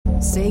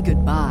Say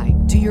goodbye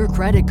to your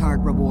credit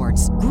card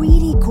rewards.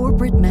 Greedy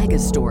corporate mega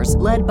stores,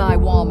 led by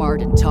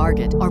Walmart and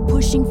Target, are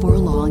pushing for a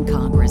law in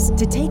Congress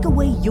to take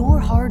away your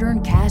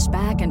hard-earned cash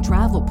back and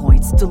travel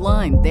points to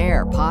line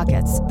their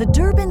pockets. The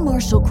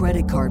Durbin-Marshall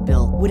credit card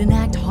bill would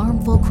enact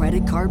harmful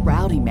credit card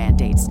routing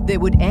mandates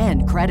that would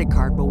end credit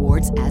card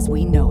rewards as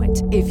we know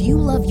it. If you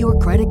love your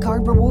credit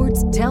card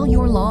rewards, tell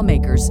your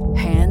lawmakers,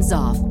 hands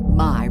off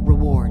my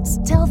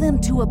rewards. Tell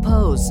them to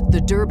oppose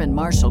the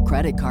Durbin-Marshall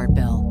credit card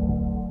bill.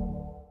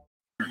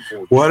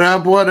 What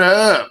up? What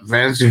up?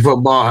 Fantasy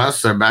Football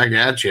Hustler back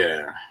at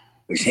you.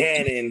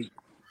 Shannon,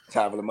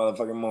 top of the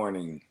motherfucking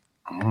morning.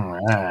 All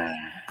right.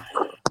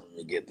 Let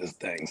me get this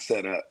thing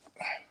set up.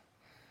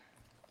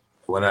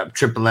 What up,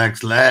 Triple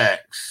X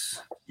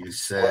Lex? You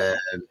said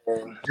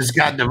just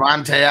got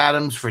Devontae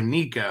Adams for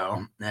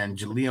Nico, and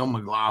Jaleel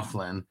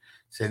McLaughlin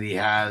said he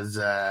has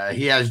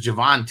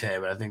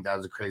Javonte, but I think that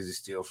was a crazy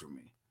steal for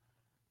me.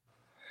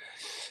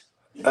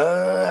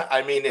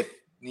 I mean, if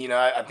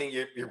I think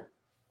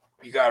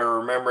you got to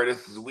remember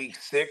this is week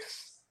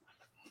 6,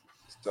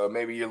 so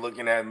maybe you're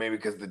looking at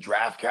because the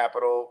draft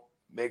capital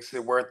makes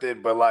it worth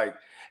it. But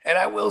and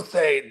I will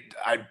say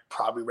I'd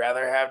probably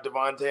rather have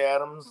Devontae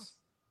Adams.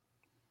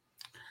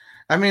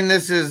 I mean,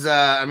 this is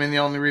the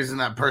only reason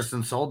that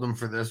person sold him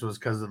for this was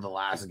because of the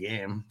last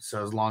game.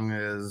 So as long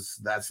as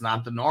that's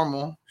not the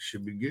normal,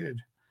 should be good.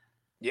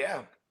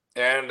 Yeah,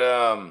 and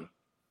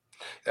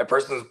that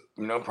person's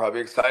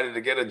probably excited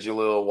to get a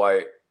Jaleel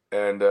White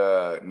and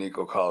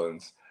Nico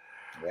Collins.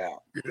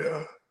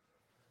 Yeah.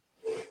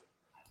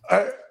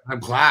 I'm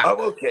glad.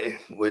 I'm okay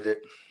with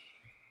it.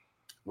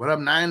 What up,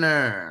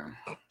 Niner?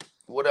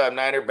 What up,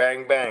 Niner?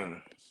 Bang,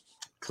 bang.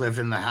 Cliff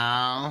in the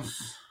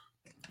house.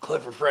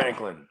 Clifford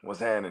Franklin. What's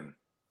happening?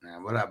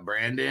 What up,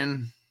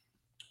 Brandon?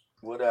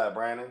 What up,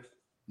 Brandon?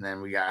 And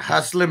then we got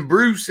Hustling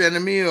Bruce and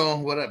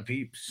Emil. What up,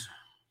 peeps?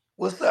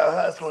 What's up,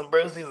 Hustling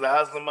Bruce? He's a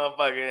hustling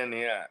motherfucker in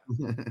here.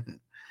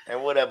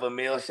 And what up,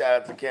 Emil?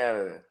 Shout out to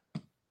Canada.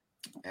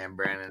 And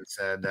Brandon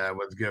said,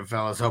 what's good,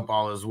 fellas? Hope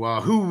all is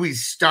well. Who we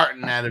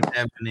starting out of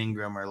Evan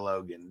Ingram or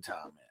Logan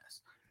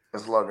Thomas?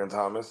 It's Logan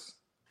Thomas.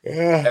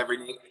 Yeah.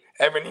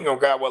 Evan Ingram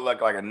got what,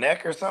 like a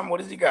neck or something? What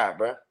does he got,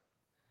 bro?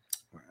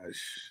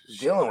 He's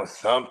dealing with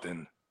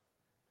something.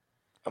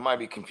 I might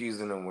be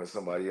confusing him with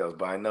somebody else,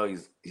 but I know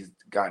he's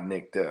got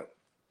nicked up.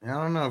 I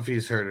don't know if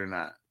he's hurt or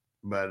not,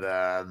 but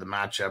the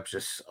matchup's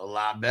just a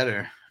lot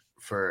better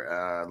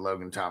for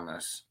Logan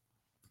Thomas.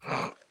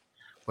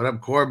 What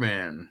up,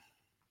 Corbin?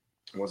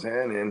 What's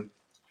happening?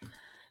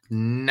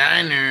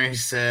 Niner, he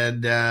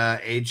said,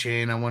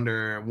 A-Chain, I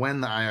wonder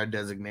when the IR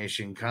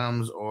designation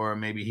comes, or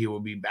maybe he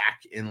will be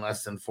back in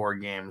less than 4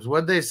 games.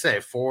 What'd they say?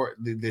 4?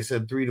 They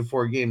said 3 to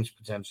 4 games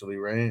potentially,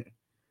 right?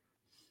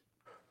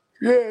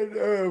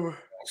 Yeah,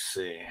 Let's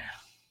see.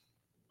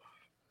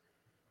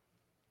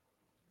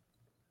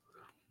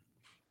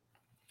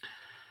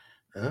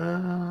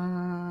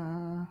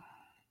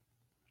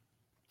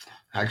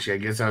 Actually, I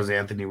guess that was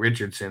Anthony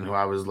Richardson who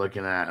I was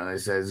looking at, and they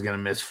said he's going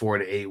to miss 4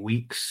 to 8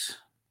 weeks.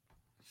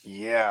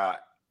 Yeah,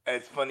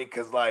 it's funny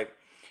because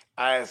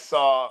I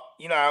saw,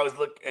 I was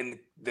looking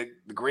the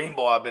Green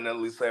Bowl. I've been at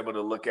least able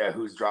to look at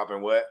who's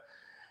dropping what,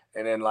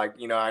 and then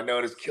I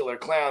noticed Killer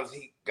Clowns.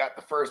 He got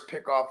the first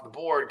pick off the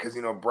board because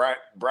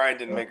Brian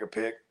didn't make a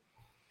pick,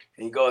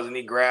 and he goes and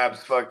he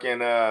grabs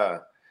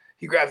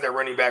that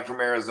running back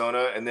from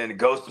Arizona, and then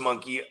Ghost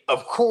Monkey,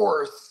 of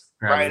course,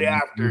 right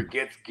after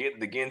gets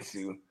the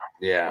Ginsu.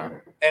 Yeah,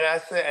 and I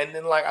said,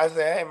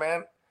 hey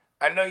man,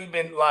 I know you've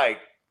been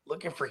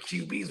looking for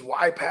QBs.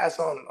 Why pass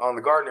on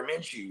the Gardner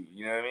Minshew?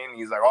 You know what I mean?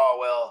 He's like, oh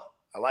well,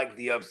 I like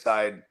the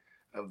upside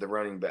of the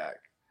running back.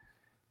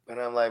 But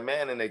I'm like,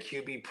 man, in the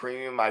QB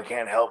premium, I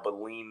can't help but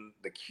lean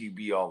the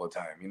QB all the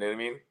time. You know what I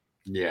mean?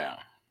 Yeah.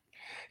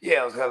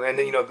 Yeah, and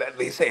then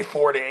they say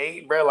 4 to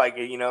 8, bro. What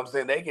I'm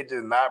saying, they could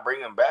just not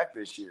bring him back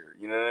this year.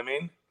 You know what I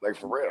mean?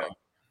 For real.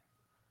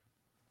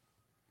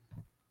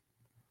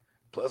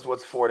 Plus,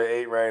 what's 4 to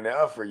 8 right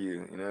now for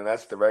you?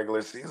 That's the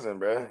regular season,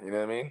 bro. You know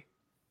what I mean?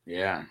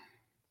 Yeah.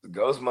 The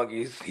Ghost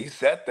Monkey, he's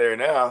set there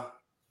now.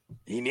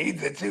 He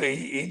needs it too.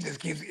 He just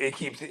keeps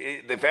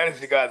the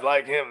fantasy guys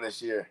like him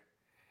this year.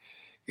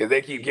 Because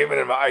they keep giving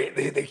him,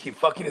 they keep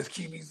fucking his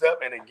QBs up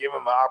and then give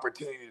him an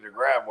opportunity to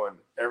grab one.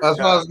 That's what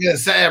I was gonna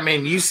say. I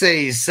mean, you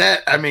say he's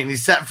set. I mean,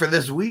 he's set for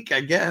this week,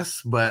 I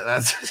guess, but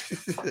that's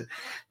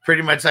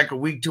pretty much like a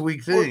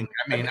week-to-week thing.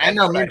 I mean, I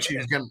know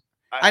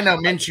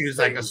Minshew's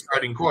like a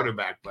starting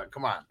quarterback, but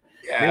come on.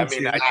 Yeah,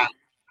 Minshew's not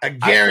a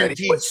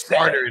guaranteed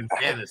starter in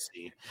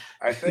fantasy.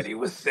 I said he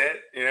was set.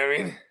 You know what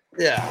I mean?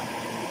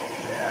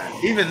 Yeah.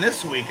 Even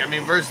this week, I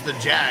mean, versus the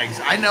Jags,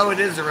 I know it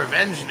is a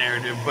revenge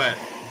narrative, but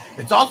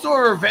it's also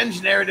a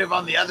revenge narrative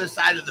on the other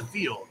side of the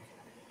field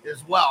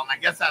as well. And I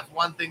guess that's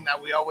one thing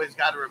that we always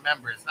got to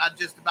remember. It's not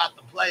just about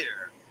the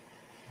player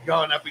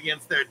going up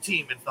against their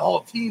team. It's the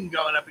whole team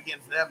going up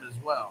against them as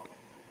well.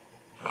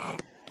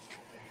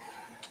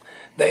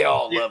 They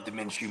all love the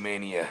Minshew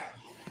mania.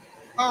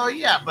 Oh,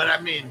 yeah. But, I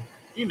mean,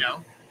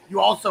 you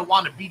also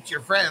want to beat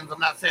your friends. I'm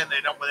not saying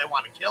they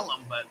want to kill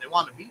them, but they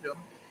want to beat them.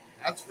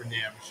 That's for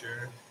damn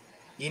sure.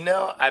 You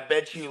know, I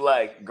bet you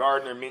like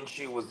Gardner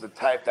Minshew was the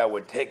type that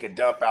would take a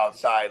dump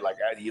outside, like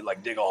he'd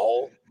like dig a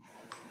hole,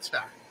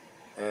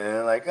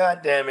 and like,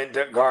 God damn it,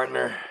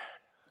 Gardner!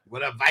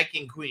 What a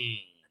Viking queen!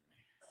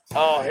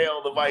 Oh,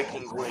 hail the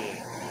Viking Queen!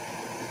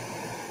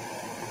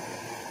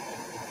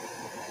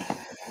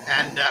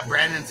 And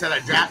Brandon said I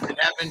drafted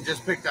Evan,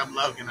 just picked up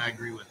Logan. I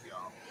agree with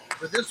y'all.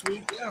 For this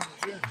week, yeah,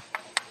 for sure.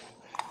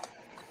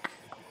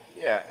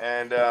 Yeah,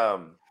 and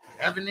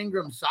Evan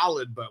Ingram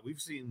solid, but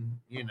we've seen,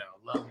 Logan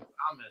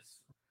Thomas.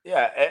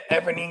 Yeah,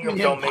 Evan Ingram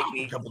don't make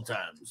me a couple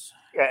times.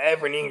 Yeah,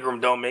 Evan Ingram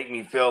don't make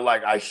me feel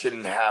like I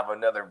shouldn't have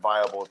another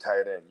viable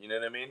tight end. You know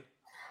what I mean?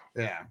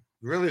 Yeah,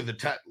 really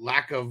the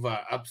lack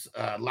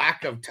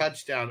of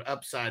touchdown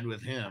upside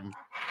with him.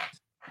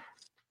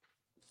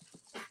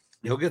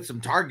 He'll get some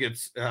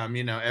targets,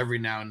 every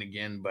now and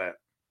again, but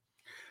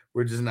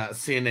we're just not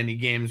seeing any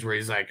games where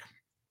he's like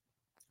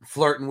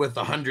flirting with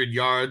 100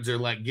 yards or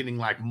like getting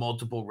like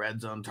multiple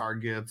red zone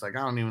targets. Like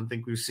I don't even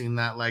think we've seen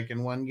that like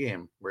in one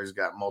game where he's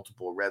got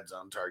multiple red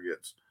zone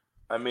targets.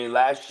 I mean,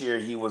 last year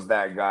he was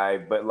that guy,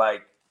 but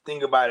like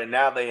think about it.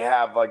 Now they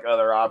have like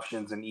other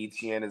options, and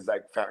ETN is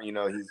like,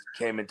 he's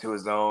came into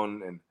his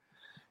own, and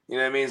you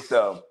know what I mean.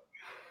 So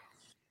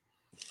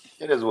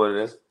it is what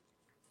it is.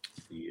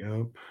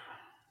 Yep.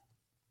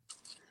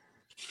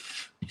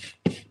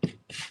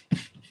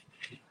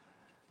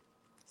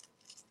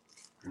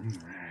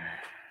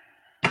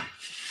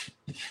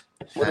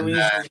 What are we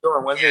usually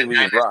doing? Wednesday we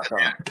rock,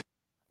 huh?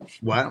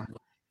 What?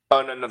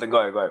 Oh no, nothing. Go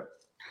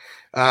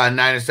ahead.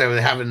 Niners said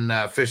they haven't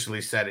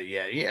officially said it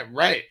yet. Yeah,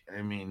 right.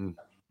 I mean,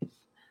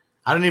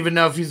 I don't even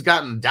know if he's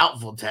gotten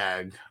doubtful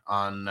tag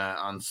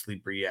on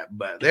Sleeper yet,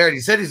 but they already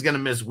said he's going to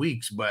miss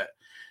weeks. But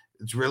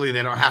it's really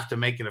they don't have to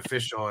make it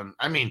official, and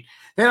I mean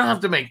they don't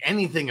have to make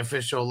anything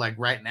official like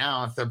right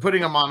now. If they're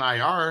putting him on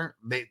IR,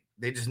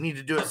 they just need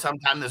to do it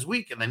sometime this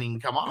week, and then he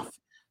can come off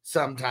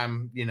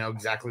sometime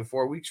exactly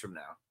 4 weeks from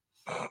now.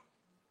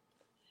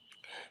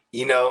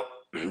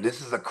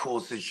 This is a cool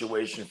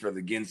situation for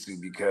the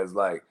Ginsu because,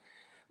 like,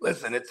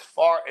 listen, it's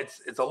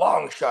a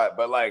long shot,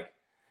 but like,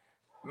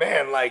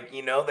 man, like,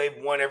 they've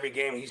won every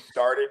game he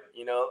started.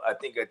 I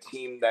think a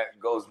team that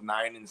goes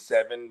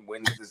 9-7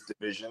 wins this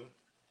division.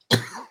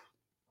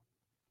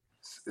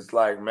 It's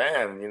like,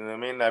 man, you know what I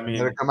mean? I mean,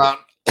 they're come out,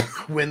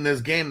 win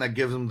this game that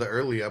gives them the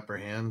early upper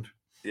hand.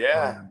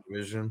 Yeah,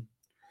 division.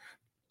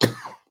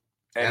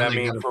 And I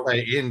mean,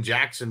 play in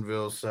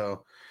Jacksonville,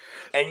 so.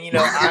 And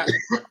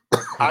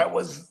I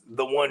was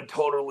the one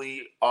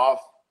totally off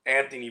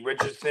Anthony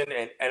Richardson,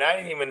 and I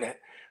didn't even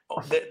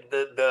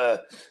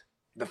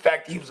the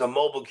fact he was a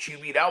mobile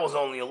QB, that was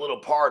only a little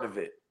part of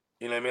it.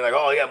 You know what I mean? Like,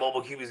 oh yeah,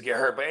 mobile QBs get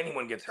hurt, but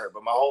anyone gets hurt.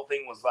 But my whole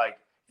thing was like,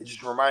 it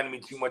just reminded me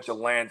too much of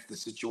Lance, the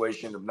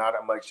situation of not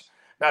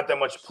that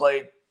much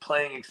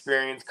playing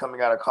experience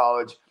coming out of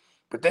college.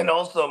 But then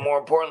also, more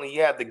importantly,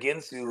 you have the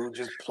Ginsu who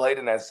just played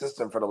in that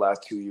system for the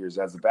last 2 years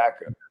as a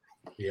backup.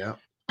 Yeah.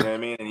 You know what I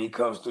mean? And he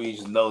comes through, he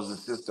just knows the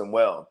system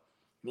well.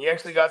 And he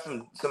actually got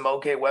some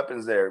okay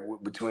weapons there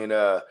between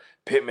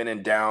Pittman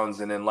and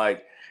Downs. And then,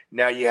 like,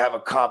 now you have a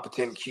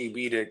competent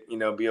QB to,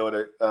 be able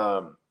to,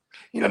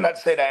 not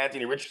to say that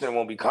Anthony Richardson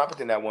won't be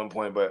competent at one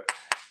point, but,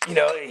 he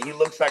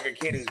looks like a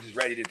kid who's just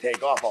ready to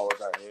take off all the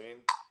time. You know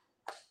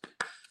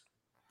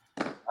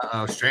what I mean?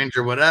 Uh-oh,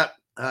 stranger, what up?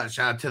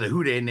 Shout out to the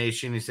Houday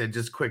Nation. He said,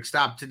 just quick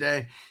stop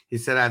today. He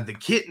said, I have the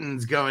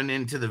kittens going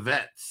into the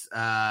vets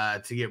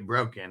to get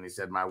broken. He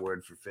said, my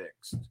word for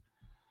fixed.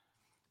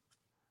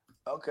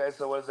 Okay,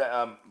 so what is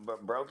that?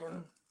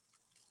 Broken?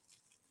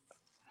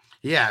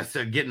 Yeah,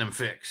 so getting them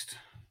fixed.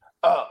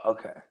 Oh,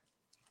 okay.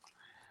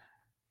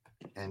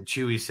 And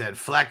Chewy said,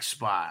 flex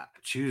spot.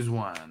 Choose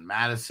one.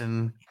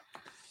 Madison,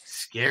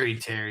 Scary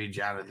Terry,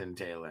 Jonathan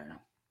Taylor.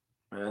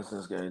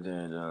 Madison, Scary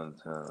Terry, Jonathan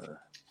Taylor.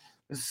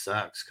 This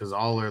sucks because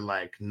all are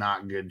like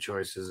not good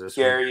choices this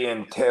Scary week.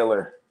 And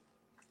Taylor.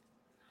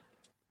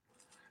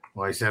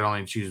 Well, he said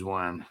only choose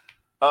one.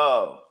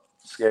 Oh,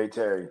 Scary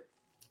Terry.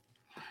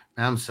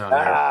 I'm so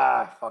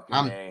nervous.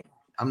 Fucking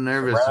I'm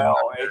nervous.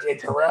 AJ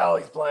Terrell,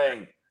 he's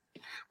playing.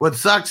 What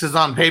sucks is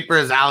on paper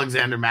is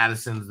Alexander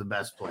Madison's the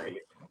best play.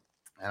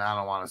 And I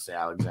don't want to say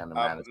Alexander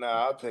Madison. No,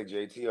 I'll take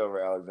JT over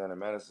Alexander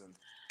Madison.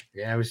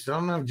 Yeah, we still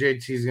don't know if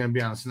JT's going to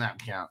be on a snap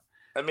count.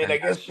 I mean, I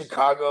guess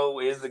Chicago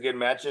is a good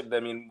matchup. I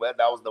mean, that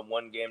was the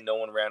one game no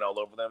one ran all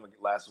over them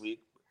last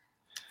week.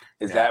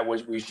 Is that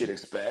what we should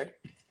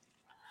expect?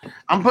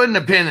 I'm putting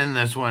a pin in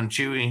this one,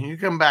 Chewy. You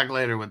come back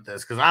later with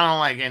this because I don't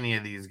like any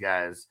of these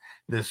guys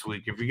this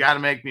week. If you got to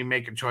make me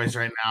make a choice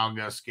right now, I'll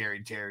go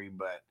Scary Terry.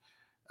 But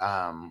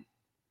I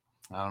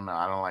don't know.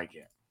 I don't like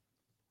it.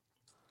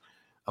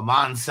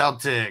 Amon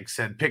Celtic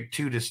said pick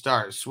 2 to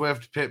start.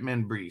 Swift,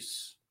 Pittman,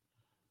 Brees.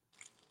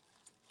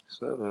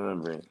 Swift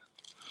and Brees.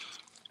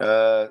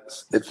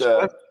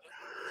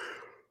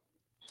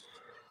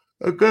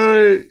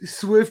 Okay,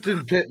 Swift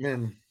and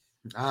Pittman.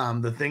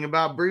 The thing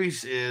about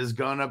Brees is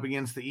going up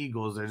against the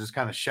Eagles, they're just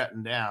kind of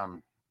shutting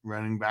down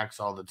running backs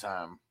all the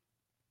time.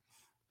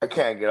 I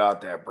can't get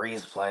out that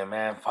Brees play,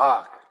 man.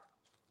 Fuck.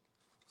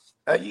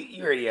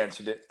 You already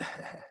answered it.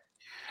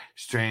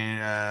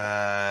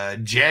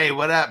 Jay,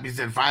 what up? He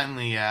said,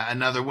 finally,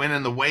 another win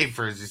in the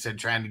wafers. He said,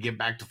 trying to get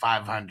back to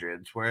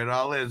 500. It's where it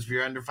all is. If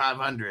you're under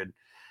 500,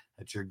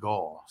 that's your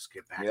goal. Let's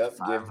get back to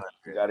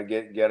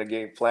 500. Gotta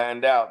get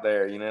flattened out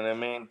there. You know what I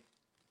mean?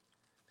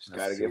 Just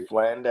gotta get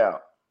flattened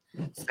out.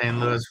 St.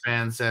 Louis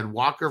fan said,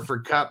 Walker for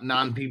Cup,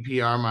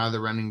 non-PPR. My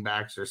other running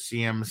backs are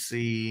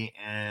CMC,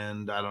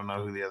 and I don't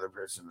know who the other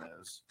person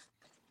is.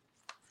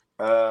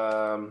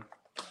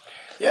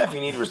 Yeah, if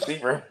you need a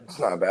receiver, it's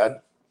not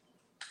bad.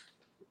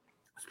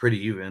 It's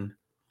pretty even.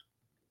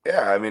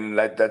 Yeah, I mean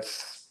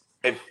that's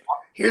if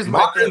here's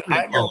my thing.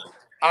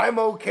 I'm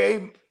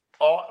okay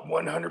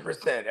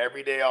 100%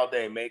 every day, all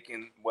day,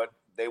 making what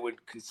they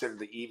would consider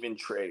the even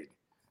trade.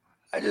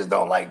 I just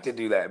don't like to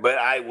do that, but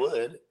I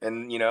would.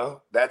 And,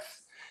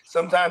 that's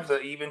sometimes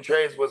the even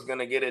trades was going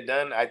to get it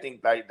done. I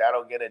think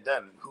that'll get it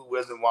done. Who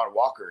doesn't want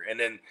Walker? And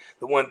then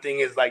the one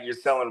thing is, like, you're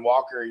selling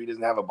Walker. He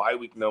doesn't have a bye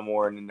week no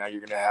more. And then now you're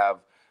going to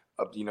have,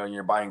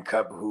 you're buying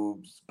Cup,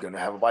 who's going to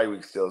have a bye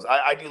week still. So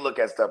I do look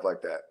at stuff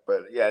like that.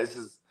 But, yeah,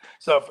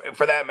 so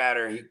for that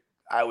matter,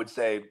 I would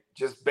say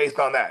just based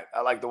on that, I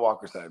like the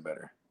Walker side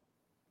better.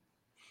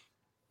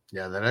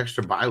 Yeah, that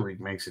extra bye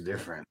week makes a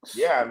difference.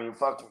 Yeah, I mean,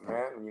 fuck it,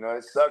 man.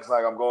 It sucks.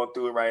 Like, I'm going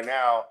through it right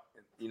now,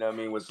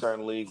 with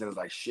certain leagues, and it's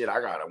like, shit,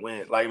 I gotta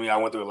win. Like, I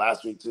went through it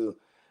last week too,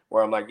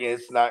 where I'm like, yeah,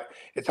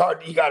 it's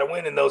hard. You gotta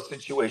win in those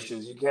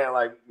situations. You can't,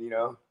 like,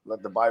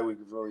 let the bye week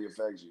really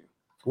affect you.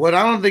 What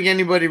I don't think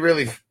anybody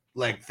really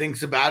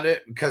thinks about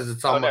it, because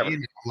it's almost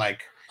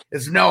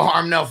it's no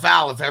harm, no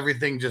foul if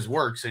everything just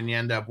works and you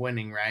end up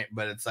winning, right?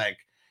 But it's like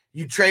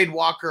you trade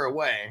Walker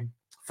away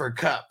for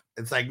Cup.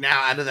 It's like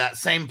now out of that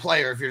same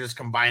player, if you're just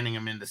combining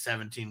them into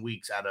 17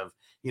 weeks out of,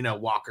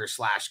 Walker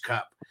 /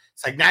 Cup,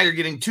 it's like now you're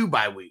getting 2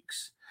 bye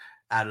weeks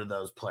out of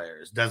those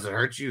players. Does it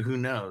hurt you? Who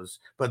knows?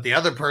 But the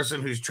other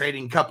person who's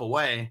trading Cup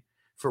away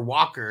for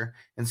Walker,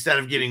 instead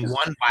of getting 1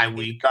 bye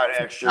week, got an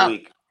extra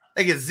week.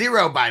 They get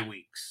 0 bye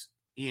weeks,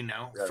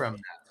 from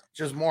that.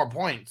 Just more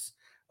points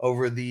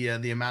over the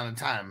amount of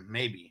time,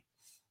 maybe.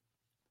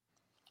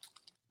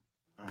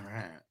 All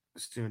right,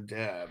 let's do a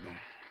dab.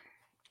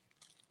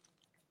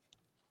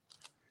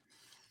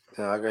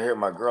 I can hear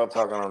my girl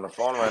talking on the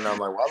phone right now. I'm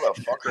like, why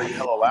the fuck are you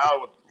hella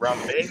loud around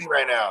the baby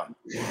right now?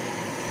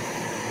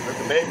 Let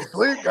the baby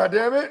sleep,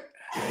 goddammit.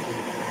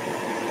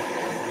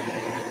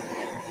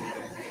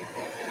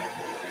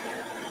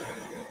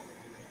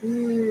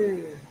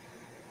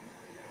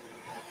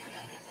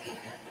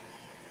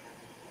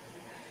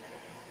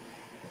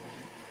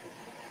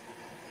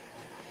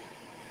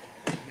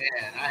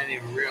 Man, I didn't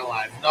even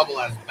realize Noble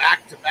has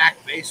back-to-back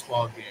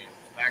baseball games,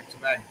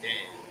 back-to-back days.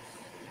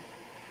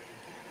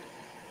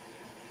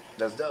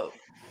 That's dope.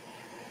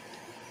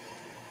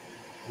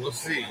 We'll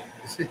see.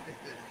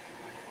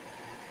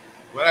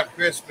 What up,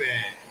 Crispy?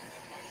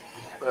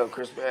 What up,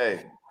 Crispy?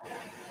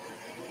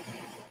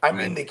 I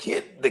mean, the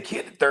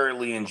kid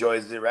thoroughly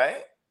enjoys it,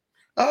 right?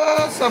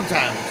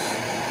 Sometimes.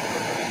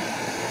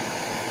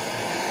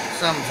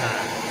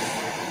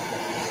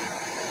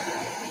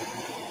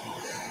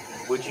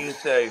 Would you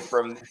say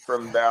from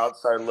the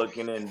outside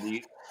looking in, do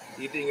you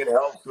think it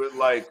helps with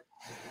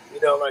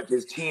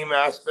his team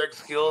aspect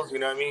skills? You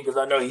know what I mean? Because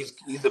I know he's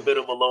a bit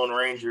of a lone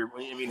ranger.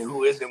 I mean,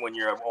 who isn't when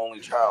you're an only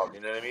child?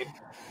 You know what I mean?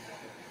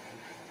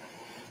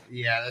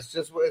 Yeah,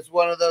 it's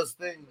one of those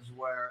things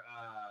where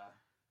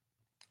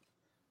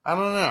I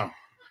don't know.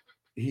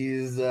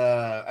 He's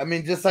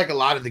just like a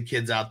lot of the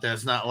kids out there,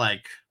 it's not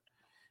like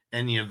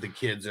any of the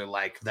kids are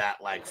like that,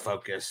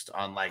 focused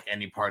on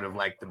any part of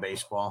the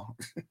baseball.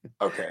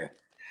 Okay.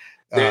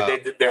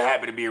 They're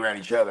happy to be around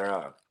each other,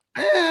 huh?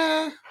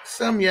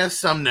 Some yes,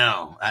 some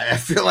no. I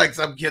feel like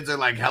some kids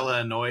are hella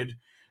annoyed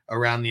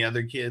around the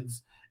other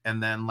kids,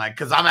 and then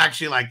because I'm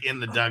actually in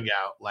the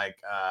dugout,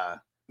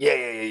 Yeah.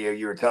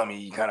 You were telling me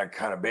you kind of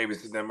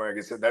babysit them. Like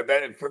I said, that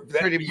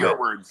pretty your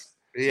words.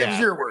 Yeah,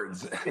 your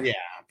words. Yeah,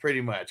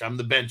 pretty much. I'm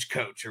the bench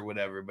coach or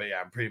whatever, but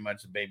yeah, I'm pretty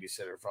much the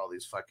babysitter for all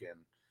these fucking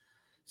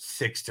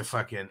 6 to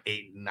fucking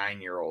 8 and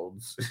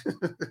 9-year-olds.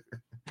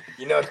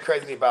 What's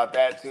crazy about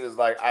that too is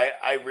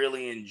I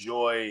really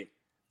enjoy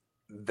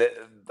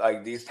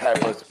these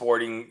type of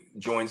sporting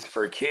joints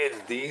for kids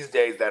these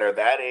days that are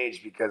that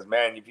age, because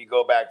man, if you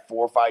go back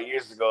 4 or 5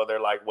 years ago, they're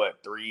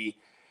 3,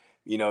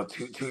 2,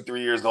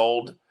 3 years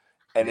old,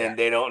 and then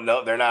they don't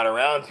know, they're not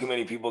around too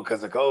many people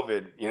because of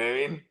COVID. You know what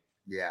I mean?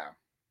 Yeah.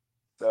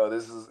 So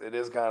it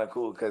is kind of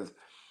cool because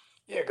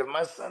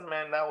my son,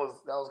 man, that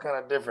was kind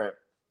of different.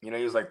 He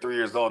was 3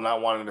 years old,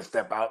 not wanting to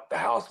step out the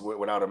house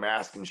without a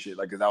mask and shit.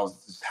 Because that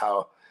was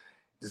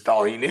just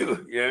all he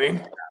knew. You know what I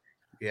mean?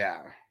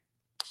 Yeah.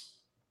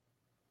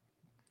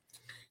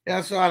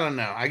 Yeah, so I don't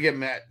know. I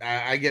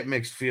get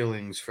mixed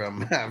feelings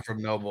from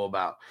Noble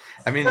about.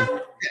 I mean,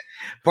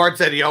 parts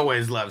that he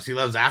always loves. He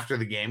loves after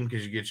the game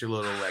because you get your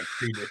little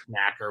treat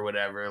snack or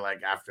whatever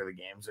after the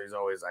game. So he's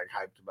always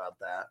hyped about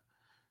that.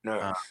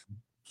 No.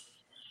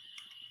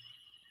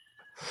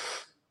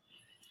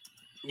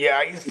 Yeah,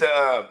 I used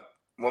to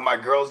when my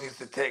girls used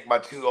to take my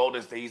two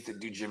oldest, they used to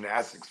do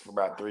gymnastics for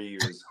about 3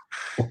 years.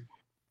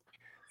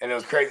 And it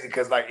was crazy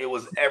because like it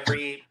was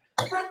every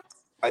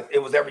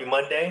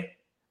Monday.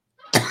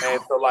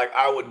 And so like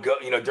I would go,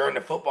 during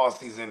the football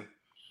season,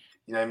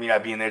 you know what I mean?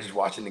 I'd be in there just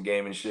watching the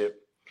game and shit.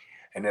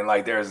 And then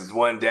like there's this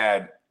one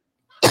dad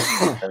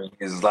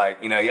is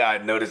like,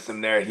 I'd notice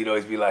him there. He'd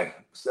always be like,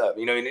 what's up?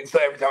 And so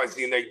every time I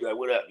see him there, he'd be like,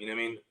 what up? You know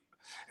what I mean?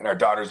 And our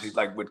daughters, he's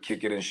like, would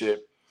kick it and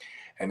shit.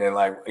 And then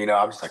like,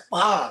 I'm just like,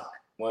 fuck.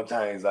 One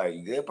time he's like,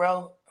 you good,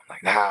 bro? I'm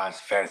like, nah,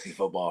 it's fantasy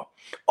football.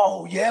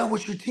 Oh, yeah,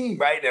 what's your team?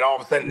 Right? And then all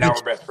of a sudden, now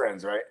we're best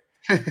friends, right?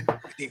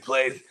 He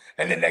plays.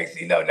 And then next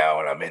thing you know, now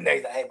when I'm in there,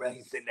 he's like, hey, bro,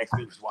 he's sitting next to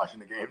me just watching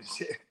the game and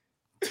shit.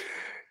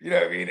 You know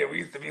what I mean? And we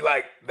used to be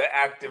like the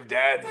active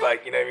dads,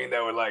 like, you know what I mean?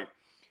 That were like,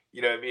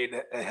 you know what I mean?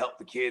 And help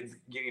the kids,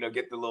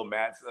 get the little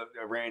mats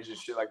arranged and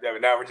shit like that.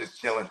 But now we're just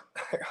chilling.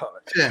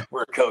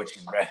 We're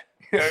coaching, bro.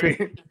 You know what I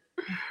mean?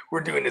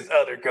 We're doing this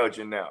other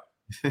coaching now.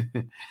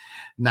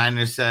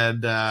 Niner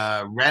said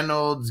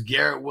Reynolds,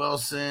 Garrett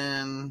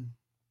Wilson,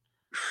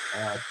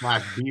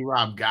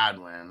 B-Rob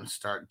Godwin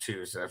start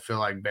too. So I feel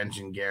like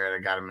benching Garrett.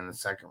 I got him in the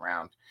second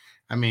round.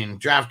 I mean,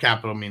 draft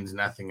capital means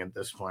nothing at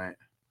this point.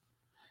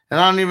 And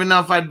I don't even know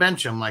if I'd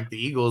bench him. Like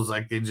the Eagles,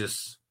 like they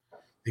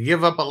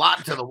give up a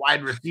lot to the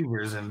wide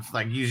receivers, and it's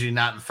like usually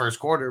not in the first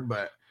quarter,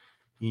 but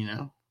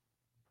Who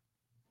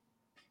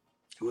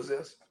is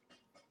this?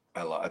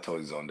 I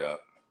totally zoned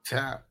out.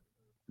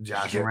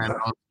 Josh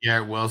Reynolds,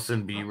 Garrett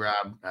Wilson,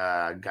 B-Rob.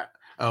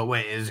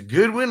 Is it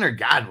Goodwin or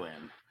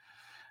Godwin?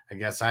 I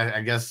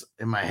guess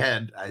in my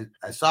head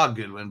I saw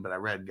Goodwin, but I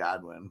read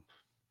Godwin.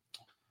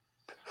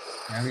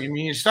 I mean,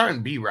 you're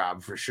starting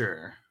B-Rob for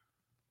sure.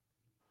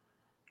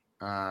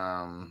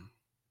 Yeah.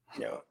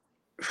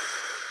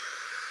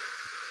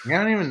 I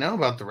don't even know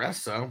about the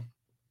rest, though.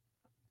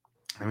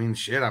 I mean,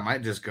 shit, I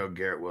might just go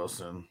Garrett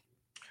Wilson.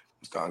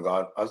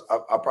 God,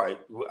 I'll probably.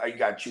 You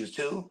got to choose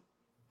two.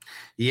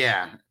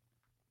 Yeah.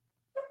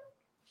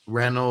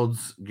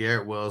 Reynolds,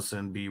 Garrett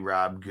Wilson,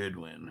 B-Rob,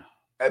 Goodwin.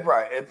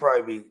 It'd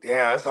probably be.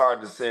 Yeah, it's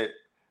hard to sit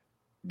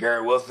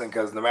Garrett Wilson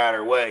because no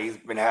matter what, he's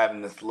been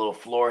having this little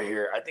floor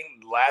here. I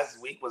think last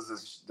week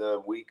was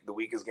the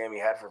weakest game he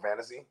had for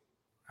fantasy.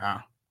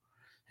 Ah.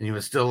 And he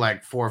was still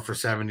like 4 for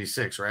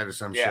 76, right, or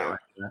some shit like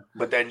that.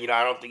 But then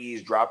I don't think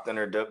he's dropped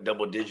under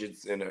double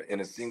digits in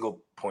a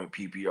single point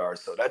PPR.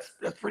 So that's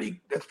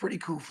pretty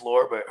cool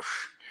floor. But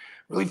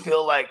really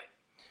feel like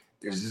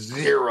there's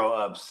zero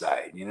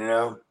upside.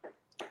 Yeah.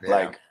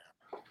 Like,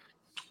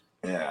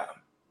 yeah.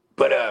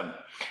 But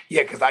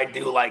because I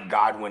do like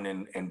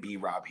Godwin and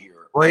B-Rob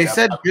here. Well, he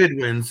said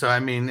Goodwin, so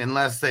I mean,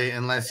 unless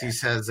he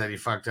says that he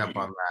fucked up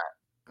on that,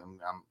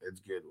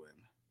 it's Goodwin.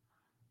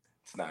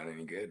 It's not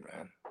any good,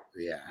 man.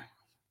 Yeah.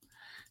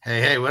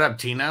 Hey, what up,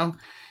 Tino?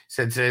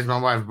 Said today's my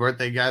wife's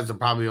birthday, guys. I'll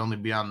probably only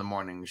be on the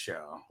morning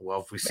show.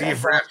 Well, if we see you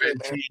for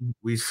FNT,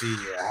 we see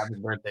you. Happy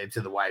birthday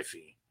to the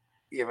wifey.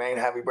 Yeah, man.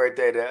 Happy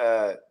birthday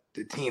to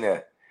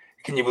Tina.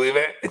 Can you believe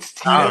it? It's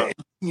Tina and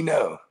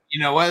Tino. You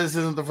know what? This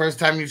isn't the first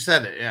time you've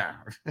said it. Yeah.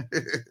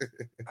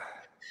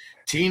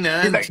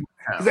 Tina.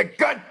 He's like,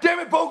 God damn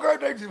it,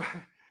 Bogart.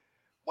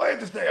 Why have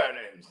to say our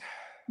names?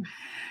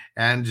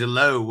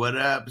 Angelo, what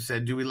up?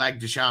 Said, do we like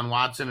Deshaun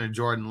Watson or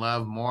Jordan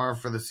Love more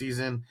for the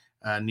season?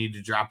 Need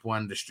to drop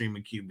one to stream a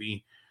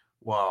QB.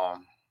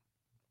 Well,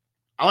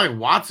 I like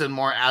Watson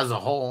more as a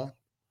whole.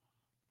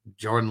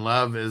 Jordan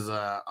Love is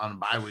on a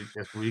bye week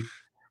this week.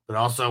 But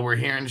also we're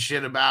hearing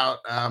shit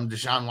about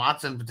Deshaun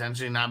Watson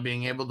potentially not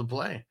being able to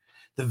play.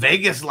 The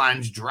Vegas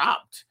lines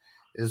dropped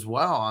as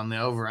well on the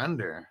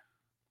over-under.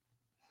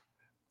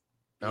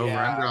 The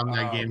over-under on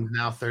that game is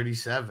now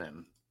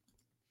 37.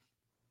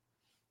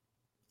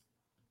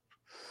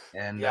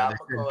 And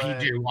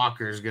PJ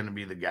Walker is going to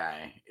be the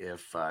guy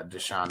if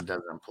Deshaun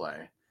doesn't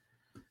play.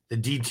 The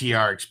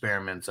DTR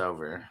experiment's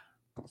over.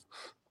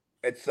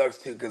 It sucks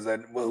too because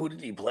who did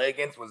he play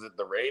against? Was it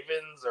the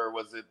Ravens or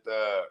was it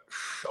the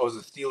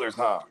Steelers?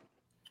 Huh?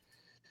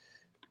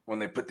 When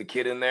they put the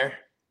kid in there,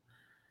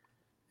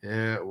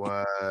 it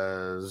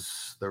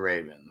was the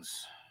Ravens.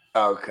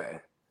 Okay,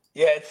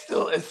 yeah,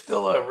 it's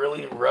still a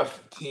really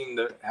rough team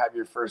to have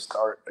your first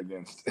start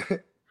against.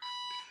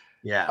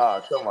 Yeah.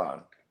 Oh, come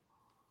on.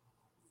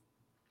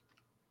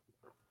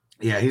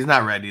 Yeah, he's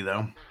not ready,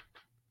 though.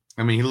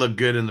 I mean, he looked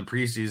good in the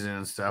preseason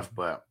and stuff,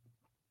 but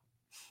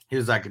he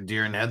was like a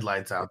deer in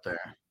headlights out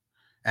there.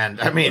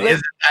 And, I mean,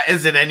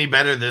 is it any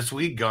better this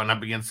week going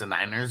up against the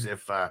Niners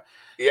if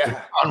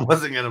Deshaun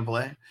wasn't going to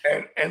play?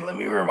 And let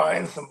me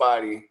remind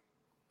somebody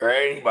or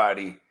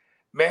anybody,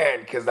 man,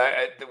 because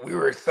we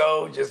were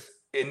so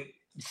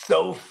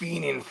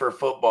fiending for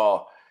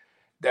football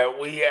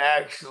that we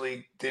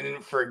actually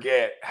didn't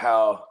forget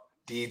how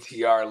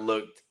DTR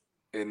looked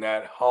in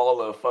that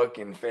Hall of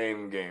fucking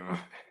Fame game.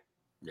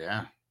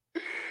 Yeah.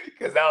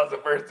 Because that was the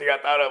first thing I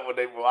thought of when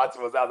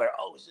Watson was out. Like,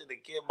 oh shit, the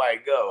kid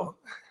might go.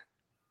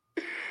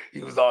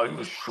 He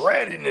was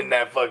shredding in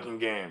that fucking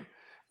game,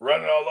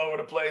 running all over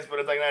the place. But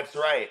it's like, that's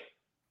right,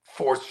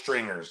 4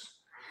 stringers.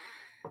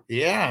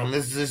 Yeah, and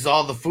this is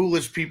all the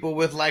foolish people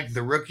with like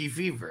the rookie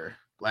fever.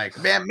 Like,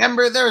 man,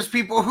 remember there was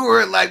people who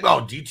were like,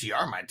 "Oh,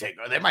 DTR might take,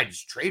 or they might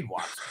just trade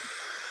Watson."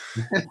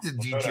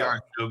 DTR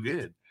is so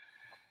good.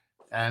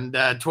 And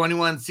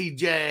 21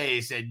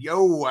 CJ said,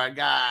 "Yo, I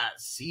got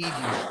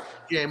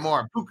CJ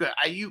Moore, Puka,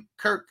 Ayuk,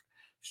 Kirk,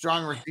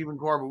 strong receiving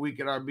core, but weak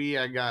at RB.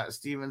 I got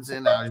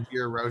Stevenson,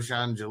 Algier,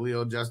 Roshan,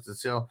 Jaleel,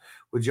 Justice Hill.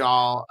 Would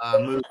y'all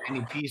move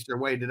any piece or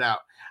wait it out?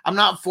 I'm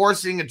not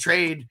forcing a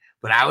trade,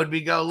 but I would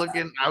be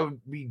going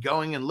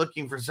and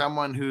looking for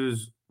someone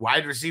who's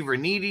wide receiver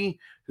needy,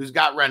 who's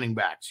got running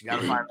backs. You got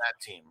to find that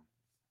team.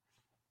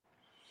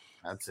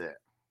 That's it."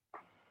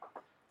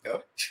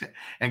 Yep.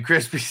 And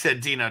Crispy said,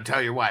 "Dino,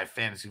 tell your wife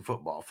fantasy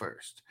football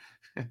first."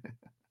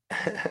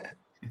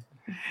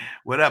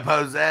 What up,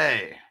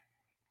 Jose?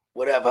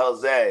 What up,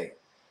 Jose?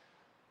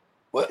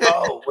 What?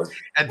 Oh,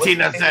 and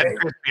Tina said,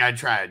 "Crispy, I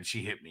tried.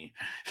 She hit me."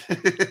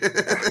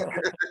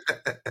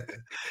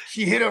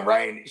 She hit him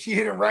right. She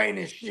hit him right in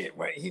his shit.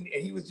 Right.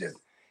 He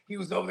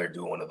was over there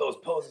doing one of those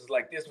poses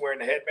like this, wearing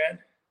the headband.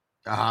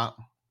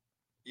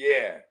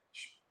 Yeah,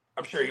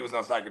 I'm sure he was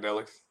on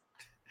psychedelics.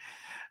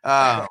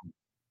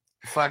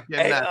 Fucking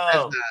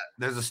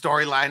there's a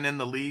storyline in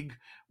the league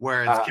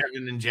where it's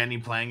Kevin and Jenny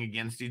playing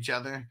against each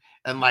other,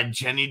 and like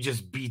Jenny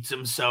just beats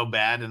him so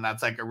bad, and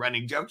that's like a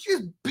running joke. She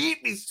just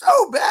beat me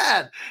so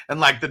bad,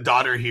 and like the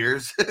daughter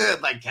hears,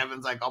 like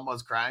Kevin's like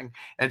almost crying,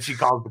 and she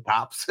calls the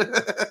cops, and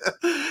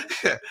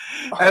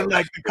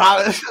like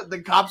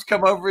the cops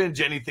come over, and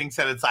Jenny thinks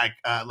that it's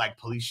like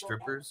police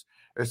strippers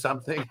or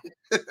something,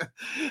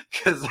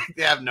 because like,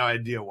 they have no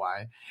idea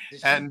why,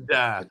 and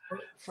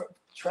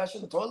trash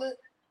in the toilet.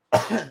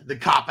 The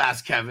cop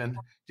asked Kevin,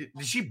 did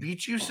she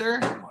beat you,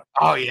 sir?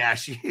 Oh yeah,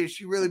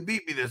 she really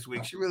beat me this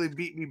week. She really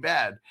beat me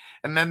bad.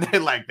 And then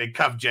they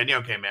cuffed Jenny.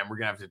 Okay, man, we're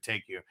gonna have to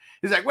take you.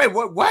 He's like, wait,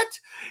 what?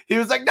 He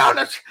was like, no,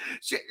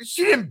 she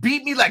didn't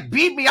beat me. Like,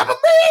 beat me. I'm a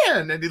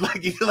man. And he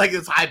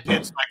this high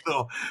pitched like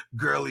little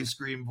girly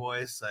scream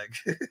voice. Like,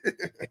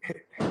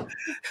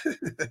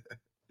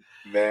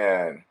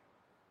 man,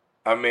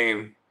 I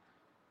mean,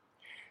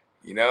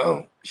 you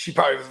know, she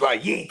probably was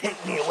like, "Yeah,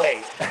 take me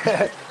away."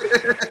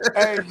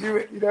 Hey,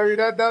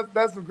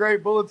 that's some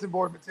great bulletin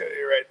board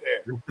material right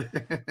there.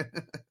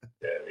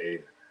 Yeah,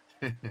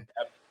 I mean,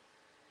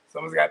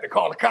 someone's got to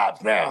call the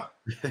cops now.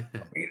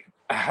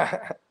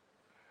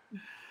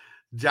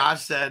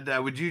 Josh said,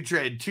 "Would you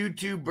trade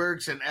Tutu,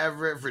 Burks, and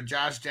Everett for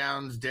Josh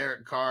Downs,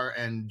 Derek Carr,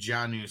 and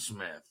Jonnu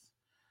Smith?"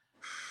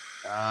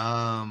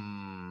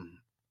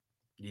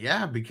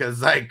 Yeah,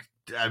 because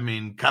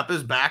Kupp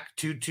is back.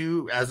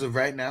 Tutu, as of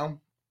right now,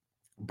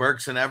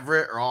 Burks and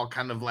Everett are all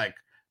kind of like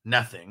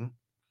nothing.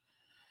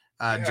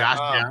 Josh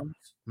Downs,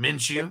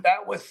 Minshew. If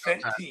that was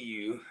sent to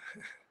you,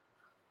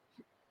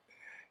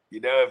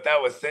 if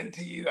that was sent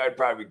to you, I'd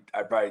probably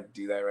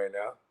do that right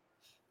now.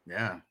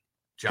 Yeah,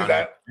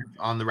 John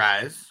on the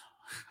rise.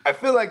 I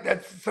feel like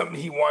that's something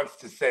he wants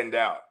to send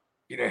out.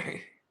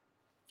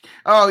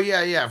 Oh,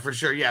 yeah, for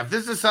sure. Yeah, if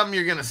this is something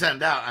you're going to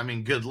send out, I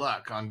mean, good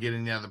luck on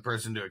getting the other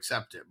person to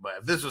accept it. But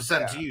if this was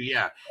sent to you,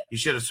 yeah, you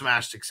should have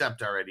smashed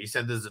accept already. He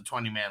said this is a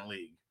 20-man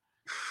league.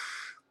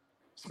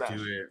 Smash.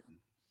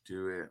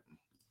 Do it.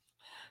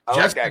 I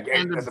like that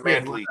game. That's a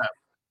man's league.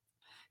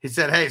 He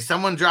said, hey,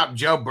 someone dropped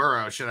Joe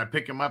Burrow. Should I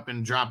pick him up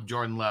and drop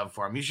Jordan Love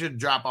for him? You should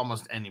drop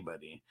almost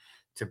anybody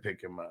to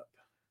pick him up.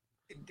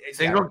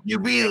 Single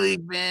QB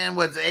league, man.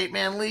 What's an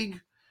 8-man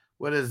league?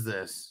 What is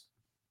this?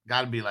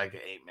 Got to be like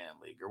an 8-man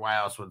league, or why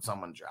else would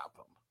someone drop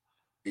him?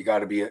 You got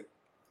to be it.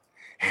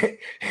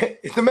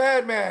 It's a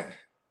madman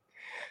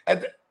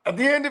at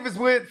the end of his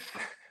width,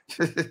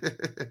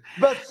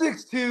 about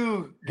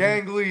 6'2",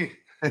 gangly.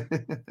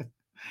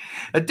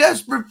 A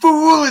desperate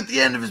fool at the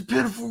end of his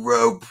pitiful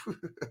rope.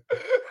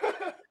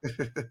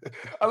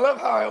 I love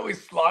how I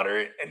always slaughter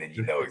it, and then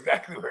you know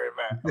exactly where I'm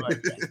at. I'm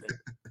like,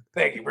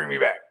 thank you, bring me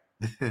back.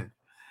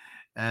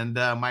 And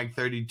Mike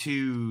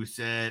 32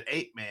 said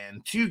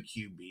 8-man, 2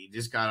 QB.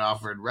 Just got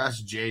offered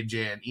Russ,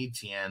 JJ, and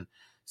ETN.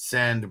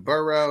 Send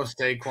Burrow,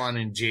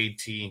 Saquon, and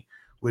JT.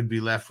 Would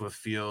be left with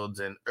Fields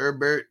and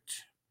Herbert.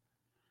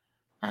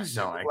 I just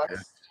don't like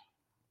this.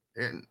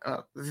 And,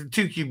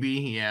 2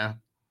 QB, yeah.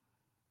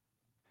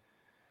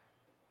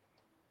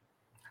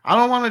 I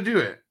don't want to do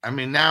it. I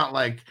mean, now,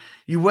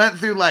 you went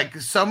through,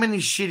 so many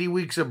shitty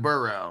weeks of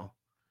Burrow.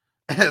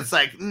 And it's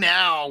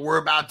now we're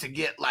about to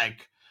get,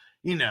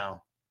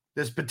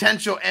 this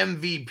potential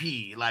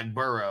MVP like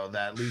Burrow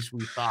that at least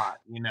we thought,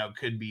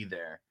 could be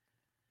there.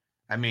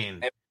 I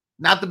mean,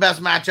 not the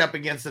best matchup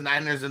against the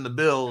Niners and the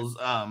Bills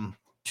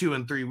 2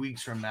 and 3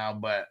 weeks from now,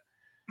 but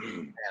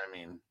man, I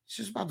mean, it's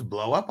just about to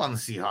blow up on the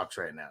Seahawks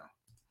right now.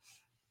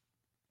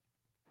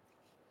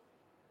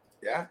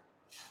 Yeah.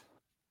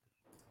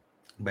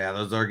 But yeah,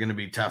 those are going to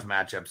be tough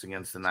matchups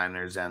against the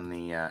Niners and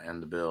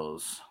the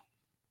Bills.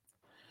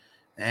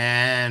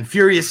 And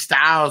Furious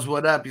Styles,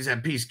 what up? He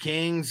said, Peace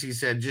Kings. He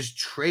said, just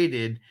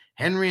traded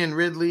Henry and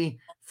Ridley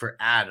for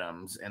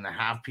Adams. In a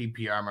half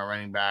PPR, my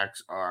running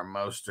backs are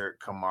Mostert,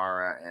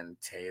 Kamara, and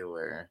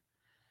Taylor.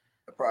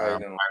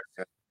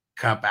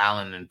 Kupp,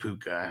 Allen, and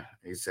Puka.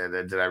 He said,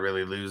 did I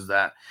really lose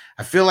that?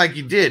 I feel like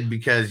you did,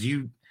 because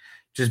you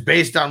just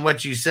based on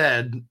what you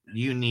said,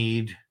 you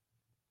need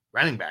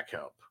running back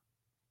help.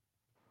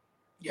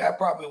 Yeah, I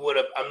probably would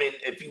have. I mean,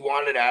 if you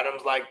wanted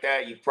Adams like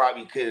that, you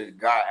probably could have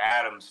got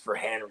Adams for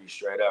Henry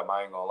straight up.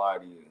 I ain't gonna lie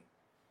to you.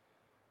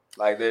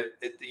 Like that,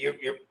 you're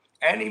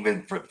and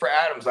even for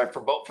Adams, like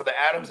for the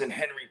Adams and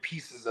Henry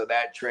pieces of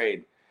that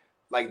trade,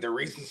 like the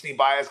recency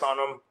bias on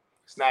them,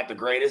 it's not the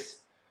greatest.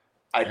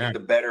 I think the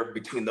better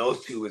between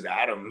those two is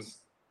Adams.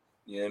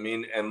 You know what I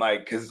mean? And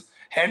like, because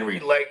Henry,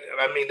 like,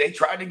 I mean, they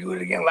tried to do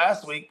it again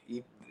last week.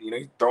 He's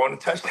throwing the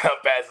touchdown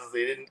passes.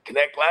 They didn't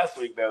connect last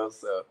week though,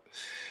 so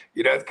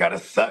it kind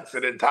of sucks.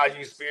 And then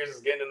Tajee Spears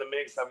is getting in the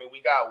mix. I mean,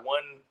 we got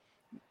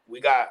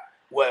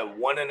what,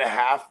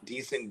 1.5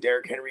 decent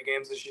Derrick Henry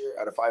games this year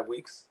out of 5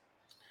 weeks.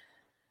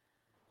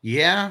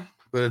 Yeah,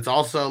 but it's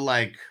also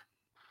like,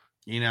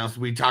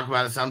 we talk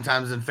about it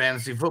sometimes in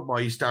fantasy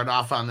football. You start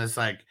off on this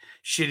like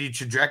shitty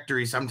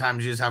trajectory.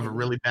 Sometimes you just have a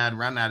really bad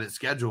run at it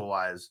schedule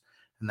wise,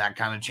 and that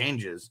kind of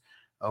changes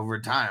over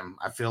time.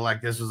 I feel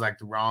like this was like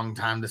the wrong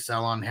time to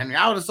sell on Henry.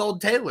 I would have sold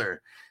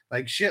Taylor.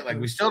 Like shit. Like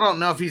we still don't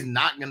know if he's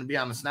not going to be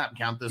on the snap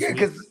count this week.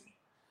 Because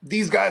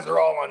these guys are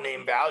all on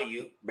name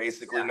value,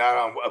 basically. Not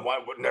on.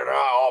 They're not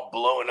all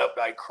blowing up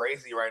like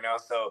crazy right now.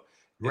 So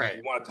if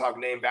you want to talk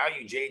name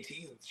value,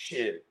 JT,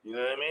 shit. You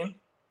know what I mean?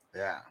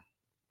 Yeah.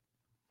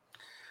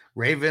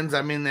 Ravens,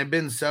 I mean, they've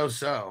been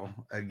so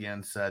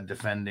against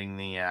defending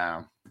the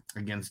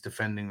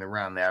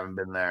run. They haven't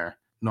been their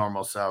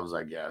normal selves,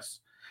 I guess.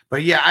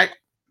 But yeah,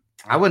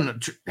 I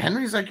wouldn't.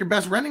 Henry's like your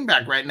best running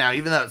back right now,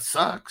 even though it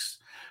sucks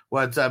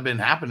what's been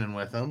happening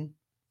with him.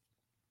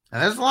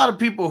 And there's a lot of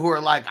people who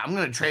are like, I'm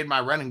going to trade my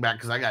running back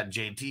because I got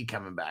JT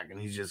coming back and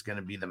he's just going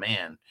to be the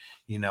man,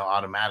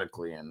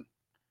 automatically. And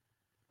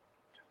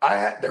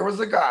there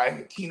was a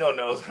guy, Tino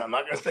knows, I'm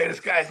not going to say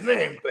this guy's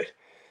name, but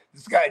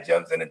this guy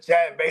jumps in the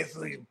chat and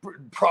basically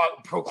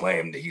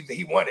proclaimed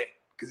he won it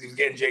because he was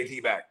getting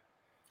JT back.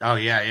 Oh,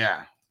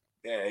 yeah.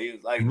 Yeah, he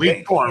was like,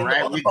 Week 4,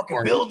 right? The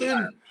motherfucking building.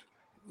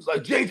 He was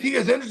like, JT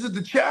is interested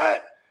the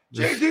chat.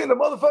 JT in the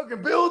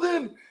motherfucking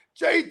building.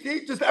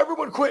 JT, just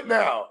everyone quit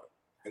now.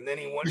 And then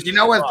he won. You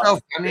know what's so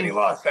funny? And he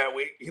lost that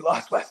week. He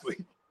lost last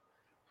week.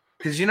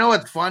 Because you know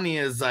what's funny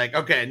is like,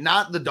 okay,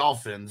 not the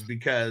Dolphins,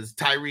 because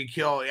Tyreek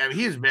Hill, I mean,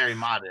 he was very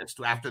modest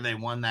after they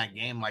won that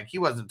game. Like he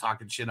wasn't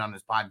talking shit on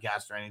his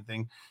podcast or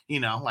anything,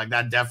 like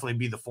that'd definitely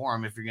be the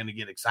forum if you're going to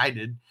get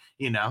excited,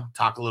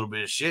 talk a little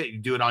bit of shit. You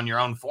do it on your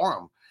own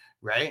forum,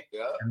 right?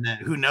 Yeah. And then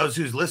who knows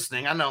who's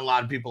listening? I know a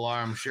lot of people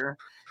are, I'm sure.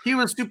 He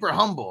was super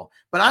humble,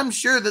 but I'm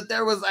sure that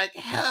there was like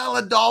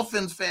hella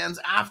Dolphins fans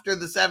after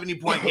the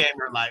 70-point game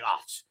were like, oh,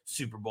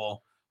 Super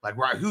Bowl. Like,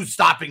 right, who's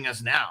stopping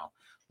us now?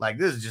 Like,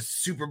 this is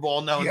just Super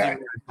Bowl. No one's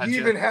he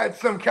even had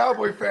some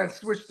Cowboy fans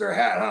switch their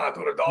hat, huh? To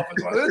the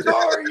Dolphins. This is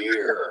our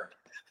year.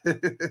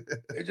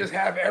 They just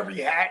have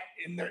every hat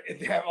in there.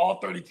 They have all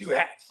 32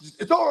 hats.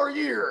 It's our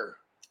year.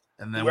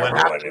 And then what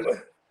happened?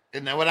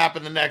 And then what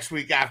happened the next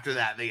week after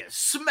that? They get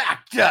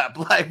smacked up.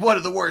 Like one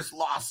of the worst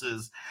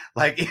losses,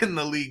 like in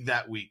the league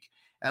that week.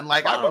 And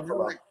like, I don't know,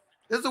 like,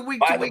 this is a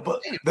week-to-week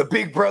game. The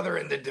big brother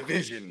in the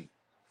division.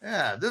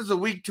 Yeah, this is a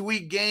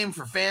week-to-week game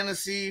for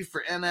fantasy,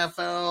 for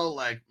NFL.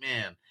 Like,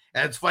 man.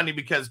 And it's funny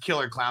because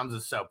Killer Clowns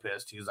is so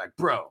pissed. He was like,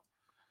 bro,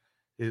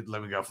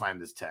 let me go find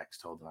this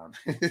text. Hold on.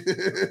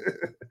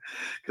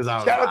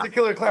 Shout out to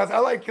Killer Clowns. I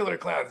like Killer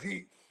Clowns.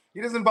 He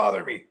doesn't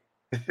bother me.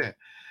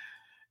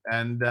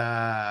 And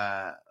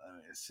let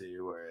me see,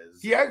 where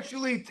is he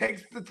actually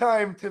takes the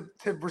time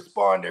to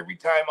respond every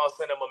time I'll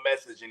send him a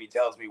message and he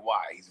tells me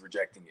why he's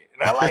rejecting it.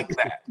 And I like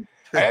that.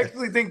 I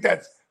actually think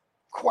that's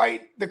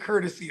quite the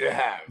courtesy to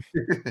have.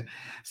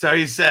 So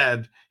he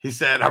said,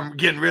 I'm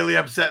getting really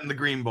upset in the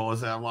Green Bowl.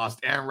 So I lost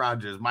Aaron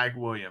Rodgers, Mike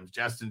Williams,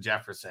 Justin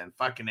Jefferson,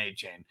 fucking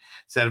A-Chain.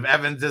 Said if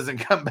Evans doesn't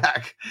come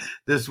back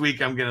this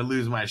week, I'm going to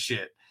lose my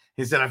shit.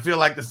 He said, I feel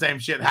like the same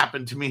shit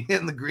happened to me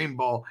in the Green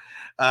Bowl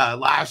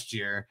last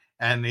year.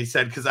 And he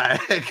said, because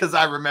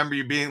I remember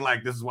you being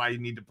like, this is why you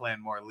need to play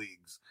in more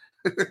leagues.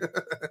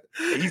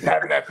 He's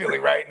having that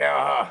feeling right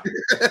now,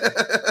 huh?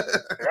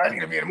 I need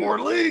to be in more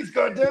leagues,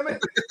 goddammit.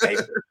 Hey,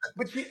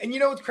 and you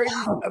know what's crazy?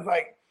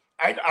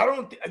 I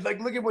don't like,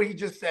 look at what he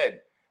just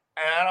said.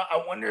 And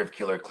I wonder if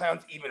Killer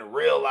Clowns even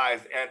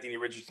realized Anthony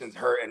Richardson's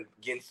hurt and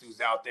Ginsu's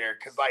out there.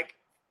 Cause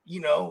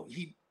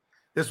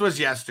this was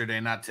yesterday,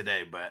 not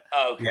today, but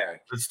okay. Yeah,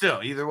 but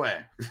still, either way.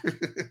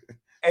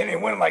 And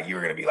it went like you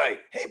were gonna be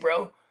like, hey,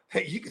 bro,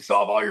 hey, you can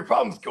solve all your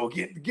problems. Go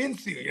get the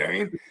Ginsu. You know what I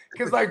mean?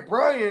 Because like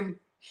Brian,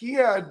 he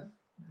had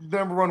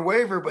number one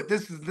waiver, but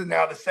this is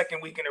now the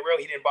second week in a row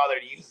he didn't bother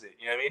to use it.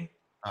 You know what I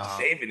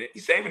mean?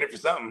 He's saving it for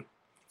something.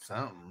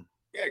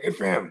 Yeah, good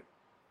for him.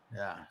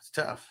 Yeah, it's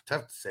tough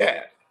to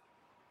say.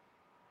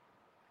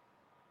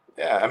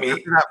 Yeah, I mean,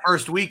 after that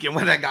first week and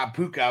when I got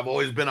Puka, I've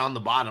always been on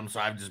the bottom, so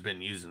I've just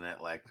been using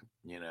it. Like,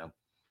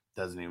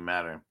 doesn't even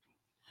matter.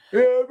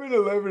 Yeah, I've been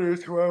 11 or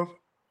 12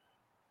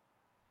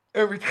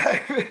 every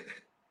time.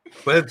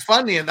 But it's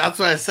funny, and that's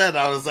what I said.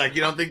 I was like,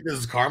 you don't think this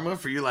is karma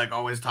for you, like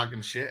always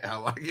talking shit?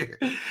 How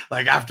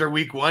like after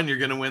week 1, you're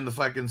gonna win the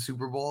fucking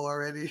Super Bowl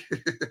already?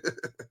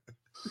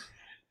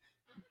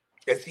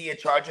 Is he a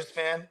Chargers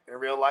fan in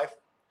real life?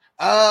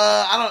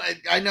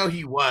 I know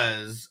he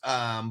was, but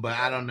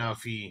I don't know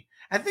if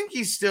I think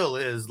he still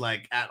is,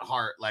 like, at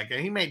heart. Like,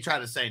 he may try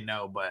to say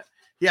no, but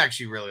he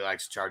actually really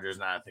likes Chargers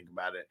now I think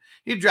about it.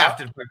 He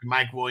drafted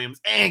Mike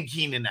Williams and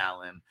Keenan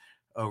Allen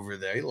over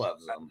there. He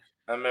loves them.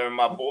 I remember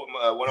my boy,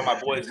 one of my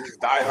boys, he's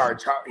diehard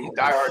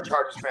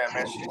Chargers fan,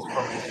 man. He's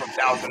from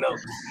Thousand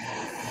Oaks.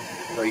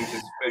 So he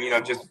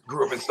just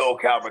grew up in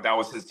SoCal, but that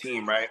was his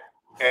team, right?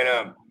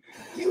 And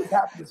he was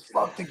happy as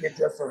fuck to get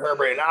Justin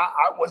Herbert, and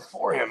I was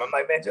for him. I'm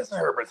like, man, Justin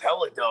Herbert's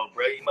hella dope,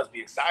 bro. You must be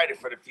excited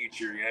for the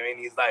future. You know what I mean?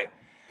 He's like,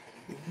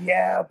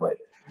 yeah, but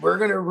we're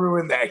gonna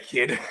ruin that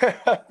kid.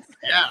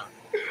 Yeah.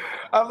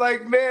 I'm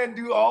like, man,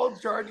 do all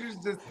Chargers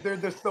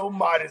they're so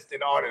modest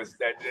and honest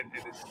that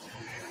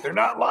they're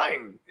not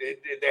lying.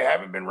 They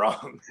haven't been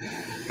wrong.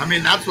 I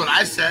mean, that's what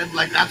I said.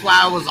 Like, that's why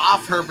I was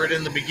off Herbert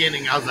in the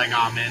beginning. I was like,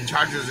 oh man,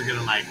 Chargers are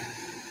gonna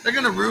they're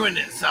gonna ruin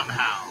it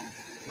somehow,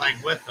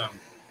 like, with them.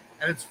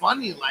 And it's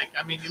funny, like,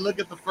 I mean, you look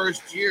at the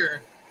first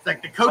year, it's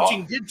like the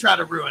coaching did try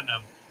to ruin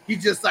them. He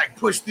just, like,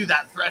 pushed through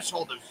that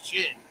threshold of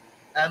shit.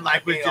 And,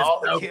 like, was just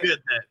so good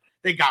that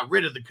they got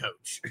rid of the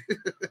coach.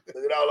 Look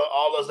at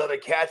all those other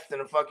cats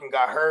that fucking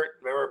got hurt.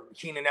 Remember,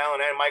 Keenan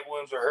Allen and Mike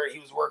Williams were hurt. He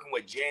was working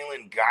with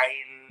Jalen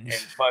Guyton and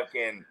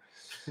fucking,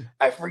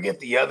 I forget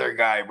the other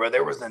guy, bro.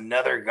 There was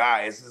another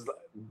guy. This is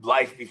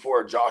life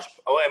before Josh.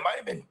 Oh, it might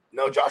have been,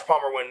 no, Josh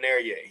Palmer wasn't there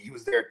yet. He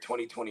was there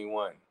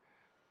 2021.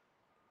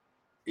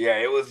 Yeah,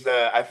 it was,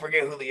 I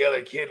forget who the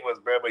other kid was,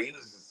 bro, but he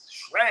was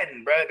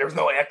shredding, bro. There was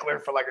no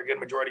Eckler for, like, a good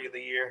majority of the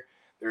year.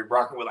 They were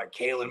rocking with, like,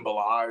 Kalen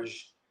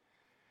Ballage.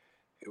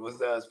 It was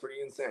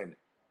pretty insane.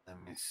 Let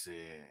me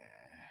see.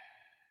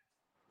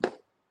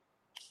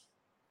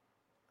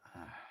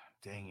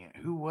 Dang it.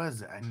 Who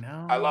was it? I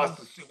know. I lost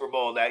the Super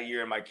Bowl that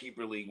year in my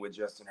keeper league with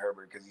Justin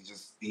Herbert because he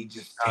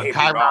just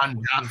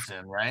Tyron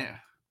Johnson, right?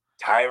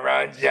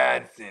 Tyron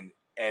Johnson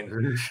and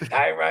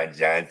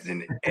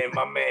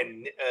my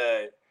man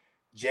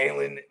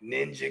Jalen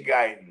Ninja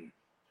Guyton.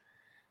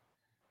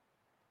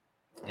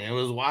 It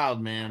was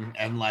wild, man.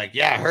 And, like,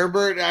 yeah,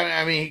 Herbert,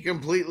 I mean, he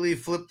completely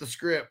flipped the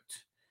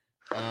script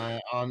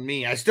on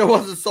me. I still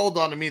wasn't sold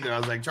on him either. I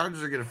was like,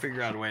 Chargers are going to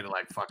figure out a way to,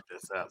 like, fuck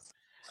this up.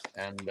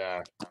 And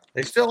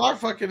they still are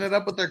fucking it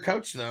up with their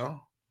coach,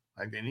 though.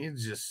 Like, they need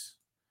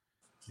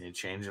to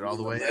change it all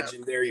the way.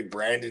 Legendary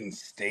Brandon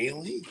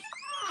Staley.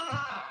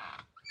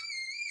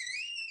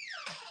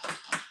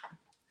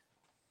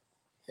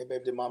 Hey,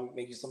 babe, did mom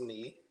make you something to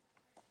eat?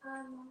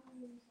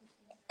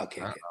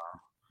 Okay.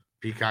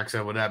 Peacock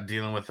said, what up?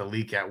 Dealing with a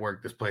leak at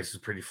work. This place is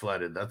pretty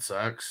flooded. That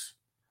sucks.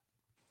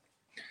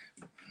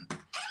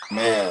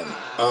 Man,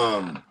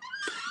 I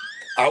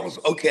was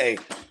okay.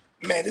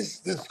 Man,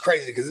 this is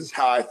crazy because this is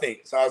how I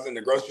think. So I was in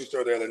the grocery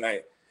store the other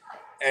night,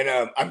 and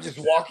I'm just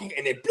walking,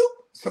 and then bloop,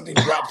 something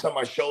drops on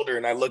my shoulder,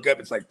 and I look up.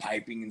 It's like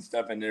piping and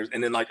stuff, and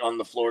then like on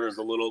the floor there's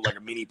a little like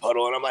a mini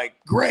puddle, and I'm like,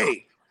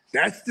 great,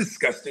 that's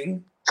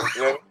disgusting.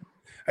 You know?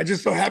 I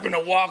just so happen to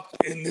walk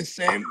in this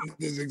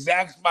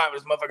exact spot.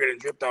 This motherfucker that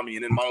dripped on me,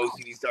 and then my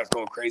OCD starts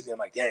going crazy. I'm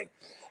like, dang.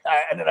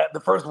 And then the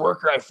first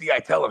worker I see, I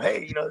tell him,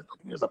 hey,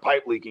 there's a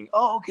pipe leaking.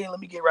 Oh, okay, let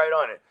me get right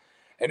on it.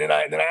 And then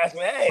I ask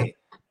him, hey,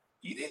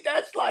 you think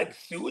that's like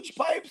sewage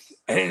pipes?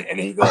 And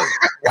he goes,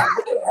 why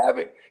would they have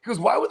it? He goes,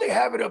 why would they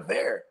have it up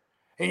there?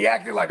 And he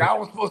acted like I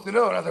was supposed to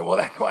know. And I was like, well,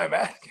 that's why I'm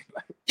asking.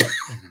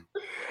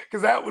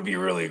 Because that would be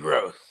really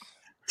gross.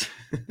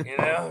 You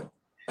know?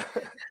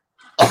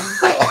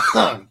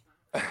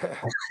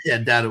 Yeah,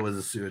 Dada was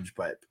a sewage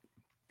pipe.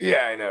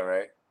 Yeah, I know,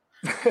 right?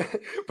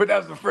 But that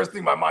was the first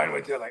thing my mind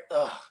went to. Like,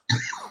 ugh,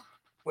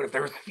 what if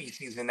there was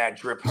feces in that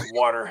drip of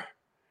water?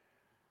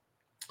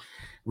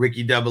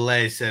 Ricky Double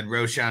A said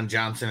Roschon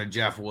Johnson or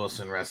Jeff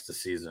Wilson rest the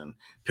season.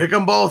 Pick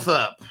them both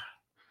up.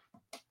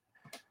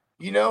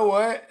 You know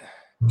what?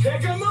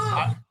 Pick them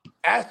up.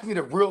 Ask me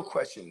the real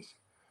questions.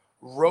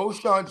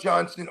 Roschon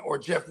Johnson or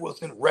Jeff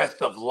Wilson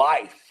rest of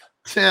life.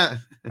 Yeah.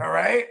 All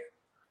right?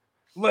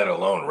 Let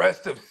alone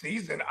rest of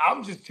season.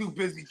 I'm just too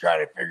busy trying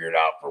to figure it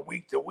out for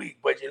week to week.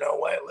 But you know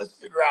what? Let's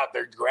figure out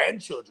their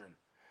grandchildren.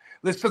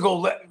 Let's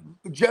go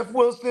Jeff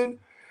Wilson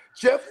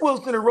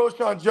or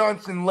Roschon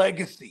Johnson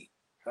legacy.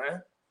 Huh?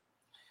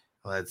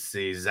 Let's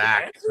see.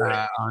 Zach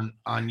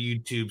on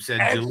YouTube said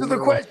answer the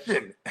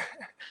question.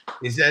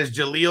 He says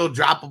Jaleel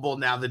droppable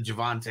now that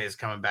Javonte is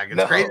coming back.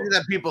 It's crazy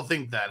that people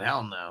think that.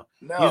 Hell no.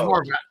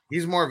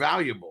 He's more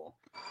valuable.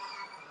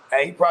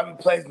 Hey, he probably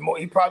plays more.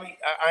 I ain't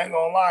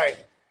gonna lie.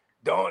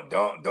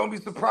 Don't be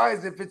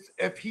surprised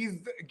if he's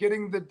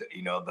getting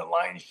the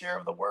lion's share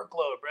of the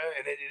workload, bro.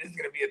 And it is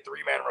going to be a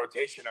 3-man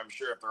rotation, I'm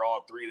sure, if they're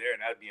all three there,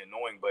 and that'd be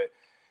annoying. But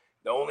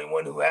the only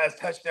one who has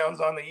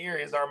touchdowns on the year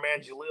is our man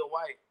Jaleel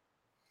White.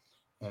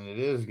 And it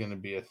is going to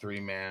be a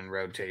 3-man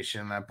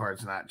rotation. That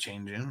part's not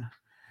changing.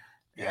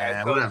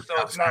 Yeah, so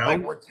it's not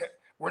like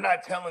we're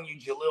not telling you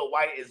Jaleel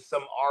White is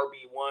some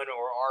RB1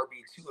 or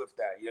RB2 if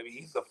that.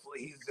 He's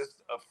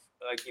just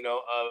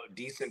a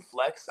decent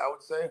flex, I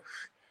would say.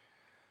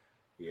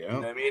 Yeah. You know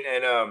what I mean?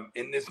 And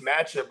in this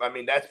matchup, I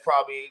mean, that's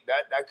probably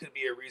that could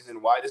be a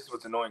reason why this is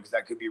what's annoying, because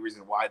that could be a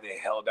reason why they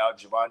held out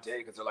Javonte,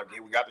 because they're like, hey,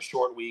 we got the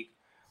short week.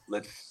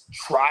 Let's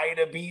try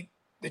to beat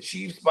the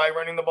Chiefs by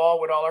running the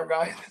ball with all our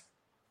guys.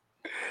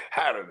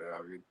 I don't know.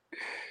 I mean,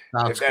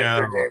 if that's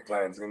their game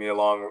plan, it's gonna be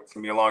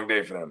a long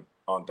day for them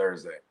on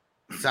Thursday.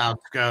 South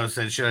Go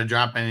said, should I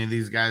drop any of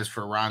these guys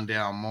for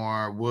Rondale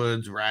Moore,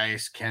 Woods,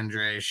 Rice,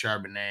 Kendre,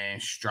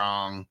 Charbonnet,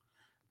 Strong,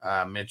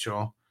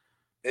 Mitchell?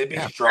 It'd be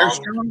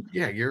Strong.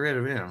 Yeah, get rid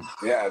of him.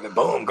 Yeah, the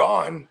boom,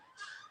 gone.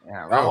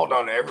 Yeah, I'll hold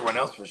on to everyone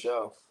else for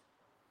sure.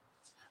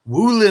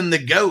 Woolin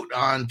the Goat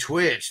on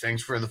Twitch,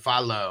 thanks for the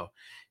follow.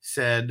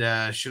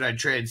 Said, should I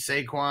trade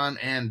Saquon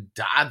and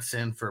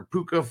Dodson for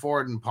Puka,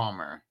 Ford, and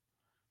Palmer?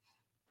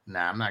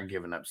 Nah, I'm not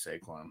giving up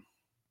Saquon.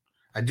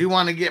 I do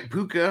want to get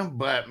Puka,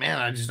 but man,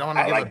 I just don't want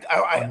to give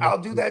up. I'll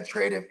do that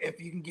trade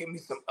if you can give me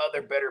some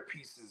other better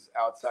pieces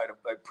outside of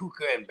like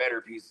Puka and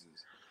better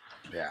pieces.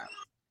 Yeah.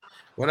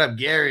 What up,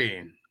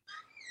 Gary?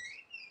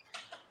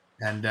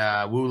 And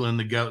Woolin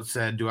the Goat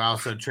said, do I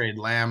also trade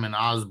Lamb and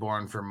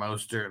Osborne for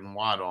Mostert and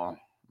Waddle?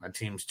 My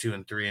team's 2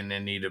 and 3 and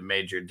in need of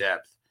major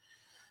depth.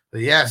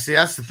 But yeah, see,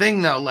 that's the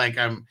thing though. Like,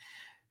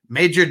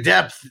 major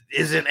depth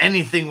isn't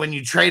anything when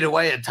you trade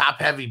away a top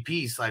heavy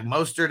piece. Like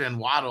Mostert and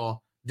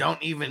Waddle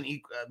don't even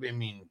equal. I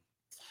mean,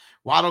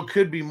 Waddle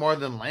could be more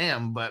than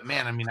Lamb, but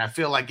man, I mean, I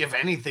feel like if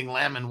anything,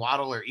 Lamb and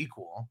Waddle are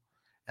equal.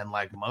 And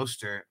like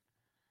Mostert,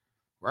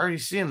 we're already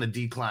seeing the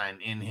decline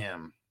in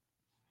him.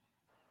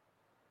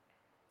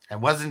 It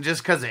wasn't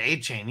just because of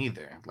A-Chain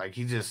either. Like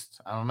he just,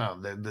 I don't know.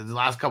 The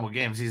last couple of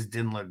games, he just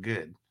didn't look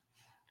good.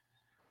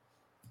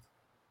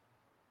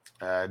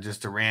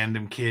 Just a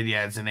random kid.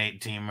 Yeah, it's an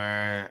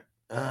 8-teamer.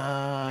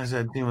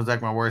 That team was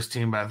like my worst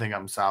team, but I think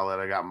I'm solid.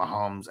 I got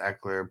Mahomes,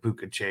 Eckler,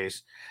 Puka,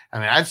 Chase. I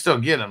mean, I'd still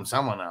get him.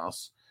 Someone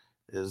else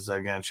is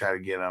going to try to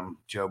get him.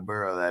 Joe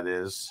Burrow, that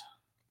is.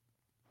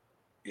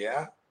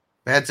 Yeah.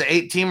 That's an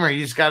 8-teamer.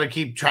 You just got to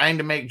keep trying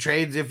to make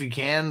trades if you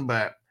can.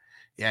 But,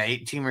 yeah,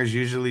 8-teamers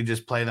usually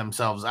just play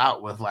themselves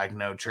out with, like,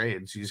 no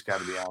trades. You just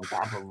got to be on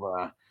top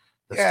of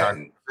the start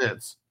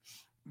fits.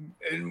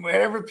 And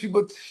whenever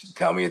people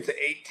tell me it's an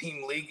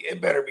 8-team league, it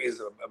better be a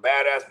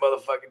badass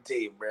motherfucking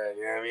team, bro.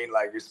 You know what I mean?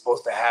 Like, you're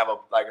supposed to have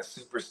a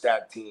super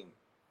stacked team.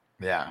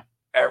 Yeah.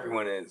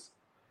 Everyone is.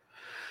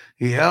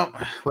 Yep.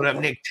 What up,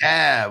 Nick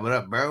Tab? What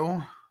up,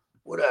 bro?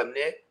 What up,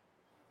 Nick?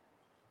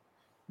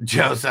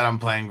 Joe said I'm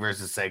playing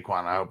versus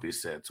Saquon. I hope he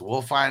sits.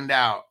 We'll find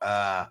out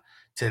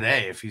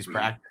today if he's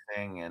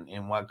practicing and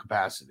in what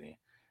capacity.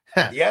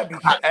 Yeah,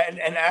 because,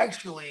 and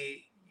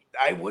actually,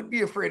 I would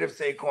be afraid of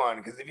Saquon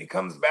because if he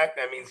comes back,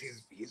 that means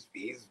he's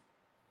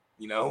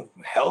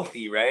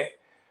healthy, right?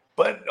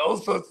 But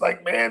also, it's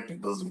like, man,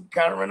 people's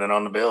kind of running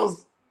on the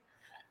Bills.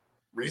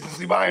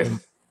 Recency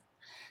bias.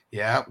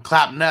 Yeah,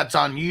 Clap Nuts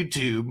on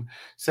YouTube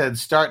said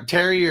start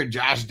Terry or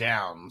Josh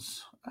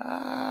Downs.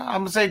 I'm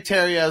gonna say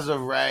Terry as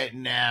of right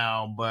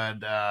now,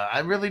 but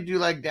I really do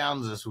like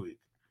Downs this week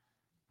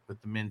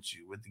with the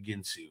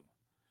Ginsu.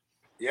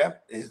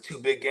 Yep, his 2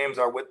 big games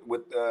are with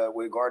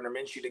Gardner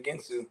Minshew to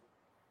Ginsu.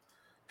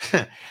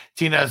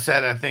 Tino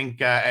said, I think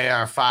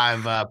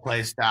AR5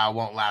 play style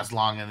won't last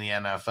long in the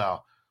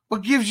NFL.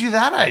 What gives you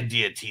that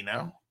idea,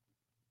 Tino?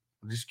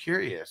 I'm just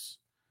curious.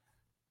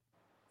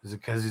 Is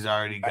it because he's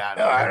already got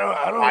it? I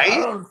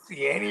don't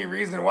see any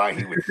reason why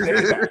he would say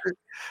that.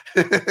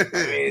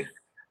 I mean,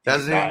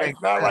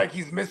 it's not like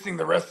he's missing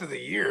the rest of the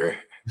year.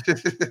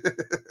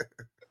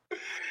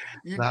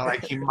 It's not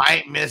like he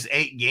might miss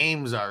 8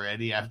 games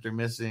already after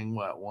missing,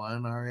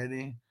 1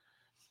 already?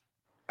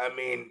 I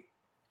mean,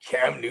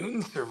 Cam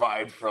Newton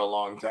survived for a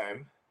long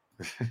time.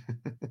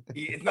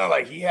 It's not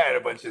like he had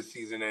a bunch of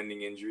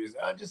season-ending injuries,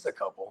 just a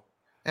couple.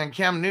 And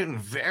Cam Newton,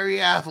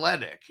 very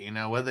athletic. You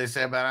know what they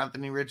say about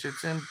Anthony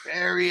Richardson?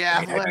 Very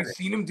athletic. Have you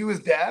seen him do his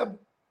dab?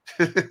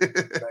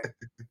 Like,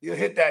 he'll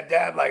hit that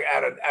dab like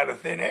out of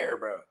thin air,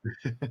 bro.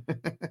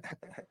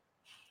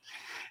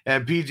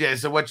 And PJ,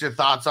 so what's your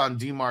thoughts on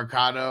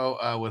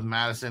DeMarcado with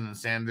Madison and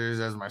Sanders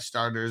as my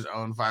starters,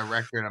 0-5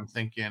 record? I'm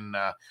thinking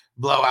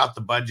blow out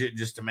the budget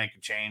just to make a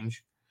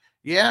change.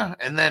 Yeah,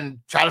 and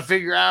then try to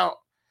figure out,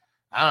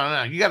 I don't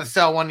know, you got to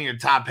sell one of your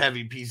top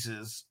heavy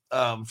pieces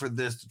for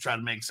this to try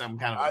to make some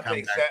kind of a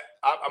comeback.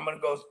 I'm going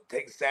to go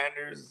take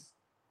Sanders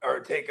or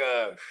take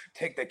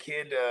the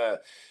kid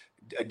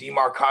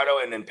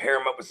DeMarcado and then pair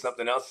him up with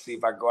something else to see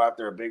if I go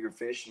after a bigger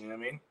fish, you know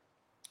what I mean?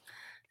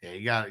 Yeah,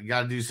 you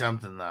got to do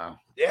something though.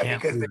 Yeah,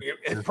 because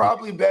it's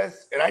probably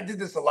best. And I did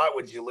this a lot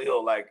with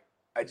Jaleel. Like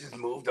I just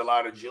moved a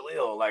lot of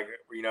Jaleel, like,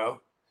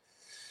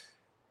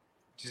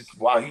 just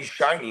while he's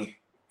shiny,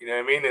 you know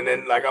what I mean? And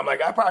then like, I'm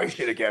like, I probably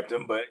should have kept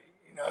him, but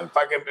if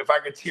I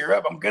could tear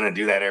up, I'm going to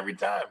do that every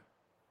time.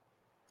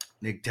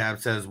 Nick Tab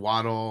says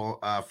Waddle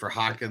for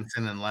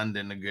Hawkinson and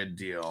London, a good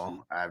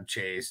deal. I have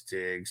Chase,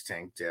 Diggs,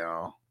 Tank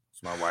Dell.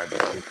 It's my wide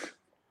receiver.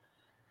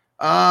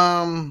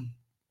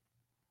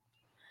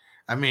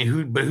 I mean,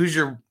 who's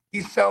your?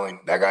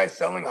 That guy's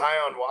selling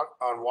high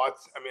on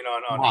Watts. I mean,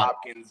 on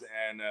Hopkins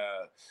and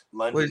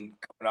London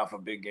coming off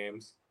of big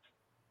games.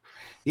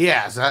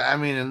 Yes, I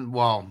mean,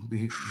 well,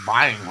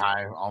 buying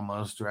high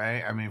almost,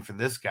 right? I mean, for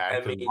this guy, I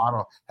because mean,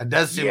 Waddle, it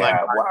does seem like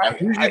yeah. Well,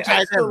 who's your I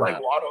tight still end like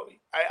though? Waddle.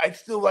 I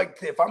still like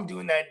if I'm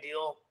doing that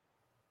deal.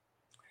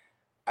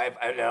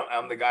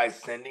 I'm the guy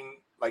sending,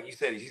 like you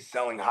said, he's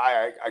selling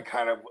high. I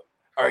kind of,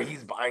 or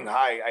he's buying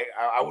high.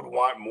 I would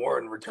want more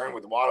in return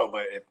with Waddle,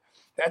 but if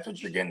that's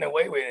what you're getting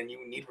away with and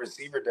you need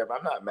receiver depth,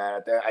 I'm not mad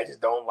at that. I just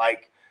don't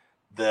like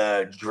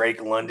the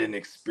Drake London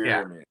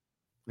experiment.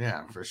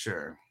 Yeah, for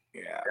sure.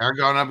 Yeah. They're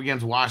going up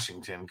against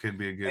Washington. Could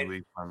be a good And,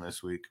 week on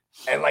this week.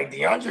 and like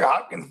DeAndre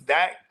Hopkins,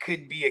 that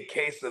could be a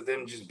case of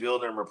them just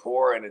building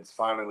rapport and it's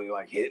finally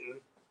like hitting.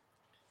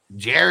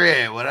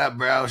 Jared, what up,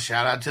 bro?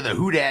 Shout out to the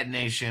Who Dat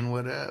Nation.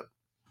 What up?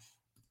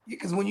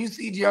 Because when you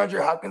see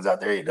DeAndre Hopkins out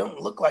there, he doesn't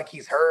look like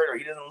he's hurt or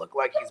he doesn't look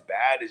like he's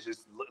bad. It's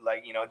just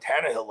like,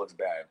 Tannehill looks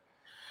bad.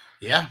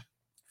 Yeah.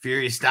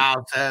 Fury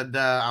Style said,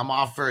 I'm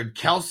offered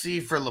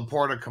Kelsey for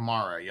Laporta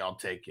Kamara. Y'all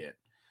take it.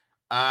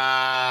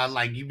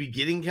 Like you be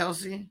getting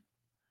Kelsey?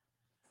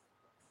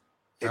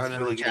 It's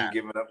really good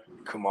giving up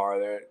Kamara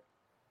there.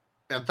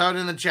 Yeah, throw it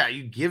in the chat.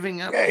 You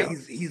giving up? Yeah,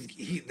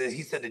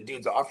 he said the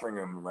dude's offering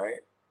him,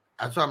 right?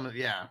 That's what I'm.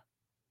 Yeah.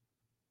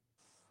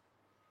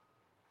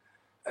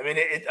 I mean,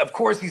 of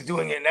course he's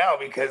doing it now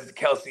because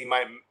Kelsey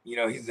might,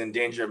 he's in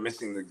danger of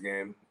missing the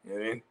game. You know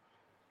what I mean?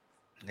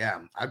 Yeah,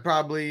 I'd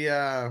probably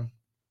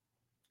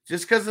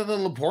just because of the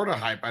Laporta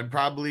hype, I'd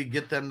probably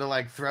get them to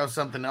like throw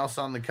something else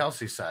on the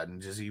Kelsey side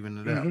and just even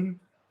it up.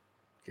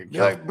 Be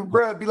like,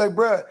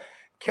 bruh,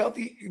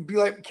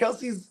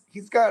 Kelsey's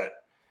he's got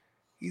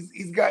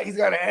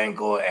an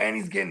ankle and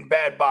he's getting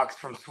bad box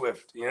from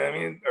Swift. You know what I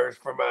mean? Or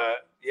from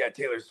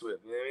Taylor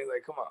Swift. You know what I mean?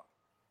 Like, come on.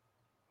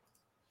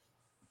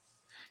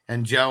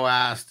 And Joe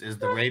asked, is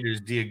the Raiders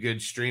D a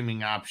good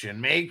streaming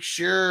option? Make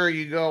sure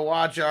you go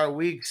watch our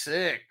week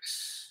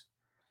 6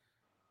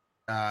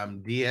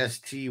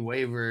 DST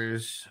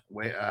waivers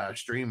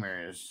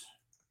streamers.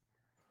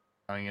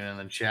 Going in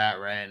the chat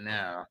right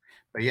now.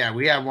 But yeah,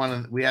 we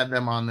had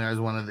them on there as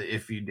one of the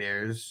if you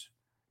dares.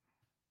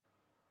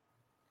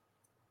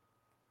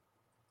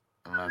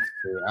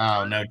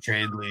 Oh, no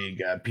trade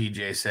league.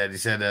 PJ said,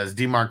 is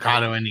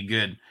DeMarcado any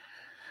good?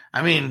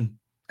 I mean,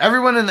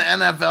 everyone in the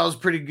NFL is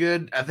pretty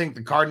good. I think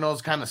the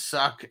Cardinals kind of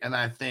suck, and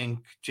I think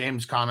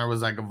James Conner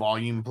was like a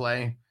volume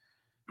play.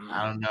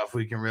 I don't know if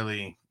we can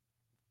really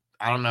 –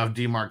 I don't know if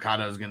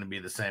DeMarcado is going to be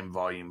the same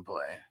volume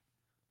play.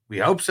 We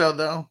hope so,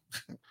 though.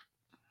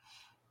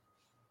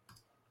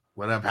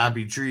 What up,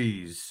 Happy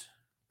Trees?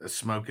 Let's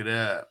smoke it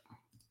up.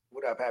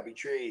 What up, Happy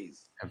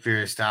Trees? And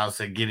Furious Styles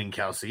said getting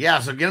Kelsey. Yeah,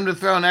 so get him to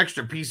throw an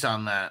extra piece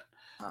on that.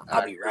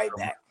 I'll be right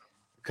back.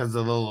 Because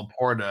of the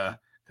Laporta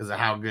 – because of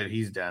how good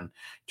he's done.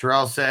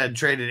 Terrell said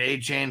traded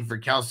A-Chain for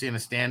Kelsey in a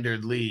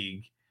standard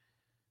league.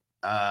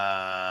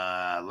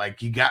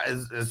 Like you got,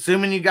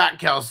 assuming you got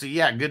Kelsey,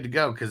 yeah, good to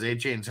go because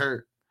A-Chain's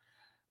hurt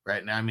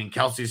right now. I mean,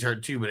 Kelsey's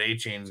hurt too, but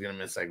A-Chain's going to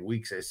miss like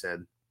weeks, they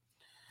said.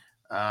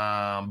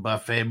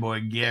 Buffet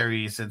Boy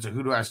Gary said, so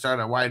who do I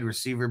start at wide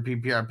receiver?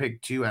 PPR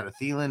pick 2 out of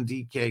Thielen,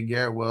 DK,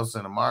 Garrett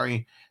Wilson,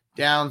 Amari,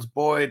 Downs,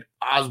 Boyd,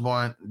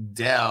 Osborne,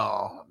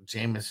 Dell,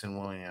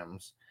 Jamison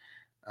Williams.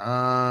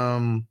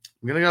 I'm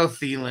gonna go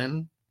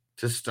Thielen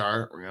to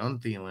start. We're going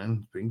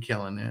Thielen. Been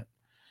killing it.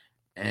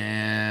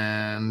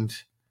 And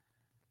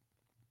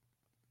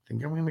I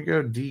think I'm gonna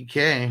go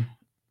DK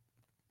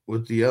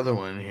with the other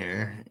one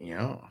here.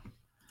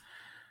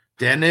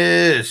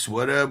 Dennis,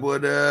 what up?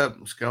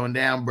 What's going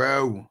down,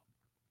 bro?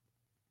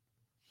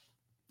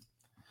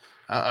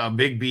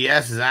 Big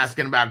BS is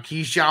asking about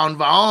Keyshawn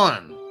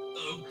Vaughn.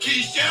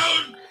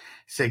 Keyshawn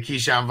said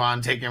Keyshawn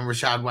Vaughn taking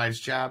Rachaad White's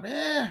job.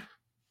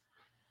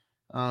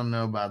 I don't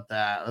know about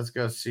that. Let's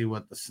go see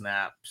what the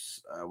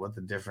snaps, what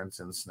the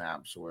difference in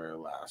snaps were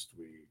last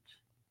week.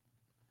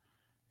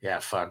 Yeah,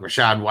 fuck.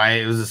 Rachaad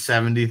White, it was a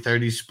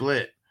 70-30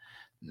 split.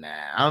 Nah,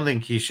 I don't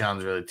think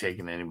Keyshawn's really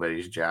taking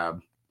anybody's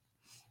job.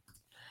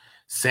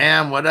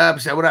 Sam, what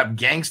up? Say what up,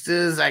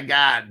 gangsters? I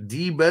got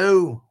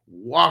Debo,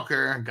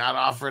 Walker, got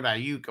offered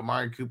Ayuk,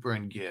 Amari Cooper,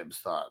 and Gibbs.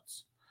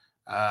 Thoughts?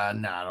 No,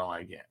 I don't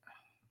like it.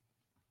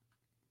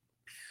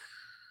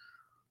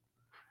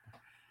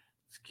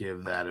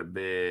 Give that a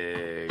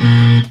big.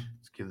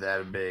 Let's give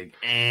that a big.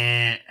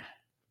 And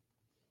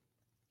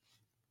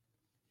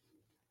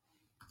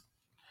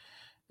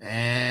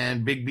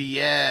big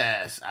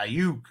BS.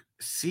 Ayuk,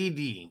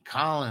 CD,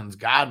 Collins,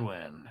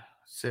 Godwin.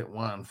 Sit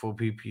 1, full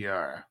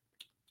PPR.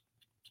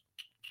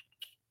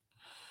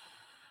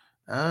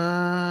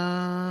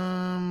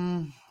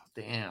 Damn.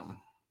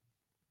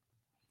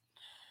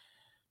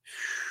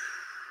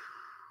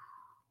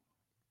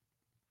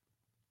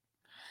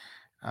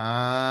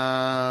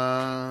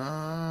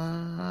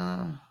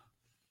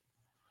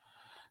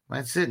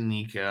 Might sit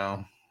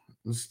Nico.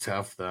 It's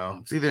tough though.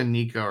 It's either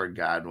Nico or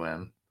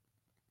Godwin.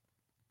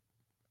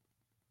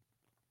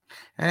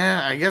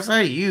 I guess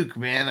Ayuk,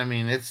 man. I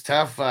mean, it's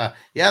tough.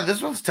 Yeah,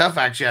 this one's tough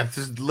actually. I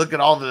just look at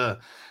all the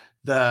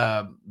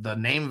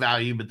name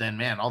value, but then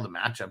man, all the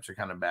matchups are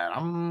kind of bad.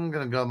 I'm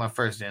gonna go with my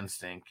first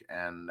instinct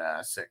and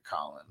sit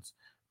Collins.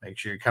 Make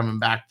sure you're coming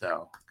back,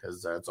 though,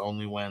 because it's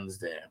only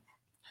Wednesday.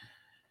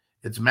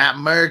 It's Matt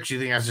Merckx. You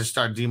think I should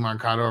start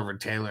DeMarcado over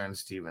Taylor and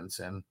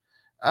Stevenson?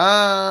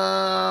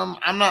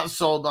 I'm not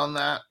sold on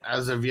that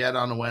as of yet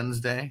on a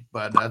Wednesday,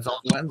 but that's on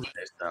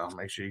Wednesday, so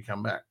make sure you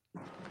come back.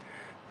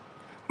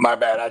 My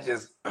bad. I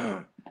just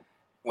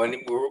when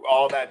we were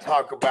all that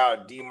talk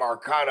about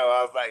DeMarcado,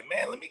 I was like,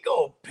 man, let me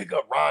go pick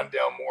up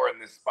Rondell Moore in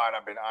this spot.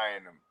 I've been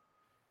eyeing him.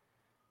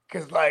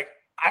 Cause like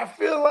I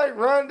feel like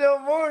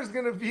Rondell Moore is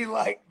gonna be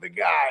like the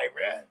guy,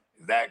 man.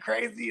 Is that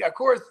crazy? Of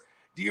course,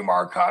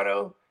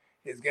 DeMarcado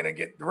is gonna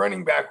get the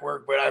running back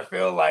work, but I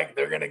feel like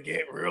they're gonna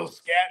get real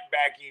scat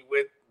backy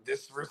with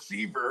this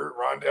receiver,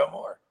 Rondell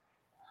Moore.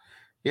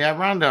 Yeah,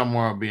 Rondell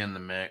Moore will be in the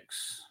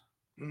mix.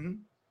 Mm-hmm.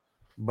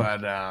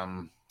 But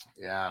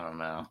yeah, I don't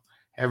know.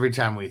 Every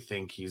time we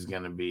think he's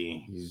gonna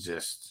be, he's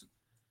just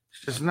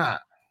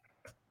not.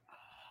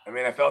 I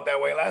mean, I felt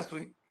that way last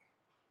week.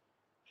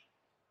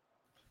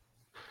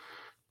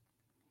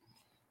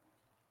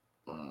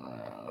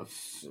 Let's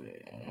see.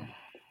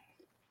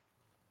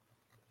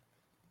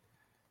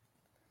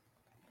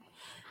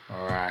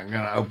 All right, I'm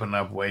going to open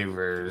up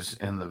waivers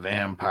in the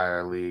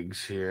Vampire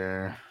Leagues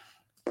here.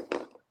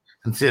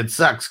 And see, it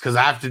sucks because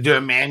I have to do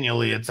it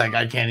manually. It's like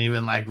I can't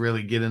even like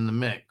really get in the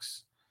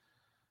mix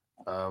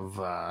of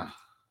the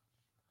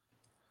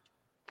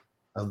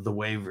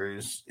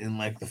waivers in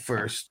like the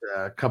first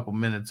couple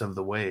minutes of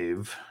the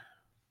wave.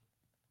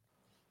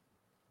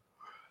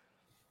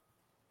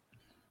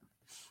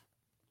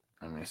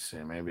 Let me see.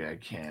 Maybe I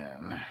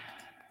can.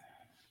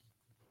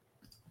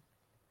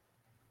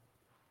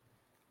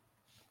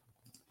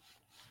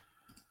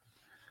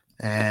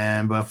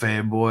 And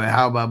Buffet Boy,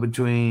 how about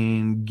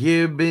between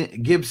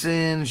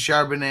Gibson,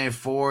 Charbonnet,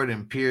 Ford,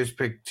 and Pierce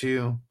pick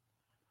 2?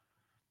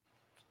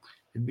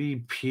 It'd be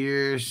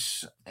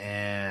Pierce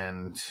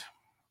and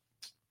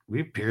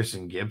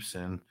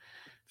Gibson.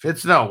 If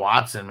it's no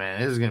Watson,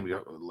 man, this is gonna be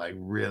like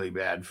really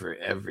bad for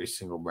every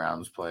single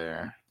Browns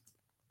player.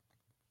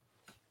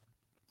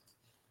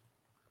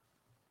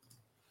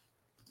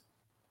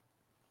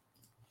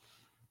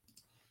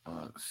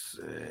 Let's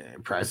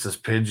see. Priceless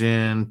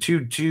Pigeon.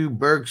 2-2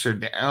 Burks or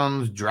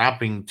Downs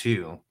dropping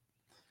 2.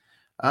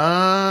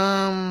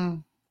 I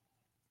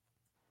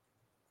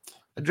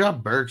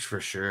drop Burks for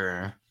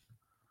sure.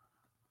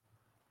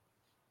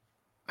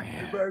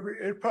 Yeah.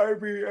 It'd probably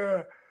be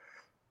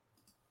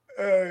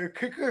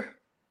kicker.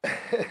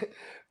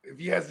 If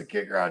he has the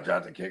kicker, I'll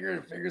drop the kicker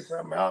and figure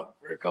something out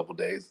for a couple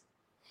days.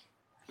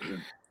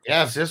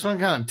 Yes, this one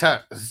kind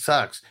of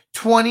sucks.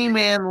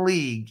 20-man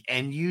league,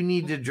 and you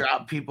need to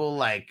drop people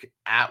like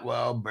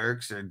Atwell,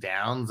 Burks, or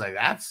Downs. Like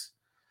that's.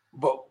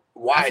 But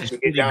why to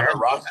get down to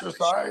roster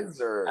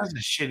size, or that's a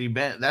shitty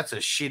bench? That's a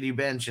shitty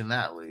bench in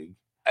that league.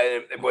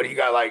 And what do you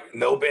got? Like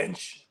no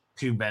bench,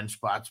 2 bench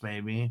spots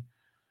maybe.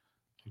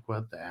 Like,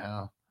 what the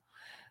hell?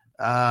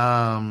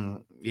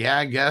 Yeah,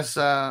 I guess.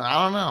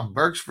 I don't know.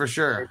 Burks for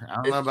sure. I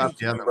don't know about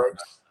the other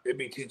Burks. It'd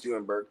be 2-2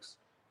 and Burks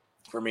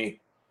for me.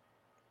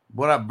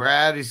 What up,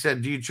 Brad? He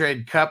said, do you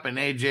trade Kupp and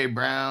AJ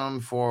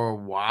Brown for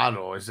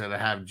Waddle? He said, I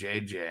have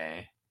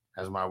JJ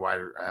as my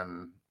wide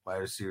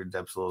receiver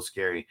depth's a little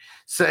scary.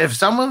 So if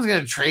someone's going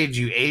to trade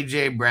you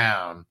AJ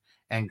Brown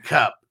and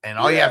Kupp, and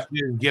all you have to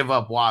do is give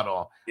up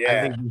Waddle,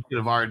 I think you should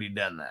have already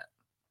done that.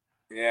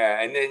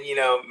 Yeah, and then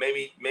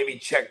maybe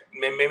check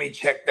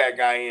that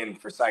guy in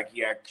for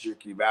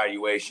psychiatric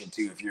evaluation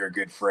too if you're a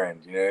good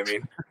friend. You know what I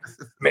mean?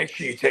 Make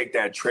sure you take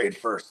that trade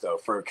first though,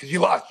 because you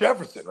lost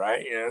Jefferson,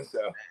 right? You know,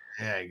 so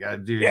yeah, you gotta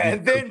do. Yeah,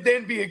 and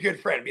then be a good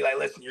friend. Be like,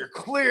 listen, you're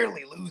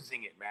clearly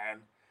losing it, man.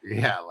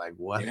 Yeah, like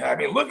what? You know, I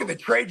mean, look at the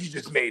trade you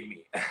just made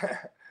me.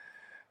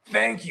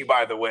 Thank you,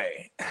 by the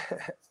way.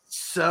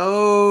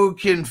 So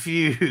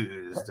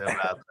confused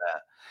about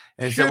that.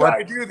 And should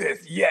I do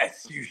this?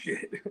 Yes, you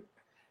should.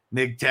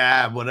 Nick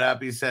Tab, what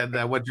up? He said,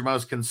 what's your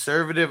most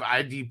conservative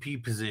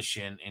IDP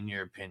position in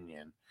your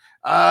opinion?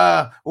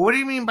 What do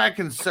you mean by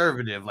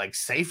conservative? Like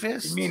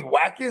safest? You mean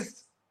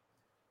wackest?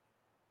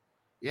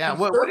 Yeah.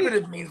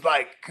 Conservative means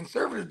like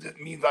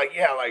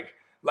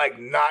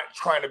not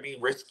trying to be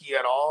risky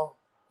at all.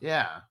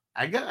 Yeah.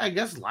 I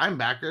guess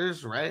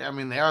linebackers, right? I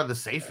mean, they are the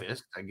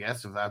safest, I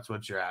guess, if that's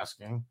what you're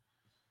asking.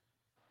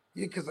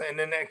 Yeah,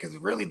 because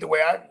really the way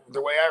I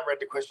read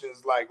the question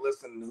is like,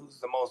 listen, who's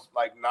the most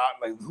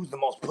who's the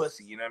most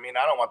pussy? You know what I mean?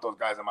 I don't want those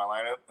guys in my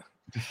lineup.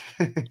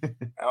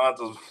 I want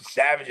those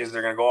savages.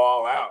 They're gonna go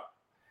all out.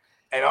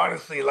 And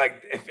honestly,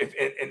 like if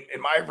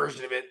in my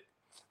version of it,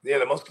 yeah,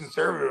 the most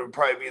conservative would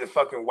probably be the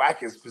fucking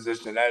wackest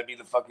position. That'd be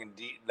the fucking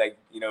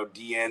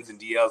DNs and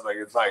DLs. Like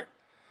it's like,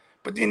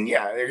 but then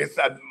yeah, I guess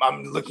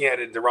I'm looking at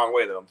it the wrong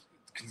way though.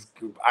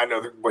 I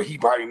know what he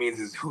probably means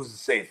is who's the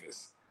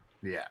safest.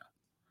 Yeah.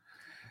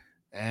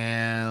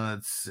 And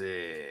let's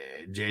see,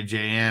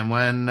 JJM.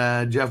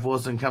 When Jeff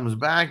Wilson comes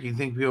back, you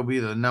think he'll be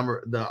the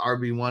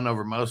RB1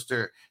 over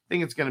Mostert? I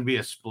think it's going to be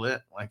a split,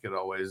 like it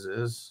always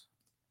is.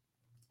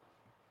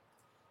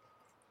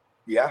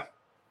 Yeah.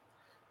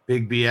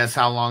 Big BS.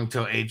 How long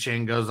till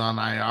HN goes on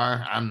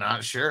IR? I'm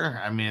not sure.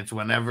 I mean, it's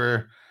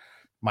whenever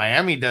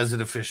Miami does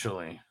it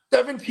officially.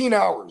 17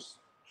 hours.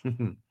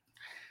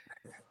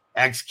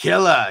 X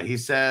Killer. He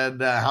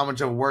said, how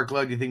much of a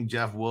workload do you think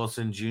Jeff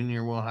Wilson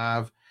Jr. will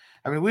have?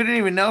 I mean, we didn't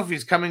even know if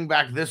he's coming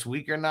back this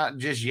week or not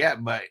just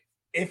yet, but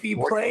if he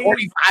 40, plays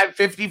 45,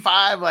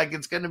 55, like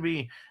it's going to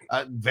be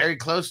very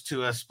close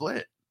to a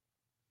split.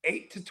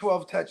 8 to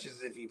 12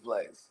 touches if he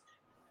plays.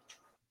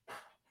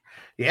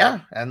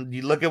 Yeah, and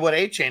you look at what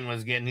A-Chain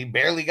was getting. He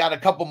barely got a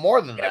couple more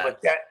than that.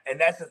 But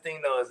that's the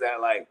thing, though, is that,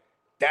 like,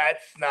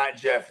 that's not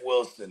Jeff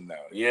Wilson,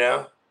 though, you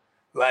know?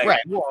 Like, right.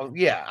 Well,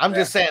 yeah. I'm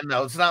just saying,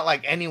 though, it's not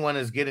like anyone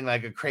is getting,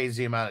 like, a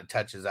crazy amount of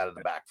touches out of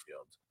the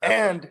backfield.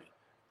 And,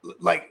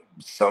 like,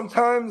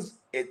 sometimes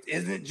it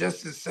isn't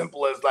just as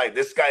simple as, like,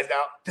 this guy's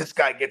out, this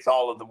guy gets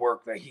all of the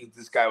work that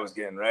this guy was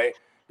getting, right?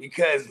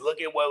 Because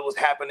look at what was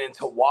happening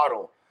to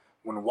Waddle.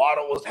 When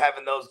Waddle was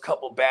having those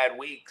couple bad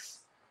weeks,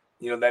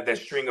 you know, that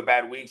string of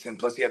bad weeks, and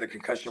plus he had the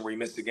concussion where he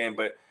missed the game.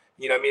 But,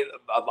 you know what I mean?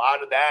 A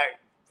lot of that,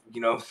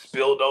 you know,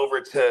 spilled over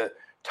to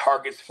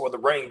targets for the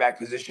running back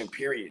position,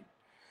 period.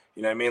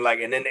 You know what I mean? Like,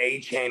 and then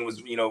A-Chain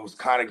was, you know, was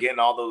kind of getting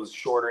all those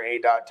shorter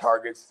A-dot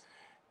targets.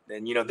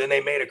 Then, you know, then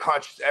they made a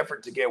conscious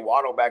effort to get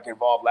Waddle back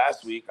involved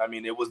last week. I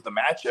mean, it was the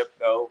matchup,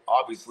 though,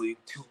 obviously,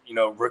 two, you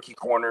know, rookie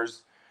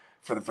corners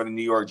for the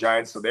New York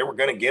Giants. So they were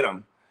going to get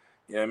him.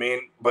 You know what I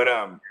mean? But,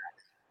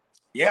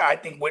 yeah, I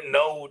think with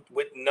no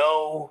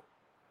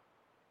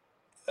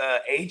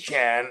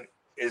A-Chan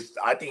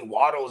I think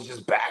Waddle is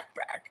just back.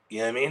 You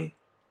know what I mean?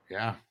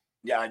 Yeah.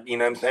 Yeah, you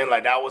know what I'm saying?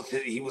 Like, that was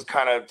he was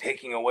kind of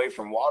taking away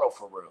from Waddle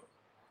for real.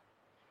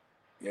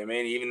 You know what I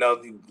mean? Even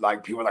though,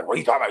 like, people are like, what are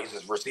you talking about? He's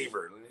just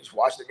receiver. Just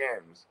watch the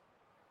games.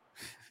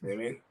 You know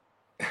what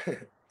I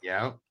mean?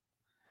 Yeah.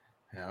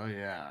 Hell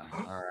yeah. All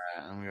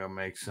right. I'm going to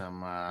make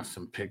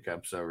some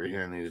pickups over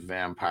here in these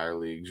vampire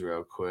leagues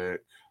real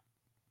quick.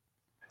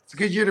 It's a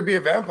good year to be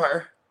a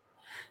vampire.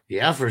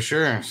 Yeah, for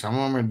sure. Some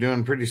of them are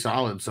doing pretty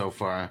solid so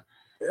far.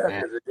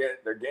 Yeah, because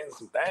they're getting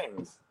some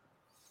things.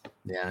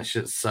 Yeah, this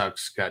shit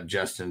sucks. Got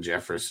Justin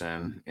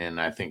Jefferson in,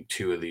 I think,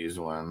 2 of these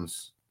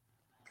ones.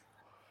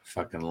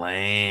 Fucking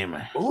lame.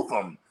 Move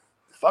them.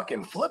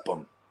 Fucking flip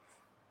them.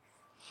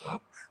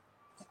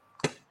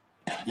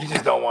 You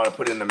just don't want to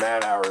put in the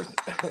man hours.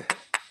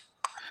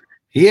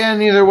 Yeah,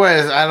 neither way.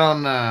 I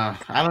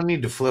don't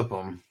need to flip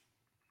them.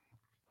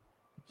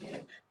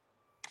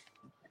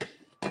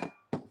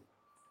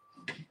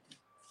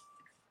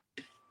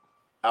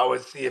 I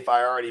would see if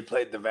I already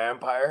played the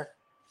vampire,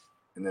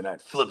 and then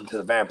I'd flip into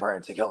the vampire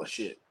and take hella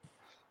shit.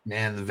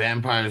 Man, the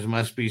vampires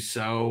must be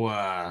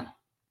so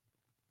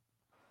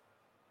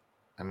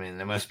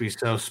they must be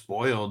so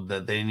spoiled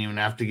that they didn't even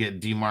have to get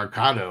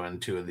DeMarcado in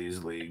 2 of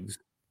these leagues.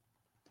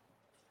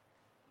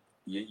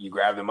 You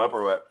grab them up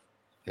or what?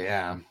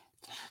 Yeah.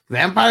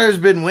 Vampire's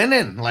been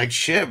winning like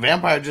shit.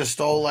 Vampire just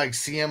stole like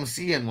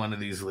CMC in one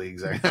of these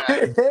leagues.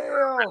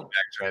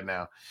 Right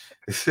now.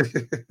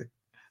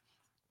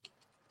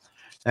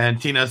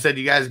 And Tino said,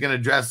 you guys going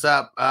to dress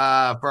up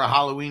for a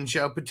Halloween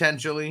show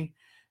potentially?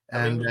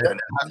 And I mean,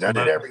 we've done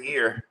it every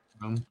year.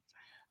 I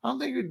don't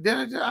think we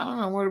did it. I don't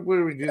know. What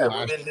did we do?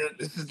 Yeah,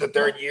 this is the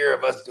 3rd year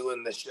of us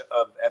doing the show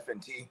of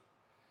FNT.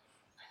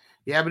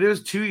 Yeah, but it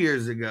was 2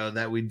 years ago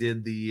that we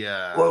did the.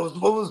 What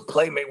was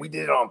Playmate? We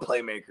did it on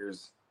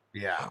Playmakers.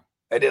 Yeah,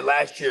 I did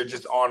last year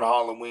just on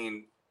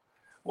Halloween.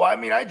 Well, I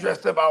mean, I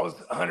dressed up. I was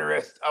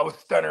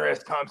Stunner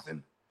S.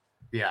 Thompson.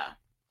 Yeah.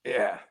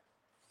 Yeah.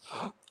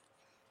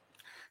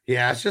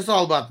 Yeah, it's just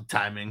all about the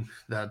timing.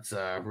 That's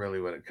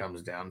really what it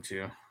comes down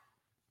to.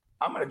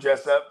 I'm gonna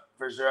dress up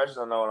for sure. I just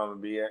don't know what I'm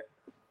gonna be at.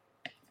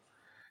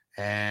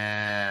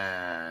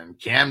 And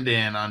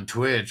Camden on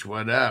Twitch,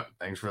 what up?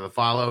 Thanks for the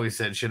follow. He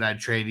said, should I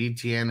trade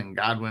ETN and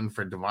Godwin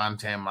for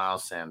Devontae and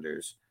Miles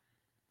Sanders?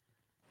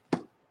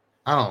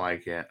 I don't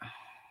like it.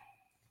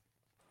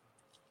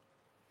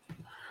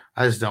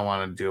 I just don't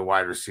want to do a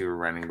wide receiver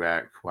running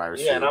back.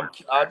 Yeah, and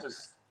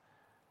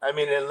I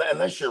mean,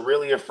 unless you're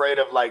really afraid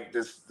of like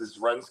this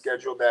run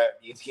schedule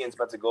that ETN's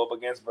about to go up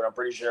against, but I'm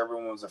pretty sure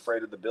everyone was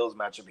afraid of the Bills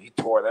matchup. He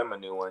tore them a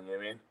new one, you know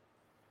what I mean?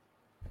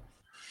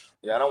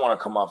 Yeah, I don't want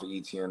to come off of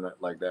ETN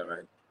like that,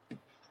 right?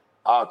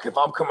 If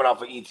I'm coming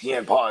off of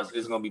ETN, pause,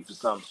 it's going to be for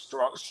something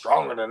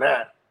stronger than that.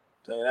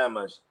 I'll tell you that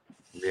much.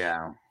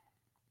 Yeah.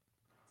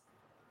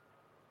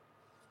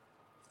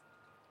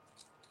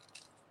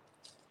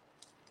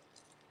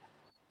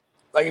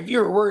 Like, if you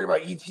were worried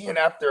about ETN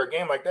after a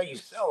game like that, you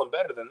sell him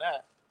better than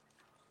that.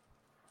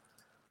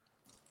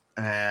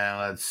 And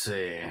let's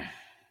see.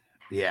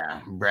 Yeah,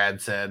 Brad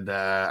said,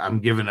 I'm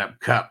giving up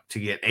Cup to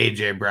get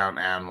A.J. Brown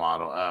and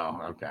Waddle.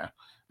 Oh, okay.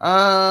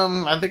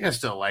 I think I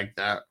still like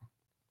that.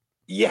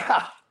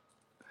 Yeah.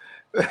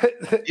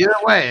 Either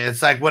way,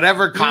 it's like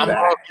whatever combo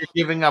you're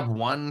giving up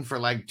one for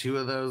like 2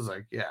 of those,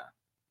 like, yeah.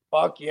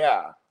 Fuck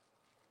yeah.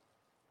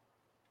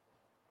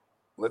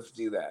 Let's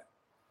do that.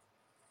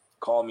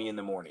 Call me in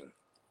the morning.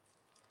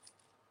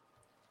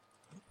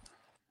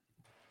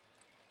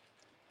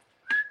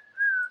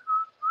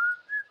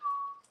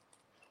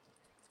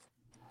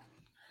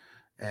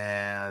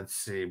 And let's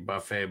see,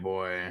 Buffet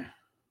Boy.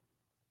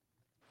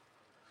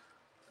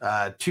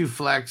 2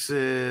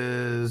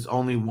 flexes.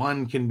 Only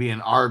one can be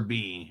an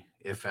RB,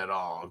 if at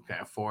all. Okay.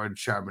 Ford,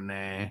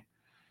 Charbonnet,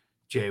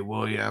 Jay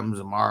Williams,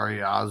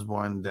 Amari,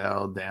 Osborne,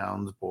 Dell,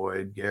 Downs,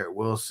 Boyd, Garrett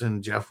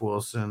Wilson, Jeff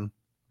Wilson.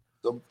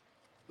 So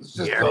let's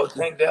just go.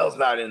 Tank Dell's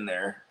not in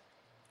there.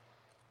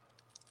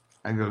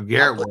 I go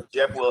Garrett Wilson.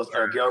 Jeff Wilson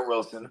or Garrett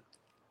Wilson.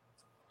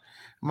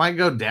 Might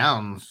go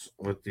Downs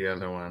with the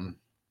other one.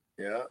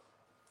 Yeah.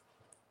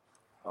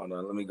 Hold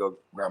on. Let me go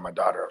grab my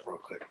daughter up real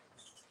quick.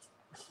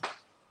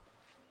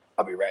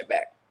 I'll be right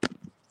back.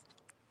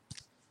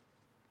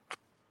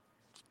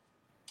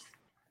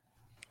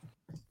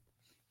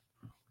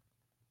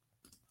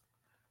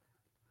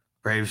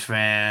 Braves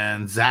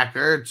fan, Zach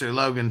Ertz or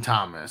Logan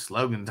Thomas?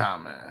 Logan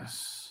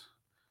Thomas.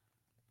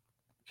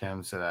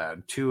 Cam said I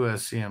had 2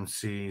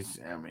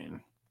 CMCs. I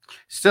mean,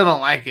 still don't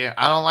like it.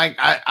 I don't like.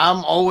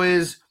 I'm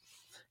always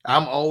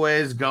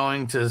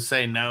going to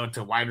say no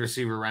to wide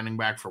receiver running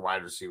back for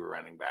wide receiver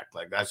running back.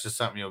 Like, that's just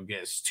something you'll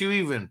get. It's too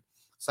even.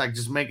 It's like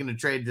just making a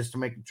trade just to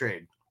make a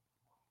trade.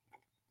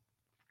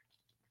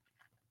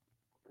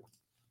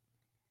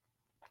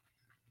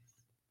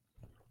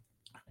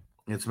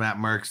 It's Matt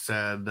Merck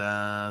said,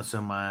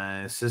 so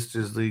my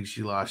sister's league,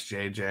 she lost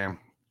JJ,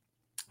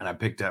 and I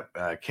picked up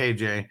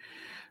KJ.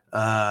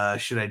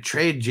 Should I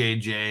trade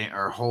JJ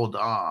or hold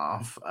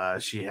off?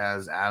 She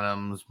has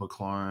Adams,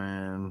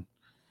 McLaurin.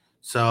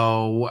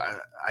 So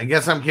I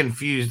guess I'm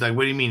confused. Like,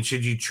 what do you mean?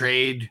 Should you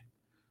trade?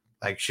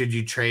 Like, should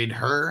you trade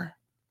her?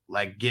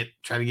 Like,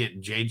 try to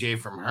get JJ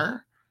from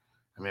her?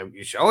 I mean,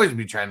 you should always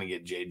be trying to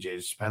get JJ. It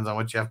just depends on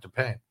what you have to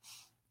pay.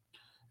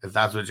 If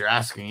that's what you're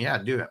asking, yeah,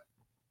 do it.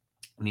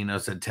 Nino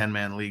said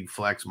 10-man league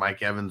flex,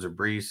 Mike Evans or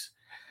Brees.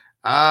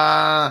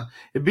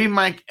 It'd be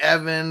Mike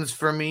Evans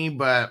for me,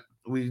 but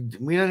we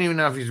don't even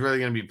know if he's really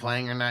going to be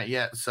playing or not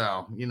yet.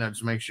 So,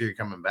 just make sure you're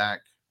coming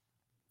back.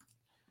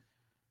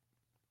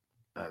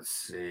 Let's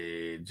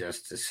see.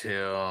 Justice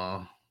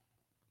Hill.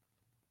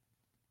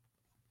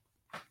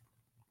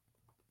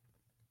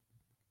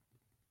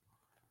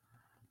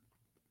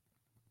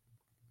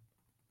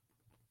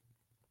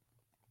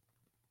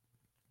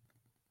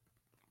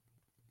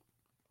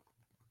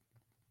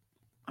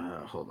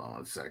 Hold on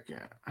 1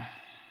 second.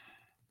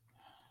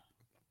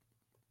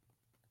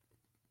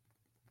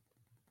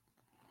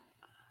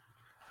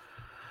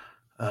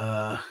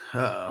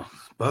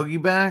 Bogey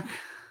back?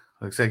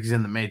 Looks like he's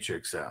in the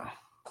Matrix, though.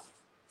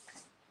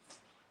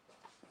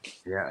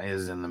 Yeah, he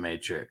is in the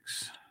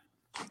Matrix.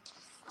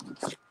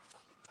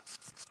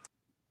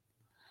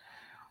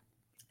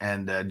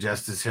 And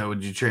Justice Hill,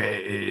 would you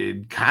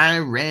trade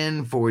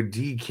Kyren for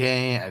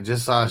DK? I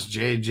just lost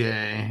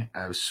JJ. I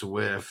have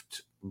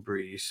Swift,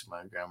 Brees,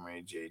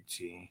 Montgomery,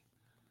 JT.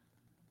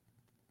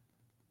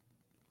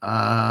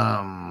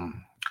 I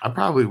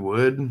probably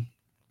would.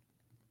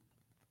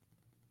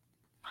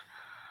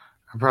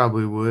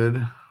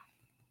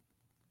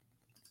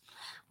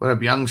 What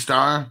up, Young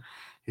Star?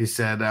 He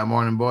said,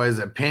 morning, boys.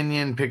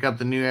 Opinion, pick up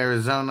the new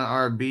Arizona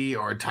RB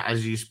or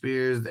Tajee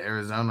Spears. The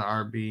Arizona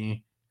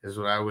RB is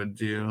what I would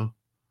do.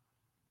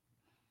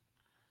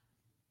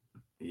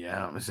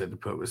 Yeah, I said to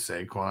put with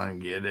Saquon,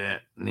 get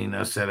it.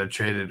 Nino said I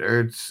traded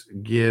Ertz,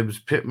 Gibbs,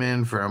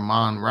 Pittman for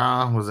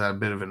Amon-Ra. Was that a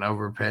bit of an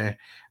overpay?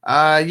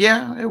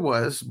 Yeah, it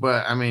was.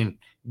 But, I mean,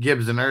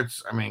 Gibbs and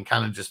Ertz,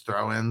 kind of just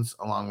throw-ins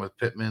along with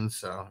Pittman.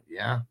 So,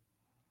 yeah.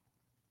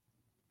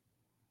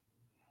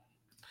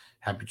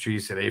 Happy Tree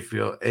said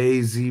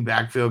AZ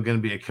backfield going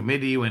to be a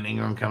committee when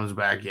Ingram comes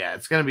back. Yeah,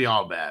 it's going to be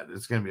all bad.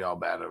 It's going to be all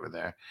bad over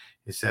there.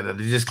 He said they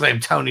just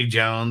claimed Tony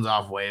Jones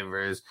off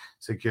waivers.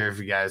 Secure if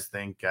you guys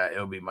think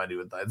it'll be muddy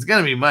with that. It's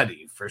going to be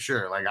muddy for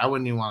sure. Like, I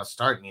wouldn't even want to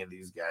start any of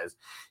these guys.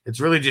 It's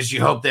really just you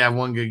hope they have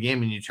one good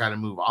game and you try to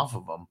move off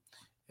of them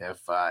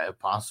if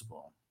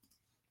possible.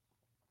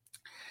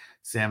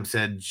 Sam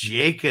said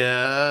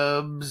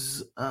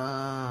Jacobs,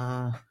 Kyren,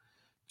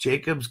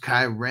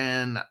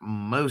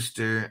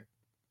 Mostert,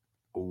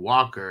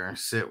 Walker,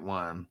 sit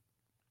one.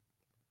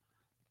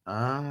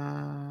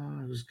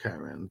 Who's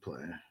Kyren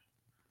play?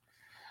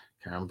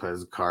 Kyren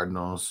plays the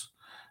Cardinals.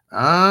 This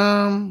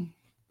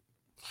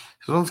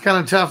one's kind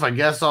of tough. I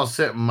guess I'll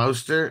sit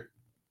Mostert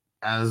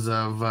as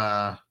of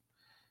I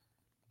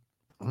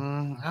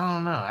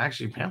don't know.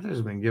 Actually, Panthers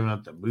have been giving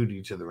up the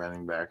booty to the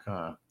running back,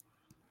 huh?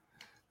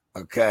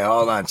 Okay,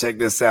 hold on. Check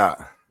this out.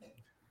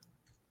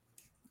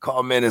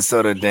 Call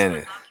Minnesota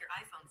Dennis.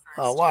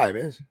 Oh, why,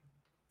 man?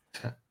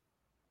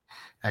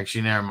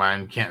 Actually, never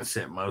mind. Can't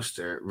sit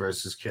Mostert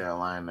versus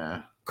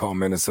Carolina. Call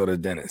Minnesota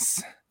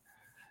Dennis.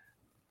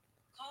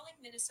 Calling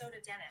Minnesota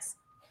Dennis.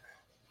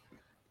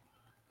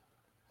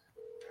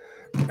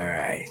 All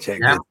right, check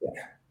this out. All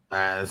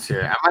right, let's hear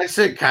it. I might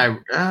sit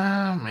Kyren.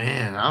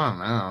 Man, I don't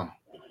know.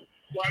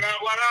 What up?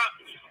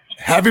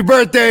 Happy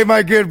birthday,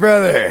 my good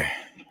brother. I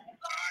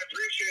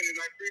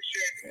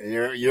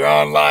appreciate it. You're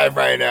on live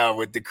right now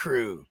with the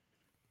crew.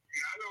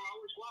 Yeah, I know. I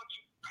was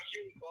watching. I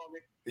seen you call me.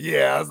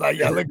 Yeah, I was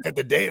like, I looked at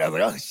the date. I was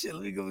like, oh shit,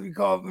 let me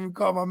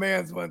call my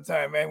man's one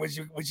time, man.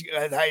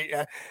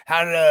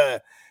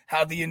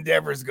 How the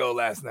endeavors go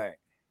last night?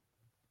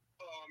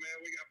 Oh man,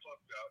 we got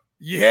fucked up.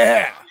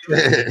 Yeah. I'm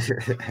home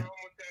with that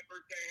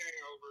birthday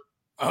hangover.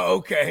 Oh,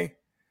 okay.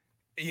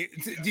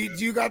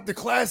 You got the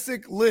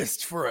classic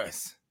list for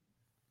us?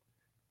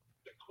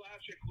 The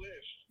classic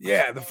list.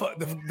 Yeah, the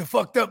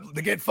fucked up,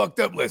 the get fucked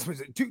up list.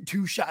 Was it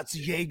two shots of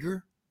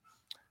Jaeger,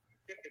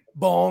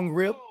 bong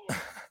rip?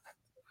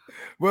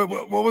 What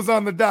was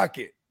on the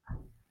docket?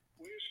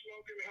 We were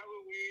smoking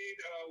hella weed.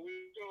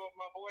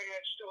 My boy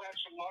still had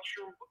some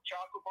mushroom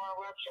chocolate bar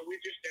left, so we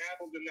just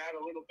dabbled in that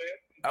a little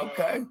bit.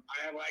 Okay. I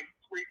had like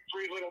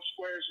three little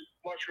squares of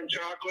mushroom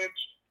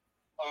chocolates.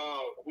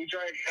 We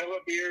drank hella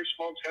beer,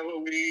 smoked hella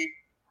weed.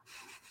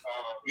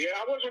 Yeah,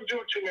 I wasn't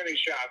doing too many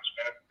shots,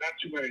 man. Not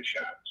too many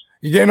shots.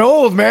 You're getting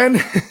old, man.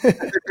 No,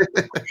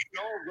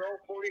 bro,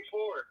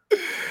 44.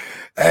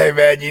 Hey,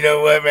 man, you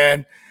know what,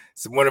 man?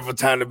 It's a wonderful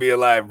time to be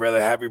alive,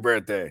 brother. Happy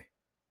birthday.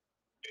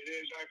 It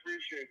is. I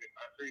appreciate it.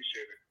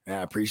 Yeah,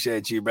 I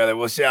appreciate you, brother.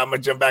 Well, shit, I'm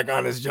going to jump back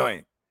on this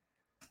joint.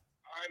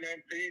 All right,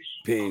 man. Peace.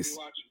 Peace. I'll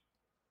be watching.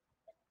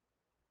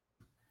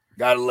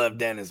 Gotta love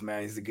Dennis,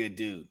 man. He's a good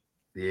dude.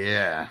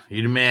 Yeah,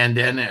 you the man,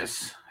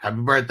 Dennis.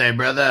 Happy birthday,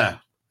 brother.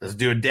 Let's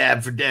do a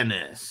dab for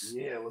Dennis.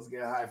 Yeah, let's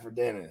get high for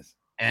Dennis.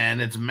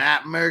 And it's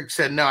Matt Merck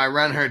said, no, I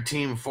run her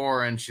team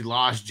 4 and she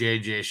lost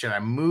JJ. Should I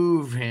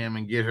move him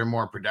and get her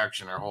more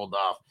production or hold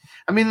off?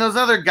 I mean, those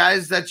other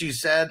guys that you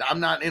said, I'm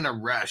not in a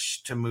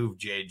rush to move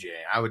JJ.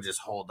 I would just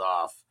hold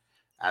off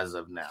as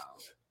of now.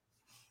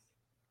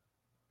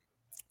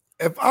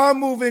 If I'm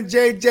moving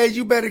JJ,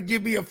 you better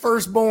give me a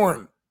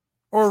firstborn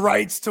or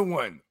rights to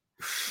one.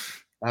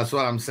 That's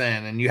what I'm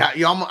saying. And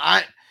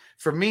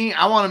for me,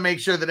 I want to make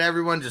sure that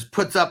everyone just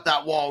puts up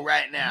that wall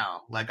right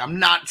now. Like, I'm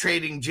not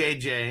trading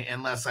JJ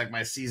unless like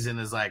my season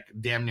is like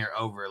damn near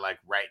over, like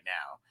right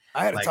now.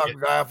 I had to Like talk to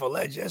a guy off a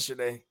ledge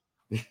yesterday.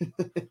 I'm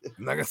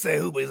not gonna say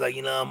who, but he's like,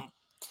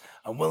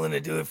 I'm willing to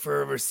do it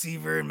for a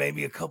receiver and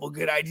maybe a couple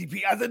good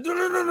IDP. I said,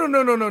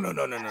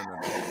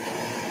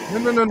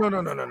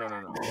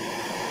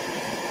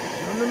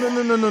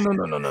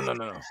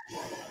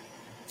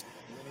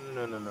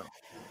 no.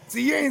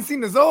 See, you ain't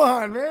seen the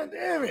Zohan, man.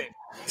 Damn it.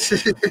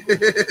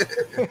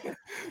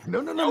 No.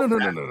 I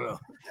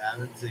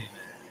haven't seen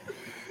it.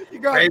 You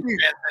got Ray me.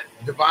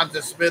 Smith,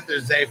 Devonta Smith or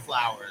Zay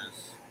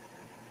Flowers?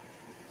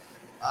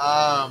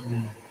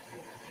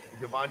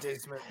 Devontae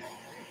Smith.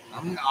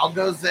 I'll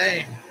go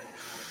Zay.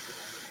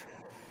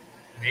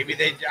 Maybe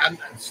this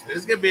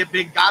is gonna be a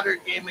big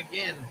Goddard game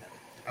again.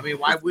 I mean,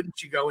 why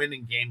wouldn't you go in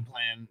and game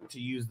plan to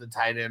use the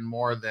tight end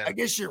more than? I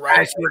guess you're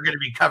right. We're going to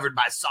be covered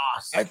by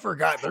sauce. I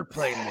forgot they're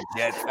playing the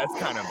Jets. That's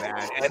kind of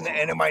bad,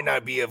 and it might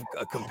not be a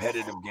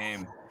competitive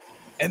game.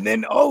 And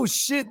then, oh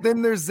shit,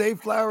 then there's Zay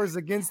Flowers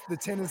against the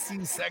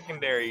Tennessee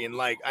secondary, and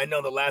like I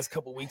know the last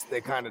couple weeks they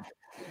kind of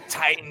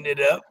tightened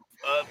it up,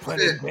 pun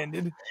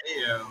intended.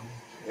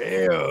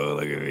 Ew,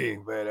 look at me.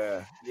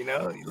 But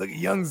look at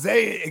young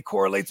Zay. It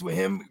correlates with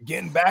him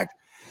getting back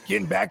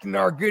in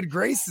our good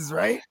graces,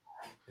 right?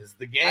 Is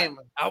the game.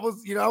 I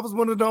was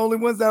one of the only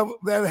ones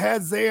that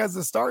had Zay as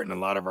a start in a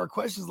lot of our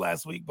questions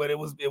last week, but it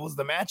was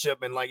the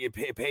matchup and like it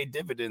paid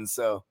dividends.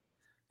 So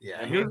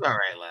yeah, he was all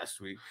right last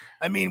week.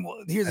 I mean,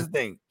 well, here's the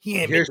thing: he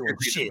ain't been doing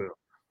shit.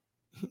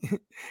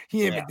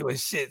 He ain't been doing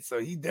shit, so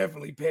he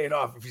definitely paid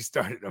off if he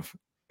started him.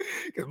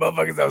 Because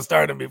motherfuckers that was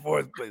starting him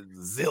before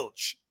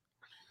zilch.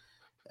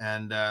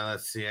 And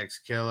let's see,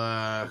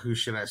 Xkilla. Who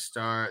should I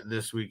start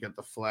this week at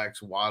the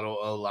flex? Waddle,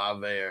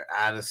 Olave, or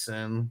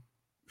Addison?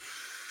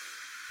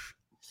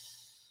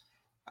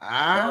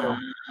 Yeah,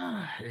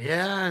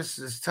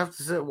 it's tough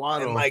to sit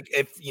Waddle. And like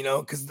if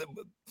because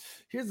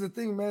here's the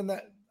thing, man,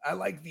 that I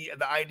like the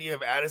idea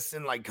of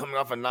Addison like coming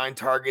off of 9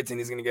 targets and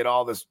he's gonna get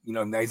all this,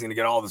 now he's gonna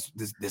get all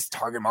this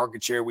target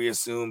market share, we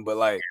assume, but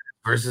like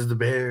versus the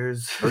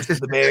Bears,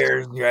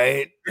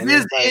 right? It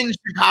is in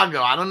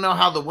Chicago. I don't know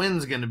how the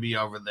wind's gonna be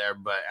over there,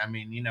 but I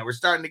mean, we're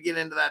starting to get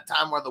into that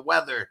time where the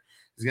weather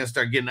is gonna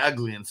start getting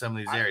ugly in some of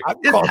these areas. I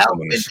can call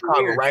someone in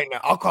Chicago right now.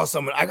 I'll call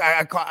someone. I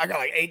got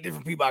like 8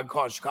 different people I can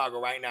call in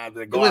Chicago right now.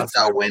 It was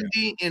so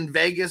windy in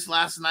Vegas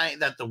last night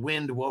that the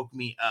wind woke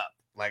me up.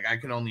 Like I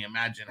can only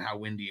imagine how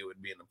windy it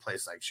would be in a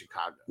place like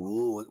Chicago.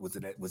 Ooh, was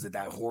it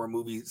that horror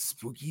movie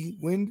Spooky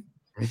Wind?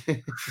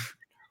 It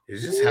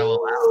was just hella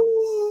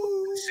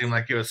loud. It seemed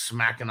like it was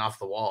smacking off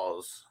the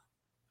walls.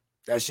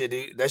 That shit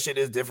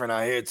is different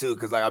out here too.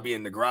 Cause like I'll be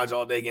in the garage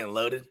all day getting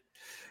loaded.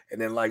 And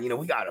then like,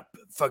 we got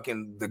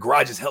the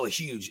garage is hella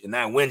huge. And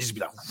that wind just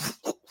be like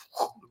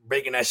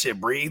making that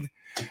shit breathe.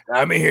 And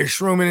I'm in here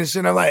shrooming and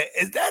shit. I'm like,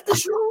 is that the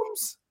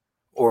shrooms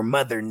or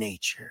Mother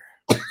Nature?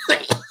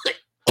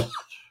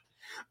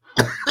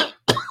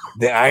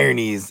 The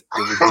irony is it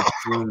was the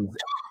shrooms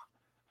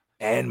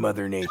and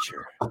Mother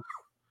Nature.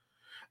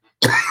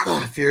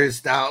 Furious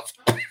Stouts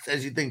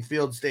says you think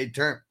Fields stayed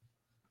term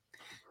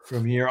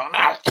from here on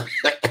out.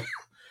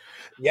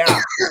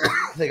 Yeah.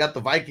 They got the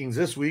Vikings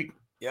this week.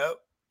 Yep.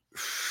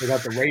 They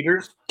got the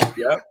Raiders.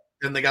 Yep.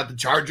 Then they got the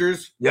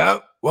Chargers.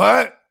 Yep.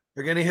 What?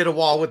 They're going to hit a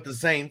wall with the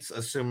Saints,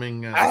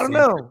 assuming. I don't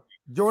know.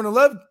 Jordan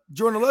Love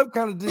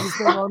kind of did his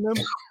thing on them.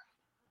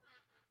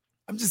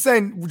 I'm just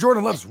saying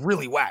Jordan Love's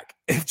really whack.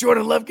 If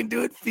Jordan Love can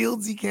do it,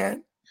 Fields he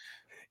can.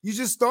 You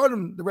just start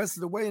him the rest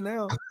of the way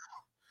now.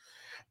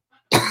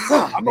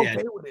 I'm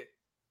okay with it.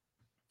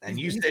 And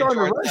he's say starting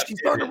Jordan to rush. He's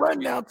starting to run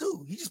now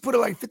too. He just put it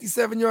like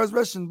 57 yards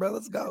rushing, bro.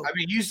 Let's go. I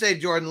mean, you say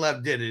Jordan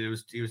Love did it. It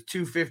was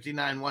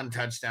 259, 1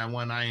 touchdown,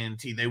 1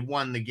 INT. They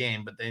won the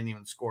game, but they didn't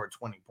even score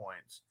 20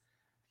 points.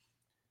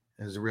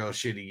 It was a real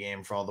shitty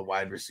game for all the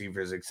wide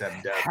receivers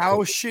except Dub. How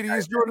shitty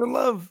is Jordan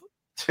Love?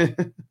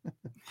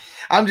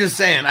 I'm just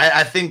saying.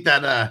 I think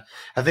that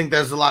I think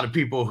there's a lot of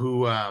people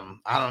who I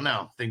don't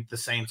know think the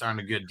Saints aren't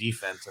a good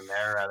defense, and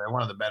they're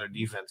one of the better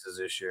defenses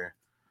this year.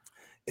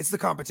 It's the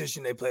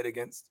competition they played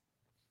against.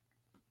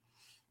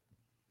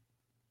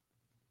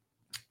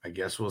 I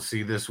guess we'll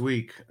see this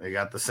week. They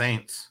got the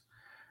Saints.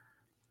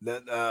 They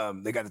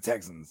got the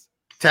Texans.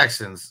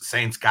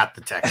 Saints got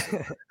the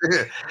Texans.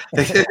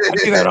 I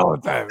do that all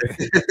the time.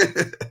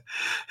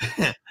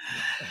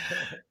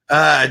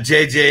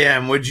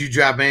 JJM, would you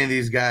drop any of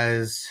these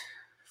guys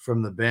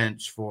from the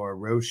bench for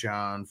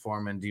Roschon,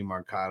 Foreman,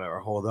 DeMarcado, or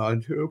hold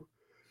on to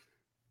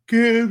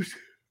Gibbs,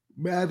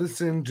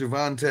 Madison,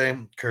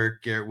 Javonte,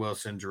 Kirk, Garrett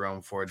Wilson,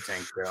 Jerome Ford,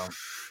 Tank Dell?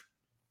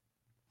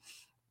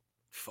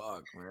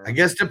 Fuck, man. I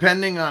guess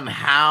depending on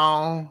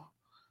how,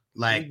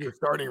 like, you're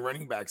starting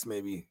running backs,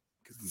 maybe.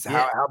 Because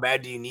how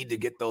bad do you need to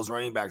get those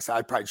running backs?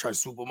 I'd probably try to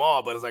swoop them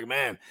all, but it's like,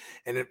 man,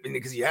 and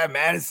because you have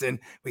Madison,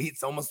 but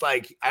it's almost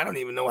like I don't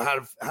even know how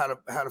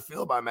to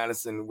feel about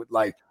Madison with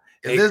like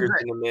Akers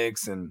in the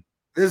mix. And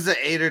this is an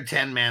 8 or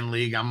 10 man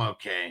league. I'm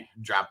okay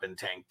dropping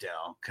Tank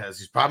Dell because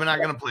he's probably not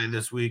going to play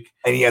this week,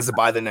 and he has to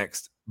buy the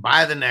next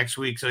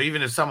week. So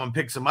even if someone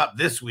picks him up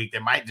this week, they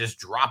might just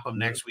drop him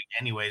next week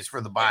anyways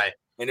for the bye.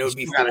 And it would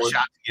be got a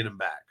shot to get him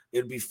back.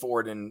 It'd be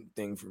Ford and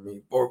thing for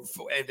me, or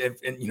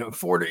and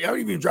Ford. I would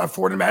even drop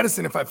Ford and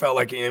Madison if I felt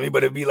like it.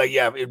 But it'd be like,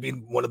 it'd be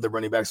one of the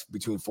running backs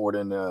between Ford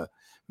and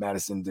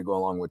Madison to go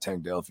along with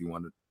Tank Dell if you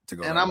wanted to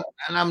go.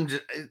 I'm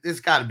just,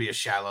 it's got to be a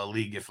shallow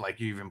league if like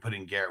you even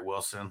putting Garrett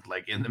Wilson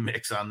like in the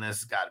mix on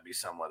this. It's got to be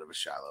somewhat of a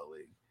shallow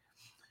league.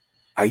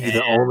 Are you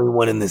the only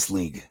one in this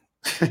league?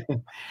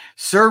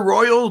 Sir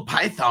Royal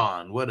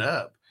Python, what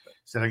up?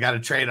 Said I got a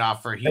trade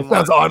offer. That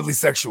sounds oddly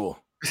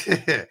sexual.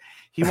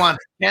 He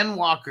wants Ken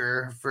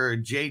Walker for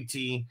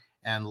JT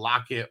and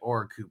Lockett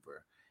or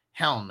Cooper.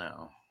 Hell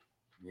no.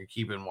 You're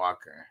keeping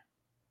Walker.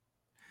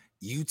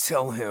 You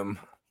tell him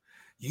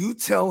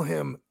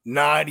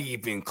not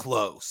even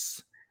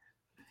close.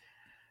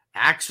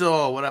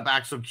 Axel, what up,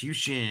 Axel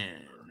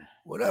Cushin?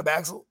 What up,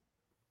 Axel?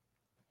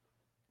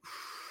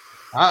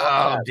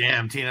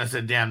 Damn. Tino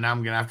said, damn, now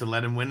I'm going to have to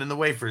let him win in the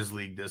Wafers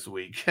League this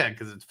week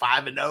because it's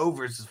 5-0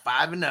 versus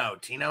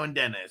 5-0. Tino and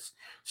Dennis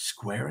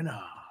squaring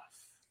off.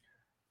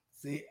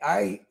 See,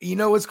 you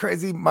know what's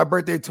crazy? My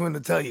birthday twin to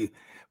tell you.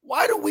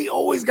 Why do we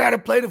always got to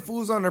play the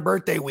fools on their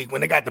birthday week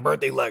when they got the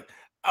birthday luck?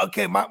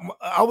 Okay,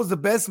 I was the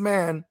best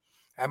man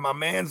at my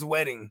man's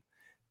wedding,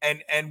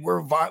 and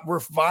we're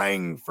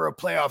vying for a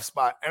playoff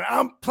spot, and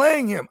I'm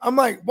playing him. I'm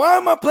like, why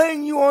am I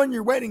playing you on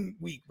your wedding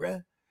week,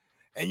 bruh?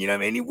 And you know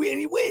what I mean?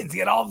 He wins. He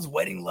had all his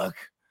wedding luck.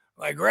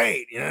 Like,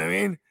 great. You know what I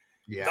mean?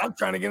 Yeah. I'm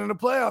trying to get in the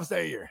playoffs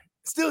that year.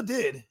 Still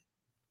did.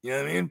 You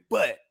know what I mean?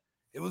 But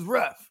it was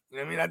rough. You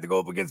know what I mean? I had to go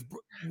up against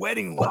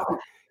wedding luck.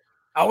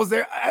 I was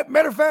there.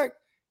 Matter of fact,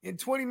 in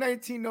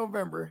 2019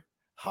 November,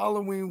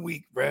 Halloween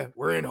week, bruh,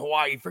 we're in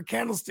Hawaii for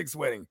Candlestick's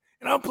wedding,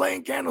 and I'm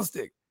playing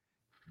Candlestick.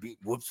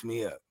 Whoops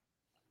me up.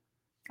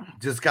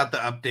 Just got the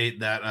update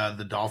that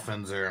the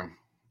Dolphins are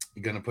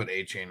going to put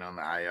A-Chain on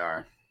the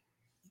IR.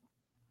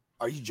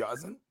 Are you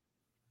jazzing?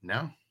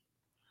 No.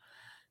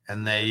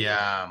 And they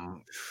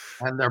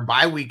and their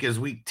bye week is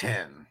week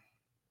 10.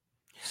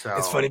 So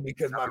it's funny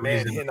because my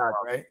man Hinnock,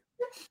 right?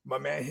 My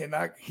man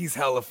Hinnock, he's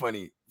hella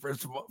funny.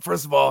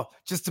 First of all,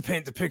 just to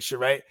paint the picture,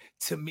 right?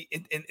 To me,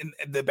 in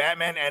the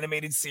Batman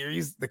animated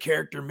series, the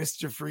character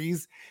Mr.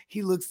 Freeze,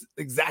 he looks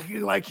exactly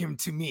like him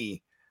to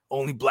me,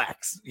 only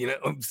blacks. You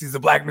know, he's a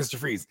black Mr.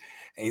 Freeze,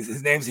 and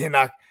his name's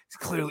Hinnock.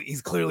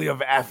 He's clearly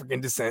of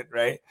African descent,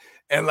 right?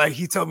 And like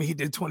he told me he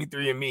did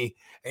 23andMe,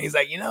 and he's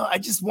like, I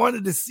just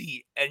wanted to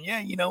see, and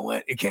yeah, you know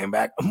what? It came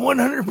back. I'm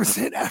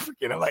 100%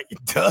 African. I'm like,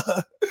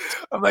 duh.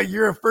 I'm like,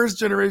 you're a first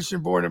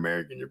generation born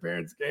American. Your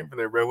parents came from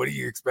there, bro. What do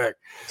you expect?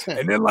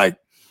 And then like,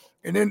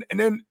 and then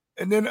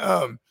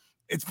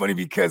it's funny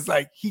because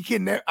like he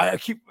can. I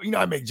keep,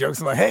 I make jokes.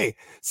 I'm like, hey,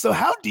 so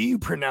how do you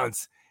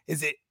pronounce?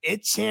 Is it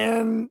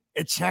Ichan?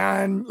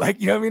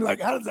 Like, you know what I mean?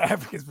 Like, how does the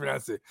Africans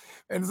pronounce it?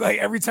 And it's like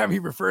every time he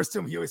refers to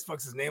him, he always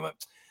fucks his name up.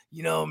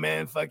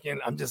 Man, fucking,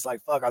 I'm just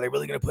like, fuck, are they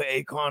really going to put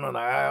Akon on the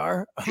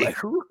IR? I'm like,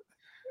 who?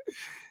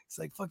 It's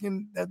like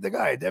fucking the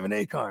guy, Devin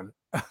Akon.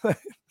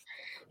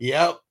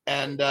 Yep.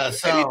 And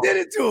so and he did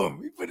it to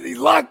him. He's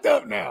locked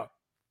up now.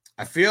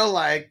 I feel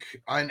like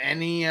on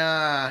any,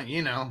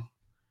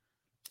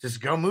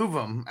 just go move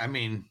him. I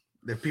mean,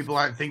 if people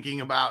aren't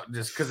thinking about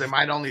just because they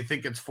might only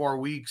think it's 4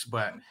 weeks,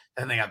 but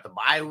then they got the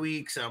bye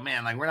week. So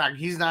man, like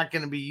he's not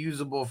going to be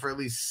usable for at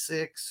least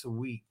 6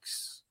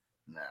 weeks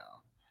now.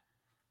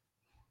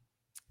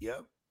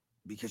 Yep.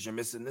 Because you're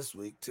missing this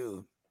week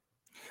too.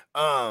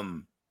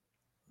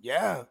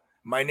 Yeah.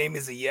 My name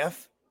is a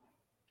Yef.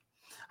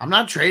 I'm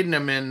not trading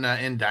him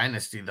in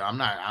Dynasty though. I'm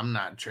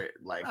not trading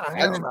like Nah, I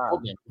hell just nah.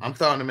 told him. I'm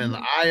throwing him in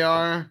the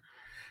IR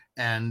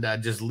and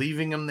just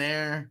leaving him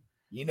there.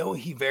 You know what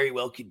he very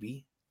well could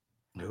be?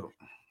 No.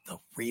 The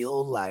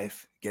real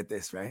life. Get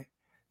this, right?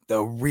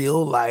 The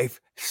real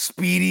life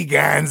Speedy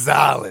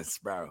Gonzalez,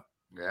 bro.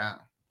 Yeah.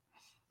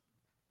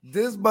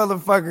 This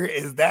motherfucker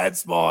is that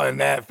small and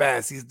that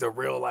fast. He's the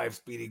real life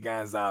Speedy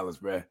Gonzalez,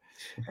 bro.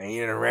 And he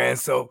done ran.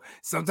 So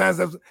sometimes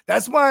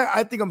that's why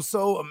I think I'm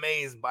so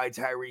amazed by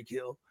Tyreek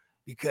Hill,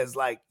 because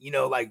like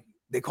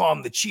they call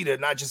him the cheetah,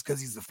 not just because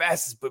he's the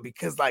fastest, but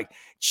because like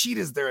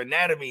cheetahs, their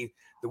anatomy,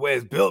 the way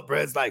it's built, bro,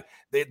 it's like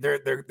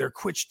they're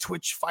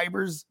twitch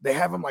fibers. They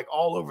have them like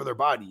all over their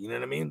body. You know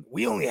what I mean?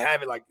 We only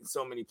have it like in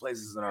so many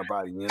places in our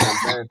body. You know what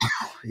I'm saying?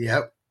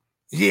 Yep.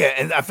 Yeah,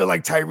 and I feel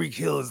like Tyreek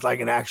Hill is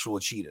like an actual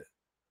cheetah.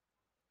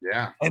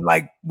 Yeah. And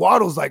like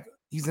Waddle's like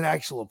he's an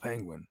actual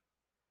penguin.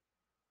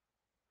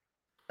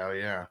 Oh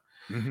yeah.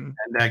 Mm-hmm.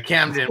 And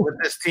Camden,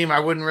 with this team, I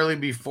wouldn't really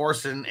be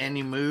forcing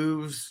any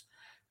moves.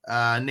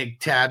 Nick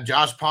Tad,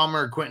 Josh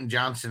Palmer, or Quentin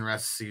Johnson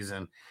rest of the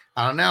season.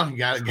 I don't know. You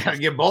got to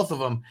get both of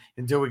them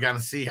until we got to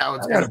see how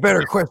it's. I got a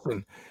better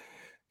question: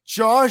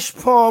 Josh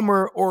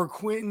Palmer or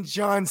Quentin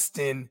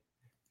Johnston,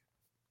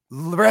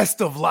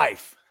 rest of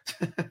life.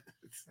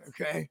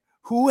 Okay,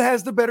 who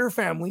has the better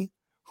family?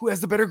 Who has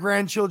the better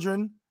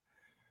grandchildren?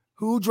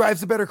 Who drives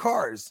the better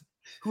cars?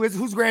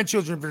 Whose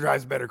grandchildren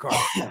drives better cars?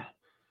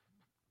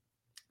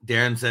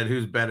 Darren said,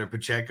 "Who's better,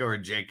 Pacheco or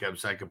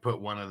Jacobs? I could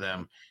put one of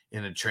them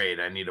in a trade.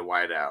 I need a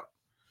wideout."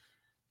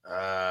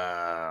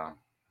 I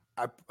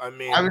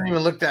mean, I haven't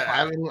even looked at. I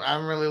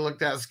haven't really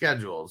looked at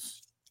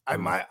schedules. I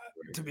might,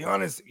 to be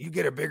honest, you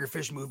get a bigger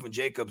fish moving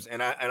Jacobs,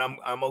 and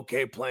I'm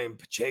okay playing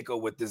Pacheco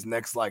with this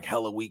next like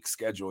hella week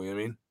schedule. You know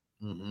what I mean?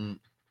 Mm-hmm.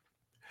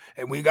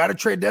 And we got a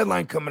trade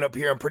deadline coming up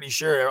here. I'm pretty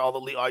sure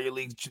all your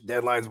league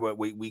deadlines, what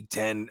week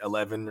 10,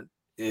 11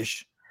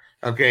 ish.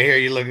 Okay, here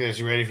you look at this.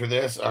 You ready for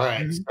this? All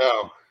right. Mm-hmm.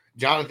 So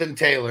Jonathan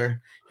Taylor,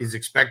 he's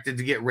expected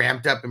to get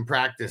ramped up in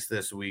practice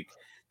this week.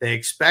 They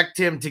expect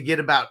him to get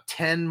about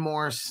 10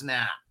 more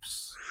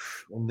snaps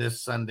in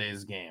this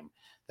Sunday's game.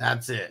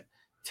 That's it.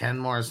 10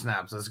 more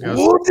snaps. Let's go.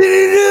 What did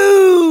he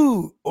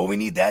do? Oh, we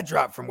need that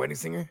drop from Wedding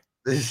Singer.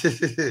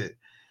 Jonathan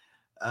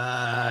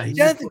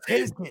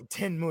Taylor's getting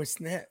 10 more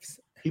snaps.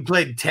 He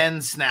played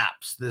 10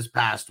 snaps this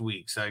past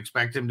week, so I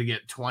expect him to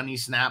get 20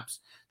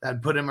 snaps.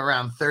 That'd put him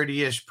around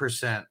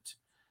 30-ish%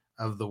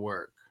 of the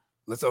work.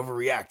 Let's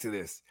overreact to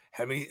this.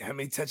 How many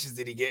touches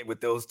did he get with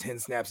those 10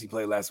 snaps he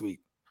played last week?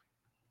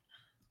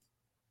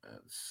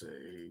 Let's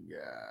see. He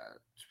got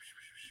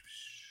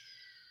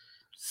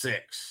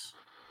 6.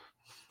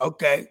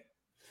 Okay.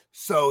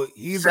 So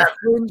he's seven. a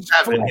fringe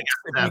flex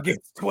if he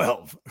gets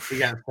 12. He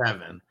got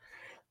 7.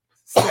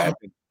 7.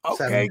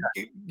 Okay.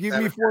 7.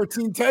 Give me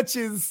 14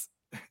 touches.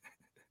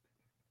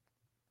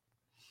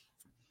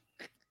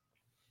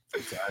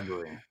 It's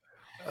ugly.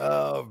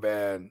 Oh,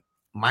 man.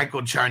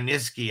 Michael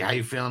Charnisky, how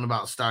you feeling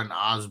about starting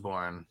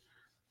Osborne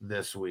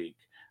this week?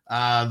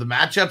 The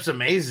matchup's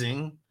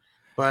amazing,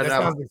 but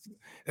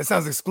that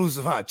sounds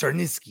exclusive, huh?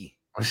 Charnisky.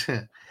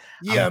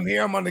 Yeah, I'm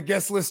here. I'm on the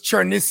guest list.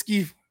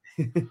 Charnisky.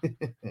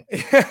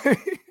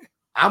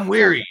 I'm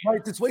weary.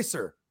 Right this way,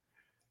 sir.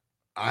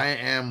 I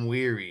am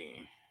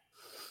weary.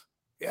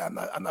 Yeah,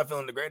 I'm not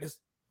feeling the greatest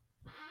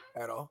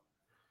at all.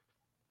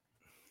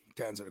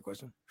 To answer the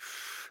question.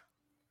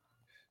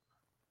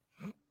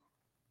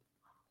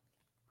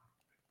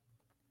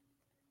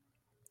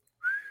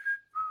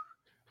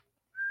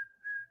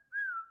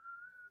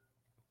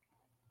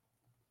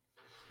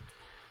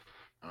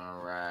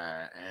 All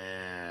right.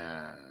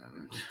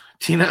 And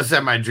Tina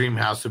said my dream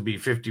house would be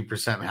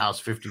 50%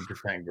 house,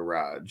 50%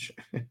 garage.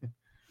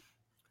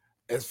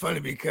 It's funny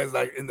because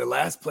like in the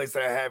last place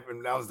that I had,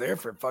 and I was there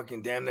for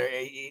fucking damn near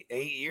 8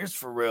 years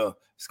for real.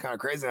 It's kind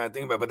of crazy when I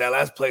think about it. But that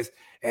last place,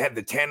 it had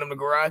the tandem the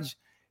garage.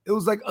 It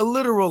was like a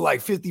literal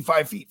like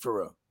 55 feet for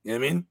real. You know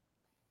what I mean?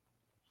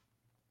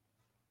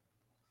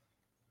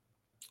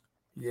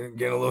 You're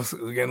getting a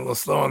little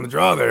slow on the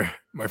draw there,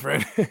 my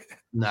friend.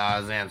 No, I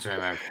was answering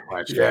that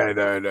question. Yeah,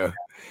 I know.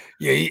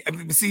 Yeah,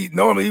 see,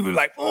 normally he would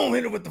like, oh,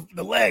 hit it with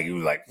the leg. He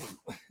was like,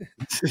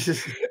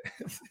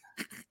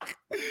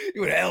 he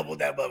would have elbowed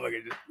that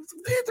motherfucker.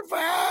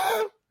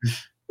 55.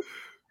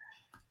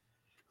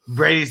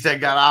 Brady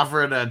said got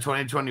offered a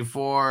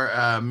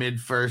 2024 mid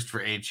first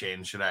for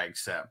A-Chain. Should I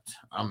accept?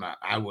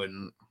 I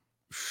wouldn't.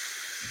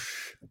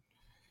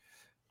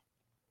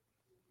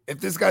 If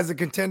this guy's a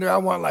contender, I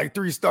want like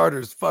 3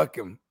 starters. Fuck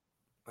him.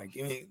 Like,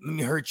 let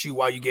me hurt you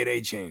while you get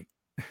A-Chain.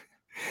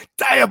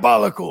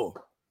 Diabolical.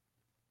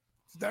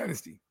 It's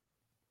Dynasty.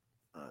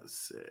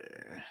 Let's see.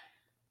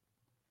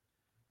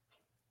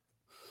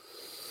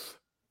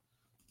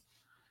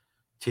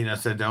 Tina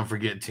said, don't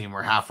forget, team,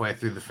 we're halfway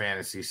through the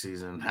fantasy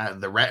season.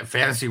 The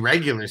fantasy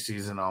regular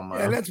season almost.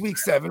 Yeah, that's week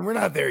 7. We're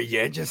not there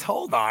yet. Just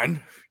hold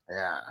on.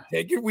 Yeah.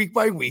 Take it week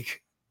by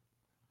week.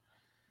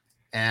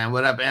 And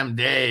what up, M.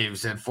 Dave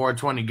said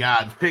 420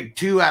 Gods. Pick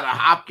 2 out of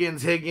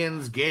Hopkins,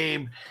 Higgins,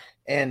 Gabe,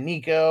 and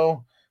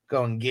Nico.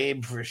 Going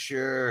Gabe for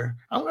sure.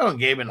 I'm going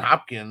Gabe and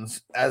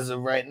Hopkins as of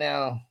right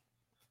now.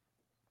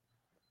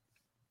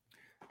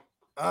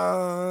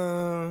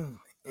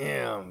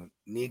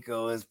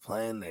 Nico is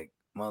playing the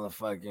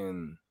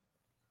motherfucking.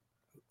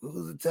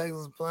 Who's the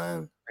Texans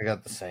playing? I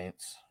got the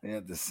Saints. Yeah,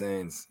 the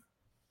Saints.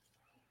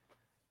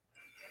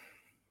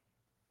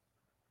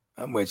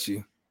 I'm with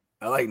you.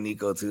 I like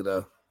Nico too,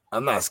 though.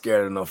 I'm not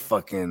scared of no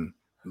fucking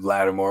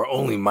Lattimore.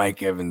 Only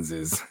Mike Evans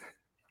is.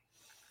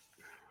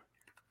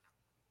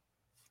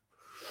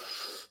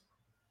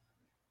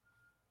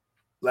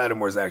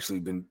 Lattimore's actually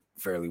been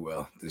fairly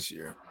well this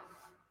year.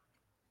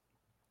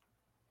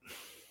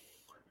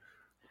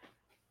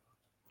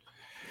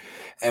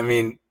 I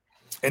mean,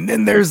 and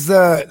then there's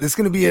going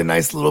to be a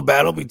nice little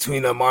battle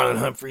between Marlon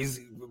Humphreys,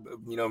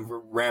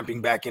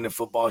 ramping back into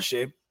football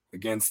shape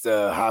against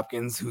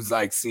Hopkins, who's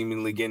like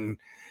seemingly getting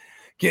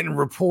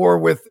rapport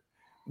with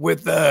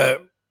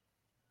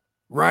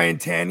Ryan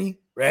Tanny,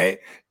 right?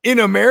 In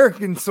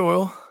American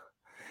soil.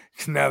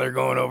 Now they're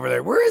going over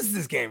there. Where is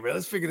this game, bro?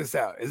 Let's figure this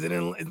out. It's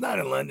not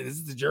in London. Is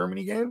it the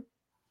Germany game?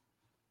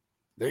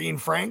 They're eating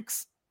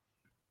Franks.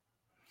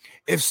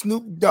 If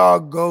Snoop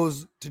Dogg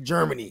goes to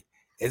Germany,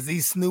 is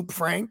he Snoop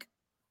Frank?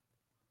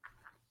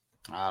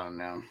 I don't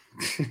know.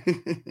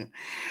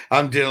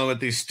 I'm dealing with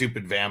these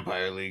stupid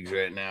vampire leagues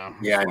right now.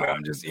 Yeah, I know.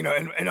 I'm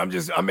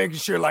just, I'm making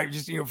sure, like,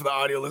 just, for the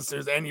audio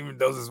listeners and even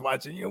those that's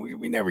watching,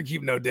 we never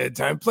keep no dead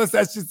time. Plus,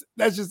 that's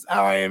just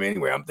how I am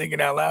anyway. I'm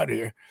thinking out loud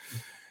here.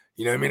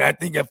 You know what I mean? I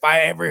think if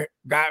I ever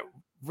got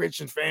rich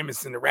and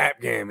famous in the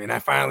rap game and I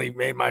finally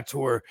made my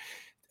tour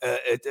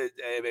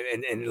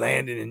and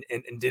landed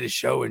and did a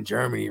show in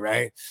Germany,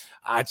 right?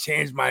 I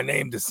changed my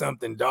name to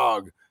something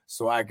Dog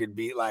so I could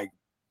be like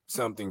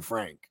something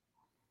Frank.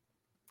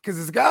 Because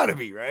it's got to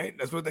be, right?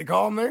 That's what they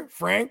call them there?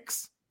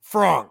 Franks?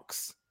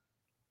 Francs.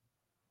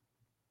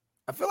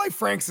 I feel like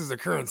Franks is a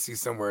currency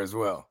somewhere as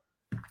well.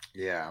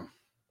 Yeah.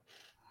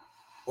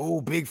 Oh,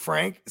 Big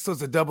Frank. So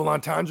it's a double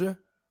entendre?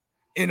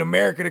 In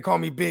America, they call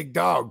me Big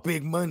Dog,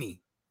 Big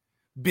Money,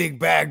 Big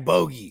Bag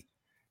Bogey.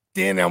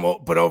 Then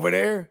but over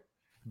there,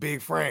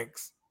 Big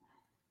Franks.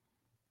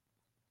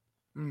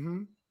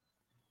 What's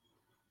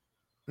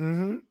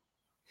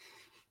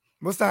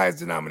the highest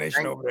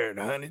denomination over there? The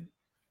 100?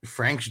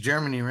 Frank's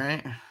Germany,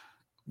 right?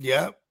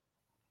 Yep.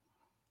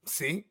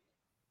 See?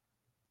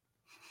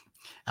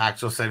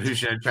 Axel said, "Who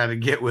should I try to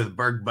get with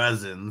Burke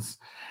Buzzins?"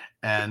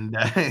 And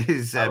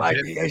he said,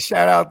 "Hey,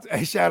 shout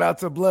out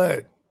to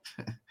Blood."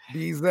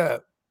 Bees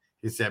up.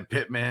 He said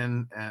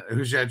Pittman.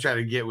 Who should I try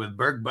to get with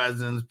Burke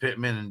Buzzins,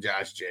 Pittman, and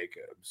Josh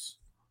Jacobs?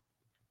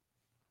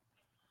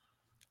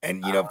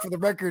 And for the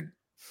record,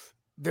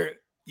 there,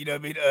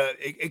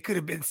 it could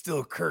have been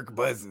still Kirk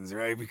Buzzins,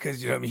 right?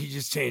 Because he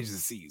just changed the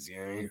C's. You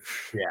know what I mean?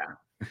 Yeah.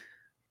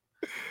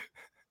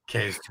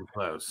 K's too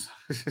close.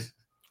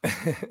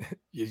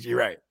 You're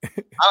right.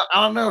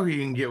 I don't know who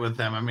you can get with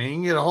them. I mean, you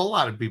can get a whole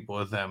lot of people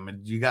with them,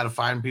 and you got to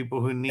find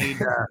people who need.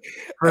 For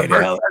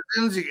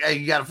Buzzins,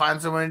 you got to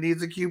find someone who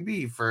needs a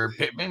QB. For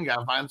Pittman, you got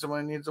to find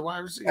someone who needs a wide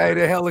receiver. Hey,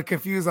 they're hella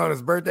confused on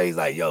his birthday. He's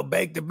like, "Yo,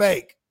 bake the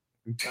bake."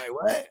 Like,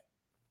 what?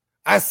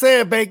 I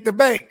said bake the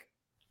bake.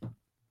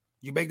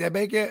 You bake that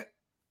bake yet?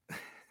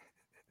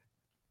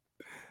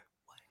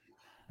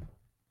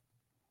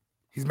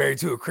 He's married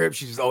to a Crip.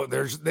 She's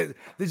just they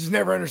just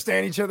never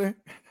understand each other.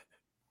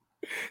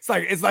 It's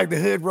like the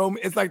hood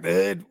It's like the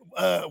hood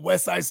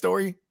West Side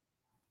Story.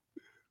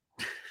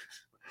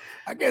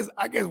 I guess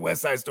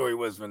West Side Story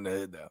was from the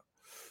hood though.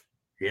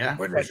 Yeah.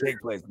 Where did that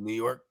take place? New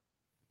York?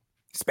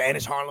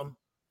 Spanish Harlem?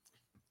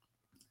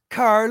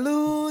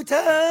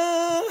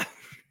 Carluta.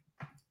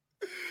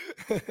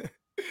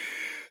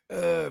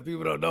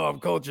 People don't know I'm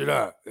cultured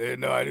up. They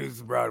didn't know I do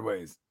some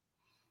Broadways.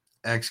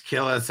 X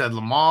Killer said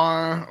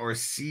Lamar or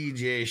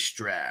CJ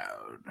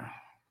Stroud.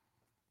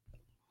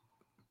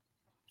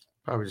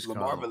 Probably just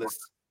Marvelous.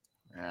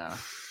 Yeah.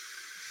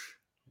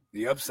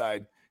 The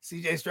upside.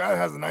 CJ Stroud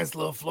has a nice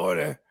little floor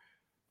there.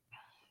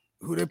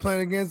 Who they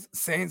playing against?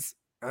 Saints?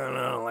 I don't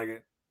know. I don't like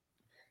it.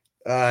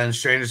 And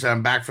Stranger said,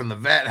 I'm back from the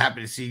vet.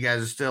 Happy to see you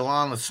guys are still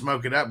on. Let's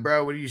smoke it up,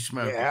 bro. What are you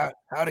smoking? Yeah,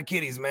 how the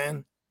kitties,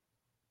 man?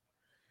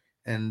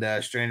 And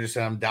Stranger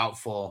said, I'm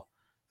doubtful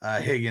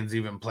Higgins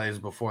even plays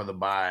before the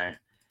bye.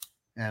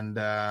 And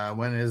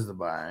when is the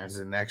bye? Is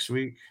it next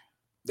week?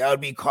 That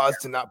would be cause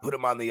to not put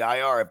him on the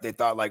IR if they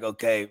thought like,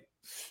 okay,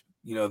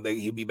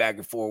 he'd be back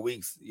in 4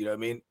 weeks. You know what I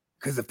mean?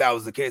 Because if that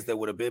was the case, they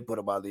would have been put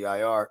him on the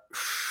IR.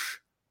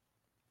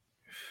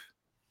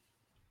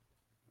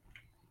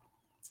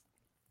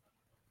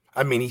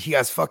 I mean, he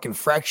has fucking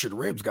fractured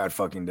ribs, God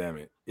fucking damn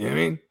it. You know what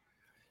I mean?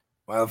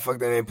 Why the fuck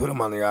they didn't put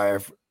him on the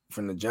IR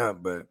from the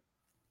jump? But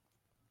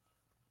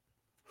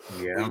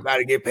yeah, you got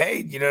to get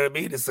paid. You know what I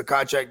mean? It's a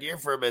contract year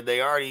for him, and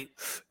they already,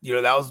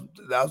 that was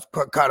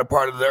kind of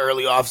part of the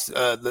early off,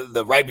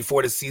 the right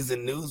before the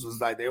season news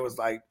was like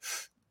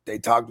they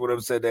talked with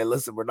him, said, "Hey,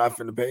 listen, we're not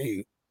finna pay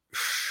you."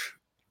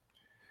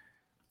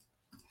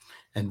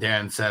 And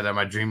Darren said,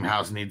 my dream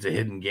house needs a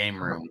hidden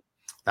game room.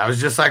 That was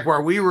just like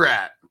where we were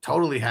at.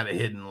 Totally had a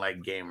hidden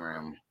like game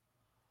room.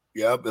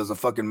 Yep, there's a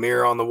fucking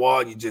mirror on the wall.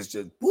 And you just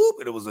whoop,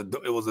 and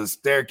it was a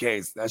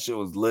staircase. That shit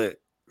was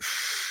lit.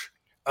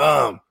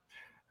 I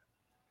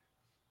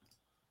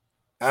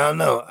don't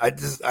know.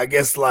 I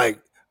guess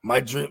like my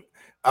dream.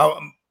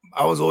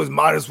 I was always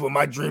modest with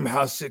my dream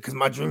house shit because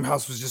my dream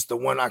house was just the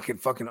one I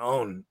could fucking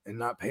own and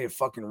not pay a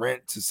fucking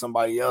rent to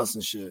somebody else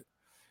and shit.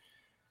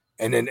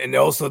 And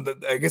also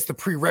I guess the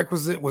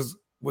prerequisite was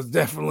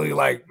definitely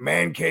like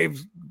man cave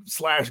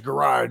 /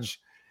 garage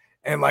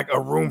and like a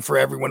room for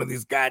every one of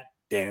these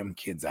goddamn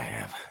kids I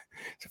have.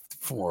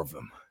 4 of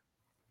them.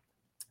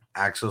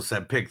 Axel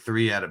said pick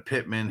 3 out of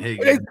Pittman,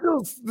 Higgins.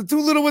 The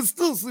 2 little ones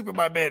still sleep in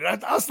my bed.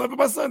 I slept in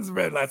my son's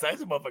bed last night.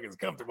 This motherfucker's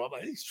comfortable. I'm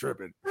like, he's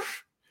tripping.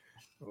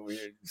 Over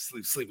here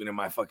sleeping in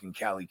my fucking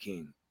Cali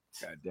King.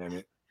 God damn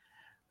it.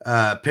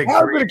 Pick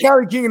How 3. a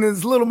Cali King and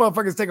his little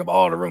motherfuckers take up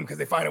all the room because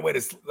they find a way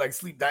to like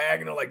sleep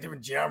diagonal, like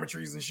different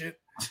geometries and shit.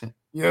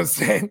 You know what I'm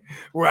saying?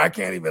 Where I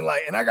can't even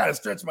like, and I gotta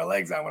stretch my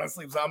legs out when I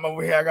sleep. So I'm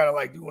over here, I gotta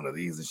like do one of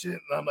these and shit.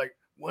 And I'm like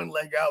one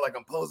leg out, like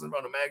I'm posing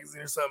on a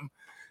magazine or something.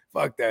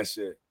 Fuck that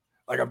shit.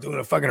 Like I'm doing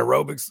a fucking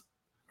aerobics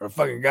or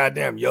fucking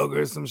goddamn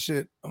yoga or some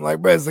shit. I'm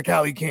like, bro, it's the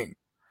Cali King.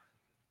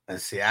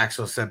 Let's see.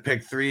 Axel said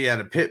pick 3 out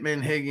of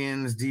Pittman,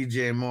 Higgins,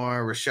 DJ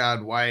Moore,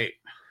 Rashad White,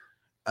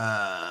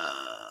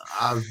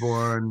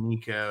 Osborne,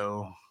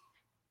 Nico,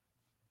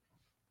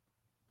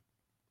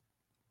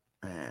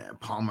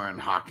 Palmer, and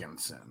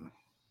Hawkinson.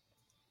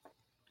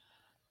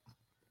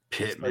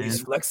 Pittman.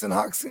 He's flexing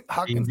Hawkinson.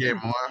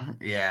 DJ Moore.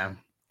 Yeah.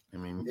 I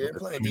mean, yeah,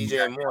 playing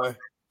DJ Moore.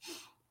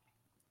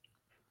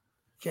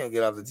 Can't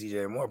get off the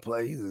DJ Moore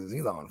play.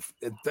 He's on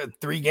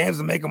 3 games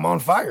to make him on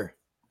fire.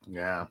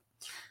 Yeah.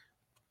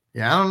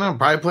 Yeah, I don't know.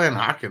 Probably playing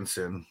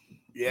Hawkinson.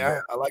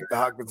 Yeah, I like the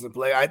Hawkinson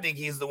play. I think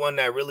he's the one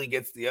that really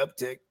gets the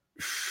uptick.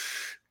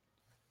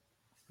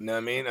 You know what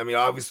I mean? I mean,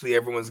 obviously,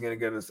 everyone's going to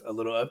get a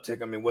little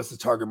uptick. I mean, what's the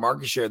target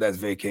market share that's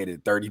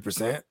vacated?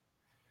 30%?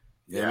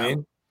 You know what I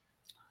mean?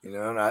 You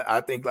know, and I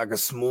think like a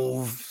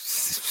smooth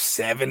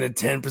 7 to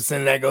 10%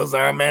 of that goes to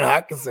our man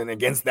Hawkinson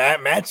against that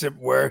matchup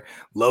where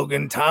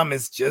Logan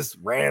Thomas just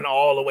ran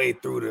all the way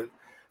through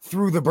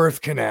the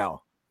birth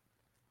canal.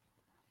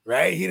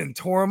 Right? He done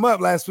tore him up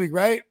last week,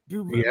 right?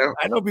 Yeah.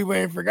 I know people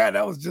ain't forgot.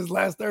 That was just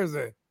last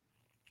Thursday.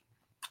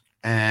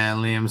 And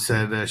Liam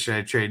said, should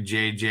I trade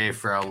JJ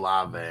for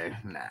Olave?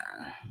 Nah.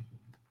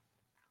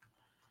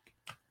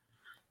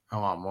 I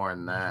want more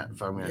than that.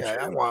 If I'm gonna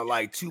I want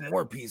like 2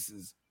 more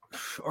pieces.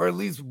 Or at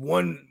least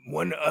one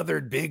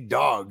other big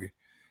dog.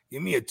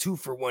 Give me a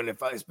 2-for-1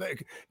 if I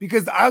expect,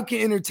 because I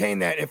can entertain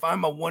that if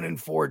I'm a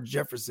 1-4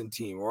 Jefferson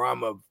team or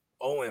I'm a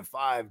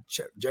 0-5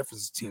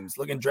 Jefferson team. It's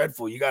looking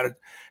dreadful. You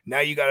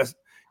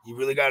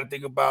really gotta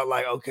think about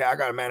like, okay, I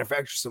gotta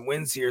manufacture some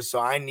wins here.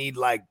 So I need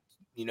like,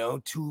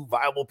 2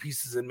 viable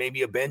pieces and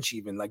maybe a bench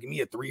even. Like give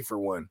me a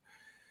 3-for-1.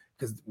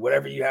 Because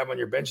whatever you have on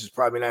your bench is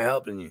probably not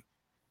helping you.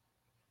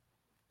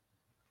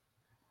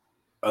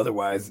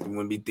 Otherwise, you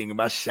wouldn't be thinking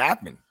about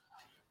shopping.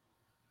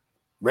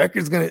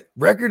 Record is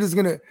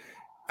gonna.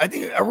 I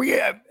think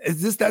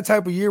is this that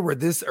type of year where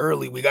this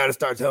early we got to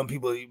start telling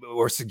people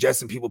or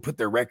suggesting people put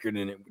their record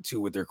in it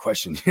too with their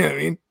questions. You know what I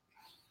mean?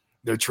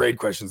 Their trade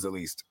questions at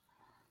least,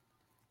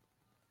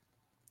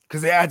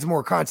 because it adds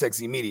more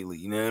context immediately.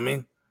 You know what I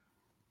mean?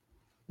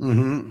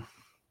 Mm-hmm.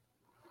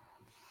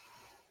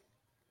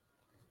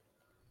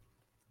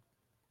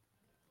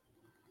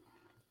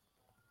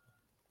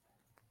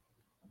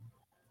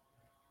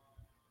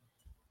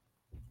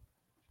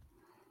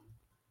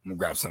 I'm gonna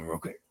grab something real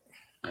quick.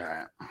 All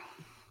right.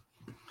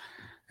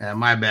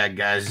 My bad,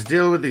 guys.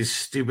 Deal with these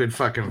stupid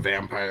fucking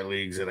vampire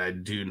leagues that I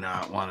do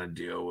not want to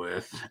deal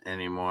with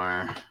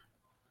anymore.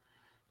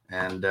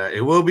 And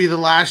it will be the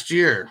last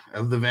year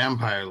of the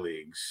vampire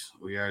leagues.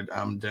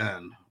 I'm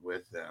done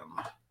with them.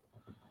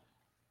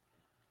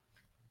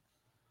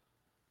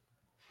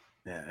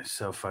 Yeah, it's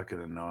so fucking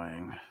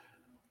annoying.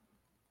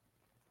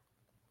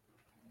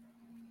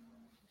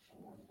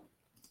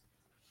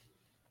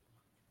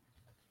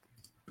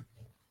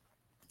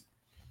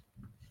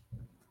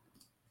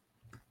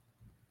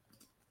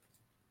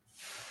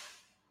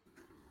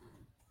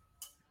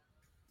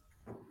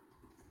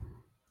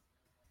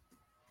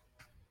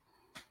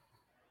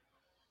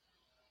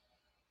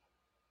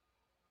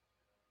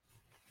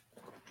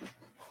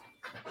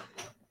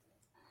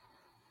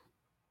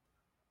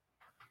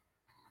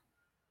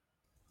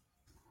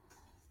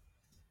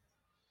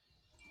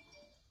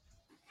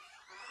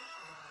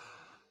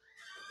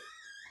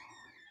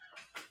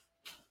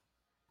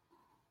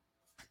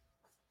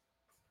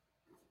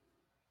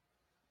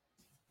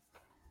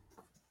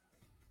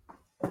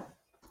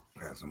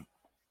 Got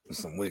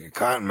some wicked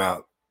cotton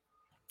mouth.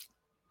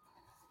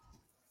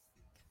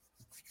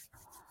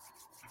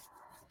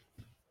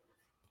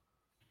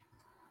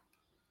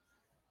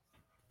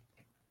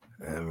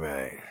 All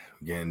right,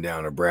 getting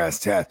down to brass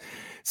tacks.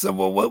 So,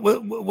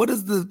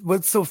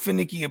 what's so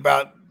finicky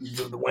about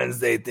the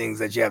Wednesday things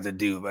that you have to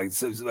do? Like,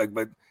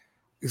 but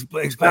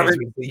Explain to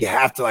me. You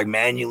have to like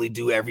manually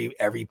do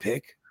every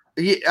pick.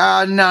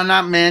 Yeah, no,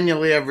 not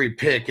manually every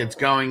pick. It's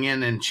going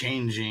in and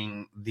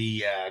changing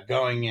the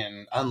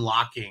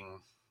unlocking.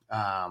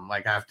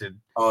 Like I have to.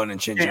 Oh, and then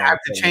change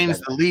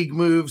the league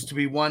moves to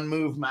be 1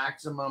 move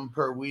maximum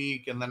per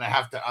week, and then I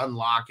have to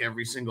unlock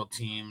every single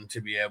team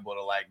to be able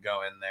to like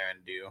go in there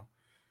and do.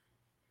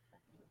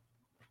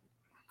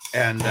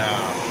 And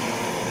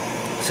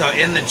so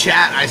in the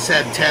chat, I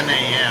said 10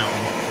 a.m.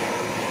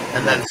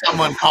 And then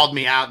someone called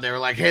me out. They were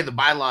like, "Hey, the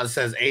bylaws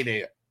says 8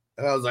 a.m."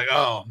 And I was like,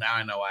 "Oh, now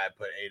I know why I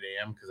put 8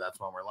 a.m. because that's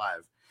when we're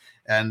live."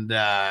 And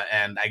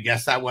I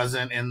guess that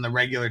wasn't in the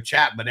regular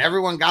chat, but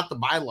everyone got the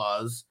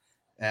bylaws.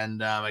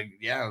 And it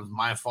was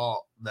my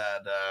fault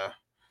that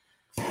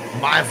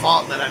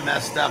I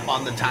messed up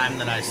on the time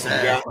that I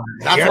said. Yeah.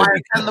 That's why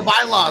I send the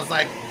bylaws.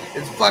 Like,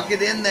 it's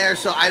fucking in there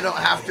so I don't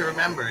have to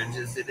remember.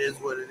 It is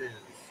what it is.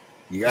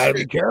 You gotta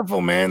be careful,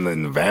 man.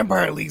 In the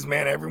vampire leagues,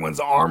 man, everyone's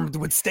armed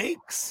with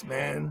stakes,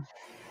 man.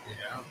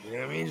 Yeah. You know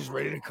what I mean? Just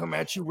ready to come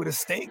at you with a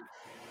stake.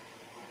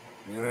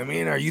 You know what I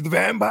mean? Are you the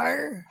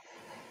vampire?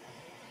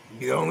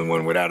 You're the only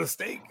one without a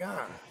stake,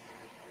 huh?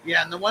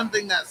 Yeah, and the one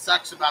thing that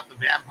sucks about the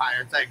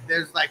vampire, it's like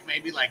there's like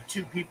maybe like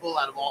 2 people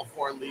out of all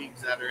 4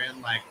 leagues that are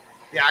in like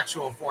the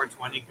actual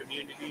 420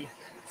 community.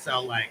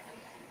 So like,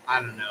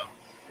 I don't know.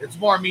 It's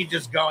more me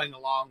just going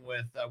along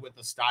with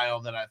the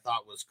style that I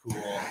thought was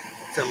cool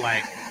to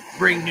like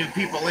bring new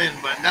people in,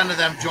 but none of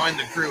them joined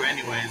the crew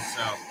anyways.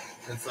 So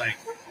it's like,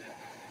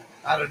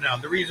 I don't know.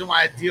 The reason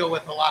why I deal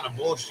with a lot of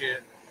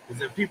bullshit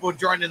is if people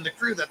join in the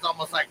crew, that's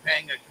almost like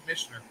paying a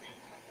commissioner fee.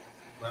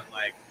 But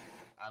like,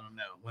 I don't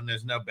know, when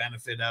there's no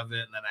benefit of it,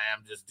 and then I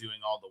am just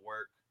doing all the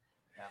work.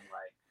 And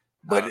like,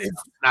 but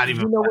it's not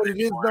even. You know what it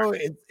is though?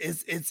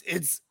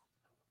 It's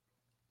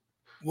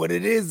what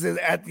it is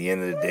at the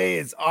end of the day,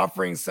 it's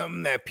offering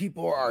something that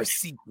people are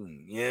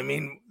seeking. You know what I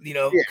mean? You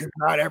know, because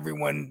not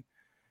everyone,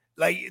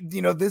 like,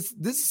 you know, this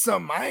is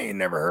something I ain't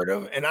never heard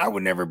of, and I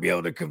would never be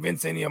able to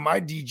convince any of my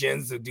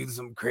degens to do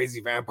some crazy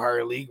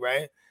vampire league,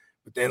 right?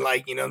 But then,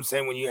 like, you know what I'm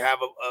saying, when you have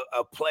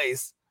a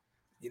place,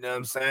 you know what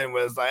I'm saying,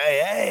 where it's like,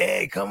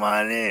 hey, come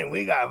on in.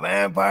 We got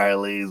vampire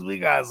leagues, we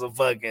got some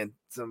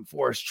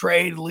forced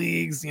trade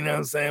leagues, you know what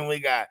I'm saying? We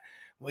got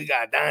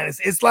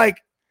dynasty.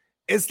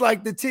 It's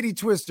like the titty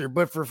twister,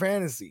 but for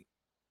fantasy.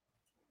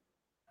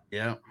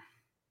 Yeah.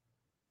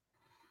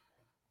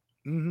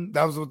 Mm-hmm.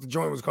 That was what the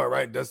joint was called,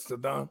 right? Dust to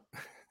Dawn.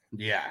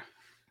 Yeah.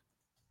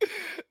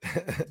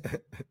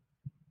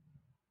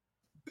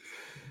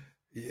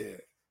 Yeah.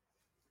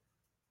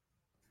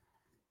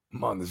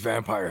 I'm on this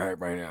vampire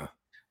hype right now.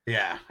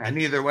 Yeah. And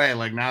either way,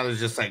 like now there's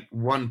just like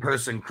one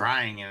person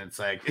crying, and it's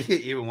like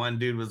even one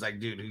dude was like,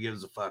 dude, who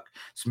gives a fuck?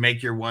 Just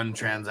make your one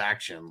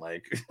transaction.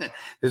 Like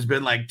there's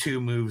been like 2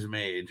 moves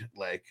made.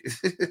 Like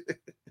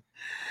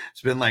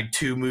it's been like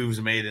 2 moves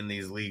made in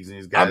these leagues, and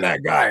these guys. I'm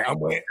that guy.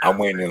 I'm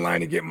waiting in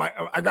line to get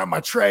I got my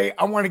tray.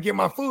 I want to get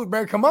my food,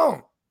 man. Come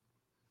on.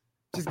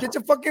 Just get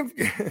your fucking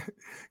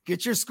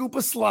get your scoop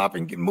of slop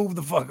and move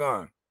the fuck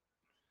on.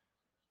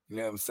 You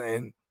know what I'm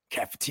saying?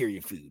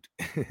 Cafeteria food.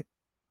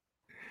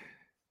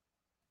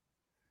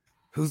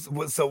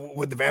 So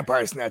would the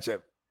vampire snatch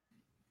up?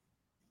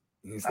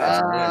 He's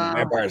the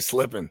vampire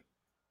slipping.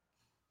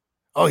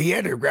 Oh, he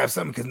had to grab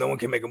something because no one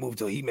can make a move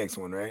till he makes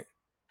one, right?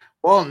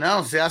 Well,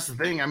 no, see, that's the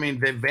thing. I mean,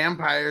 the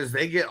vampires,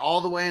 they get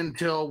all the way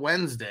until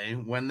Wednesday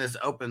when this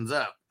opens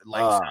up.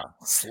 Like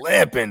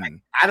slipping. Like,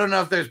 I don't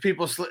know if there's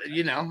people,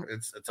 you know,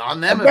 it's on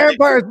them. The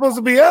vampire's supposed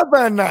to be up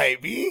at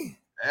night, B.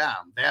 Yeah,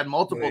 they had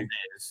multiple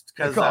days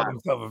because call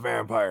himself a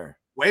vampire.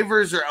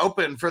 Waivers are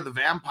open for the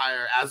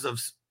vampire as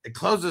of it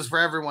closes for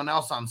everyone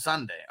else on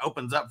Sunday.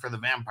 Opens up for the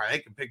vampire. They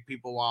can pick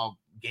people while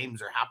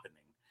games are happening.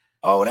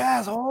 Oh,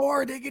 that's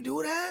hard. They can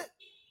do that.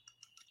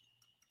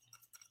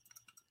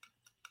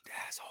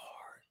 That's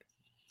hard.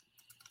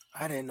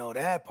 I didn't know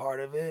that part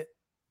of it.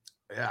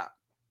 Yeah.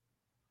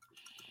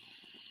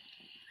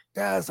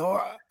 That's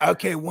hard.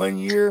 Okay, 1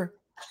 year.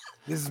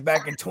 This is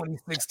back in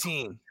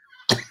 2016.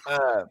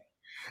 I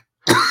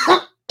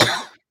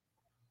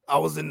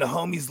was in the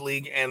homies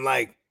league, and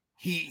like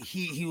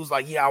he was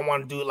like, yeah, I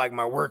want to do it like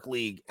my work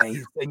league. And he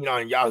said, you know,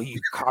 on Yahoo, you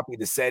copy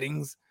the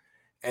settings.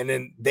 And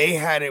then they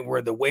had it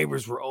where the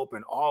waivers were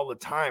open all the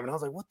time. And I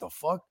was like, what the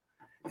fuck?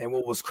 And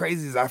what was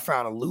crazy is I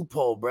found a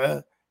loophole,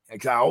 bruh.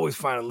 Because I always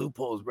find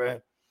loopholes,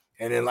 bruh.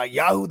 And then like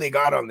Yahoo, they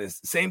got on this.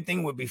 Same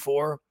thing with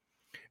before.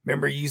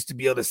 Remember, you used to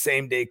be able to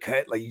same day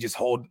cut, like you just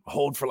hold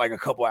for like a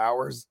couple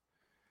hours,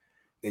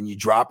 then you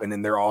drop, and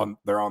then they're on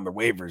the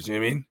waivers. You know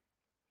what I mean?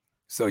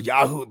 So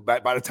Yahoo, by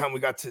the time we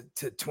got to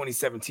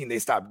 2017, they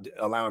stopped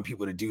allowing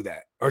people to do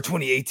that. Or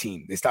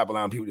 2018, they stopped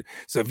allowing people to.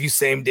 So if you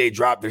same day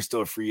drop, they're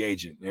still a free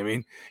agent. You know what I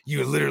mean?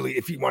 You literally,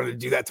 if you wanted to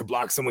do that to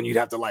block someone, you'd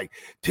have to like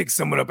pick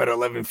someone up at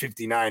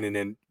 11:59 and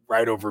then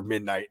right over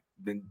midnight,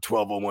 then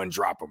 12:01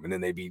 drop them, and then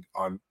they'd be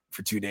on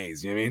for 2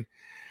 days. You know what I mean?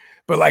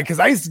 But like, because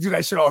I used to do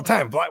that shit all the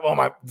time. But well,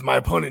 my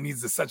opponent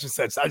needs this such and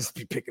such. So I just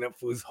be picking up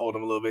foods, hold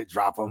him a little bit,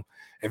 drop him.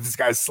 If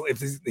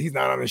he's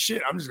not on his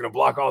shit, I'm just gonna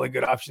block all the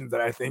good options that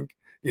I think.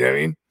 You know what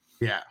I mean?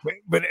 Yeah.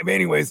 But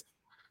anyways,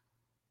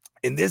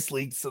 in this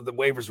league, so the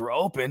waivers were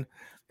open,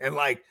 and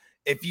like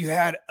if you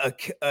had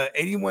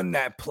anyone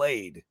that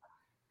played,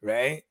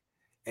 right?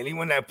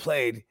 Anyone that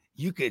played,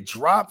 you could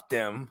drop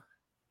them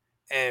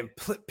and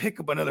pick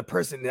up another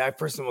person. That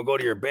person will go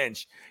to your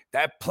bench.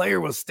 That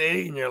player will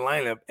stay in your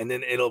lineup, and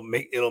then it'll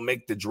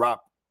make the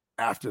drop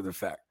after the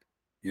fact.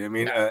 You know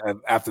what I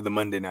mean? After the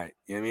Monday night.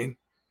 You know what I mean?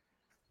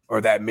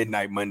 Or that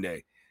midnight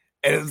Monday.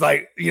 And it's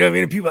like, you know what I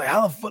mean? People are like,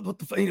 how the fuck? What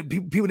the fuck? You know,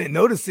 people didn't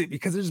notice it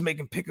because they're just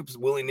making pickups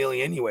willy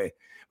nilly anyway.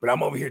 But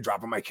I'm over here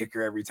dropping my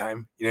kicker every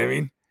time. You know what I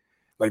mean?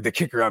 Like the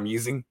kicker I'm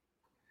using.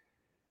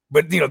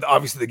 But, you know,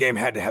 obviously the game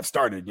had to have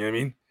started. You know what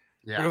I mean?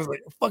 Yeah. But it was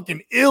like a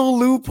fucking ill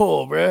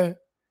loophole, bruh.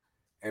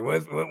 And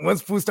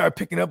once fools started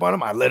picking up on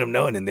them, I let them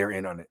know, and then they're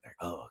in on it. Like,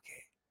 oh,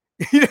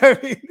 okay. You know what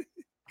I mean?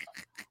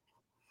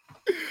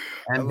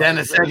 And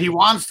Dennis said he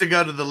wants to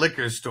go to the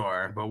liquor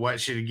store, but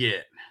what should he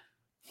get?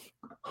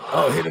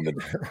 Oh, hit him with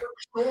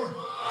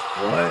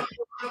what?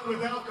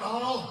 With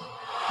alcohol.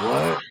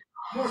 What?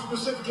 More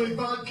specifically,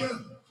 vodka.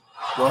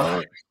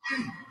 What?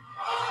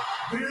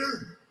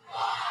 Beer.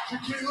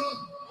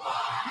 Tequila.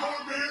 More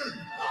beer.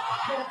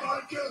 More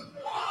vodka.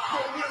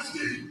 More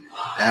whiskey.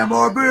 And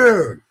more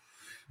beer.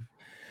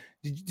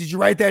 Did you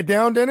write that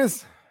down,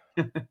 Dennis?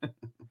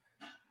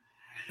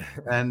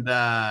 And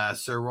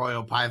Sir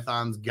Royal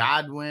Python's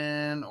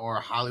Godwin or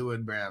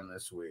Hollywood Brown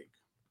this week?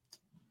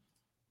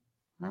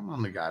 I'm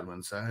on the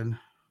Godwin side.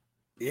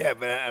 Yeah,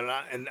 but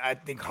I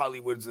think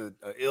Hollywood's a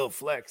ill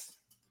flex.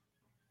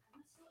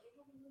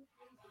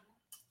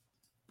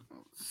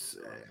 Let's see.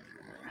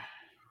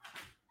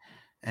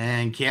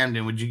 And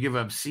Camden, would you give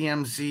up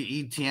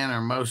CMC, ETN,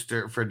 or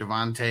Mostert for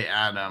Devontae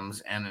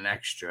Adams and an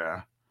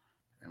extra?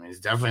 I mean,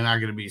 it's definitely not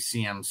going to be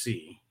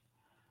CMC.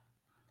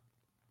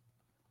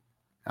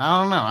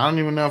 I don't know. I don't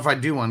even know if I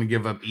do want to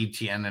give up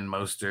ETN and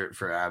Mostert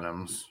for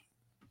Adams.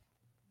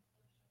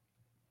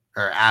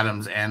 Or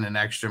Adams and an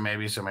extra,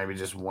 maybe. So maybe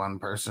just one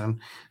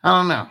person. I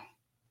don't know.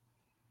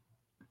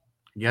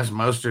 I guess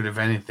Mostert, if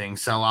anything,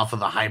 sell off of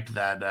the hype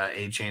that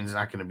A-Chain's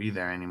not going to be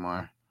there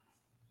anymore.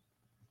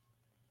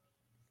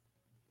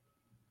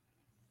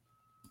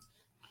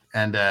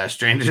 And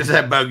Strangers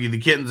at Bogey, the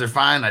kittens are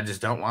fine. I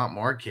just don't want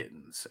more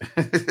kittens.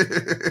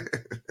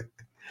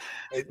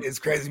 It's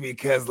crazy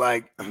because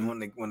like when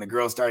the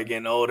girls started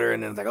getting older,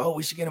 and then it's like, oh,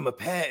 we should get him a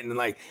pet, and then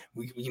like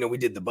we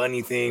did the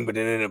bunny thing, but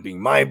it ended up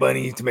being my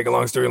bunny, to make a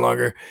long story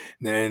longer,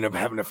 and then ended up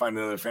having to find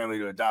another family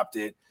to adopt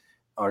it.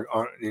 On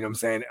you know what I'm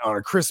saying, on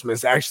a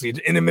Christmas, actually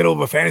in the middle of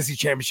a fantasy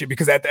championship,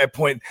 because at that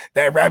point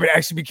that rabbit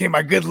actually became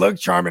my good luck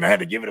charm, and I had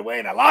to give it away,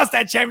 and I lost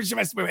that championship.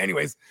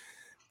 Anyways,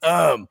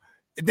 then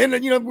they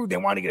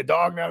want to get a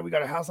dog now that we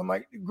got a house. I'm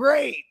like,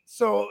 great,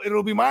 so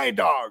it'll be my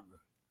dog.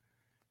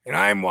 And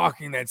I'm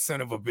walking that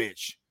son of a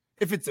bitch.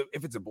 If it's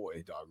a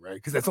boy dog, right?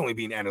 Because that's only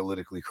being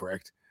analytically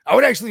correct. I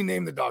would actually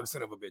name the dog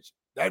son of a bitch.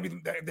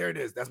 There it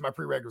is. That's my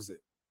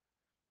prerequisite.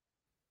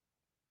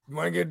 You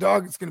want to get a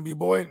dog? It's gonna be a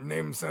boy.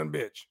 Name him son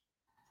bitch.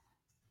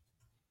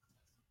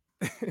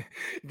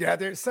 Get out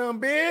there,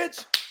 son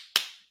bitch.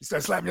 You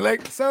start slapping your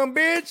leg, son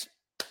bitch.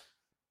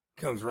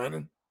 Comes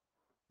running.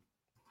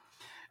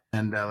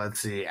 And let's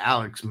see,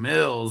 Alex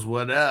Mills,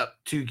 what up?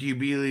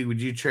 2QB League,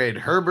 would you trade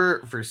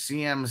Herbert for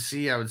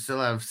CMC? I would still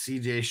have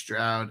CJ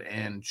Stroud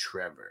and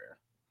Trevor.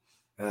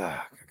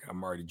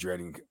 I'm already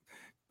dreading.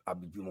 I'll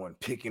be the one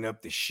picking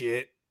up the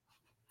shit.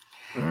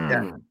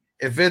 Yeah.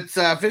 If it's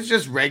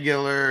just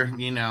regular,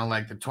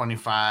 like the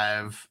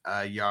 25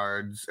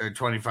 yards or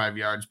 25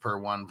 yards per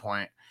 1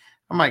 point,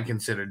 I might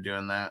consider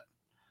doing that.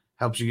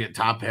 Helps you get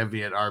top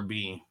heavy at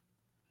RB.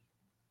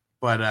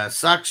 But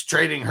sucks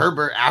trading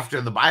Herbert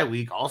after the bye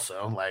week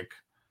also.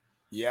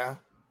 Yeah.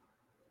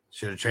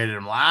 Should have traded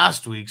him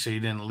last week so you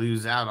didn't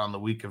lose out on the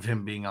week of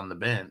him being on the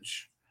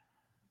bench.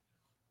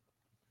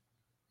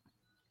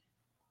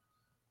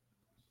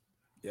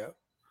 Yep.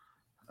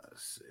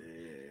 Let's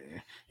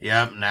see.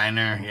 Yep,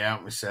 Niner.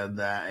 Yep, we said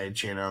that.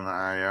 A-Chain on the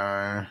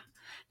IR.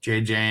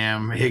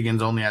 JJM.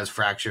 Higgins only has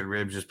fractured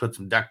ribs. Just put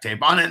some duct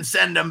tape on it and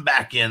send him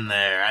back in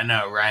there. I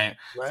know, right?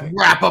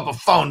 Wrap up a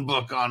phone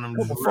book on him.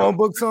 Phone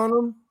books on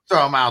him.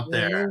 Throw him out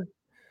there.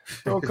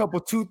 Throw a couple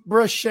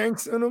toothbrush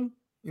shanks in him.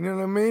 You know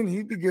what I mean?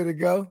 He'd be good to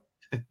go.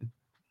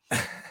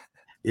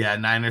 Yeah,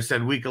 Niner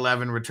said week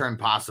 11 return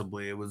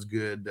possibly. It was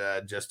good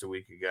just a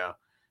week ago.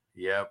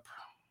 Yep.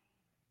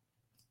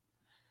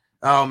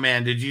 Oh,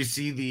 man, did you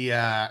see the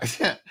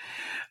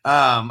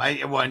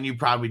and you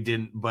probably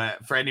didn't,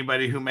 but for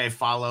anybody who may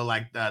follow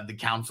the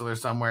counselor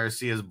somewhere,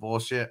 see his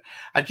bullshit,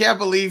 I can't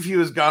believe he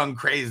was going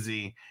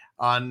crazy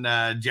on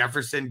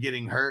Jefferson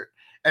getting hurt.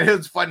 And it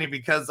was funny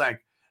because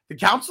the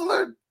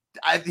counselor,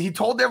 he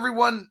told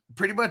everyone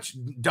pretty much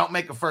don't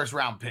make a first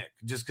round pick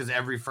just because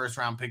every first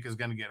round pick is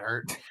going to get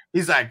hurt.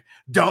 He's like,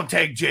 don't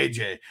take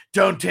JJ,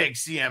 don't take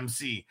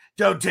CMC,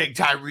 don't take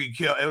Tyreek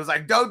Hill. It was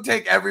like, don't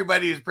take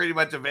everybody who's pretty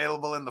much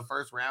available in the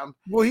first round.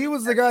 Well, he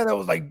was the guy that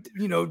was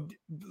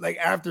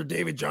after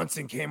David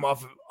Johnson came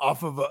off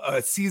of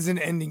a season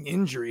ending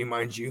injury,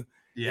 mind you,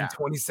 in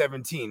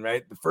 2017,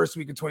 right? The first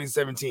week of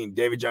 2017,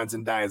 David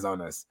Johnson dies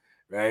on us,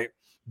 right?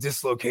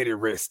 Dislocated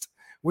wrist.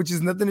 which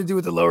is nothing to do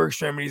with the lower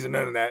extremities or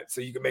none of that.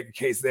 So you can make a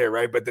case there,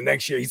 right? But the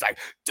next year he's like,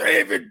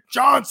 David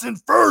Johnson,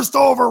 first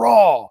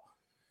overall.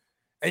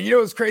 And you know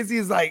what's crazy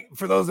is like,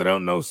 for those that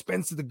don't know,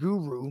 Spencer the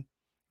Guru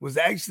was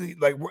actually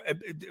like,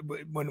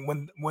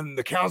 when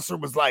the counselor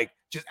was like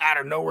just out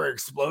of nowhere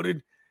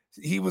exploded,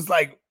 he was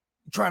like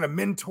trying to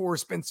mentor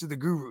Spencer the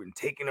Guru and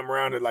taking him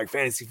around at like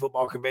fantasy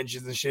football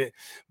conventions and shit.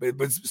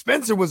 But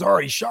Spencer was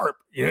already sharp.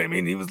 You know what I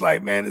mean? He was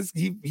like, man,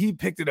 he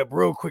picked it up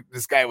real quick.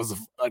 This guy was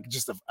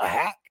just a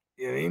hack.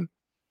 You know what I mean?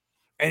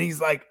 And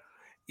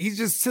he's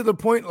just to the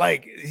point.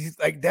 Like, he's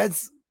like,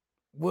 that's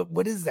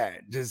what is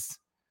that? Just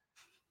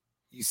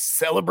you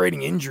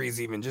celebrating injuries,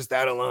 even just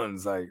that alone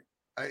is like,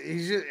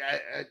 he's just,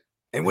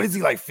 and what is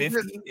he like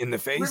 50 in the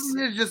face?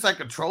 It's just like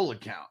a troll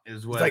account,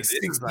 is what it's like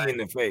 60 in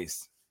the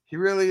face. He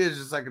really is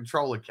just like a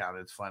troll account.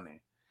 It's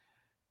funny.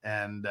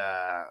 And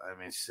let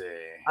me see.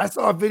 I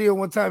saw a video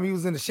one time. He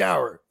was in the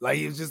shower. Like,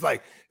 he was just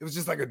like, it was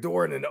just like a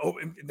door and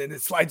then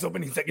it slides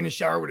open. He's like in the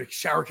shower with a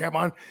shower cap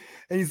on.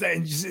 And he's like,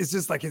 it's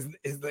just like his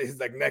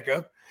like neck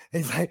up.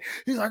 And he's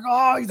like,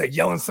 oh, he's like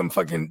yelling some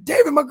fucking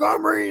David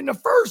Montgomery in the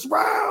first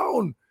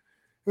round.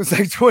 It was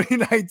like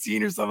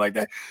 2019 or something like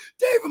that.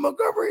 David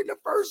Montgomery in the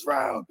first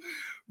round.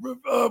 But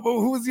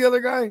who was the other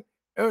guy?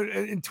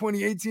 In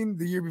 2018,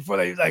 the year before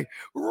that, he was like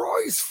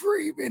Royce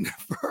Freeman,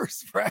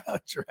 first round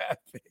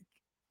draft pick.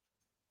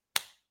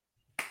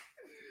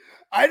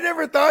 I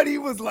never thought he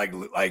was like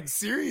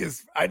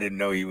serious. I didn't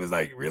know he was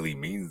like really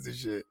means the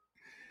shit.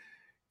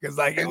 Because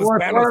like it was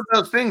one of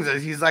those things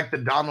that he's like the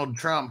Donald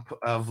Trump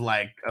of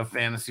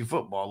fantasy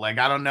football. Like,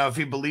 I don't know if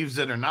he believes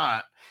it or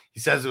not. He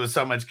says it with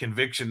so much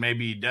conviction.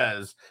 Maybe he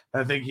does.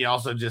 I think he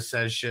also just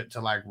says shit to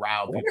like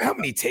rile people. I wonder how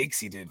many takes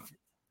he did.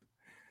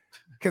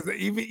 Because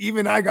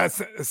even I got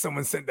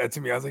someone sent that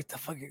to me. I was like, the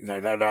fuck? No,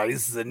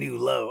 this is a new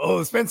low.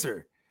 Oh,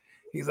 Spencer.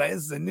 He's like,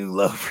 this is a new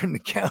low from the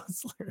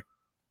counselor.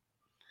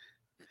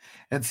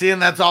 And seeing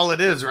that's all it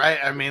is, right?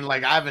 I mean,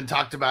 like, I haven't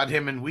talked about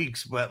him in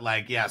weeks, but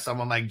like, yeah,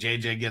 someone like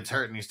JJ gets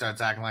hurt and he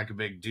starts acting like a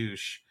big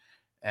douche.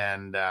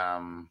 And,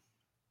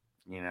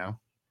 you know,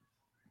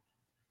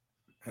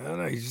 I don't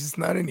know. He's just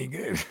not any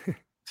good.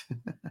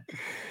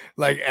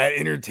 Like, at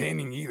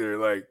entertaining either.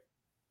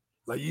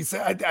 Like you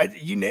said,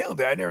 you nailed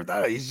it. I never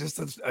thought he's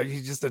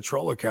just a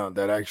troll account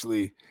that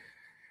actually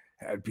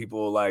had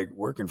people like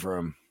working for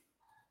him.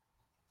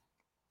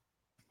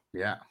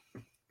 Yeah.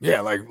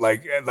 Yeah, like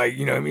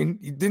you know what I mean?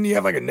 Didn't he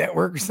have like a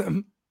network or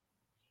something?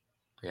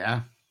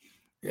 Yeah.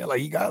 Yeah,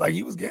 like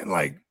he was getting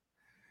like,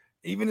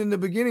 even in the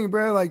beginning,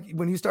 bro, like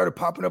when he started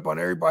popping up on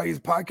everybody's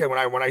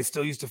podcast, when I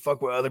still used to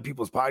fuck with other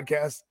people's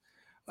podcasts,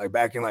 like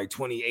back in like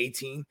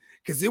 2018,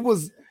 because it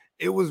was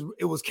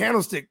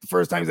Candlestick the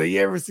first time. He's like,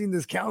 you ever seen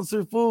this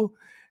counselor fool?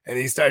 And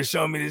he started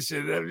showing me this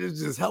shit. It was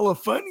just hella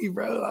funny,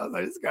 bro. I was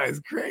like, this guy's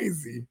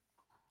crazy.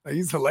 Like,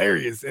 he's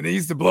hilarious. And it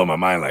used to blow my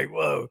mind, like,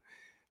 whoa.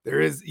 There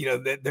is, you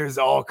know, there's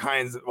all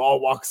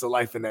walks of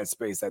life in that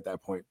space at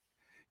that point.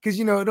 Because,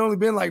 you know, it'd only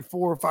been like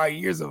 4 or 5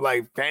 years of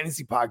like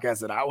fantasy podcasts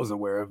that I was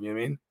aware of. You know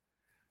what I mean?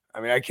 I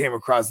mean, I came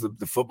across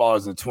the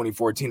footballers in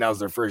 2014. That was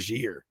their first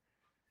year.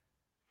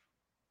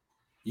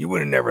 You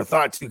would have never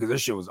thought to, because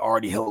this shit was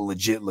already hella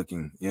legit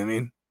looking. You know what I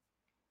mean?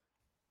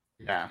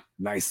 Yeah.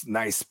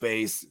 Nice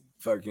space.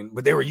 Fucking,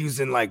 but they were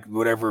using like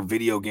whatever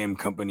video game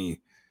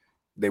company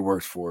they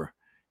worked for,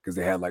 because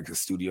they had like a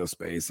studio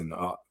space and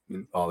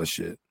all the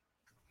shit.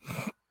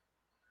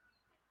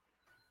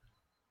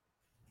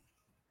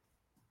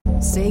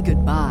 Say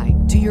goodbye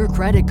to your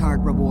credit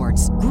card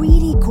rewards.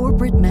 Greedy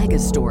corporate mega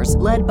stores,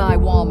 led by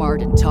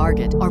Walmart and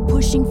Target, are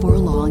pushing for a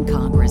law in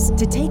Congress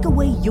to take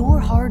away your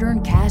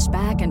hard-earned cash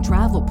back and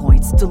travel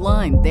points to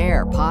line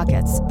their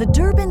pockets. The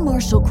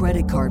Durbin-Marshall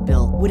credit card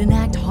bill would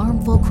enact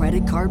harmful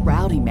credit card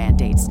routing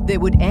mandates that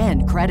would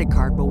end credit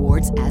card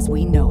rewards as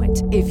we know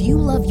it. If you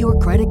love your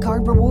credit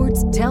card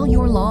rewards, tell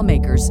your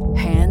lawmakers,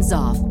 hands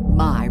off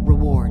my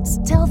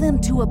rewards. Tell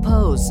them to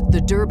oppose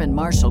the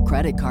Durbin-Marshall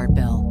credit card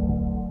bill.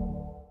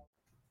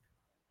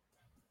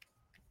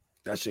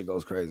 That shit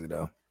goes crazy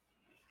though.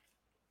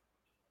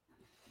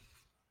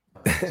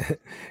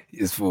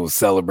 This fool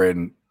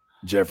celebrating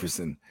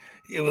Jefferson.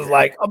 It was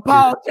like,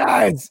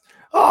 apologize.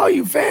 Oh,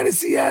 you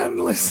fantasy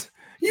analysts,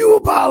 you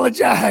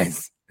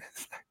apologize.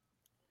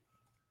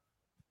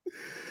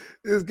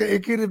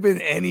 It could have been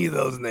any of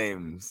those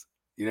names.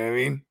 You know what I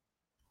mean?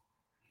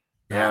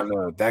 Yeah. I don't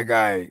know. That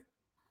guy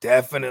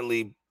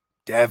definitely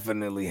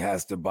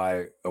has to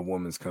buy a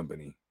woman's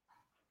company.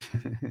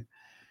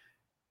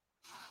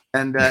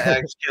 And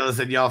X Killer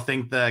said, y'all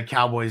think the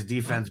Cowboys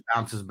defense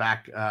bounces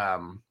back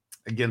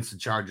against the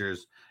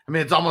Chargers? I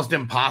mean, it's almost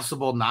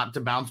impossible not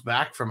to bounce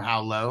back from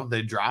how low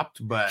they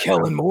dropped. But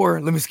Kellen Moore,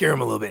 let me scare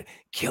him a little bit.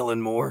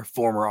 Kellen Moore,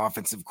 former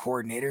offensive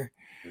coordinator.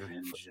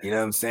 You know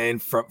what I'm saying?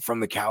 From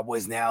the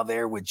Cowboys now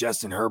there with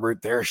Justin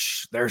Herbert, they're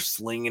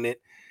slinging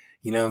it.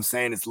 You know what I'm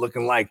saying? It's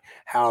looking like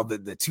how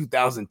the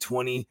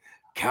 2020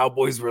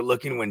 Cowboys were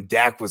looking when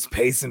Dak was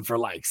pacing for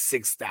like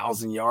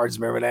 6,000 yards.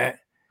 Remember that?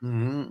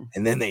 Mm-hmm.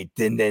 And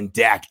then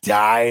Dak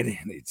died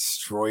and they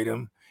destroyed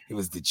him. It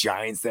was the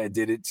Giants that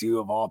did it too,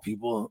 of all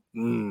people.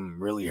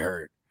 Really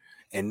hurt.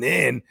 And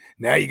then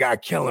now you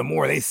got Kellen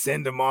Moore. They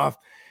send him off,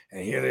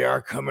 and here they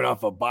are coming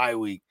off a bye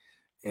week.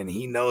 And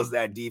he knows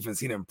that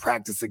defense. He didn't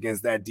practice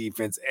against that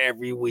defense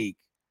every week,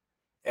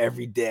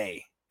 every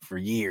day for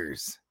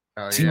years.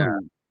 Oh, yeah.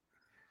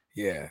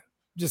 Yeah.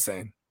 Just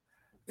saying.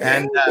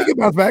 And they can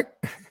bounce back.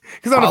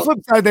 Because on the flip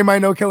side, they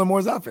might know Kellen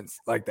Moore's offense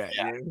like that.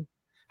 Yeah. You know?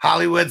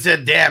 Hollywood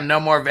said, damn, no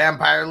more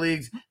vampire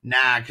leagues.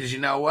 Nah, because you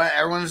know what?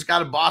 Everyone's got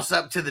to boss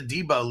up to the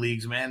Debo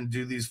leagues, man.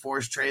 Do these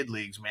forced trade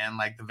leagues, man.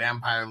 Like the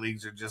vampire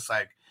leagues are just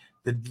like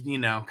the,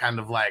 kind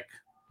of like,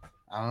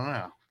 I don't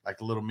know,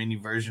 like a little mini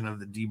version of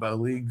the Debo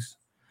leagues.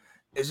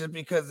 It's just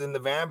because in the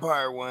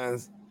vampire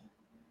ones,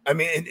 I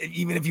mean,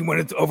 even if you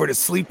went over to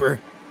sleeper,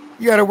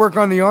 you got to work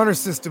on the honor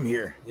system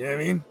here. You know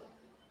what I mean?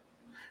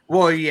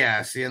 Well,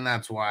 yeah. See, and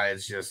that's why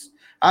it's just,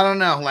 I don't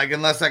know. Like,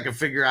 unless I could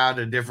figure out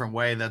a different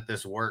way that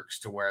this works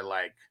to where,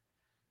 like,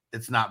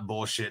 it's not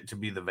bullshit to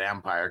be the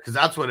vampire. Because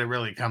that's what it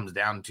really comes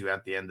down to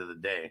at the end of the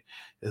day.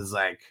 Is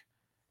like,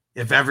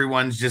 if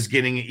everyone's just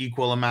getting an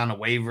equal amount of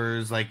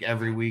waivers, like,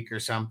 every week or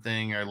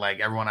something, or, like,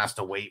 everyone has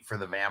to wait for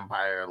the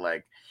vampire,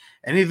 like,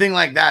 anything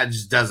like that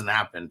just doesn't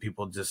happen.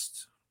 People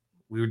just,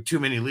 we were too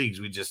many leagues.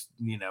 We just,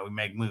 we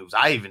make moves.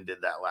 I even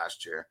did that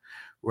last year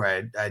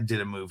where I did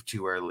a move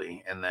too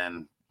early and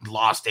then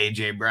lost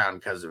AJ Brown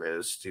because of it. It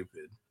was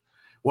stupid.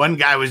 One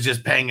guy was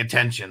just paying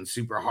attention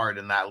super hard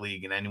in that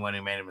league, and anyone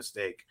who made a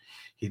mistake,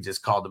 he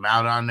just called him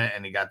out on it,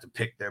 and he got to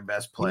pick their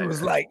best player.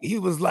 He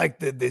was like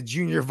the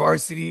junior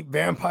varsity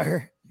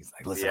vampire. He's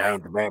like, listen, I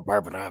ain't the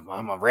vampire, but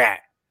I'm a rat.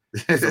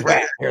 He's a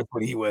rat. That's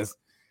what he was.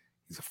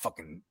 He's a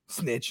fucking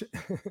snitch.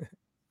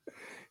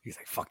 He's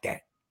like, fuck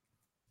that.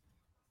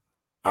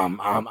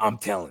 I'm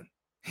telling.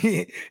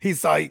 He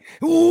saw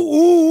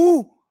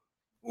you.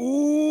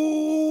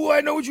 Ooh, I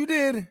know what you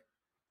did.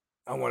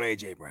 I want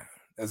AJ Brown.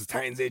 That's the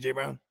Titans AJ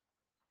Brown?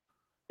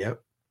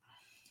 Yep.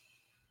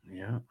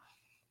 Yeah.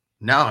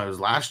 No, it was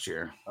last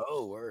year.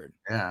 Oh, word.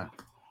 Yeah.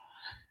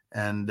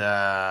 And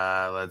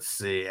let's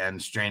see.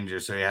 And Stranger.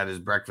 So he had his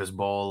breakfast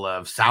bowl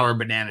of sour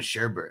banana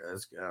sherbet.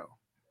 Let's go.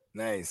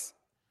 Nice.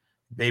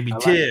 Baby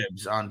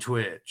Tibbs on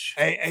Twitch.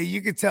 Hey,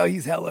 you could tell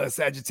he's hella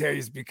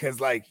Sagittarius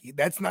because, like,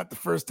 that's not the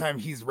first time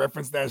he's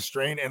referenced that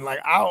strain. And, like,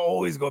 I'll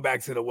always go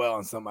back to the well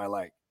on something I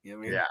like. You know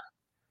what I mean? Yeah.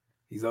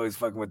 He's always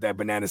fucking with that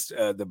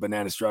the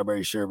banana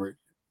strawberry sherbet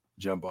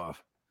jump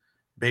off.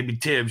 Baby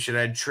Tibbs, should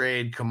I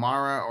trade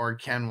Kamara or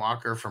Ken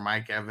Walker for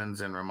Mike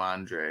Evans and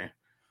Ramondre?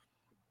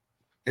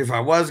 If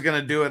I was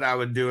going to do it, I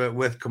would do it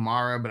with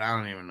Kamara, but I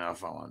don't even know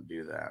if I want to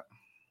do that.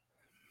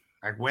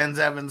 Like, when's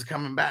Evans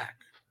coming back?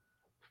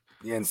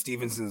 Yeah, and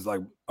Stevenson's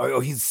like,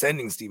 oh, he's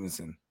sending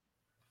Stevenson.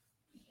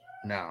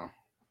 No.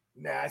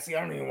 Nah, see,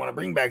 I don't even want to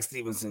bring back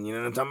Stevenson. You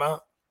know what I'm talking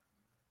about?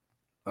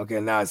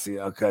 Okay, now I see.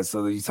 Okay,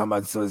 so you're talking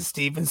about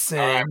Stevenson.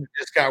 I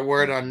just got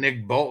word on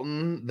Nick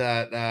Bolton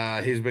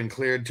that he's been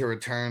cleared to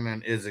return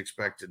and is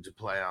expected to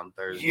play on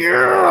Thursday.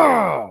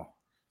 Yeah.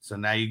 So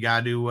now you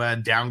got to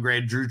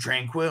downgrade Drew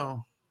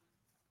Tranquill.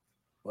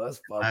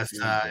 Unless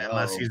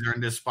he's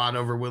earned his spot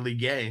over Willie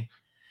Gay.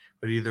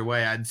 But either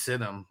way, I'd sit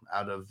him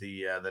out of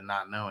the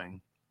not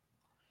knowing.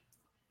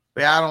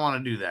 But yeah, I don't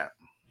want to do that.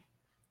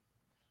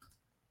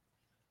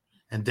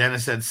 And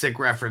Dennis said sick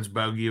reference,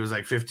 Bogey. It was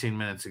like 15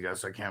 minutes ago,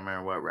 so I can't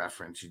remember what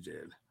reference you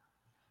did.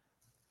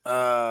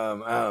 I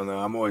don't know.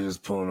 I'm always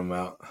just pulling them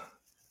out.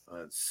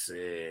 Let's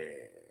see.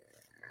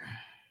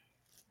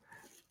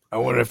 I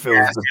wonder if it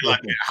was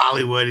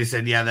Hollywood. He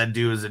said, yeah, that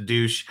dude was a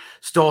douche.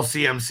 Stole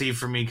CMC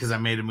from me because I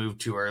made a move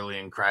too early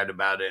and cried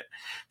about it.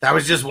 That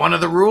was just one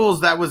of the rules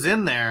that was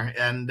in there.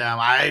 And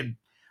I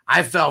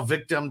fell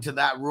victim to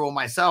that rule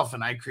myself,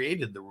 and I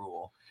created the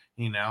rule,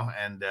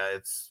 and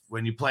it's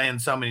when you play in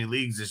so many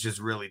leagues, it's just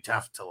really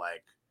tough to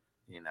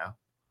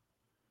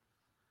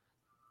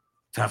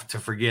tough to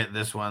forget.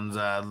 This one's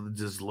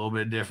just a little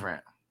bit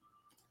different.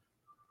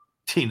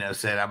 Tino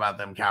said, how about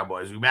them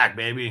Cowboys? We back,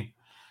 baby.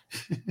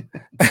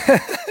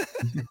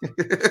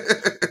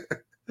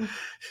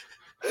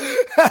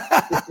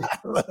 I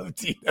love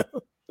Tino.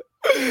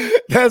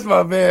 That's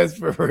my man's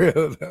for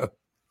real though.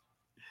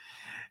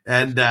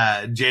 And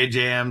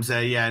JJM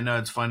said, yeah, I know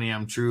it's funny.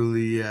 I'm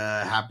truly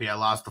happy I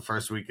lost the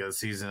first week of the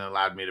season. It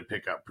allowed me to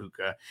pick up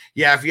Puka.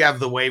 Yeah, if you have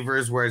the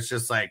waivers where it's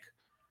just like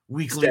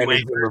weekly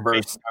waivers.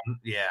 Reverse.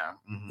 Yeah.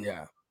 Mm-hmm.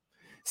 Yeah.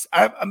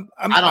 I don't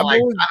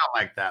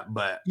like that,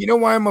 but you know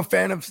why I'm a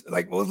fan of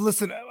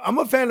listen, I'm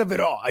a fan of it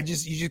all. You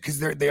just because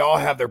they all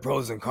have their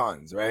pros and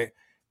cons, right?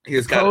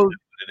 It's got to know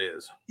what it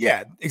is.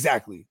 Yeah,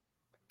 exactly.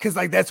 Because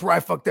that's where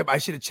I fucked up. I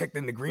should have checked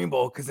in the green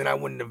ball because then I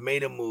wouldn't have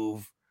made a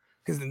move.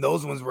 Because then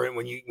those ones were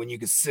when you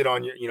could sit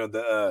on your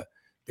the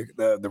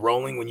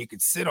rolling when you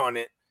could sit on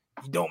it,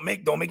 you don't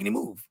make any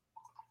move.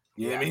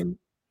 You know what I mean?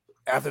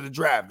 After the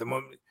draft, the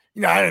moment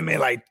I didn't make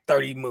like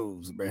 30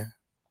 moves, man.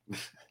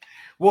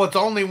 Well, it's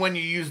only when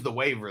you use the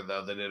waiver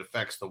though that it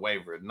affects the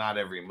waiver, not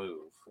every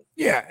move.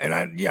 Yeah, and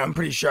I'm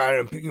pretty sure I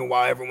don't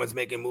while everyone's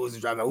making moves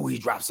and driving. Oh, he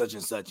dropped such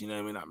and such. You know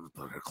what I mean? I'm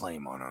putting a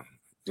claim on him.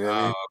 You know what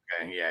I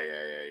mean? Okay, yeah.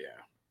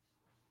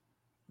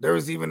 There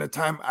was even a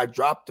time I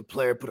dropped the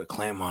player, put a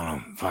claim on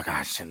him. Fuck,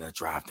 I shouldn't have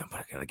dropped him,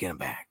 but I gotta get him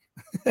back.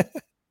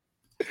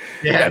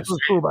 Yeah, That's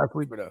what's cool about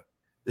Sleeper though.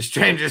 The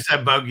stranger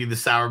said, Bogey, the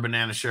sour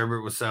banana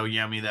sherbet was so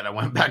yummy that I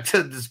went back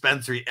to the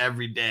dispensary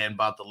every day and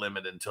bought the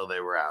limit until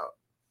they were out.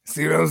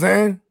 See what I'm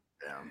saying?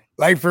 Yeah.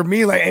 Like for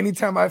me, like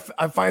anytime I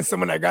find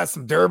someone that got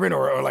some Durban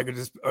or like a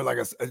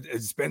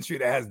dispensary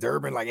that has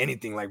Durban, like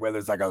anything, like whether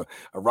it's like a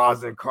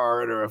rosin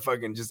card or a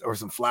fucking or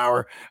some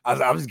flour,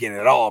 I'm just getting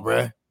it all,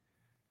 bro.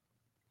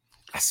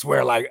 I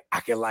swear, like I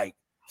can like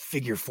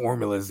figure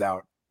formulas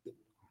out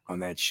on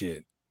that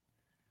shit,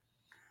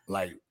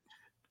 like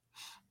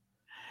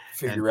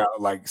figure out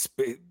like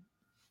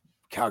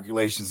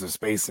calculations of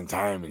space and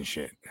time and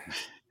shit.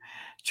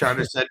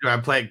 Charter said, do I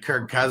play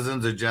Kirk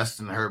Cousins or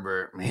Justin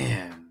Herbert?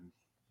 Man.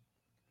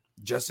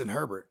 Justin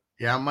Herbert.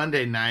 Yeah,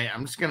 Monday night.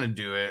 I'm just going to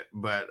do it.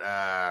 But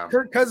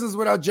Kirk Cousins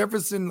without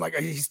Jefferson, like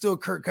he's still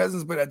Kirk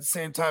Cousins, but at the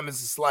same time,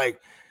 it's just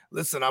like,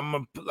 listen,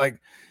 I'm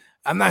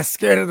not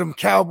scared of them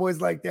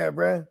Cowboys like that,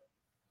 bro.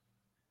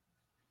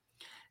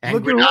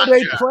 Look at who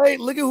they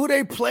played. Look at who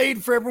they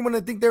played for everyone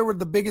to think they were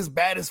the biggest,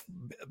 baddest.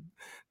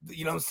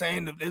 You know what I'm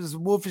saying? It was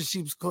wolf in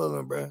sheep's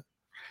clothing, bro.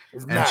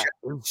 It's not.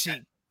 It's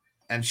sheep.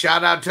 And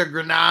shout out to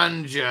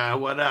Grenanja.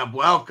 What up?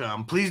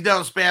 Welcome. Please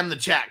don't spam the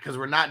chat because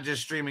we're not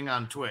just streaming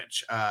on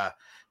Twitch.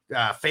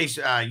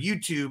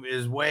 YouTube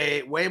is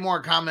way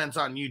more comments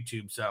on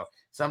YouTube. So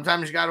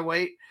sometimes you gotta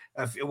wait.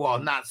 Well,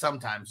 not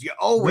sometimes. You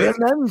always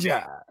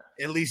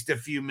at least a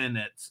few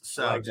minutes.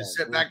 So like just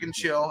sit back and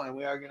chill. And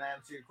we are gonna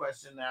answer your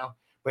question now.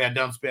 But yeah,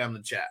 don't spam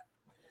the chat.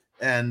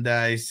 And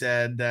he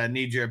said,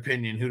 need your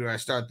opinion. Who do I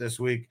start this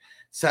week?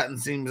 Sutton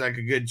seems like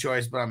a good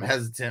choice, but I'm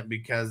hesitant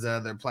because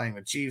they're playing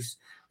the Chiefs.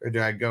 Or do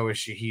I go with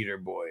Shaheed or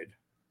Boyd?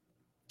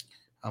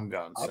 I'm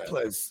going.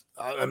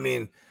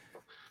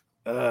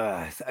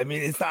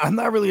 I'm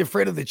not really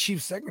afraid of the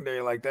Chiefs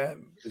secondary like that.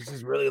 It's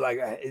just really like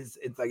it's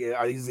like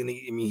are these gonna?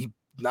 I mean, he's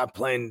not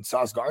playing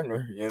Sauce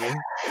Gardner, you know.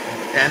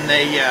 And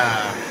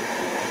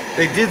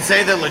they did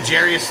say that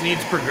L'Jarius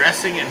needs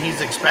progressing and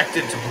he's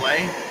expected to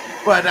play,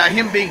 but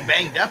him being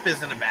banged up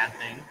isn't a bad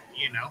thing,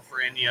 you know, for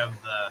any of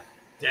the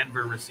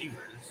Denver receivers.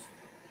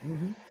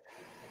 Mm-hmm.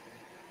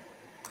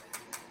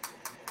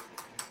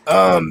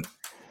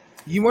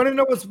 You want to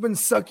know what's been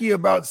sucky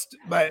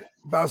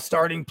about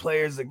starting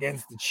players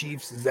against the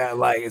Chiefs is that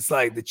like it's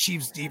like the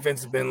Chiefs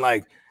defense has been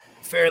like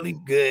fairly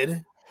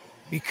good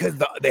because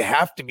they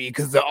have to be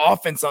because the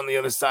offense on the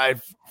other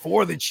side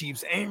for the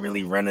Chiefs ain't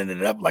really running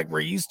it up like we're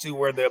used to,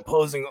 where the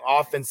opposing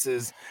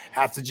offenses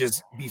have to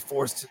just be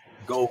forced to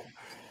go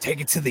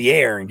take it to the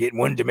air and get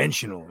one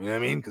dimensional. You know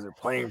what I mean? Because they're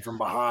playing from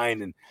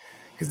behind, and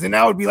because then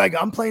that would be like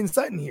I'm playing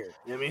Sutton here.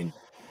 You know what I mean?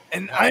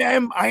 And I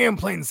am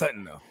playing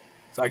Sutton though.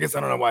 So I guess I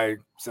don't know why I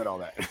said all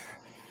that.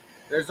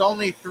 There's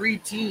only 3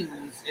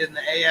 teams in the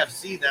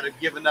AFC that have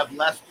given up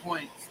less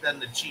points than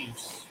the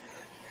Chiefs.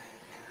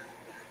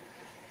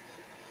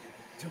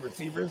 2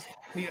 receivers?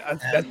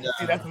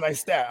 That's a nice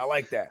stat. I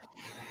like that.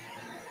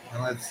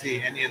 And let's see.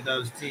 Any of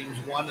those teams,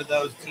 one of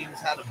those teams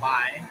had a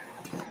bye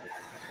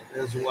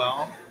as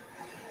well.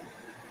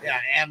 Yeah,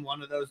 and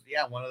one of those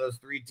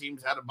 3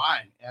 teams had a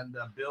bye. And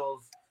the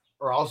Bills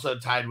are also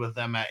tied with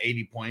them at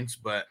 80 points,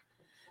 but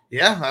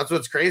yeah, that's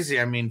what's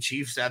crazy. I mean,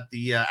 Chiefs at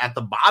the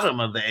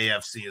bottom of the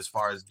AFC as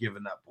far as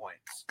giving up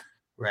points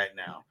right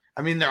now.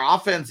 I mean, their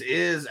offense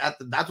is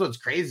that's what's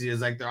crazy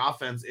is like their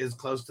offense is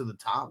close to the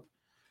top.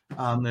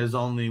 There's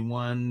only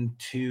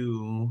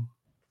 2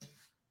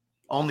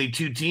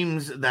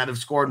 teams that have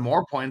scored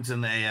more points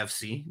in the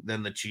AFC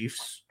than the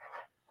Chiefs.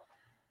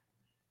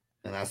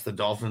 And that's the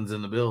Dolphins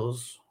and the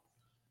Bills.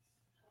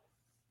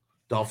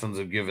 Dolphins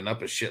have given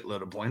up a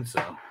shitload of points,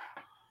 though.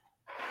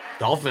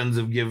 Dolphins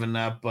have given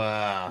up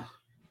the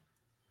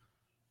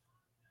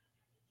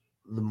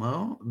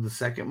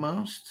second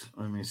most.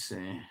 Let me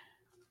see.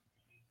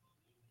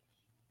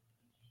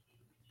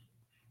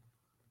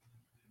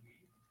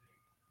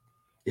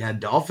 Yeah,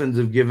 Dolphins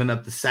have given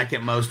up the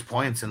second most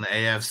points in the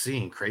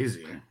AFC.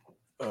 Crazy.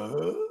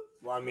 Well,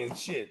 I mean,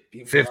 shit.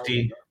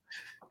 50.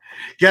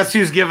 Guess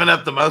who's given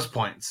up the most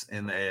points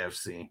in the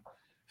AFC?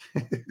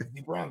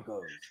 The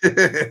Broncos.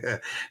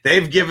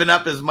 They've given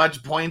up as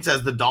much points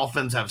as the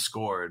Dolphins have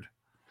scored.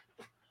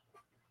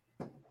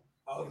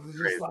 I was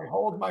just like,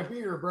 hold my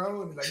beer,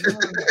 bro. And like,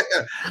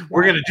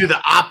 we're gonna do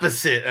the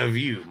opposite of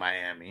you,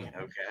 Miami.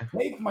 Okay.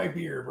 Take my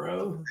beer,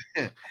 bro.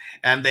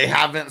 And they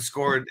haven't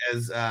scored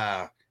as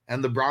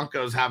and the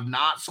Broncos have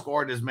not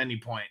scored as many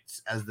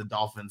points as the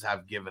Dolphins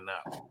have given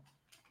up.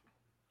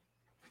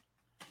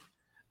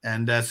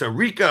 And so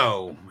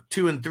Rico,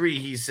 2 and 3,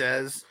 he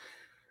says,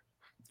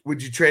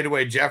 would you trade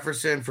away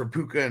Jefferson for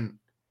Puka and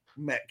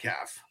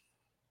Metcalf?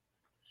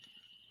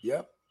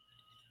 Yep.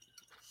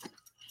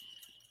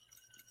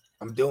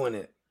 I'm doing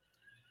it.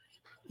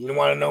 You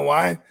want to know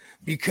why?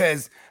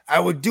 Because I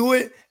would do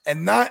it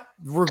and not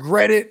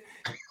regret it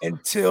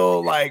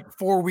until like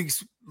 4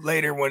 weeks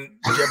later when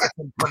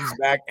Jefferson comes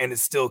back and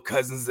it's still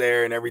Cousins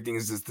there and everything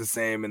is just the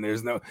same and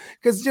there's no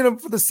 – because, you know,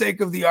 for the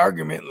sake of the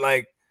argument,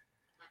 like,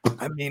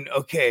 I mean,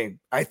 okay,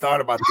 I thought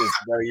about this.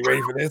 Are you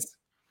ready for this?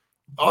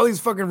 all these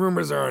fucking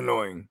rumors are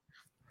annoying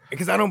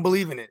because I don't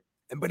believe in it.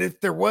 But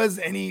if there was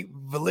any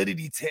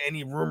validity to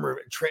any rumor,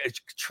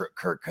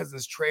 Kirk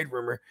Cousins trade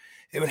rumor,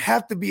 it would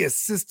have to be a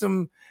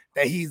system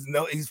that he's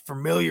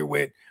familiar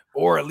with,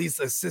 or at least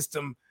a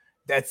system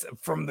that's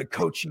from the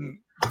coaching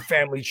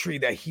family tree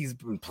that he's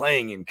been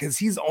playing in, because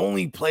he's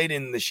only played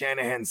in the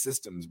Shanahan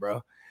systems,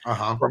 bro.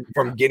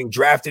 From getting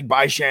drafted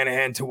by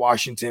Shanahan to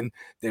Washington,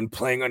 then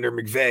playing under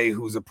McVay,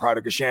 who's a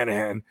product of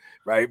Shanahan,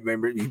 right?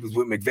 Remember, he was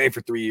with McVay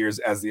for 3 years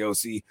as the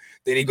OC.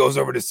 Then he goes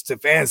over to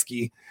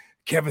Stefanski.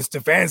 Kevin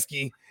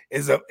Stefanski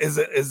is a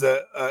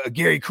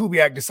Gary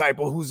Kubiak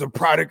disciple who's a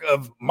product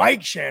of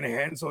Mike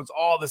Shanahan. So it's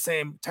all the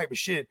same type of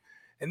shit.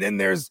 And then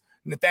there's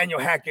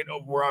Nathaniel Hackett,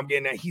 where I'm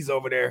getting at. He's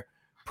over there,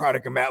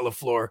 product of Matt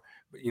LaFleur,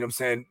 you know what I'm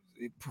saying,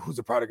 who's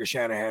a product of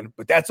Shanahan.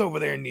 But that's over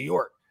there in New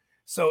York.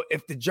 So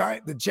if the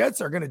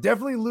Jets are going to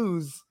definitely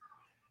lose,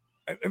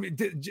 I mean,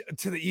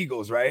 to the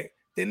Eagles, right?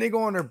 Then they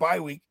go on their bye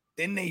week.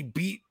 Then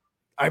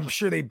I'm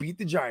sure they beat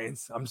the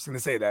Giants. I'm just going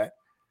to say that,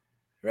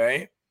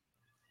 right?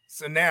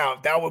 So now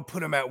that would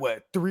put them at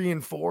what,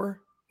 3-4?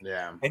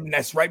 Yeah. And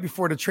that's right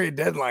before the trade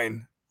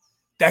deadline.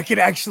 That could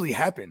actually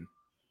happen.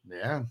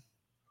 Yeah.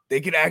 They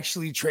could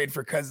actually trade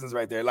for Cousins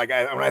right there. Like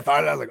when I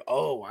thought of it, I was like,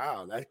 oh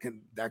wow, that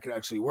could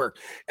actually work.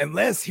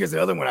 Unless here's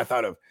the other one I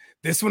thought of.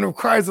 This one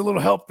requires a little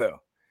help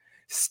though.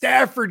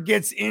 Stafford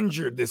gets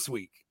injured this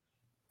week.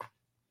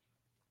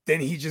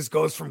 Then he just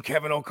goes from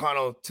Kevin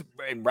O'Connell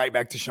and right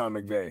back to Sean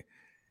McVay.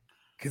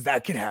 Because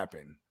that could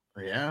happen.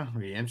 Yeah,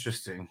 be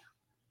interesting.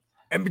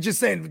 And just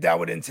saying that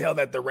would entail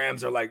that the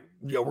Rams are like,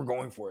 yo, we're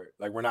going for it.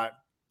 Like, we're not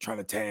trying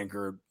to tank,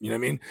 or, you know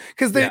what I mean?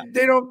 Because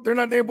they're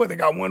not there, but they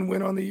got one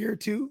win on the year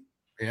too.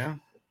 Yeah.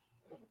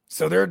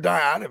 So they're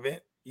die out of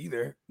it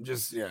either.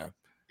 Just, yeah.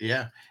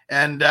 Yeah.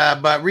 And,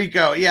 but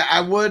Rico, yeah,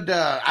 I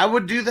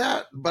would do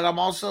that, but I'm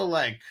also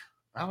like,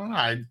 I don't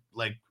know.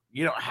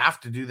 You don't have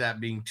to do that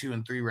being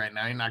 2-3 right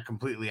now. You're not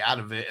completely out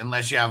of it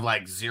unless you have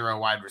like 0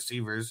 wide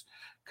receivers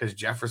because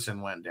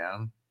Jefferson went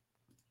down.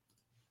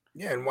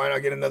 Yeah, and why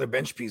not get another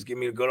bench piece? Give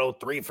me a good old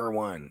 3 for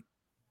 1.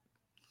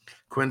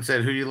 Quinn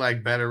said, who do you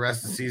like better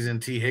rest of the season,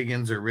 T.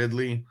 Higgins or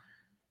Ridley?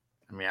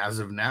 I mean, as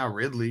of now,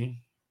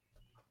 Ridley.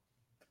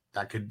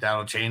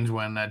 That'll change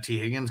when T.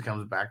 Higgins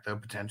comes back, though,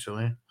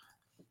 potentially.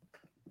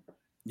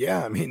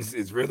 Yeah, I mean,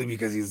 it's really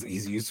because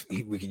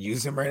we could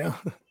use him right now.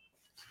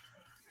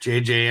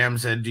 JJM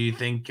said, do you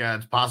think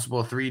it's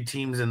possible 3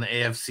 teams in the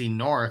AFC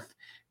North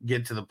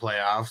get to the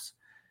playoffs?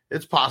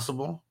 It's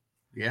possible.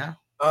 Yeah.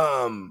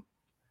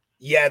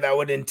 Yeah, that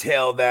would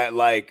entail that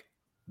like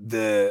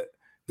the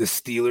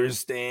Steelers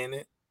stay in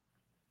it.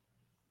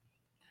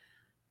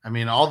 I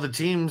mean, all the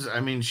teams. I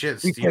mean,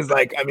 shit. Because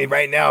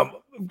right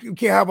now,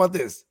 okay. How about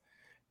this?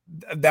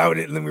 Let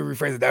me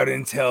rephrase it. That would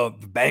entail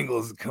the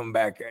Bengals come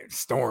back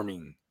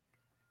storming.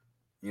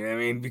 You know what I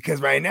mean?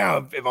 Because right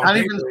now, if I'm not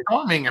even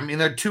storming, I mean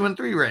they're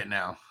 2-3 right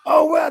now.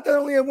 Oh well, they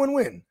only have 1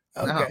 win.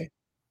 Okay,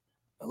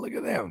 no. Look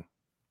at them.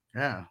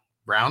 Yeah,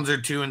 Browns are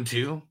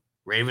 2-2.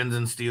 Ravens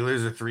and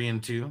Steelers are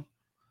 3-2.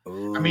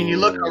 Ooh. I mean, you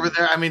look over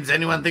there. I mean, does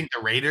anyone think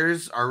the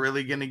Raiders are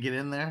really going to get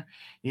in there?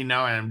 You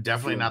know, and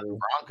definitely not the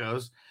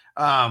Broncos.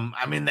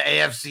 I mean, the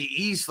AFC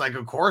East, like,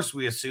 of course,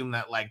 we assume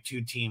that like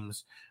 2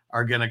 teams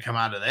are going to come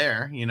out of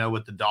there, you know,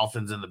 with the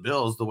Dolphins and the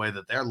Bills, the way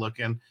that they're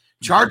looking.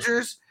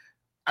 Chargers,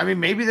 I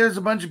mean, maybe there's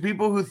a bunch of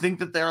people who think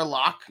that they're a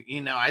lock.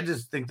 You know, I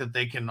just think that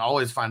they can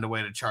always find a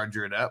way to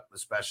charger it up,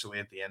 especially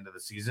at the end of the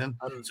season.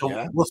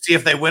 We'll see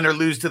if they win or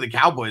lose to the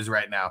Cowboys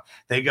right now.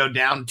 They go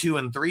down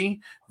 2-3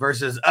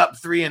 versus up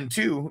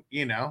 3-2,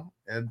 you know,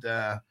 and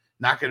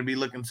not going to be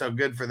looking so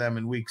good for them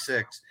in week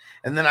 6.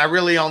 And then I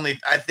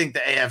think the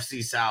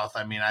AFC South,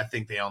 I mean, I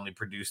think they only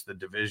produce the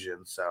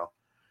division. So,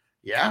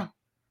 yeah,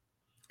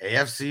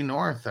 AFC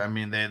North, I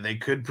mean, they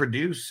could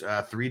produce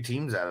 3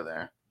 teams out of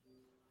there.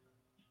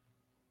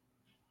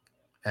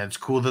 And it's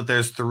cool that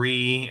there's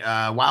 3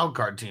 wild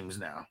card teams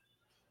now,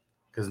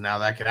 because now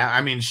that could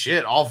I mean,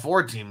 shit, all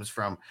 4 teams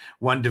from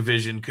one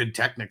division could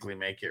technically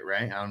make it,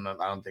 right? I don't know.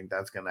 I don't think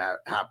that's going to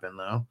happen,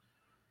 though.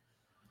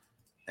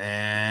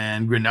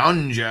 And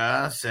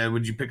Granonja said,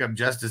 would you pick up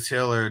Justice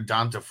Hill or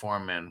Donta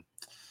Foreman?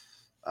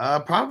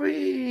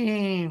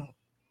 Probably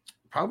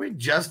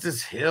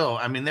Justice Hill.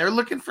 I mean, they're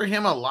looking for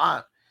him a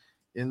lot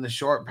in the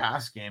short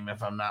pass game,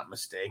 if I'm not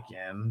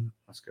mistaken.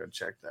 Let's go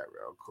check that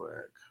real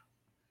quick.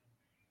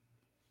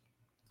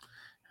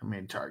 How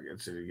many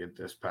targets did he get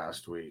this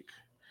past week?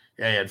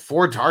 Yeah, he had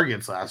 4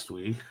 targets last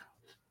week.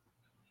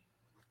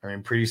 I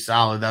mean, pretty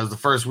solid. That was the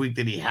first week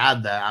that he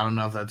had that. I don't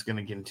know if that's going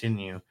to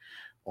continue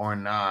or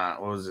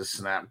not. What was his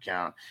snap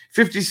count?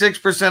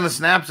 56% of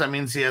snaps. I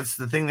mean, see, that's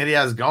the thing that he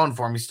has going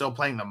for him. He's still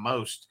playing the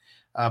most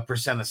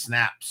percent of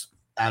snaps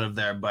out of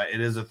there, but it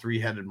is a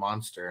 3-headed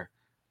monster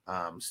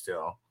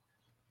still.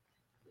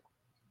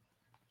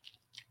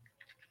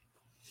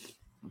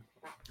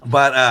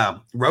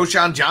 But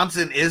Roschon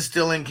Johnson is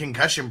still in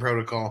concussion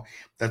protocol.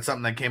 That's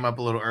something that came up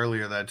a little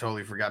earlier that I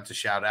totally forgot to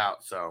shout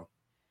out. So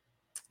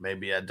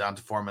maybe Donta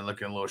Foreman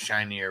looking a little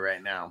shinier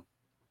right now.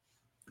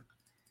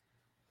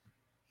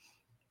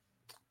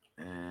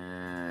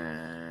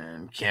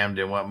 And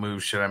Camden, what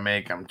moves should I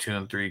make? I'm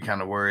 2-3,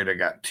 kind of worried. I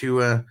got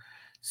Tua,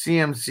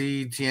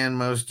 CMC, Tien,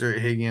 Mostert,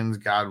 Higgins,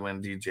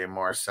 Godwin, DJ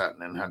Moore,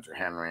 Sutton, and Hunter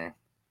Henry.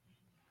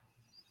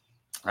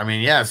 I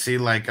mean, yeah, see,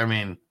 like, I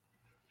mean,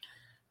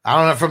 I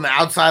don't know, from the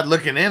outside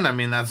looking in, I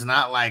mean, that's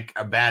not like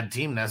a bad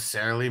team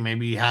necessarily.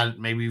 Maybe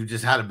you've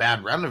just had a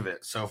bad run of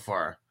it so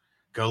far.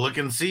 Go look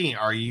and see.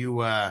 Are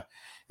you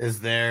is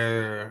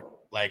there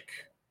like,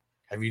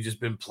 have you just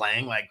been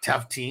playing like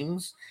tough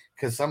teams?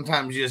 Because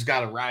sometimes you just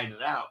got to ride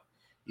it out.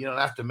 You don't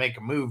have to make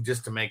a move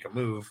just to make a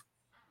move.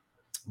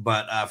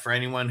 But for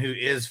anyone who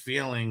is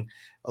feeling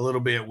a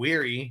little bit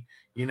weary,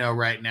 you know,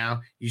 right now,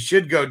 you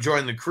should go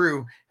join the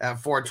crew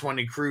at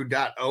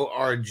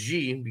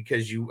 420crew.org,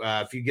 because you,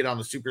 if you get on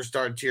the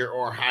superstar tier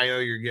or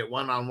higher, you get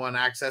one-on-one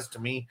access to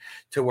me,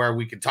 to where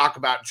we can talk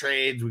about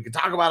trades. We can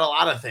talk about a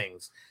lot of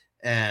things.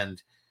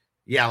 And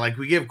yeah, like,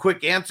 we give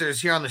quick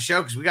answers here on the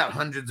show because we got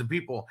hundreds of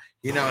people,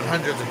 you know, and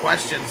hundreds of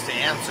questions to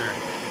answer.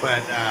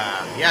 But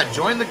yeah,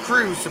 join the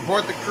crew,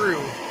 support the crew,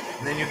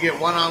 and then you get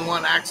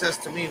one-on-one access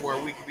to me where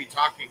we can be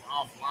talking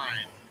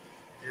offline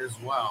as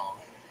well.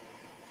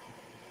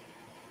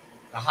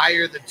 The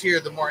higher the tier,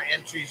 the more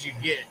entries you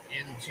get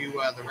into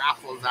the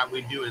raffles that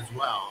we do as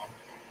well.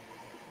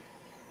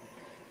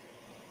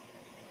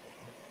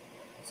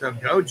 So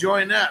go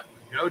join up.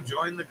 Go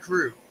join the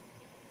crew.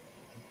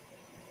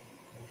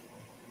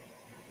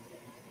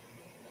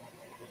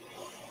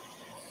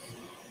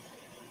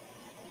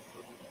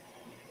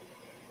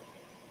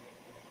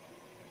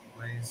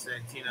 What do you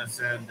say? Tina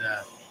said,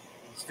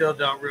 still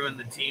don't ruin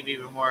the team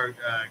even more.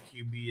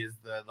 QB is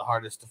the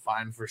hardest to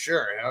find for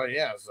sure. Hell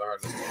yeah, it's the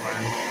hardest to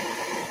find.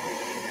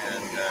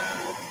 And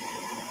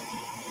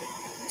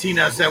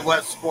Tina said,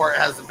 what sport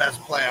has the best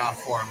playoff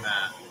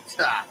format?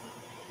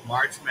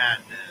 March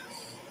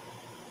Madness.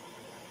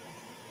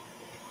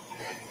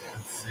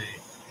 Let's see.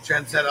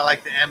 Trent said, I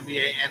like the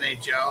NBA,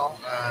 NHL,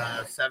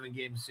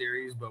 7-game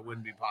series, but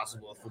wouldn't be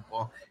possible with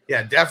football.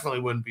 Yeah, definitely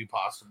wouldn't be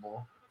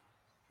possible.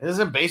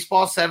 Isn't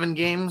baseball 7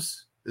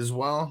 games as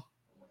well?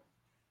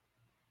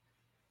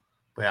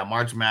 But yeah,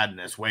 March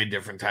Madness, way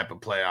different type of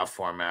playoff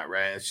format,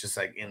 right? It's just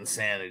like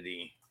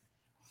insanity.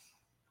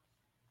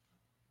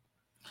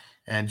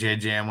 And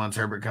JJ, once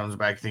Herbert comes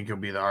back, think he'll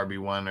be the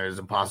RB1, or is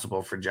it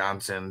possible for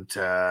Johnson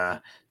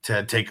to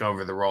take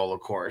over the role,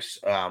 of course,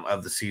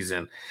 of the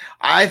season?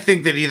 I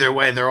think that either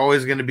way, they're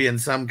always going to be in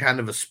some kind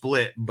of a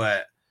split,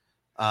 but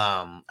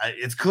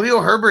it's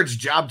Khalil Herbert's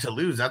job to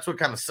lose. That's what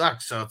kind of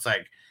sucks. So it's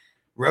like,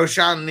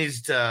 Roshan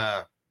needs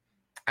to,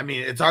 I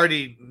mean, it's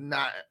already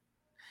not,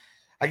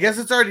 I guess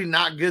it's already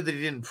not good that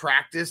he didn't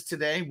practice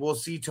today. We'll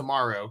see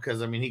tomorrow,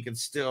 because, I mean, he could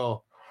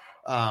still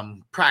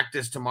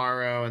practice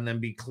tomorrow and then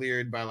be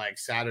cleared by like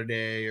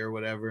Saturday or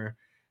whatever.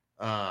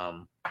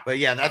 But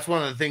yeah, that's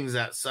one of the things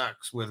that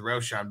sucks with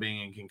Roshan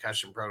being in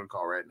concussion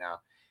protocol right now.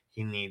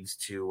 He needs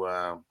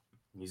to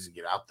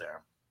get out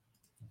there.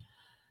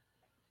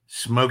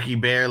 Smokey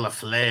Bear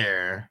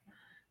LaFleur,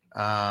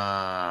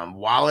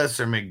 Wallace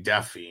or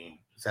McDuffie?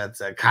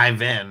 That's Kai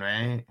Venn,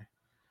 right?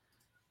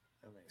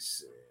 Let me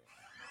see.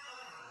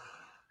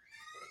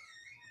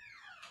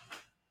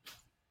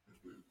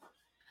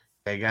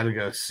 I gotta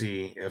go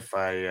see if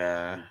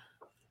I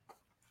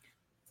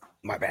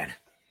My bad.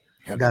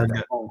 Gotta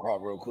go. Phone call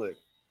real quick.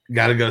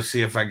 Gotta go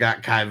see if I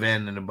got Kai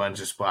Venn in a bunch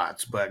of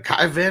spots. But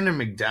Kai Venn or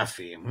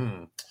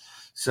McDuffie?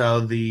 So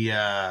the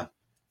how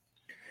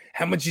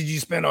much did you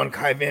spend on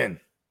Kai Venn?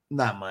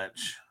 Not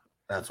much.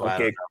 That's why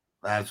Okay.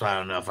 That's why I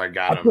don't know if I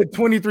got I him. put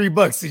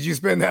 $23. Did you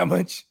spend that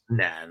much?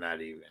 Nah,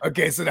 not even.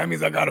 Okay, so that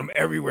means I got them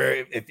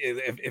everywhere.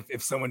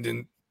 If someone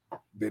didn't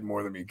bid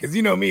more than me, because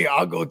you know me,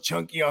 I'll go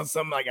chunky on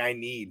something like I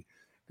need,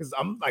 because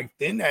I'm like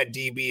thin at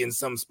DB in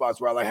some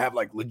spots where I have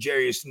like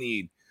L'Jarius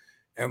Sneed,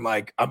 and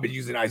like I've been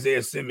using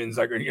Isaiah Simmons,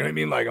 like, you know what I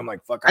mean? Like I'm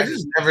like, fuck. I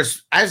just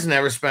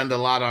never spend a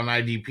lot on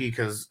IDP,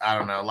 because I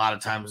don't know. A lot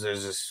of times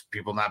there's just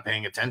people not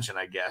paying attention,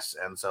 I guess,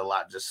 and so a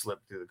lot just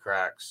slipped through the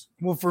cracks.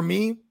 Well, for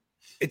me,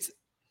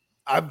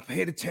 I've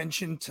paid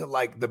attention to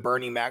like the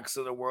Bernie Macs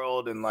of the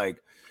world, and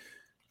like,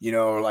 you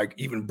know, like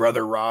even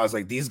Brother Roz,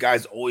 like these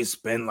guys always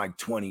spend like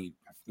 20,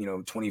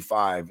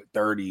 25,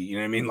 30, you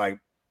know what I mean? Like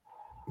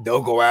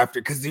they'll go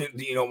after, because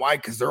you know why?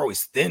 Because they're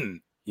always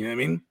thin, you know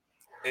what I mean?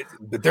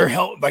 But they're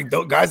like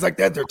guys like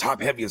that, they're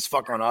top heavy as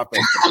fuck on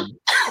offense.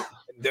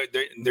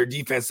 their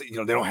defense, you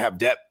know, they don't have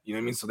depth, you know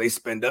what I mean? So they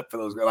spend up for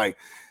those guys.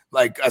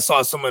 Like I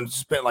saw someone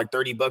spent like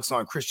 $30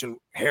 on Christian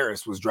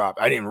Harris was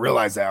dropped. I didn't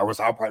realize that.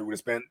 I probably would have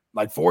spent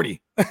like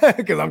 40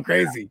 because I'm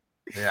crazy.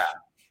 Yeah.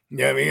 You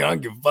know what I mean? I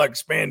don't give a fuck.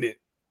 Spend it.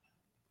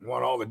 I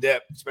want all the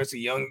depth, especially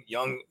young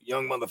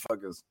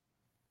motherfuckers.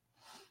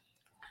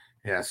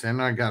 Yes,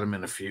 and I got him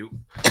in a few.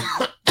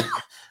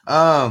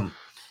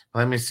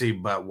 Let me see,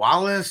 but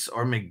Wallace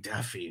or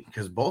McDuffie,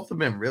 because both have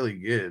been really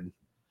good.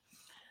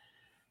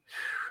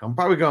 I'm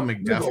probably going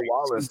McDuffie.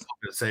 Wallace. It's a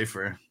bit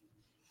safer.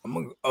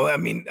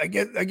 I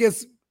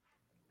guess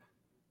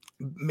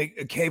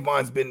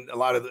Kayvon's been a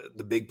lot of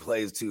the big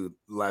plays too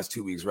the last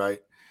 2 weeks,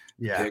 right?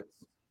 Yeah.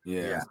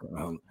 Yeah.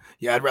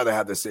 I'd rather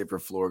have the safer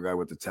floor guy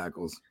with the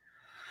tackles.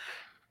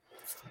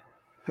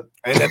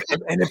 And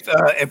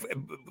if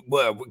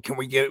well, can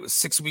we get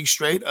 6 weeks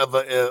straight of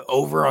a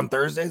over on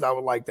Thursdays? I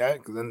would like that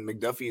because then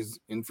McDuffie's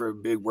in for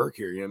big work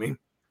here. You know what I mean?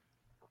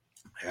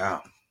 Yeah.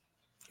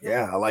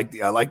 Yeah, I like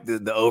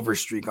the over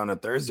streak on the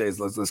Thursdays.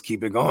 Let's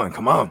keep it going.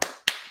 Come on.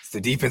 It's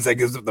the defense that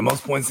gives up the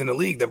most points in the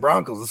league, the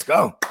Broncos. Let's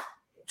go.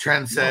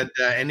 Trent said,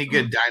 any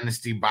good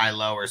dynasty, buy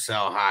low or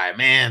sell high.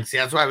 Man, see,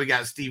 that's why we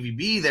got Stevie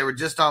B. They were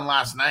just on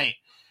last night.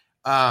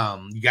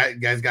 You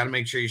guys got to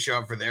make sure you show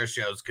up for their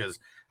shows because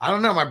I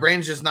don't know. My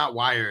brain's just not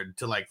wired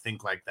to like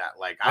think like that.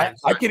 Like I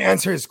can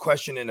answer his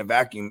question in a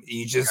vacuum.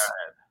 You just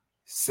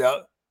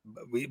sell.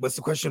 What's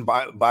the question?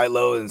 Buy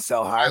low and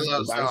sell high. Buy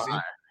low, sell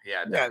high.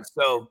 Yeah.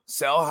 So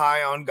sell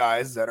high on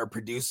guys that are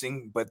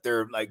producing, but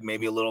they're like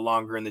maybe a little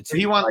longer in the team.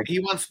 He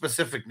wants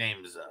specific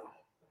names though.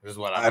 Is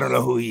what I don't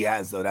know who he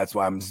has though. That's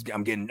why I'm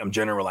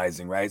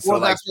generalizing, right? So well,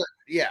 like,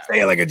 yeah,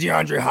 say like a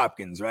DeAndre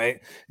Hopkins, right?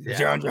 Yeah.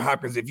 DeAndre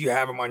Hopkins, if you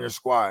have him on your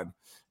squad,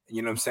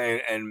 you know what I'm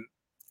saying, and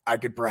I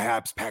could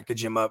perhaps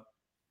package him up.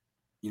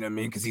 You know what I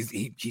mean? Because he's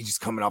just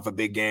coming off a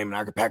big game, and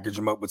I could package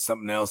him up with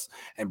something else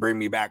and bring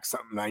me back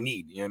something I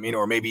need. You know what I mean?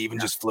 Or maybe even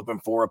just flip him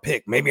for a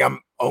pick. Maybe I'm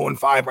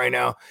 0-5 right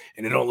now,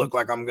 and it don't look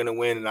like I'm gonna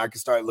win. And I can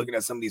start looking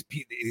at some of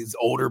these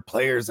older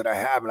players that I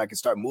have, and I can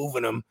start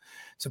moving them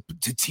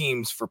to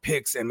teams for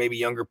picks and maybe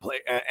younger play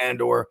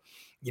or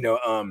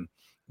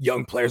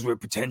young players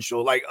with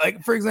potential. Like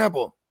for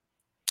example,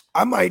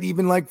 I might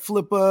even like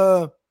flip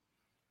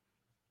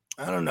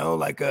I don't know,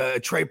 like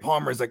Trey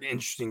Palmer is like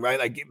interesting, right?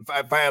 Like if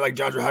I had like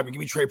DeAndre Hopkins, give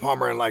me Trey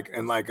Palmer and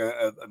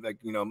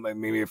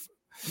maybe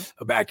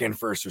a back end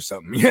first or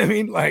something. You know what I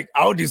mean? Like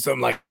I'll do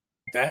something like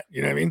that.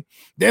 You know what I mean?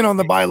 Then on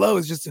the buy low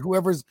is just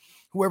whoever's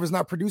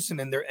not producing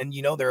and they're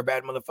a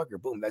bad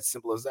motherfucker. Boom, that's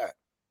simple as that.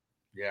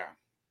 Yeah.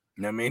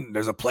 You know what I mean?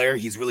 There's a player,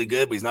 he's really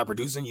good, but he's not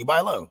producing. You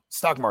buy low.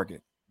 Stock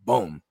market.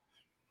 Boom.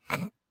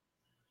 Oh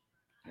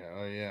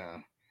yeah.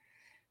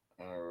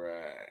 All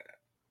right.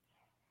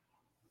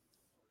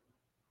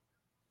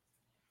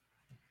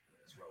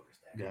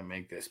 Gotta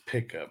make this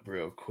pickup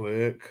real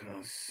quick.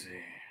 Let's see.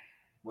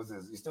 What's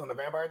this? You still in the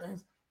vampire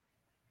things?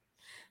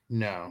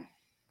 No,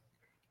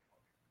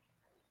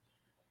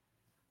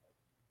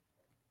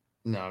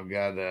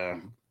 got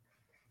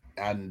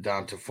adding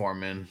Donta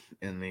Foreman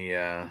in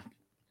the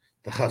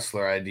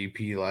Hustler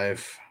IDP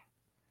life.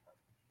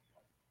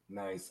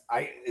 Nice.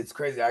 It's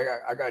crazy.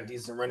 I got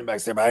decent running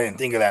backs there, but I didn't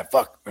think of that.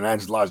 Fuck. And I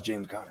just lost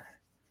James Conner.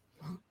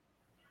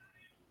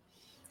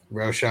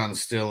 Roshan's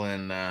still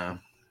in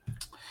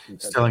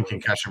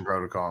concussion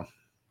protocol.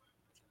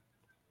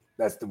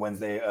 That's the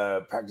Wednesday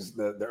practice,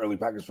 the early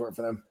practice for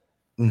them.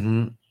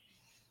 Mm-hmm.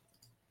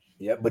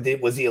 Yeah, but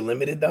was he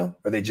limited though,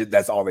 or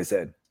that's all they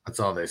said? That's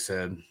all they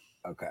said.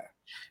 Okay.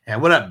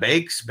 And what up,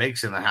 Bakes?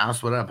 Bakes in the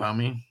house. What up,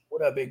 homie?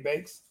 What up, Big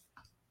Bakes?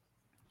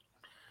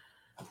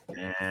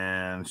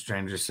 And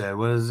Stranger said,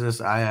 "What is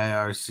this?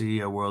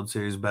 IIRC, a World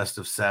Series best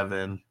of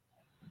 7,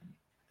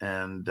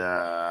 and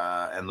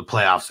the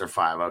playoffs are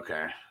 5."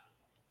 Okay.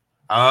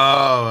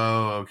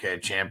 Oh, okay.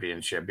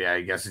 Championship. Yeah,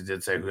 I guess he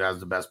did say who has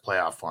the best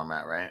playoff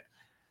format, right?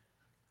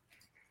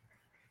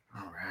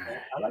 All right.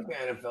 I like the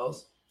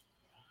NFLs.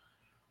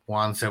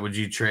 Juan said, would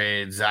you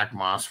trade Zach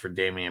Moss for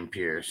Dameon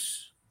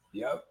Pierce?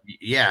 Yep.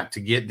 Yeah, to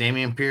get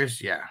Dameon Pierce?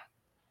 Yeah.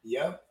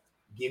 Yep.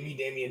 Give me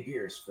Dameon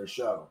Pierce for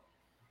sure.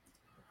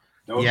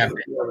 Don't do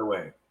it the other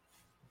way.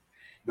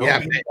 Don't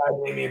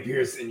Dameon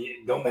Pierce and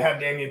don't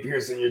have Dameon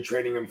Pierce and you're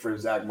trading him for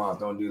Zach Moss.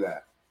 Don't do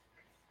that.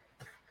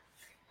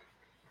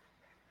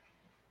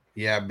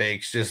 Yeah,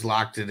 Bakes just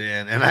locked it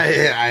in. And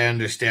I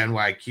understand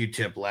why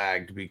Q-Tip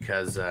lagged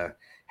because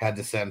had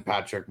to send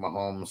Patrick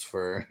Mahomes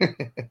for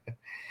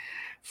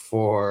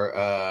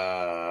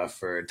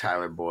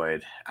Tyler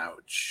Boyd.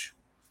 Ouch.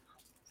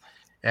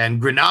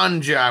 And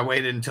Grenanja, I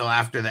waited until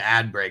after the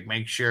ad break.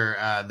 Make sure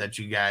that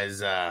you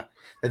guys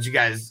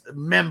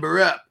member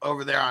up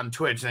over there on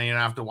Twitch, and you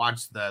don't have to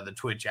watch the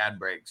Twitch ad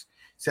breaks.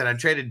 Said I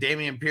traded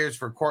Dameon Pierce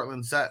for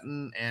Cortland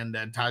Sutton and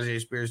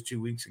Tajay Spears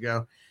 2 weeks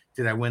ago.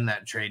 Did I win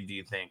that trade, do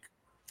you think?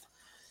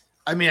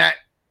 I mean,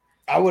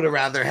 I would have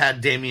rather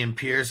had Dameon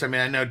Pierce. I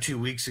mean, I know 2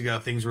 weeks ago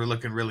things were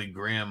looking really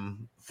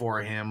grim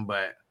for him,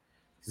 but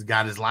he's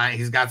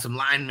got some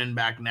linemen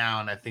back now,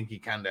 and I think he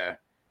kind of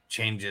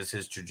changes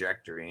his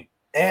trajectory.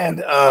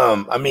 And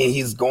I mean,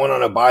 he's going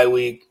on a bye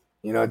week.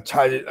 You know,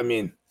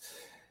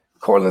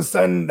 Cortland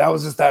Sutton, that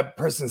was just that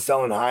person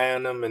selling high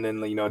on him. And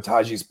then,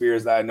 Tajay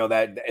Spears, I know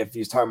that if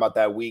he's talking about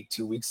that week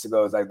 2 weeks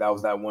ago, it's like that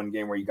was that one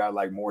game where he got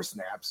like more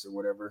snaps or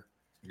whatever.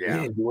 Yeah.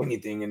 He didn't do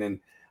anything. And then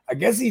I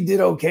guess he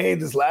did okay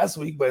this last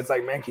week, but it's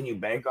like, man, can you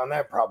bank on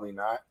that? Probably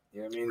not.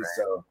 You know what I mean? Right.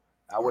 So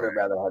I would have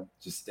rather have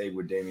just stayed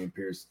with Dameon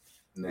Pierce.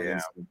 Yeah.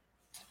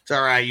 It's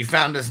all right. You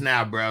found us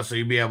now, bro. So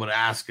you'll be able to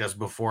ask us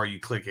before you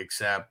click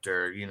accept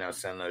or,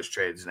 send those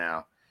trades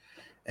now.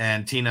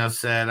 And Tino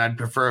said, I'd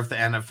prefer if the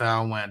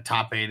NFL went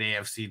top 8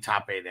 AFC,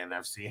 top 8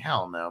 NFC.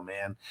 Hell no,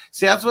 man.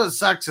 See, that's what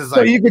sucks is So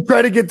like, you could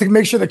try to get to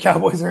make sure the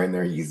Cowboys are in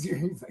there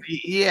easier.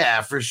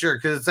 yeah, for sure.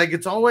 Because it's like,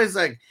 it's always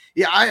like,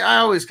 yeah, I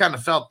always kind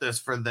of felt this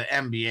for the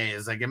NBA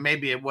is like, and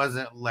maybe it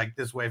wasn't like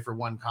this way for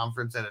one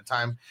conference at a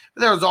time,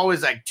 but there was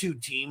always like 2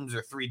 teams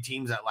or 3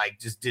 teams that like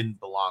just didn't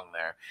belong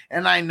there.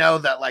 And I know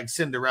that like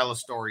Cinderella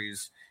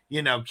stories,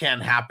 can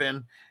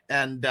happen.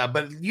 And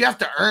but you have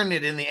to earn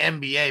it in the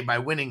NBA by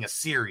winning a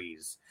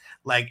series.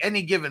 Like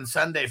any given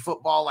Sunday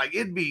football, like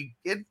it'd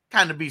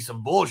kind of be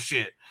some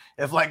bullshit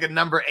if like a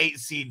number 8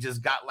 seed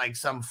just got like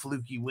some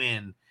fluky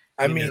win.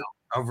 I mean,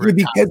 over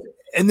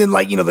and then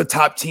like the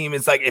top team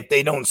is like if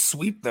they don't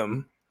sweep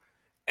them,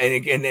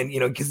 and then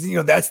because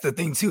that's the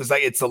thing too. It's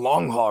like it's a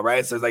long haul,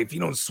 right? So it's like if you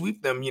don't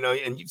sweep them,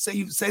 and you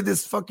say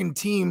this fucking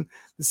team,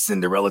 the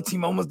Cinderella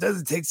team almost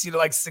does. It takes you to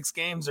like 6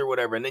 games or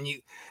whatever, and then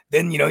you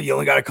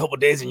only got a couple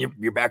days and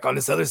you're back on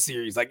this other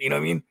series. Like what I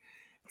mean,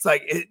 it's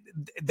like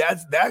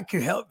that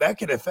could help. That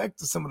could affect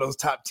some of those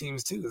top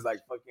teams too. It's like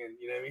fucking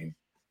what I mean.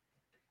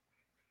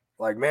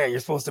 Like, man, you're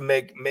supposed to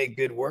make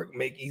good work,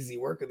 make easy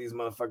work of these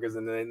motherfuckers,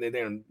 and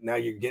then now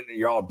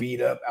you're all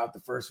beat up out the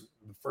first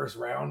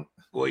round.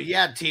 Well,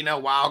 yeah, Tino,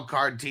 wild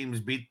card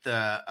teams beat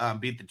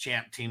the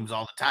champ teams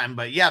all the time,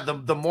 but yeah,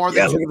 the more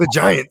that look at the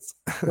Giants,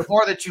 the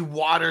more that you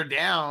water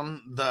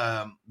down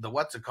the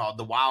what's it called,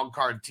 the wild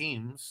card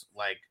teams.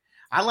 Like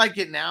I like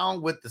it now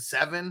with the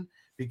 7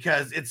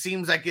 because it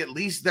seems like at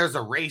least there's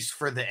a race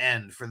for the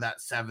end for that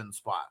 7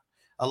 spot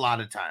a lot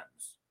of times.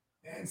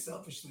 And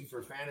selfishly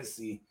for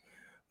fantasy,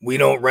 we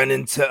don't run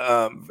into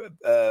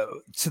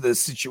to the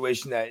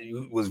situation that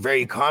was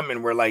very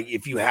common where like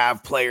if you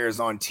have players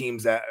on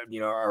teams that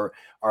are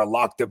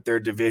locked up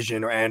their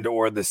division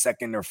or the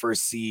second or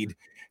first seed,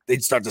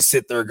 they'd start to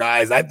sit their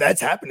guys.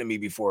 That's happened to me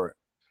before.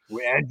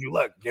 With Andrew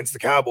Luck against the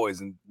Cowboys,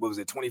 and what was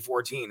it,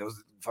 2014? It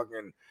was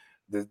fucking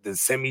the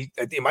semi.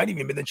 It might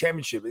even been the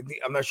championship.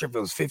 I'm not sure if it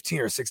was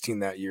 15 or 16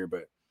 that year,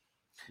 but.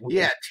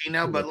 Yeah,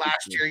 Tino, but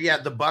last year,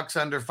 the Bucks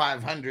under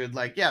 500,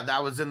 like, yeah,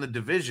 that was in the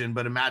division.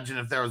 But imagine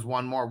if there was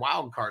one more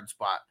wild card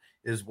spot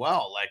as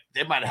well. Like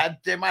they might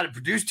have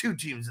produced 2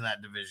 teams in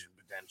that division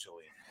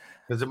potentially.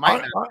 Because it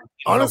might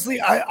honestly,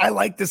 I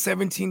like the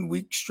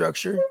 17-week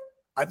structure.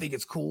 I think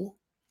it's cool.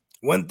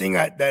 One thing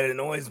that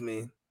annoys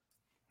me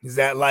is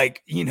that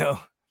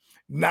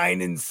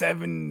 9 and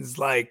 7 is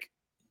like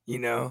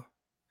 9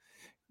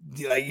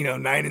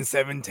 and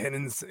 7, 10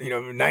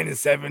 and 9 and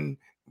 7.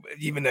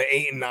 Even the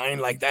 8 and 9,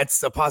 like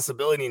that's a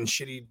possibility in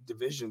shitty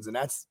divisions, and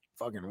that's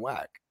fucking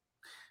whack.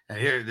 And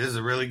here, this is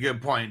a really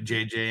good point.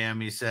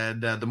 JJM, he said,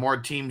 the more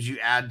teams you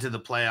add to the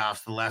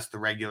playoffs, the less the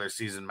regular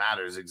season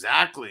matters.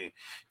 Exactly,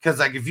 because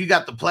like if you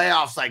got the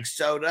playoffs like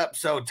sewed up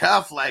so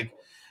tough, like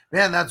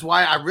man, that's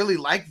why I really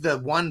like the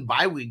 1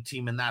 bye week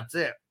team, and that's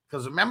it.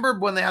 Because remember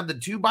when they had the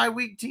 2 bye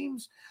week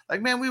teams,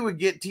 like man, we would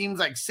get teams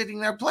like sitting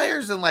their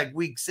players in like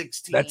week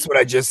 16. That's what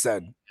I just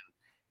said.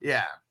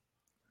 Yeah.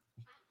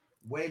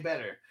 Way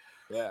better.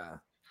 Yeah.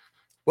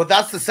 Well,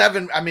 that's the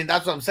 7. I mean,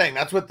 that's what I'm saying.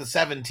 That's with the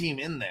 7 team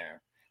in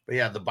there. But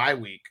yeah, the bye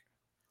week.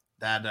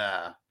 That's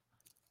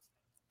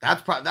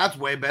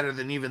way better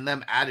than even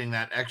them adding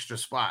that extra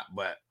spot.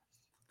 But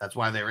that's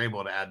why they were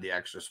able to add the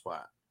extra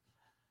spot.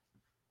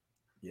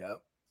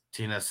 Yep.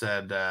 Tina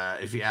said,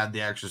 if you add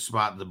the extra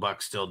spot, the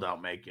Bucks still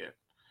don't make it.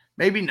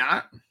 Maybe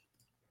not.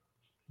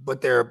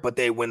 But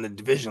they win the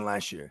division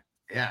last year.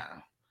 Yeah.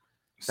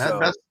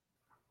 That's.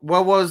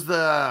 What was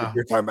the? If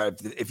you're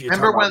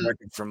talking about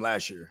record from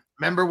last year.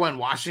 Remember when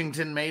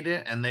Washington made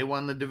it and they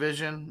won the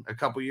division a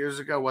couple years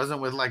ago? Wasn't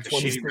with like a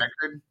shitty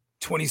record?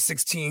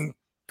 2016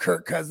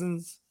 Kirk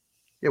Cousins.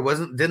 It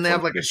wasn't. Didn't they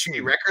have like a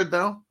shitty record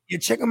though? Yeah,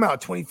 check them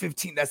out.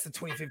 2015. That's the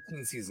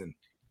 2015 season.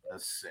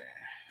 Let's see.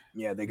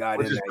 Yeah, they got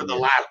Which in is for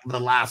the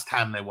last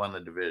time they won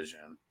the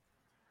division.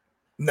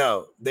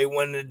 No, they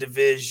won the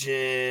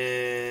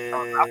division.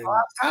 Oh, not the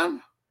last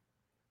time?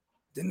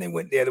 Then they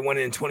went. Yeah, they won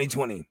it in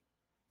 2020.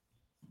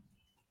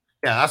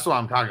 Yeah, that's what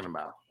I'm talking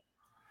about.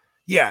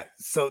 Yeah,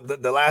 so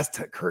the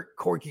last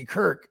Corky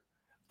Kirk.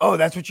 Oh,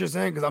 that's what you're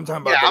saying? Because I'm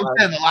talking about. Yeah, I'm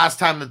saying the last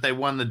time that they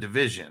won the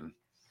division.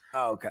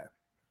 Oh, okay.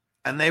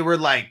 And they were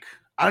like,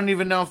 I don't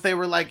even know if they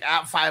were like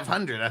at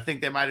 500. I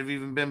think they might have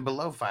even been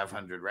below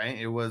 500, right?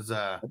 It was.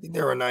 I think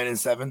they were 9 and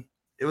 7.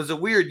 It was a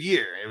weird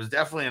year. It was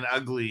definitely an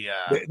ugly.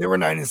 They were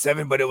 9 and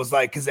 7, but it was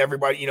like because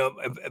everybody,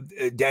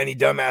 Danny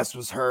Dumbass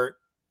was hurt.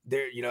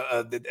 There,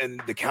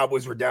 and the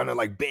Cowboys were down to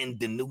like Ben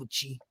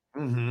DiNucci.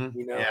 Mm-hmm.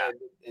 Yeah.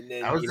 And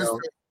then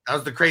that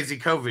was the crazy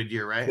COVID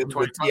year, right?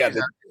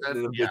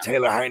 The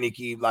Taylor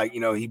Heineke, like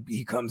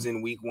he comes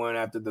in week 1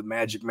 after the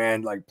Magic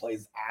Man like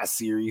plays ass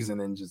series, and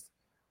then just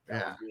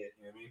yeah. It, you know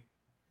what I mean?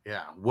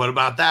 Yeah. What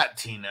about that,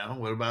 Tino?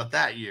 What about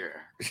that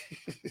year?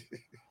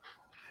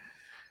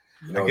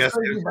 I guess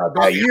about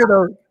that year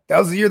though. That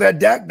was the year that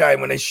Dak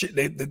died when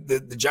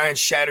the Giants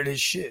shattered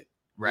his shit.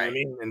 Right.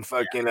 You know what I mean? And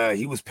fucking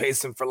he was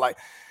pacing for like,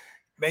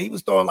 man, he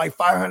was throwing like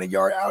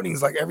 500-yard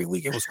outings like every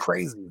week. It was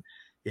crazy.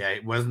 Yeah,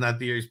 it wasn't that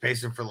the year he's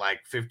pacing for like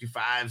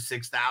 55,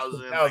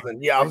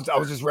 6,000. Yeah, I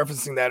was just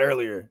referencing that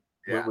earlier.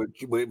 Yeah.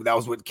 That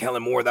was with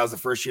Kellen Moore. That was the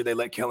first year they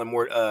let Kellen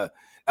Moore. That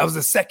was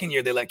the second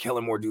year they let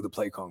Kellen Moore do the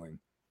play calling.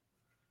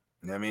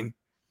 You know what I mean?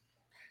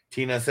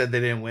 Tina said they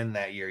didn't win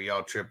that year.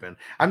 Y'all tripping.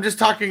 I'm just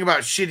talking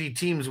about shitty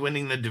teams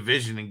winning the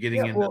division and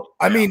getting in. Well,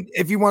 I mean,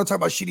 if you want to talk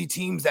about shitty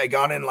teams that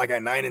got in like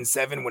at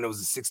 9-7 when it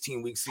was a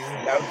 16-week season,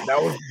 that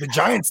was the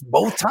Giants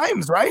both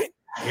times, right?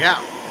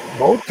 Yeah.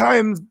 Both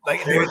times,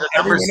 like They were the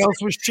everyone number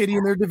else was shitty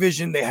in their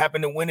division. They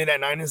happened to win it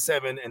at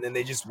 9-7, and then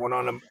they just went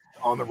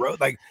on the road.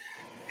 Like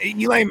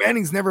Eli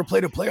Manning's never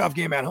played a playoff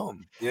game at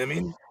home. You know what I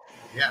mean?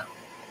 Yeah.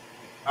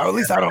 Or at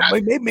least I don't.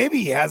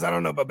 Maybe he has. I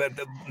don't know, but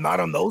not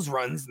on those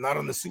runs, not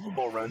on the Super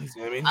Bowl runs.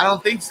 You know what I mean? I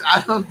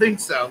don't think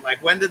so.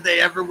 Like, when did they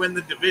ever win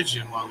the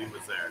division while he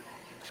was there?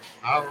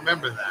 I don't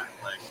remember that.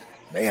 Like,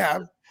 they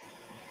have.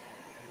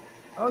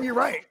 Oh, you're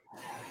right.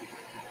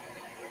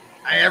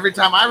 Every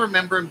time I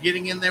remember him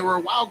getting in, they were a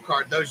wild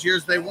card. Those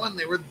years they won,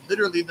 they were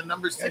literally the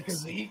number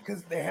 6.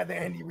 Because they had the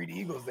Andy Reid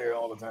Eagles there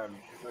all the time.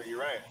 So you're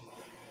right.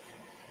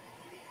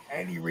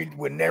 Andy Reid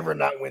would never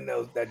not win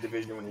that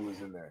division when he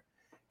was in there.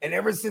 And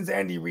ever since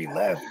Andy Reid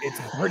left, it's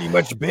pretty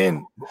much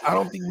been, I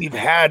don't think we've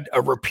had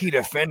a repeat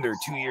offender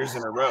 2 years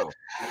in a row.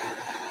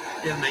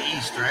 In the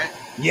East, right?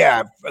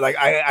 Yeah. Like,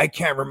 I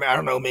can't remember. I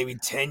don't know, maybe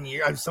 10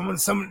 years.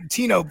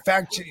 Tino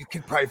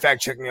could probably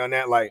fact check me on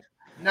that. Like,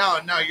 no,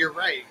 you're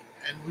right.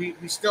 And we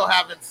still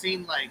haven't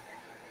seen, like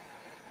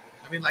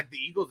the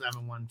Eagles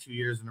haven't won 2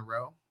 years in a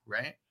row,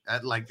 right?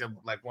 At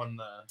won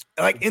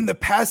the in the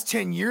past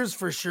 10 years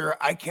for sure.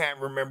 I can't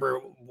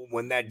remember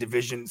when that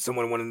division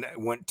someone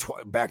went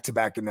back to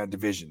back in that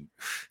division.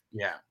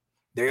 Yeah,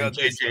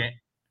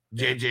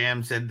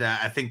 JJM said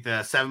that I think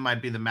the 7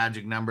 might be the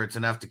magic number. It's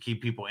enough to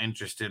keep people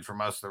interested for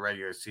most of the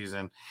regular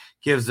season.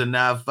 Gives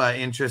enough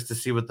interest to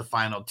see what the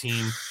final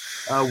team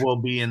will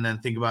be, and then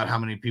think about how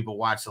many people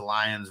watched the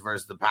Lions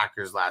versus the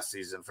Packers last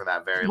season for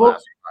that very last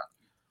one.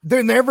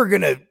 They're never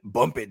going to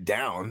bump it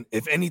down.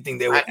 If anything,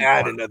 they would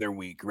add another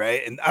week,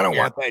 right? And I don't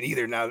want that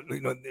either now,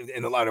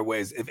 in a lot of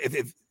ways. If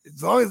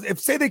as long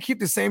as say they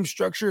keep the same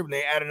structure and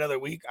they add another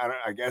week,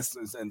 I guess.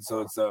 And so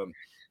it's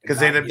because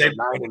they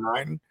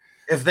 9-9.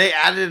 If they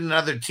added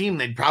another team,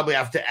 they'd probably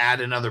have to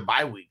add another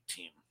bye week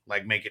team,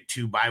 like make it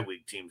 2 bye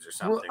week teams or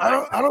something.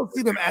 Well, I don't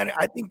see them adding.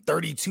 I think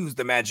 32 is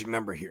the magic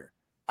number here.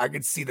 I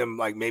could see them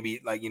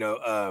maybe you're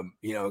talking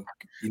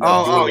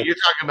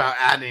about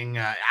adding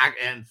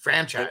and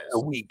franchise a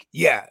week,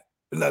 yeah,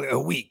 a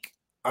week.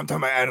 I'm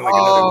talking about adding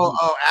another week.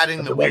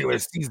 Adding the regular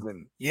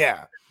season,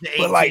 yeah.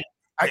 But I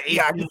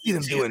can see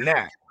them doing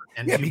that,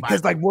 yeah,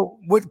 because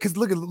because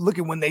look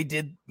at when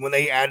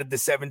they added the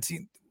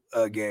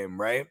 17th game,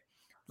 right?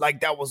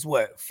 Like that was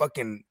what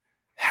fucking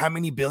how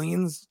many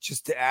billions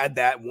just to add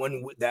that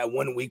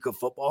one week of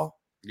football?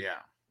 Yeah.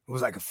 It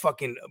was like a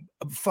fucking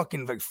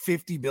like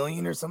 50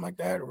 billion or something like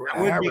that. It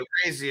would be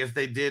crazy if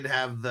they did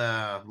have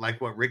the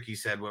what Ricky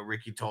said, what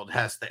Ricky told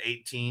Hess, the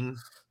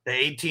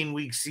 18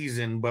 week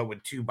season, but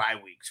with 2 bye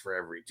weeks for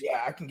every team.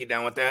 Yeah, I can get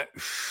down with that.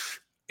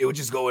 It would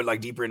just go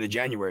deeper into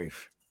January.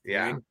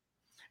 Yeah. You know?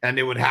 And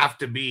it would have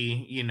to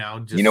be,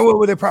 just, what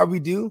would it probably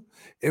do?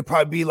 It'd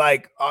probably be a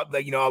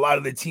lot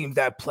of the teams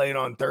that played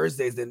on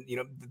Thursdays, then,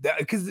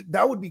 because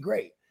that would be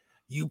great.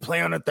 You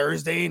play on a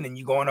Thursday and then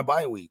you go on a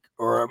bye week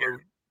or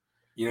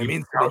you know what I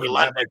mean? So to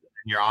London,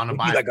 you're on a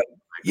bye.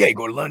 You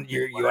go to London.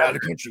 You're out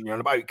of the country. You're on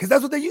a bye because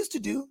that's what they used to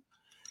do.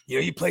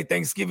 You play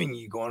Thanksgiving.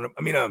 You go on.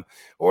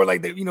 Or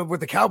with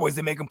the Cowboys,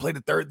 they make them play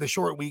the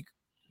short week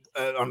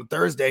on a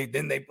Thursday.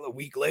 Then a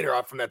week later,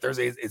 off from that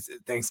Thursday, it's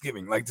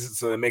Thanksgiving.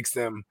 So it makes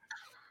them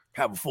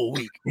have a full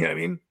week. You know what I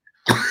mean?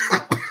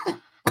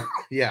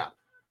 Yeah.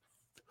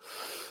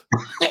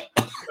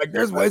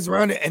 There's ways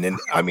around it, and then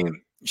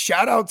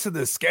shout out to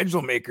the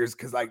schedule makers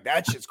because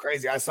that shit's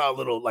crazy. I saw a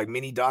little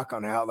mini doc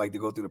on how to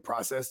go through the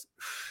process.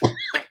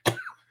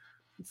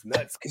 It's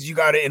nuts because you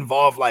got to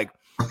involve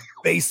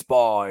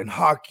baseball and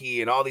hockey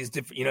and all these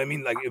different,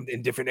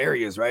 in different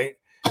areas, right?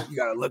 You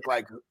got to look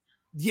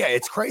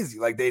it's crazy.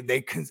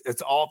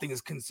 It's all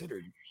things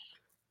considered.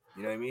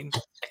 You know what I mean?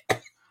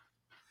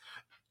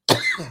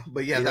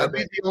 But yeah, that'd be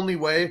the only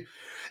way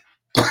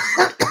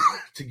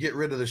to get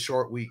rid of the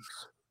short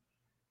weeks.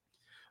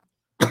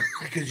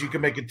 Because you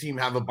can make a team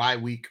have a bye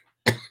week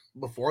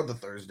before the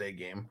Thursday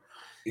game.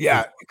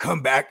 Yeah,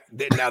 come back.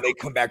 Now they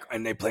come back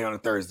and they play on a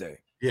Thursday.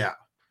 Yeah.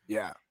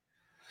 Yeah.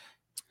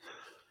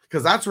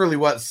 Because that's really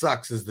what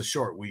sucks is the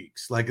short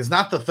weeks. It's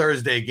not the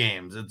Thursday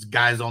games. It's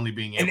guys only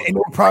being able and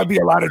there'll probably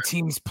be a lot of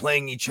teams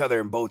playing each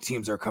other and both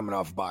teams are coming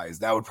off buys.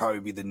 That would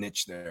probably be the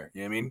niche there.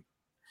 You know what I mean?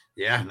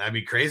 Yeah, that'd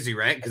be crazy,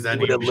 right? Because that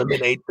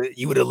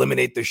you would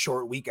eliminate the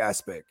short week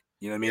aspect.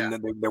 You know what I mean?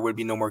 Yeah. There would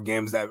be no more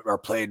games that are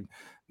played.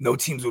 No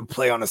teams would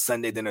play on a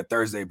Sunday than a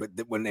Thursday, but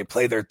when they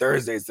play their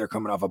Thursdays, they're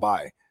coming off a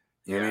bye.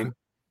 You know what I mean?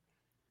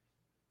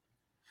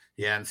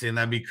 Yeah, and seeing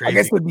that'd be crazy. I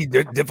guess it'd be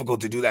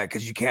difficult to do that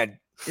because you can't.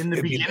 In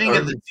the beginning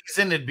of the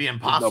season, it'd be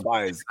impossible. No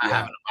buys.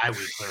 Having a bye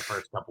week for the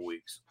first couple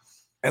weeks.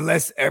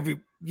 Unless there's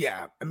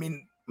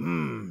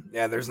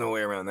no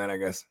way around that, I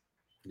guess.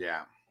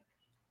 Yeah.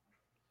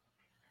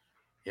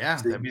 Yeah,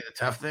 that'd be the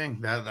tough thing.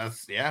 That's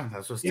what's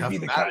tough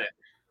about it.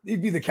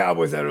 It'd be the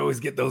Cowboys that would always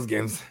get those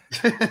games.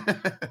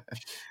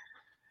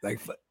 Like,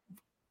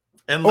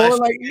 Unless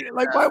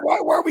why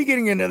are we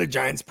getting another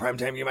Giants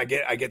primetime game? I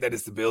get that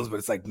it's the Bills, but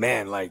it's like,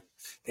 man, like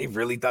they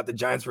really thought the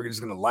Giants were just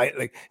gonna light.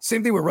 Like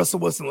same thing with Russell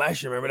Wilson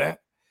last year. Remember that?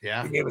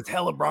 yeah, They gave us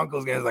hella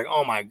Broncos games. Like,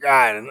 oh my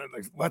god, and I'm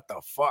like, what the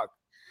fuck?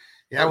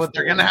 yeah. What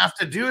they're gonna have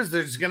to do is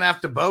they're just gonna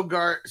have to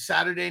bogart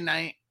Saturday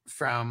night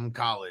from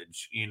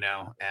college, and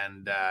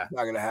It's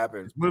not gonna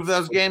happen. move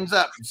those games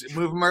up.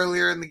 Move them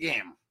earlier in the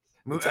game.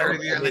 Move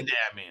earlier in the day.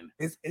 I mean,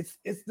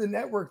 it's the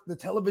network, the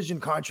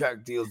television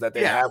contract deals that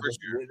they Yeah, have. for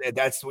sure.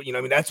 That's what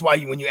that's why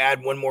when you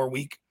add one more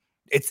week,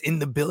 it's in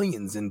the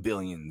billions and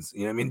billions.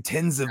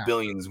 Tens of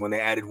billions when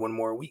they added one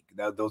more week.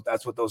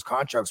 That's what those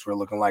contracts were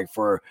looking like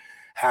for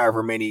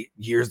however many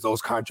years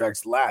those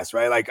contracts last,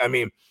 right? Like, I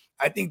mean,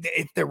 I think that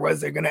if they're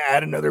going to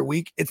add another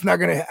week, it's not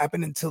going to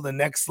happen until the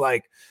next,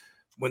 like,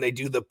 when they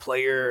do the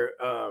player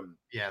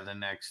the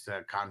next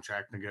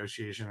contract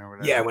negotiation or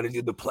whatever. yeah, when they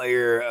do the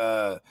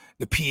player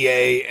the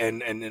PA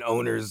and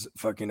owners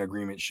fucking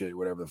agreement shit,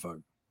 whatever the fuck.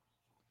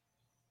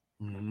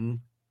 Mm-hmm.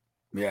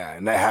 Yeah,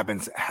 and that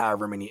happens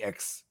however many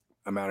X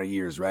amount of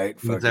years, right?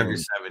 It's every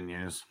 7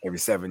 years. Every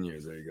 7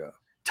 years. There you go.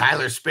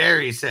 Tyler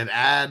Sperry said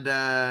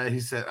he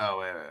said, oh,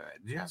 wait.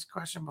 Did you ask a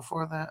question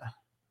before that?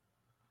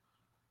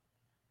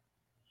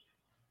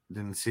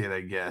 Didn't see it,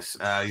 I guess.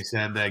 He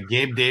said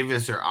Gabe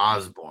Davis or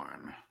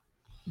Osborne.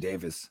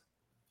 Davis.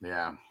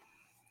 Yeah.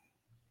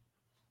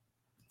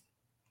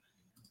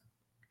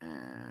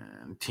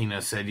 And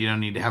Tina said you don't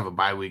need to have a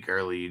bye week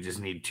early. You just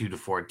need 2 to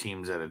 4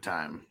 teams at a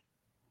time.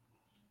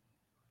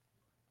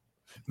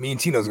 Me and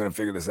Tino's gonna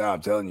figure this out.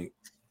 I'm telling you.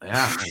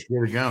 Yeah, let's get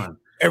it going.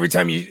 Every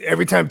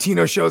time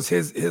Tino shows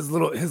his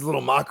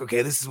little mock,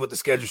 okay, this is what the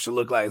schedule should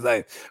look like. It's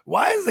like,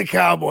 why is the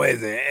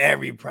Cowboys in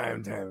every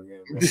primetime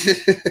game?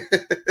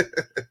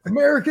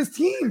 America's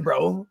team,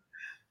 bro.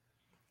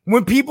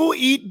 When people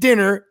eat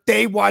dinner,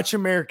 they watch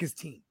America's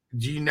team.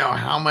 Do you know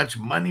how much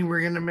money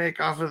we're gonna make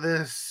off of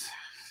this?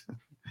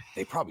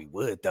 They probably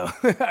would, though.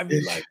 I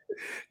mean, like,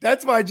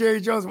 that's why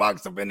Jerry Jones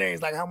walks up in there.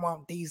 He's like, I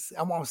want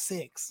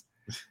 6.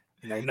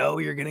 And I know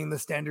you're getting the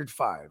standard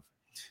 5.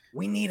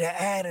 We need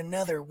to add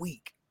another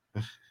week.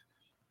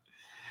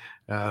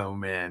 Oh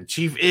man,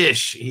 Chief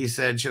Ish. He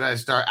said, "Should I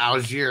start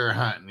Algier or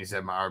Hunt?" And he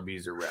said, "My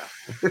RBs are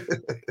rough."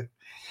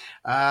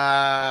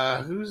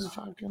 Who's the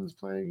Falcons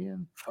play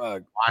again?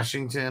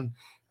 Washington.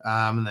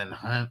 And then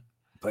Hunt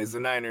plays the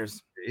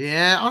Niners.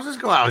 Yeah, I'll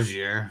just go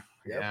Algier.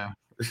 Yep. Yeah.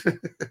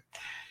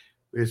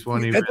 That's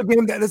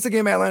a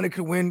game Atlanta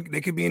could win.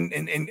 They could be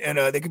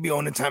they could be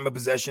on the time of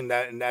possession.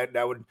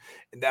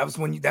 That's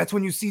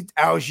when you see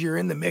Algier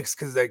in the mix,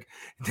 because like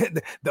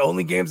the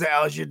only games that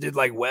Algier did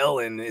like well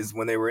in is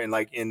when they were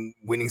in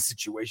winning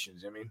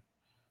situations. I mean,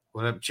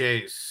 what up,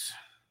 Chase?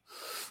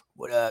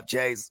 What up,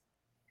 Chase?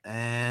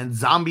 And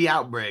Zombie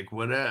Outbreak.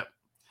 What up?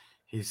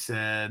 He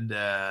said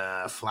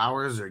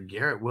Flowers or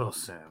Garrett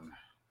Wilson.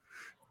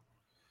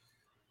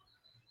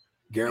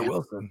 Garrett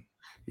Wilson.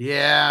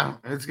 Yeah,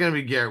 it's gonna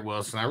be Garrett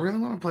Wilson. I really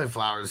want to play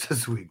Flowers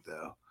this week,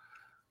 though.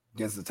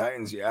 Against the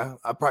Titans, yeah,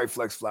 I'll probably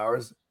flex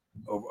Flowers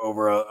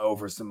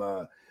over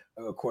some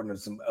according to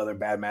some other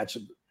bad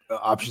matchup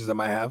options I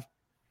might have.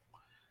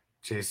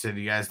 Chase said,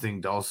 "You guys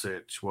think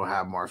Dulcich will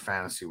have more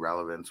fantasy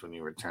relevance when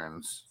he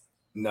returns?"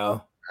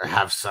 No, or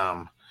have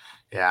some.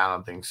 Yeah, I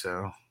don't think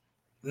so.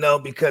 No,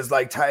 because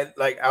like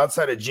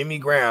outside of Jimmy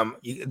Graham,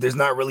 there's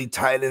not really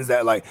tight ends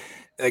that like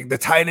the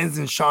tight ends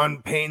in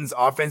Sean Payton's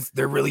offense.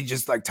 They're really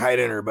just like tight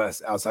end or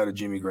bust outside of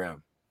Jimmy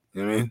Graham.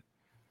 You know what I mean?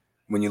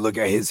 When you look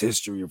at his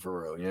history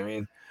for real, you know what I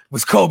mean?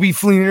 Was Kobe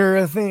Fleener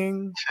a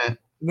thing?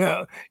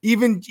 No,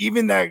 even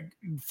that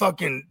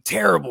fucking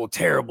terrible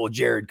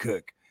Jared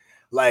Cook.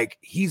 Like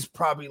he's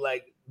probably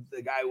like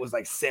the guy was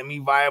like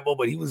semi-viable,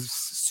 but he was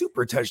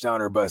super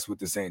touchdown or bust with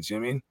the Saints. You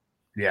know what I mean?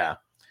 Yeah.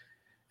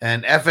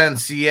 And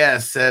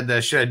FNCS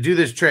said, should I do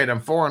this trade?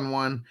 I'm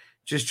 4-1.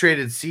 Just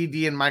traded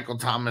CD and Michael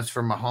Thomas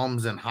for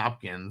Mahomes and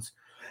Hopkins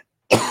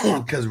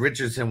because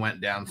Richardson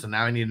went down. So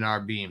now I need an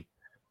RB.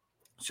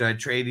 Should I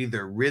trade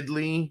either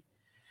Ridley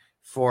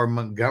for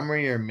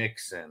Montgomery or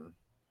Mixon?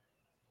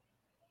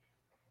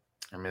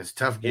 I mean, it's a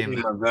tough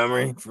game.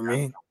 Montgomery for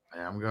me.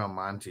 Yeah, I'm going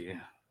Monty.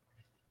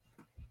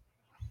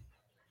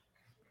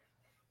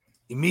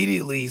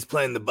 Immediately, he's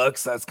playing the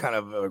Bucks. That's kind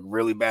of a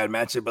really bad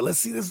matchup. But let's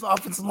see this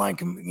offensive line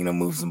can,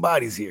 move some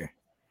bodies here.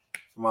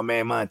 For my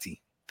man Monty.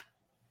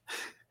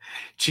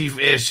 Chief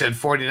Ish said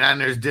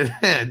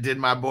 49ers did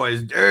my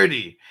boys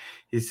dirty.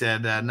 He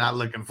said, not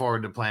looking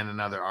forward to playing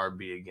another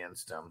RB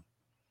against them.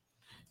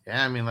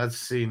 Yeah, I mean, let's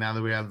see. Now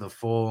that we have the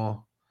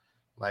full,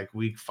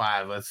 week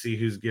 5, let's see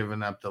who's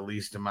given up the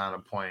least amount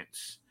of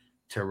points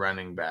to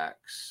running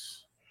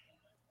backs.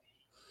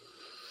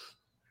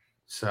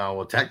 So,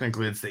 well,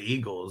 technically it's the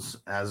Eagles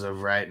as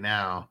of right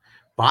now.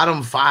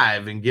 Bottom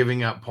 5 in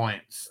giving up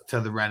points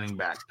to the running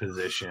back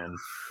position.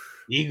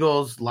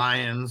 Eagles,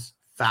 Lions,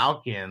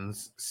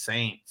 Falcons,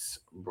 Saints,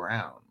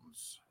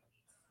 Browns.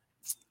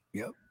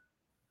 Yep.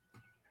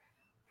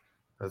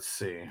 Let's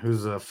see.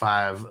 Who's the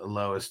 5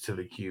 lowest to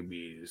the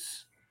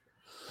QBs?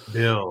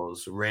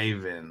 Bills,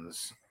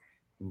 Ravens,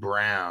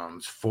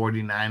 Browns,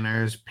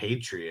 49ers,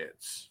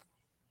 Patriots.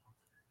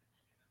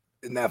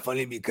 Isn't that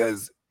funny?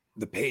 Because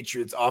the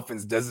Patriots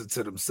offense does it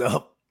to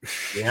themselves.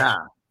 Yeah.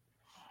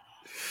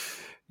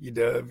 You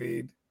know what I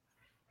mean?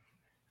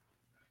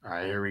 All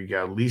right, here we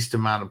go. Least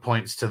amount of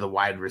points to the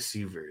wide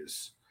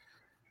receivers.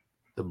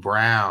 The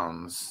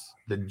Browns,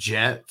 the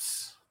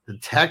Jets, the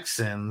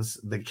Texans,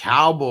 the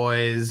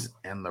Cowboys,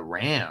 and the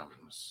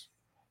Rams.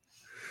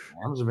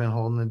 Rams have been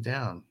holding it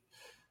down.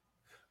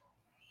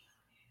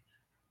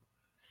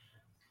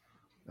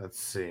 Let's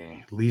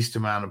see. Least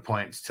amount of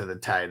points to the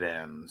tight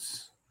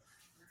ends.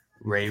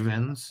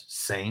 Ravens,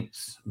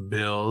 Saints,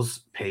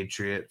 Bills,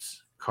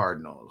 Patriots,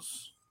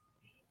 Cardinals.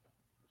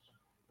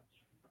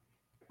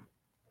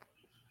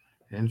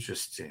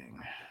 Interesting.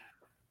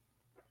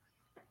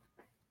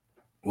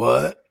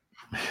 What?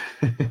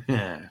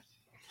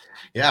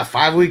 Yeah,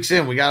 5 weeks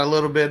in, we got a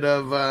little bit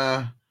of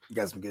You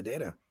got some good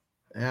data.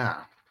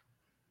 yeah.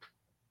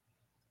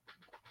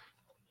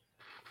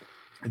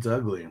 It's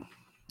ugly.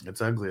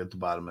 It's ugly at the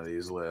bottom of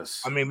these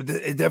lists. I mean, but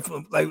it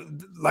definitely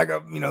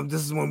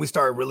this is when we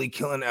start really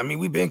killing. I mean,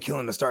 we've been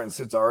killing the starting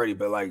sits already,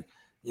 but like,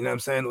 you know what I'm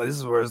saying? Like, this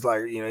is where it's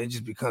like, it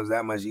just becomes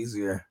that much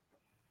easier.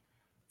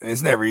 And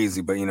it's never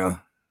easy, but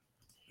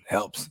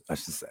helps, I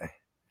should say.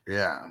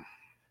 Yeah.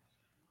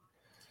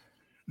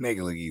 Make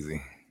it look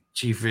easy.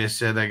 Chief Fish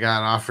said I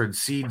got offered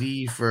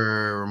CD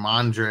for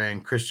Ramondre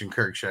and Christian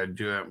Kirk. Should I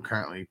do it? I'm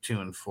currently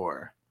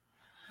 2-4.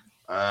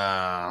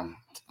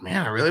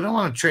 Man, I really don't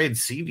want to trade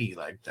CD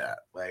like that.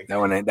 Like That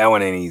one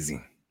ain't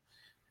easy.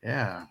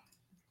 yeah.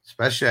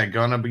 Especially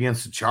going up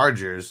against the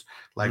Chargers.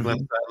 Like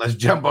let's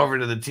jump over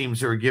to the teams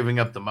who are giving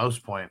up the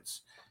most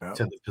points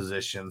to the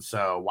position.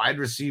 So wide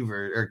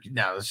receiver,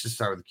 let's just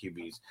start with the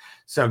QBs.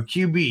 So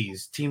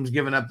QBs, teams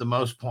giving up the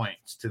most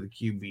points to the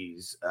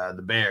QBs.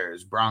 The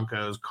Bears,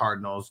 Broncos,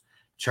 Cardinals,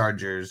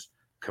 Chargers,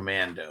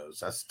 Commandos.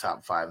 That's the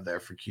top 5 there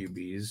for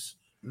QBs.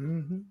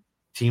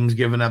 Teams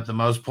giving up the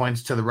most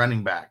points to the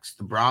running backs.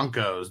 The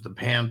Broncos, the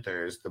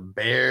Panthers, the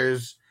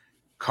Bears,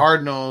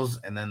 Cardinals,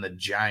 and then the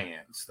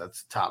Giants.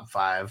 That's the top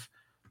 5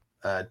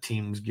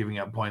 teams giving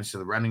up points to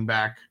the running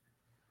back.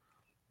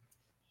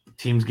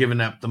 Teams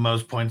giving up the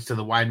most points to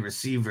the wide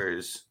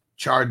receivers: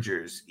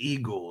 Chargers,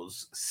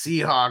 Eagles,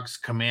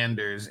 Seahawks,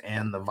 Commanders,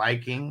 and the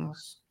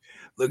Vikings.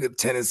 Look at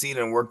Tennessee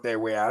and work their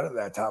way out of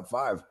that top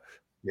 5.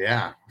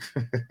 Yeah.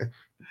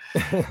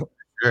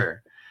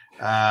 Sure.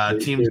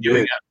 Teams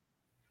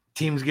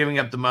giving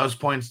up the most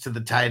points to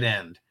the tight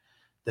end: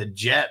 the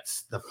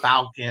Jets, the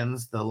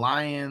Falcons, the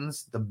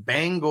Lions, the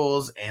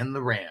Bengals, and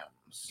the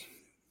Rams.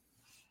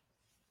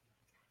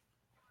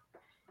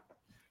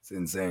 It's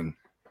insane.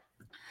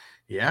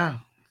 Yeah,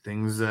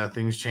 things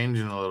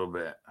changing a little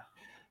bit.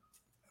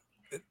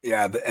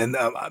 Yeah,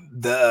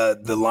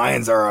 the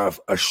Lions are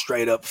a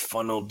straight up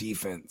funnel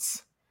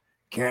defense.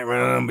 Can't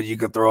run on them, but you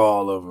could throw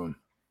all of them.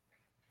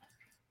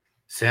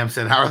 Sam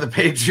said, "How are the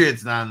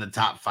Patriots not in the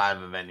top 5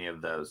 of any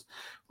of those?"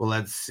 Well,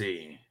 let's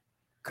see.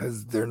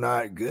 Because they're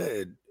not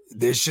good.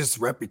 There's just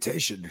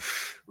reputation,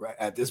 right?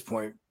 At this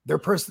point, the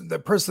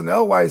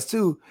personnel wise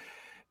too.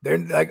 They're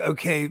like,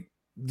 okay,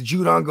 the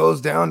Judon goes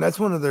down. That's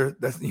one of their.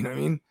 That's what I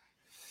mean.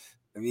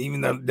 I mean,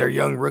 even though their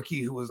young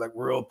rookie who was like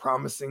real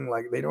promising,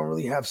 like they don't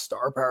really have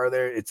star power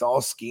there. It's all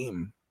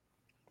scheme.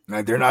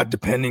 Like they're not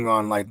depending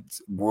on like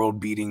world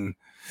beating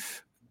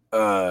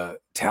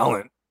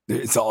talent.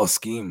 It's all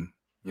scheme.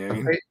 You know what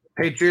I mean?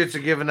 Patriots are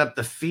giving up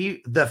the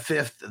fifth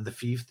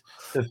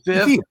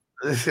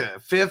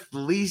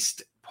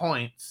least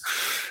points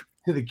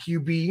to the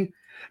QB.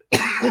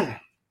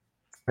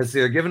 Let's see,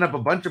 they're giving up a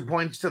bunch of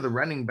points to the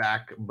running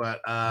back,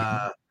 but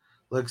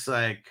looks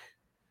like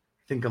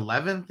I think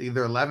 11th,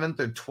 either 11th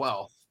or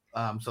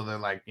 12th. So they're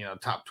like,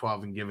 top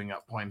 12 and giving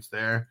up points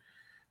there.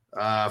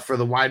 For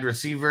the wide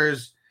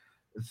receivers,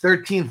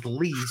 13th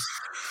least.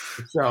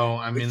 So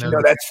I mean,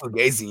 that's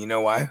Fugazi. You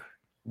know why?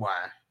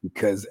 Why?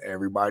 Because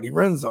everybody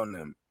runs on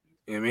them.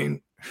 You know what I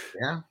mean?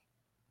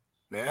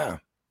 Yeah.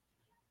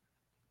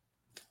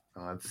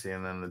 Let's see,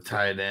 and then the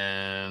tight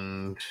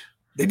end.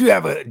 They do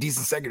have a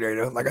decent secondary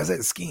though. Like I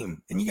said,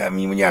 scheme. And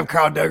when you have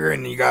Kyle Duggar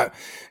and you got,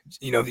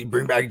 you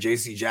bring back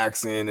JC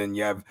Jackson and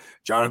you have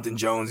Jonathan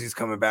Jones, he's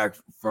coming back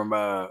from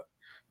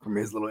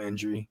his little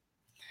injury.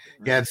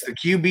 Yeah, it's the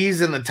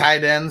QBs and the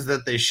tight ends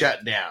that they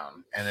shut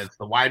down, and it's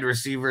the wide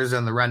receivers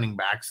and the running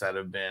backs that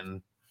have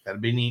been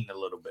eaten a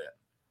little bit.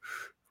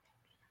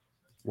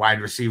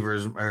 Wide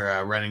receivers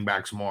or running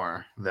backs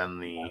more than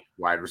the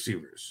wide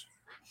receivers.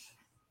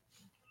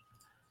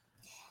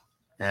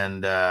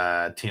 And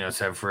Tino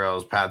said for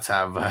reals, Pats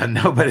have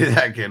nobody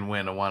that can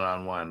win a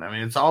one-on-one. I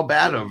mean, it's all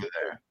bad over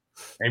there.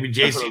 Maybe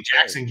JC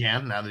Jackson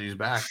can now that he's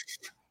back.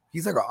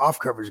 He's like an off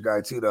coverage guy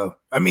too, though.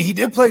 I mean, he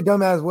did play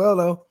dumbass well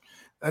though,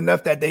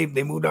 enough that they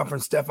moved on from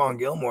Stephon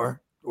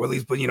Gilmore, or at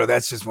least, but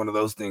that's just one of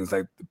those things,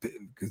 like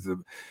because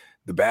of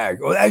the bag.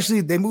 Well,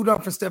 actually, they moved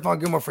on from Stephon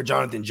Gilmore for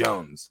Jonathan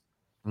Jones.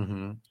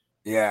 Mm-hmm.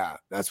 Yeah,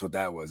 that's what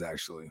that was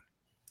actually.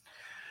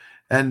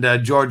 And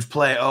George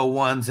Play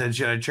 01 said,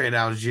 should I trade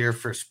Algier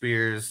for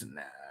Spears?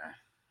 Nah.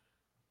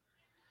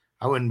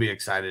 I wouldn't be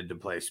excited to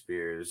play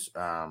Spears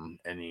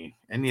any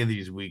of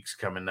these weeks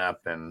coming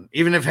up. And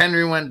even if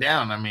Henry went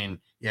down, I mean,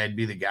 yeah, I'd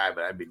be the guy,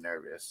 but I'd be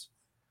nervous.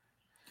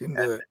 Can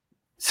do it.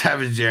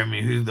 Savage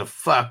Jeremy, who the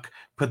fuck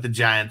put the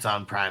Giants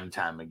on prime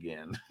time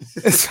again?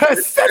 That's what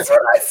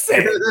I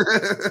said.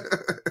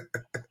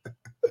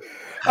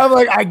 I'm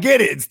like, I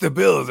get it. It's the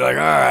Bills. Like,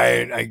 all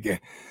right, I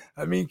get.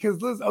 I mean,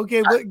 because listen,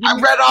 okay. I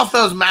read off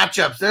those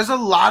matchups. There's a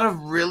lot of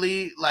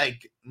really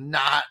like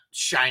not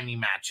shiny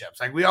matchups.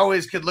 Like we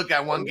always could look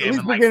at one game. At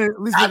least we're getting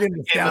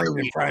the Stallion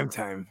in prime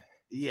time.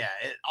 Yeah,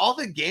 all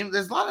the games.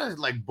 There's a lot of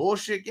like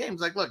bullshit games.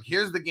 Like, look,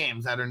 here's the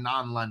games that are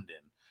non-London.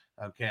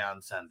 Okay,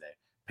 on Sunday.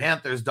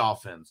 Panthers,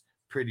 Dolphins,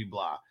 pretty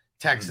blah.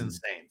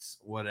 Texans, Saints,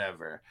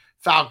 whatever.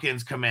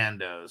 Falcons,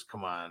 Commandos,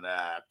 come on.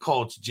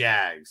 Colts,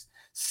 Jags,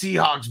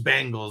 Seahawks,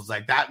 Bengals,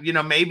 like that. You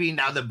know, maybe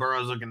now that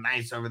Burrow's looking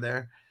nice over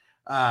there.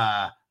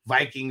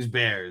 Vikings,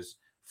 Bears,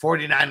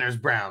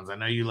 49ers, Browns. I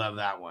know you love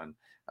that one.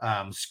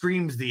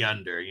 Screams the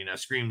under. You know,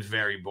 screams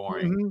very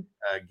boring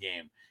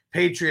game.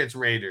 Patriots,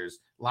 Raiders,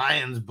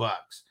 Lions,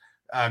 Bucks.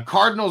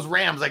 Cardinals,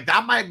 Rams. Like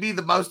that might be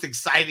the most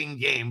exciting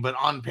game, but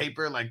on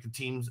paper, like the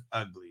team's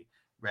ugly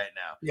right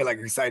now. Yeah, like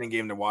an exciting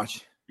game to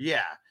watch.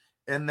 Yeah.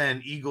 And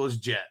then Eagles,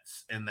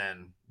 Jets, and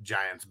then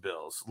Giants,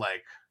 Bills.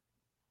 Like,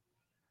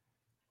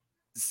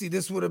 see,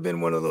 this would have been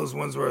one of those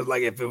ones where,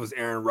 like, if it was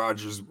Aaron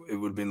Rodgers, it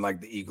would have been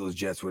like the Eagles,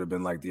 Jets would have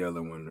been like the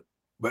other one.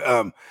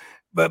 But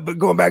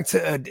going back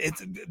to,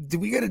 did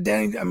we get a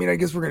Danny? I mean, I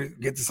guess we're gonna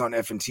get this on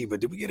F&T, but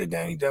did we get a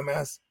Danny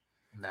dumbass?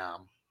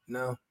 No,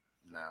 not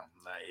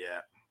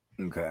yet.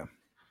 Okay.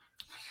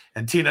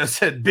 And Tino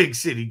said big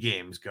city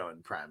games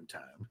going prime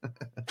time.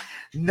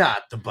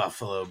 Not the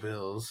Buffalo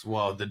Bills.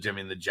 Well, the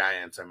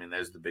Giants. I mean,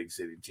 there's the big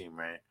city team,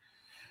 right?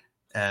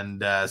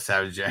 And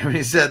Savage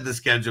Jeremy said the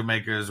schedule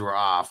makers were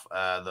off.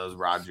 Those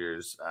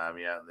Rodgers,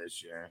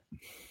 this year.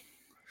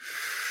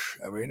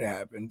 I mean, it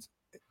happened.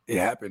 It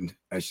happened,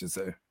 I should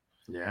say.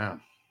 Yeah.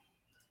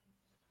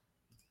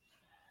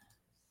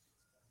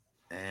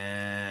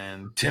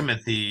 And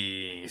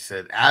Timothy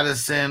said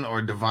Addison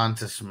or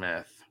Devonta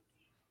Smith.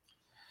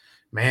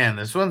 Man,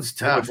 this one's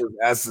tough.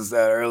 I asked us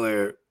that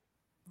earlier.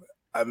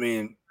 I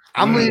mean,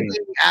 I'm leaving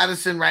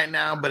Addison right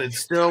now, but it's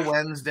still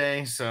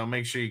Wednesday, so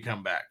make sure you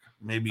come back.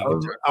 Maybe I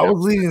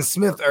was leading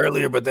Smith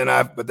earlier, but then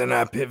I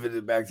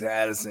pivoted back to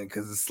Addison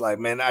because it's like,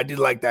 man, I did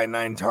like that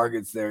 9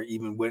 targets there,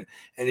 even with.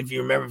 And if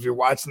you remember, if you're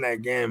watching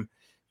that game,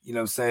 you know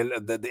what I'm saying,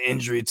 the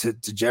injury to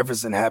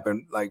Jefferson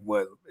happened like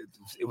what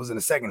it was in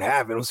the second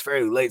half, and it was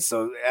fairly late.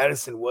 So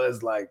Addison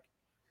was like,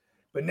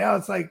 but now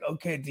it's like,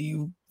 okay, do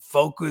you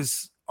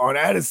focus on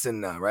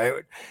Addison now, right?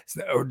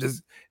 Or do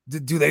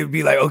they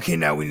be like, okay,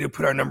 now we need to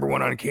put our number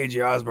one on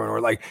KJ Osborne, or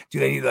like, do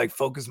they need to like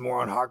focus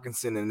more on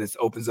Hawkinson, and this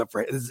opens up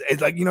for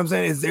it's like, you know what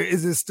I'm saying? Is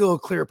there still a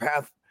clear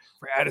path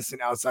for Addison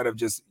outside of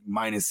just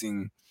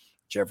minusing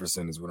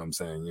Jefferson? Is what I'm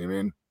saying. You know what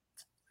I mean?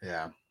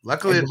 Yeah.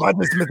 Luckily,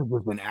 Devonta Smith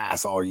has been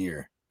ass all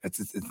year.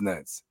 It's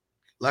nuts.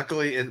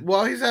 Luckily,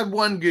 he's had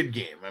one good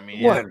game. I mean,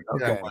 he's had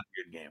one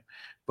good game,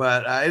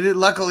 but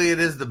luckily it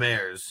is the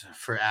Bears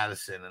for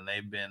Addison, and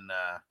they've been.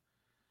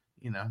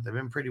 They've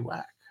been pretty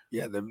whack.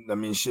 Yeah,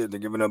 shit, they're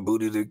giving up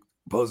booty to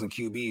opposing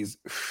QBs.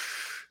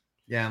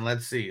 Yeah, and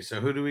let's see. So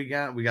who do we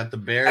got? We got the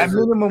Bears. At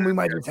minimum, we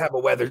might just have a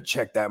weather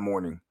check that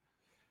morning.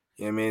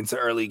 You know what I mean? It's an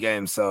early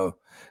game, so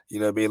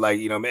be like,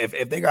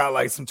 if they got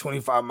like some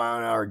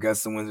 25-mile-an-hour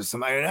gusts and winds or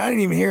something. And I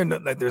didn't even hear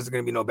that there's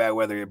going to be no bad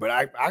weather here, but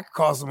I could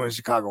call someone in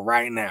Chicago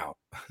right now.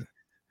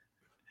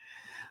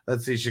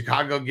 Let's see.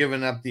 Chicago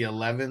giving up the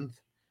 11th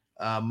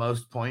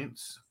most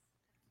points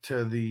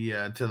to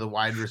the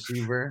wide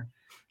receiver.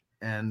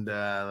 And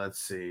let's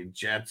see,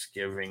 Jets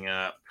giving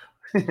up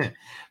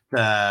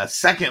the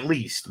second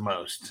least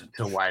most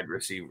to wide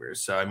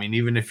receivers. So, I mean,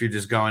 even if you're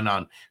just going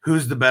on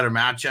who's the better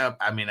matchup,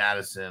 I mean,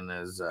 Addison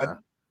is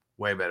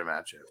way better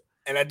matchup.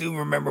 And I do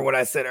remember what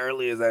I said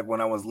earlier is that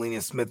when I was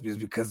leaning Smith is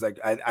because like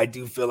I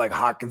do feel like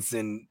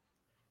Hawkinson,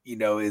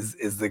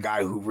 is the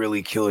guy who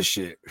really kills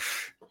shit.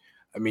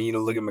 I mean,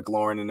 look at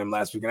McLaurin and them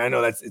last week. And I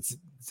know it's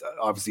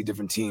obviously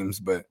different teams,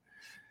 but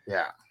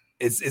yeah.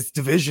 It's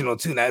divisional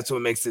too. That's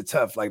what makes it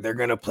tough. Like they're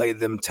gonna play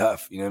them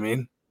tough. You know what I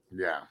mean?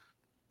 Yeah.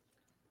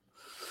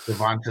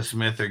 Devonta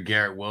Smith or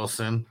Garrett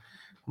Wilson.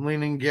 I'm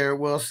leaning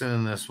Garrett Wilson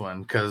in this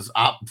one because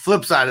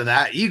flip side of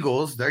that,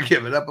 Eagles, they're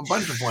giving up a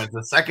bunch of points,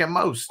 the second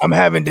most. I'm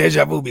having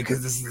deja vu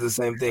because this is the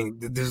same thing.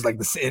 There's like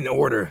the in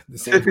order, the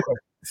same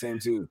same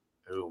two.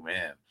 Oh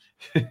man.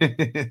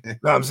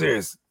 No, I'm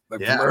serious.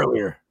 Like from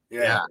earlier.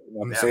 Yeah.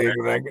 I'm saying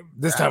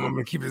this time I'm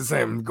gonna keep it the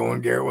same. I'm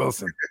going Garrett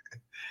Wilson.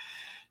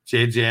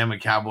 JJ, I'm a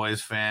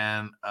Cowboys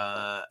fan,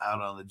 out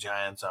on the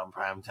Giants on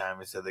primetime.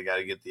 He said they got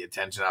to get the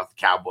attention off the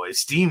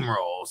Cowboys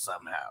steamroll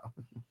somehow.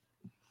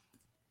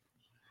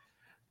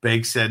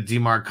 Bake said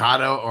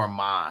DeMarcado or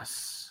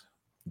Moss.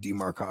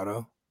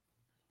 DeMarcado.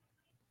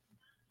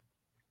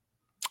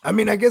 I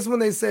mean, I guess when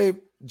they say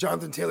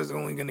Jonathan Taylor's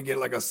only going to get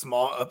like a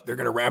small up, they're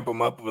going to ramp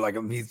him up with like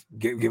he's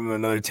give him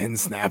another 10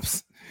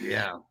 snaps.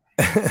 Yeah.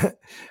 I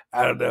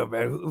don't know,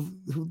 man.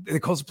 Who the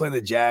Colts are playing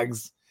the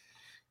Jags.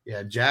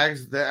 Yeah,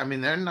 Jags. They're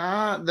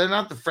not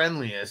the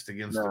friendliest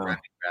against the No.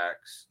 running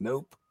backs.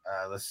 Nope.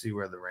 Let's see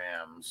where the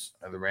Rams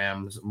are. The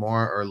Rams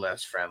more or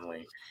less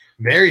friendly.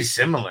 Very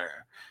similar.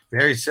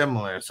 Very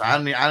similar. So I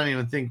don't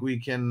even think we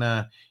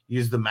can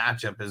use the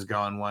matchup as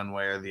going one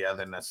way or the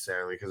other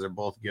necessarily because they're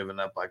both giving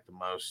up like the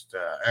most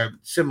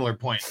similar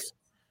points.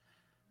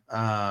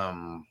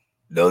 No,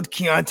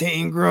 Keontae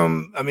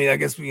Ingram. I mean, I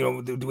guess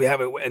do we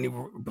have any?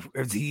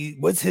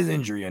 What's his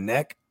injury? A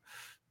neck?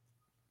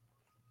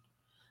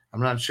 I'm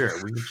not sure.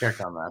 We can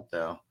check on that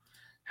though.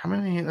 Let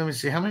me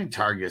see. How many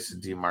targets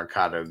did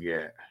DeMarcado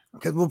get?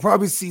 Because we'll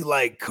probably see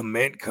like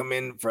Clement come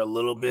in for a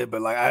little bit,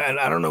 but like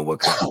I don't know what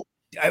kind.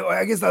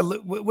 I guess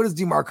what is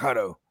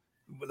DeMarcado,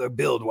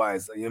 build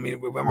wise? I mean,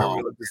 remember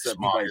we looked this up.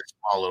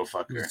 Small little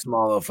fucker.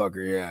 Small little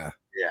fucker. Yeah.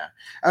 Yeah.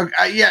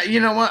 Yeah.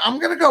 You know what? I'm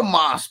gonna go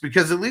Moss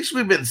because at least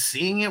we've been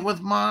seeing it with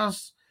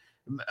Moss.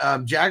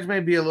 Jags may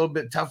be a little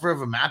bit tougher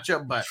of a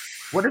matchup, but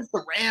what if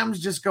the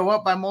Rams just go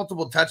up by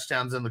multiple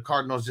touchdowns and the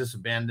Cardinals just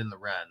abandon the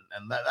run?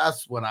 And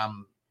that's what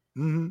I'm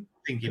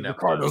thinking of. The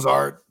Cardinals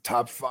are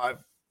top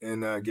 5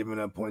 in giving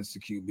up points to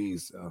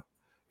QBs. So,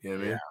 you know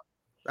what I mean?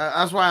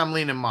 That's why I'm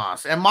leaning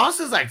Moss. And Moss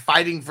is like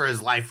fighting for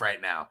his life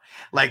right now,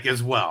 like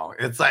as well.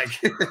 It's like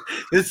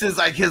this is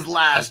like his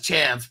last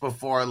chance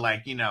before,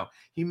 like,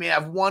 he may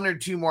have 1 or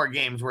 2 more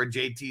games where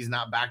JT's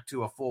not back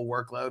to a full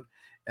workload.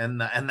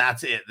 And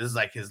that's it. This is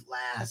like his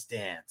last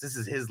dance. This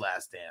is his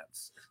last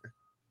dance.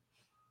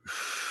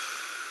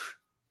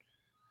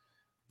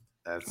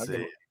 That's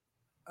it.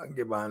 I can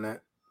get behind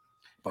that.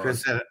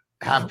 Chris said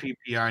half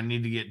PPR,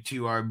 need to get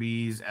 2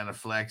 RBs and a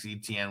flex,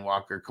 ETN,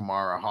 Walker,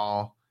 Kamara,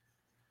 Hall.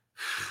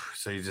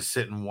 So you're just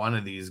sitting one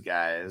of these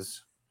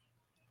guys.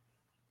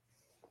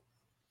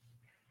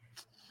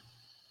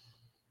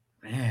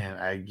 Man,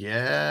 I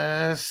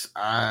guess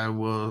I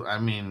will. I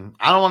mean,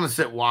 I don't want to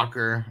sit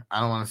Walker. I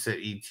don't want to sit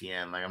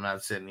ETN. Like, I'm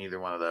not sitting either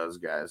one of those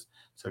guys.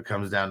 So it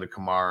comes down to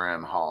Kamara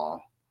and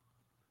Hall.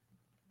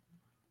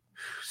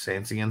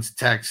 Saints against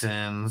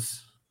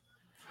Texans.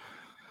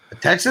 The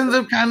Texans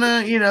have kind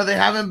of, they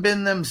haven't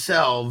been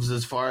themselves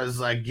as far as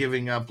like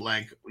giving up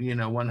like,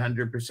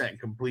 100%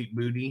 complete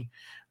booty.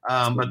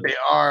 But they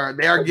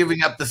are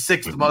giving up the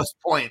 6th most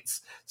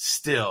points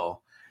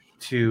still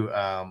to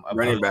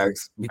running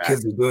backs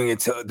because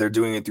they're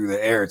doing it through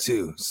the air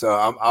too. So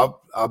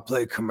I'll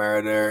play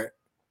Kamara there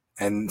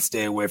and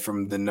stay away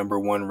from the number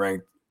 1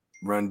 ranked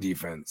run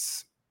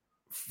defense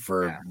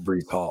for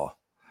Breece Hall.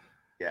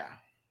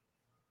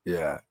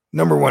 Yeah.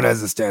 Number 1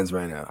 as it stands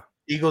right now.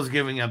 Eagles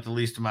giving up the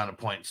least amount of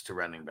points to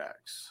running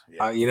backs.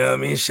 Yeah. You know what I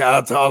mean? Shout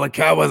out to all the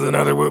Cowboys and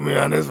other with me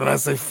on this when I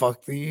say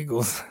fuck the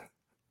Eagles.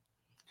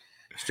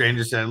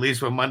 Stranger said, at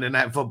least when Monday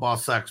Night Football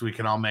sucks, we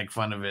can all make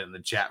fun of it in the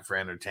chat for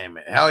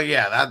entertainment. Hell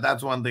yeah,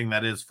 that's one thing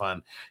that is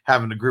fun,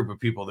 having a group of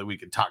people that we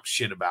can talk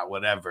shit about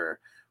whatever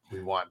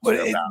we want to. But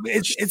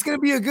it's going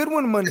to be a good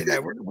one Monday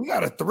night. We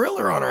got a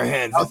thriller on our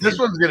hands. Oh, this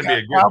one's going to be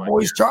a good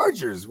Cowboys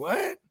Chargers.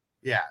 What?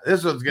 Yeah,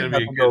 this one's going to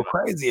be a good go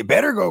crazy. It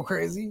better go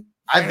crazy.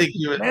 I think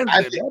you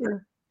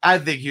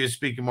were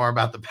speaking more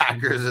about the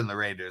Packers and the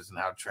Raiders and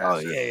how trash. Oh,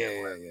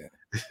 yeah.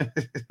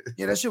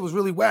 Yeah, that shit was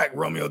really whack.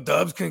 Romeo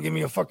Dubs couldn't give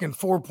me a fucking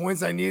 4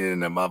 points I needed in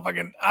the motherfucking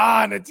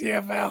in the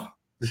TFL.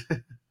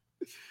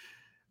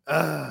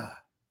 God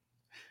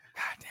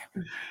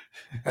damn it.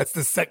 That's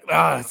the second.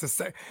 It's the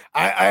second.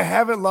 I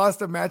haven't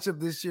lost a matchup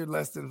this year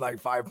less than like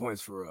 5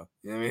 points for real.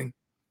 You know what I mean?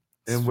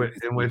 In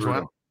which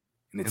one?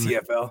 In the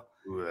TFL.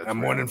 Ooh, I'm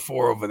 1-4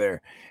 over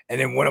there.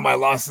 And then one of my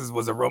losses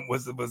was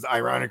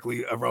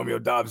ironically a Romeo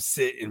Dobbs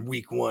sit in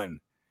week 1.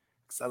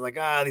 So I was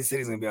like, he said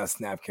he's gonna be on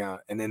snap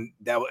count, and then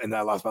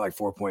I lost by like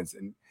 4 points,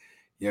 and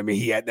I mean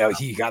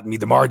he got me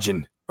the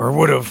margin, or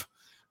would have.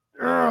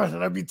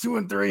 Should I be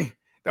 2-3?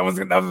 That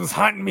was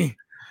haunting me.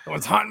 That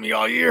was haunting me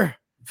all year.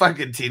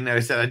 Fucking Tino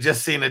said, I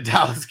just seen a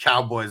Dallas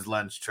Cowboys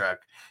lunch truck.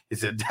 He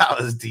said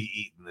Dallas D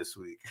eating this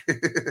week.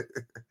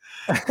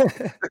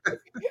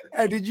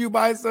 Hey, did you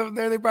buy something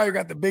there? They probably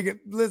got the biggest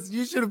list.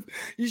 You should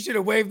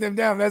have waved them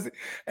down.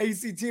 Hey, you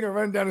see Tino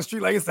running down the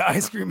street like it's the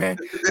ice cream man.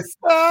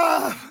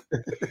 Stop.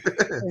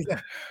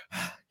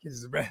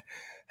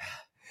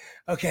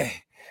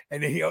 Okay.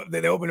 And then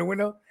they open the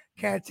window.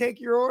 Can I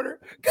take your order?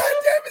 God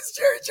damn, it's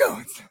Jerry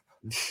Jones.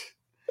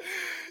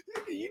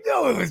 You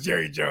know it was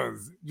Jerry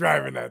Jones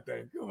driving that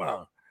thing. Come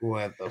on.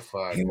 What the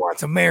fuck? He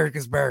wants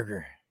America's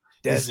burger.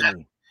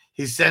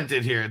 He sent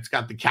it here. It's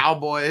got the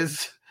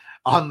Cowboys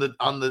on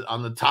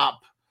the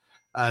top.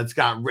 It's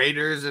got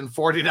Raiders and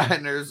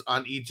 49ers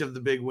on each of the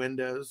big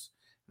windows.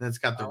 And it's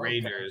got the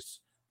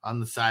Raiders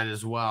on the side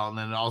as well. And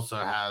then it also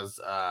has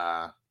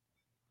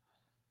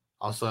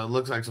it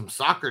looks like some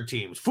soccer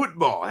teams.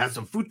 Football. It has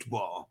some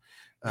football.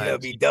 It'll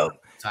be dope.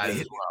 Side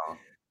as well.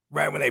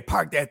 Right when they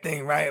park that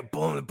thing, right?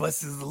 Boom, the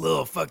bus is a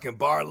little fucking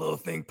bar, little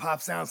thing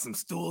pops out, some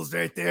stools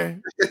right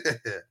there.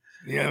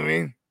 You know what I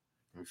mean?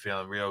 I'm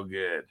feeling real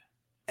good.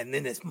 And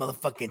then this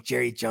motherfucking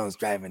Jerry Jones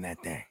driving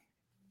that thing.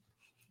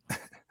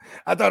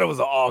 I thought it was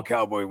an all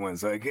Cowboy one,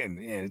 so it couldn't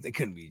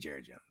be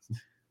Jerry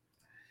Jones.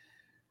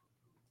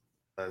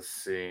 Let's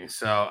see.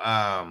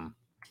 So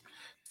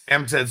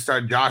Sam said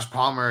start Josh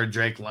Palmer or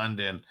Drake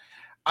London.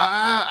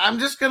 I'm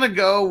just gonna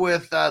go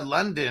with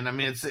London. I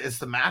mean, it's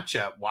the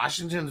matchup.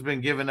 Washington's been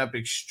giving up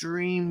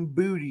extreme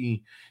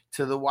booty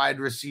to the wide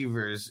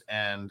receivers,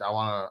 and I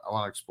want to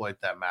exploit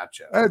that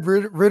matchup.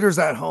 Ritter's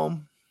at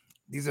home.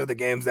 These are the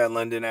games that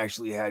London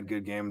actually had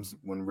good games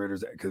when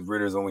because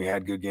Ritter's only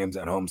had good games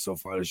at home so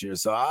far this year.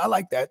 So I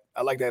like that.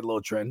 I like that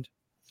little trend.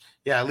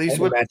 Yeah, at least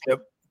with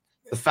matchup.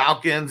 The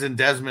Falcons and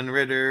Desmond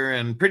Ridder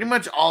and pretty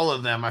much all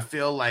of them, I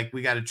feel like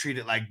we got to treat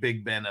it like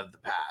Big Ben of the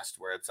past,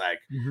 where it's like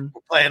we're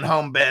playing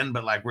home Ben,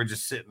 but like we're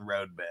just sitting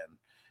road Ben,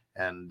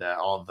 and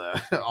all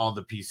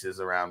the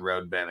pieces around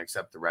road Ben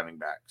except the running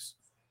backs.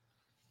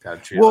 Got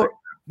to treat it like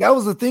that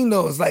was the thing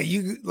though. It's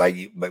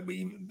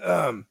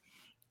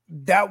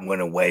that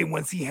went away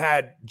once he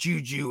had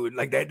Juju,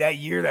 like that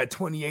year, that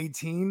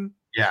 2018.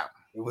 Yeah.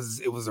 It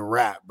was a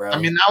wrap, bro. I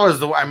mean, that was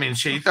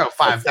shit, you throw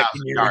 5,000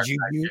 yards.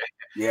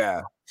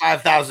 Yeah.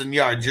 5,000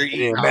 yards. It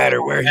didn't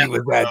matter where he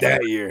was at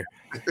that year.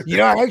 You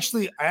know, I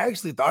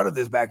actually thought of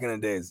this back in the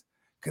days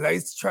because I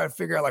used to try to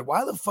figure out like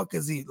why the fuck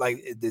does he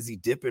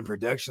dip in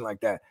production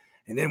like that?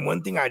 And then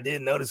one thing I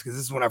did notice, because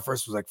this is when I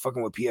first was like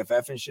fucking with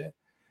PFF and shit,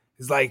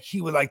 is like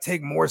he would like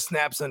take more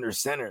snaps under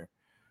center.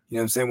 You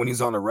know what I'm saying? When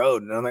he's on the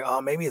road. And I'm like,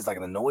 oh, maybe it's like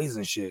the noise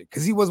and shit.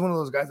 Because he was one of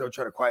those guys that would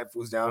try to quiet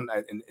fools down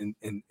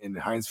in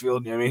Heinz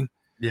Field. You know what I mean?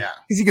 Yeah.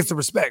 Because he gets the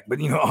respect. But,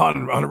 you know,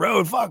 on the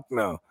road, fuck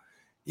no.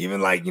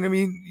 Even like, you know what I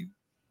mean?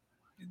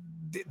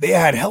 They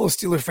had hella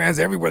Steelers fans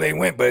everywhere they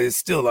went, but it's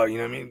still, you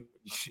know what I mean?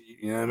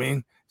 You know what I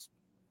mean?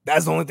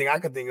 That's the only thing I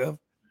could think of.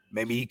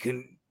 Maybe he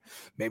couldn't,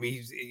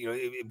 you know,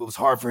 it was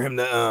hard for him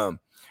to,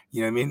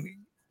 you know what I mean?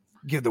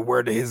 Give the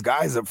word to his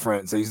guys up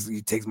front, so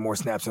he takes more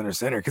snaps under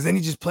center. Because then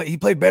he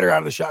played better out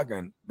of the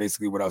shotgun.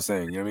 Basically, what I was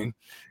saying, you know what I mean?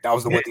 That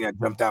was the one thing that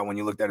jumped out when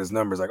you looked at his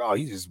numbers. Like, oh,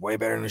 he's just way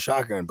better in the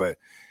shotgun, but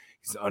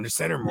he's under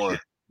center more.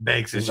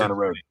 Banks is on the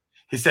road.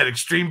 He said,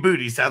 "Extreme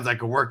booty sounds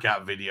like a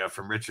workout video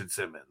from Richard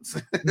Simmons."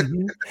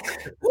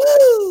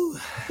 Woo!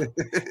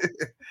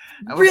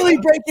 Really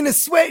breaking a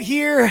sweat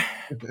here.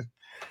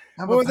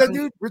 What was that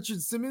dude?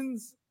 Richard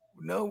Simmons?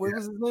 No, what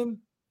was his name?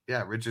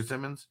 Yeah, Richard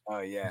Simmons. Oh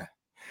yeah.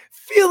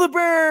 Feel the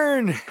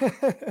burn.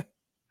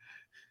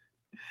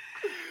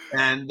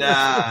 And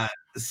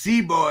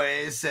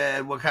C-Boy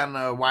said, what kind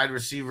of wide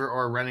receiver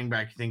or running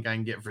back you think I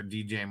can get for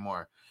DJ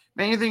Moore?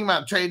 Man, you think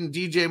about trading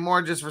DJ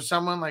Moore just for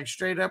someone like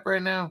straight up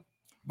right now?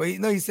 But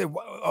no, you said,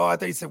 oh, I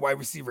thought you said wide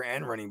receiver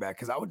and running back,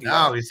 because I would do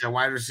that. No, he said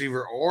wide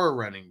receiver or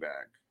running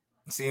back.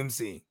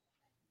 CMC.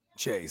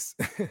 Chase.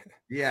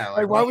 Yeah.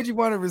 Like why would you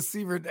want a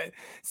receiver that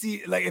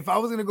like if I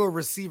was gonna go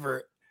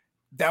receiver,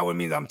 that would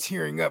mean I'm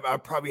tearing up.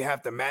 I'd probably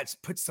have to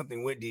put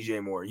something with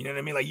DJ Moore. You know what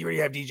I mean? Like you already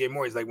have DJ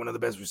Moore. He's like one of the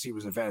best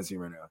receivers in fantasy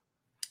right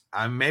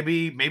now.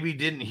 Maybe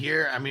didn't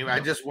hear. I mean,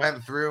 I just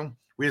went through.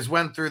 We just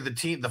went through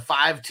the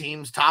 5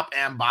 teams, top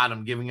and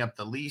bottom, giving up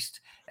the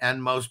least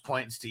and most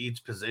points to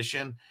each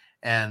position.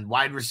 And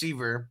wide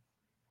receiver,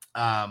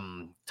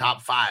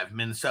 top 5,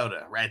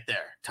 Minnesota, right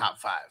there, top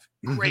 5.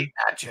 Great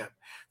matchup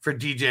for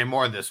DJ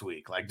Moore this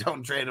week. Like,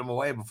 don't trade him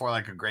away before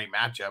like a great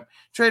matchup.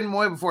 Trade him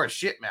away before a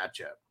shit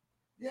matchup.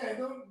 Yeah,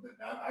 I'm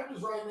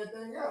just writing that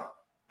thing out.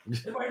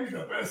 It might be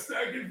the best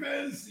stack in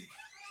fantasy.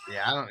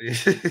 Yeah,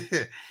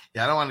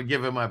 I don't want to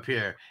give him up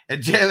here.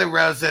 And Jalen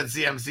Rose said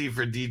CMC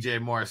for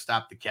DJ Moore.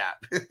 Stop the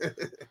cap.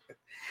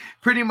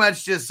 Pretty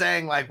much just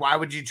saying, like, why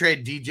would you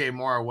trade DJ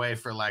Moore away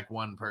for like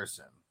one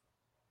person?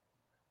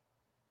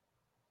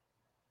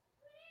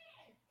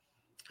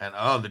 And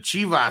the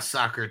Chivas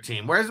soccer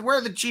team. Where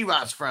are the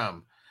Chivas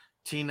from?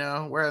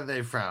 Tino, where are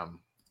they from?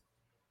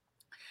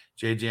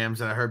 JJM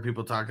said, I heard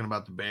people talking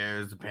about the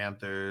Bears, the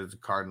Panthers, the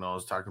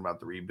Cardinals, talking about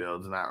the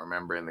rebuilds, not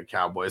remembering the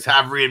Cowboys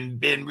have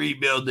been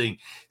rebuilding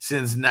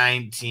since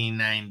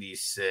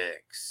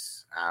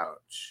 1996.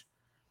 Ouch.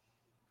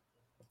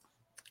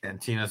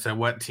 And Tina said,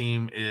 what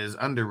team is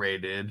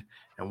underrated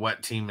and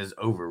what team is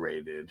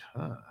overrated?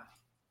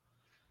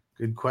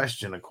 Good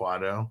question,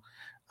 Aquado.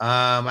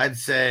 I'd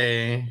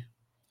say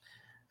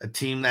a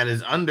team that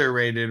is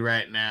underrated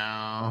right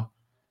now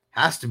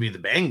has to be the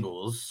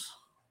Bengals.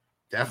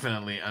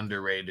 Definitely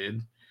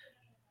underrated.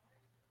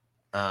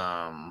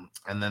 And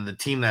then the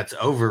team that's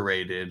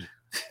overrated,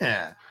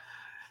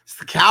 it's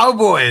the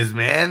Cowboys,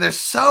 man. They're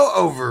so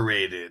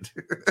overrated.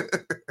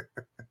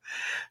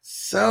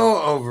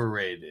 So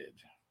overrated.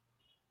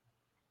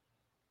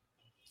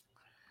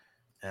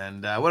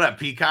 And what up,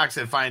 Peacock?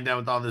 Said, find out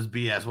with all this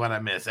BS. What I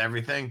miss?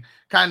 Everything?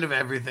 Kind of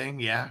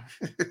everything, yeah.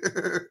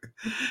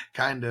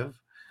 Kind of.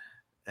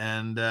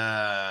 And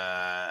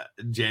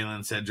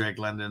Jalen said Drake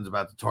London's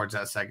about to torch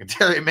that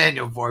secondary.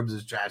 Emmanuel Forbes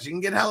is trash. You can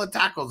get hella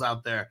tackles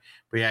out there.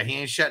 But yeah, he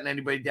ain't shutting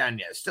anybody down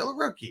yet. Still a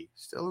rookie.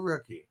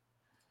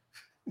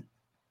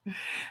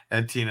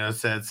 And Tino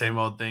said, same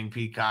old thing.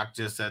 Peacock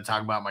just said,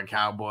 talking about my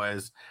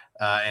Cowboys,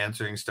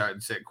 answering start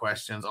and sit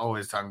questions.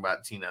 Always talking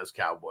about Tino's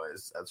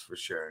Cowboys. That's for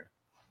sure.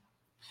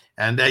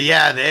 And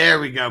yeah, there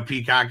we go.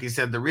 Peacock, he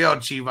said the real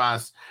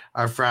Chivas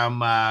are from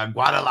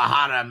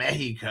Guadalajara,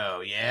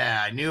 Mexico.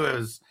 Yeah, I knew it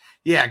was.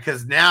 Yeah,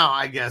 because now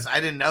I guess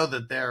I didn't know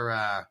that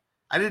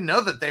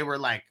they were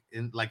like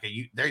in like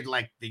they're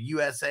like the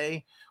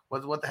USA.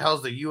 What the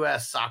hell's the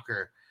US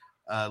soccer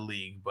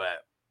league?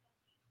 But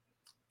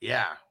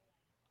yeah,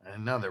 I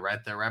know they're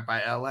right there, right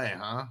by LA,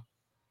 huh?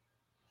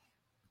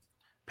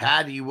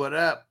 Patty, what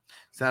up?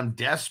 So I'm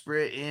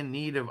desperate in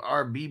need of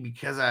RB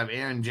because I have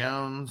Aaron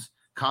Jones,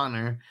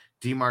 Connor,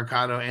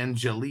 DeMarcado, and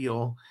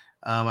Jaleel.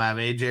 I have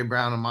AJ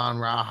Brown, Amon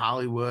Ra,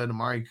 Hollywood,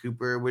 Amari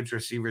Cooper. Which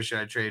receiver should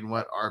I trade? And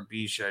what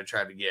RB should I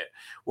try to get?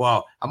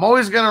 Well, I'm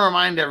always going to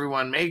remind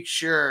everyone, make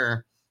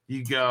sure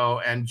you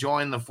go and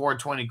join the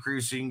 420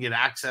 crew so you can get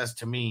access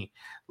to me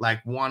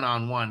like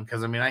one-on-one.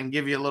 Because, I mean, I can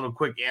give you a little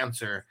quick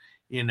answer,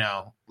 you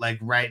know, like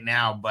right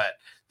now. But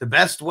the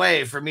best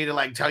way for me to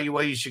like tell you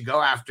what you should go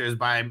after is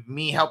by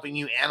me helping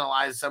you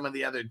analyze some of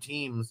the other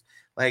teams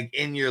like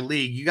in your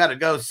league. You got to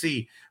go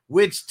see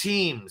which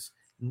teams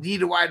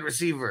need a wide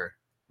receiver,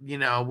 you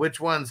know, which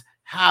ones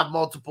have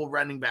multiple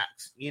running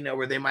backs, you know,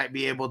 where they might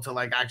be able to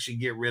like actually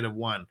get rid of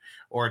one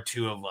or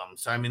two of them.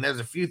 So, I mean, there's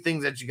a few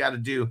things that you got to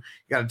do. You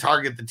got to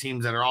target the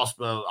teams that are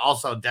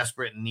also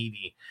desperate and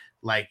needy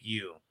like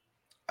you.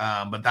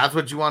 But that's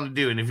what you want to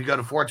do. And if you go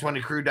to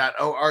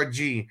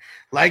 420crew.org,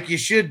 like you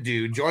should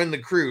do, join the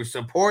crew,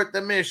 support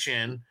the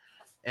mission,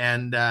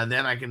 and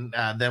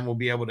then we'll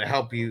be able to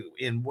help you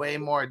in way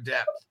more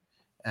depth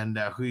and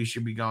who you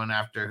should be going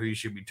after, who you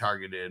should be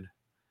targeted.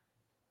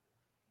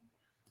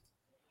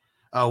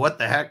 Oh, what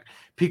the heck?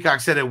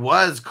 Peacock said it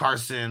was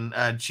Carson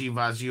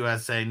Chivas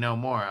USA no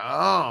more.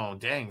 Oh,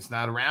 dang, it's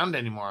not around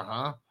anymore,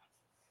 huh?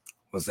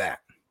 What's that?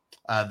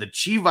 The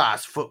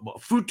Chivas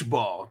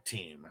football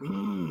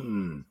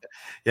team.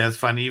 Yeah, it's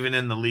funny. Even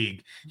in the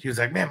league, he was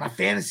like, "Man, my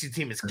fantasy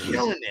team is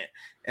killing it."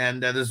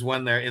 And there's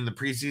one there in the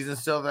preseason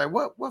still. They're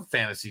like, what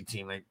fantasy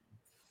team? Like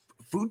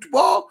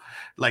football,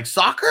 like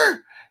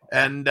soccer?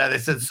 And they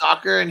said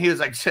soccer, and he was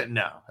like,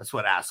 "No, that's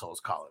what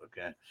assholes call it."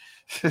 Okay.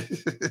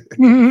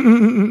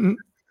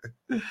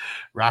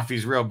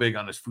 Rafi's real big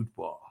on his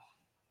football.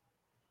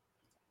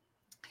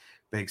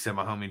 Big said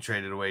my homie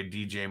traded away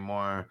DJ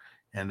Moore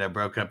and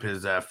broke up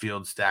his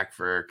field stack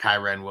for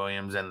Kyren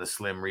Williams and the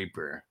Slim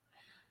Reaper.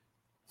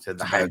 Said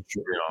the hype is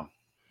real.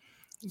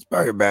 It's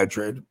probably a bad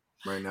trade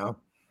right now.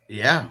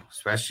 Yeah,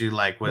 especially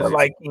like maybe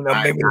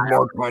there's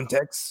more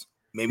context.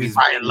 Maybe he's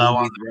buying low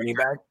on the running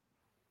back.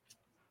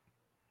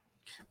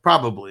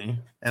 Probably,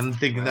 and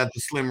thinking that the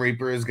Slim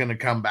Reaper is going to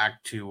come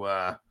back to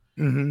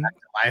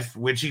life,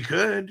 which he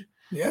could.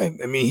 Yeah,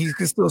 I mean, he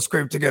could still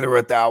scrape together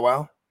with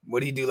Wow. What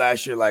did he do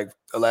last year? Like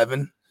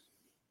 11?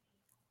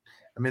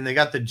 I mean, they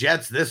got the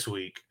Jets this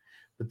week,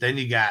 but then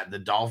you got the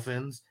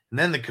Dolphins and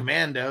then the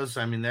Commandos.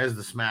 So, I mean, there's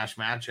the smash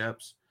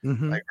matchups.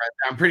 Like,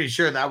 I'm pretty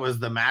sure that was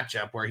the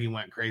matchup where he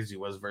went crazy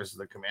was versus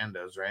the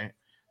Commandos, right?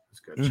 Let's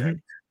go check.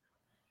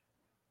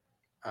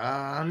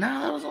 No,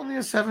 that was only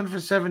a 7 for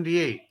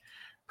 78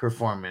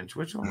 performance.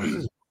 Which one was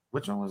this?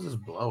 Which one was this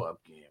blow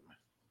up game?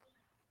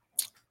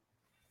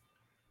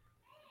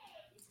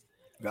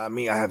 Got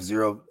me. I have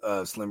 0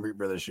 Slim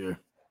Reaper this year.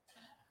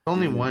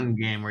 Only one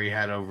game where he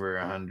had over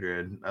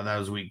 100. That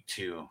was week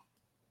 2.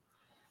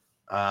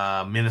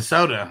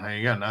 Minnesota. There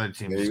you go. Another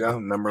team. There you go.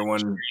 Number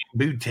 1.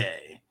 Butte.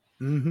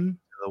 The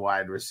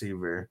wide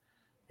receiver.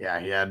 Yeah,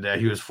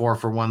 he was 4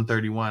 for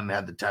 131 and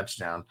had the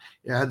touchdown.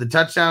 Yeah, had the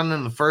touchdown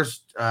in the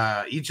first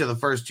each of the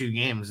first 2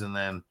 games and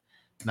then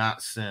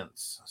not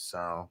since.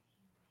 So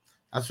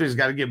that's what he's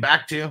got to get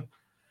back to.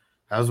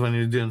 That was when he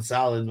was doing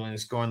solid, when he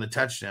was scoring the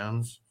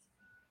touchdowns.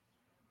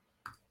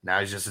 Now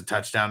he's just a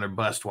touchdown or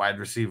bust wide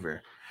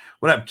receiver.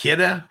 What up,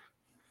 Kidda?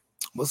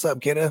 What's up,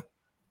 Kidda?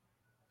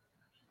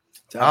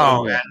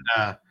 Oh,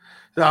 and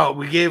so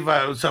we gave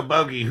so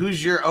Bogey,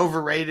 who's your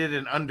overrated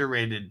and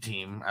underrated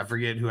team? I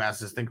forget who asked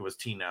this. I think it was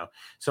Tino.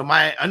 So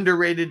my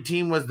underrated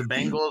team was the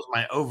Bengals.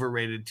 My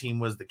overrated team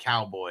was the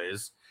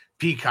Cowboys.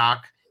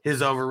 Peacock,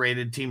 his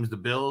overrated team is the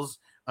Bills.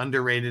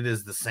 Underrated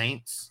is the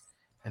Saints.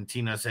 And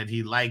Tino said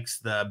he likes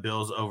the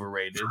Bills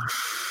overrated.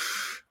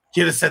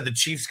 Kidda said the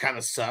Chiefs kind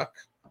of suck.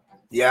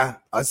 Yeah,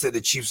 I said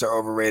the Chiefs are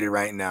overrated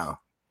right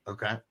now.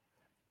 Okay.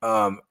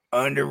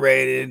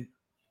 Underrated.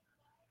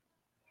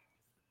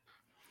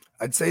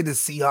 I'd say the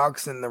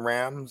Seahawks and the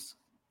Rams.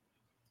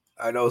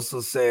 I'd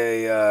also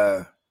say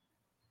I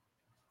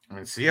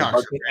mean, Seahawks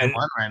are 3-1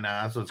 right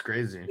now. That's what's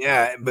crazy.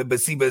 Yeah, but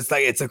it's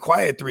like it's a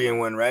quiet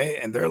 3-1, right?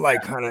 And they're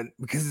like kind of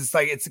because it's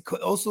like it's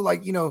also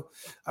like, you know,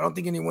 I don't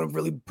think anyone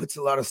really puts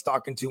a lot of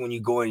stock into when you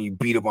go and you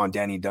beat up on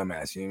Danny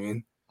Dumbass, you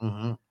know what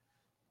I mean?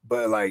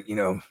 But like, you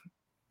know,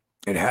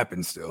 it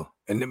happens still.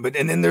 And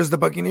then there's the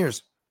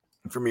Buccaneers.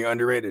 For me,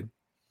 underrated.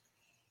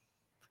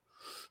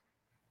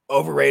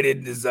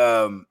 Overrated is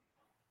I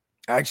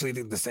actually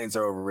think the Saints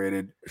are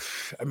overrated.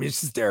 I mean,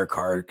 it's just Derek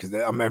Carr because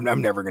I'm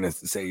never gonna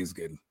say he's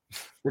good.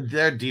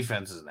 Their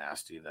defense is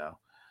nasty though.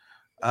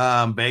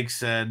 Bake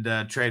said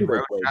trade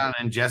Roschon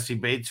and Jesse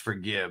Bates for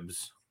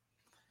Gibbs.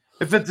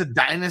 If it's a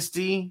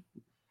dynasty,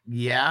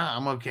 yeah,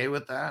 I'm okay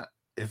with that.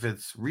 If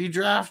it's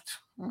redraft,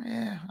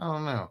 I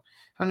don't know.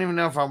 I don't even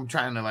know if I'm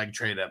trying to like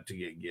trade up to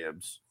get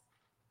Gibbs.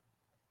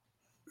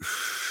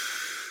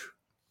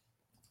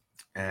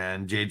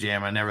 And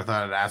JJM, I never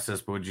thought I'd ask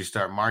this, but would you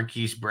start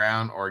Marquise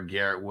Brown or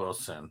Garrett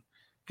Wilson?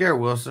 Garrett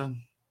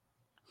Wilson.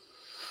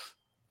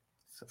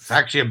 It's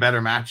actually a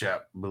better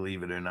matchup,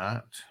 believe it or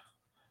not.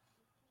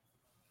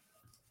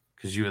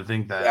 Because you would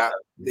think that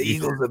the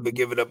Eagles have been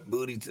giving up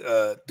booty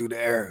through the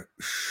air.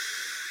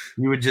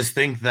 You would just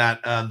think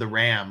that the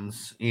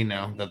Rams,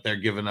 that they're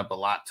giving up a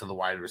lot to the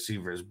wide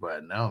receivers,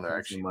 but no, they're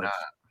actually not.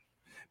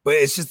 But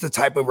it's just the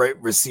type of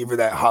receiver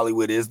that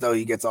Hollywood is, though.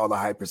 He gets all the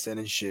high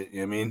percentage shit.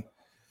 You know what I mean?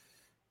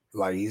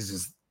 Like, he's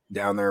just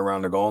down there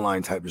around the goal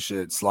line type of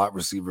shit. Slot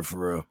receiver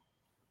for real.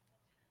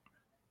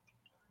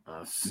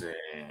 Let's see.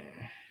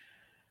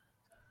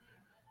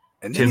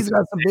 And then he's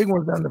got some big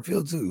ones down the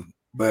field, too.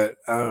 But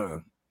I don't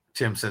know.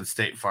 Tim said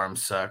State Farm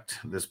sucked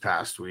this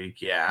past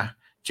week. Yeah.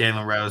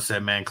 Jalen Rose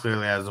said, man,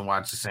 clearly hasn't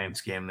watched the Saints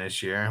game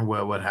this year.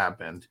 Well, what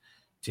happened?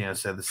 Tino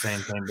said the same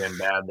thing, been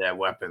bad. They have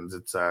weapons.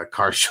 It's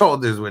Carr's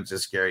shoulders, which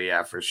is scary.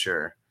 Yeah, for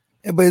sure.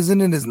 Yeah, but isn't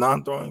it his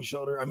non-throwing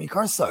shoulder? I mean,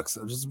 Carr sucks.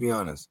 Just to be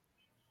honest.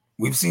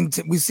 We've seen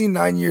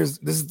 9 years.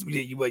 This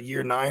is what,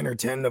 year 9 or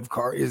 10 of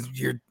Carr is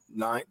year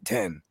 9,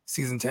 10,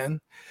 season 10.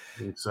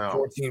 So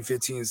 14,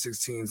 15,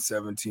 16,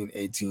 17,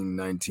 18,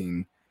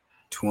 19,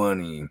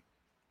 20,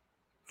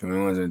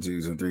 21,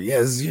 22, 23. Yeah,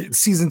 this is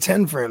season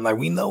 10 for him. Like,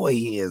 we know what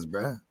he is,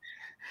 bro.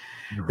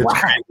 Wow.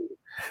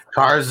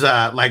 Carr's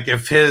like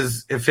if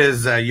his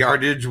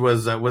yardage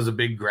was a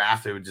big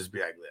graph, it would just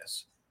be like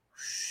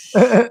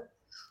this.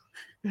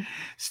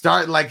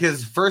 Start like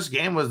his first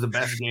game was the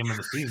best game of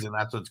the season.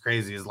 That's what's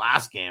crazy. His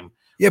last game.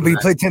 Yeah, but he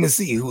played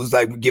Tennessee, who was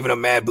like giving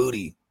him mad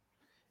booty.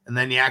 And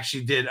then he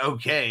actually did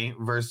okay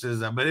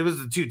versus, but it was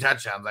the 2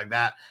 touchdowns like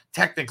that.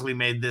 Technically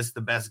made this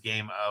the best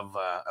game of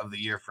the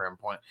year for him.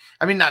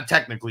 I mean, not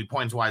technically,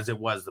 points wise, it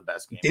was the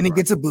best game. Then he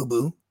gets a boo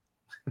boo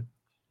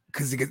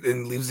because he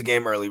leaves the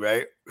game early,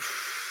 right?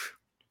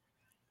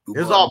 It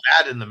was all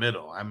bad in the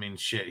middle. I mean,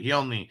 shit.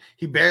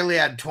 He barely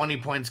had 20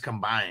 points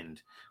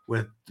combined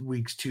with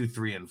weeks 2,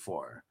 3, and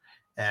 4,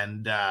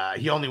 and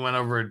he only went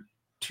over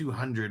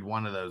 200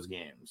 one of those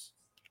games.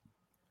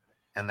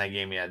 And that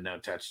game he had no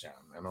touchdown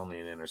and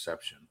only an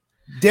interception.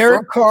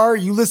 Derek Carr,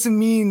 you listen to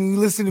me and you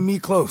listen to me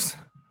close.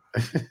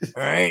 All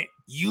right.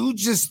 You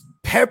just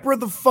pepper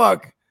the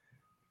fuck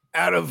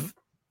out of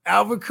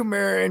Alvin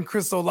Kamara and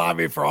Chris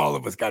Olave for all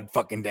of us. God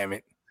fucking damn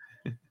it.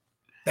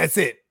 That's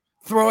it.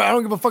 I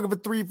don't give a fuck if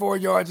it's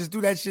 3-4 yards. Just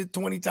do that shit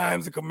 20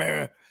 times to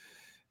Kamara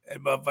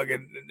and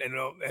motherfucking,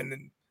 and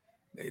then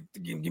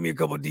give me a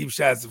couple deep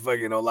shots of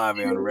fucking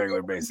Olave on a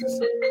regular basis.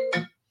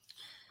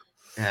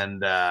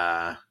 And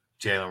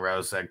Jalen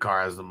Rose said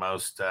Carr has the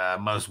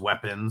most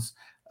weapons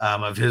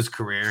of his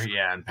career.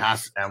 Yeah, and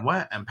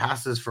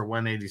passes for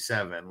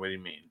 187. What do you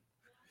mean?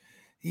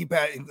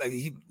 I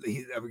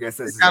guess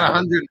he's got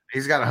 100.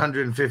 He's got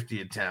 150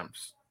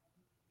 attempts.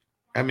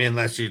 I mean,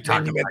 unless you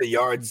talk about the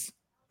yards,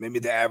 maybe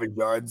the average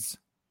yards.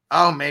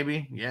 Oh,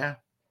 maybe, yeah,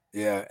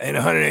 and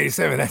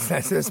 187.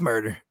 That's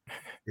murder.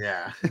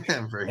 Yeah,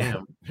 for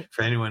him,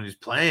 for anyone who's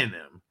playing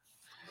him.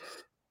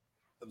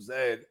 I'm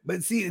saying,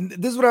 but see,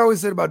 this is what I always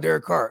said about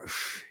Derek Carr.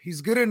 He's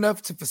good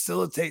enough to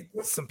facilitate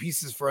some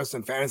pieces for us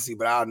in fantasy,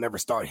 but I'll never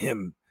start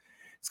him.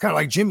 It's kind of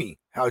like Jimmy,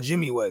 how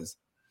Jimmy was.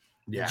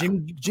 Yeah,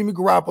 Jimmy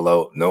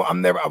Garoppolo. No,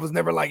 I was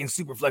never like in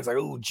super flex, like,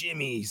 oh,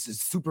 Jimmy's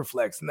super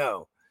flex.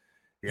 No,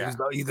 he was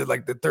either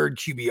like the third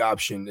QB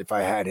option if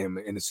I had him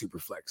in a super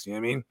flex. You know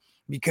what I mean?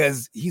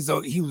 Because he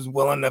was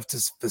well enough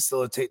to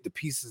facilitate the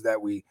pieces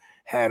that we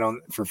had on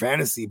for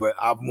fantasy, but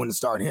I wouldn't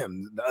start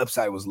him. The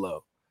upside was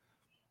low.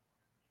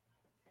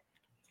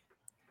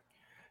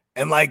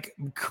 And like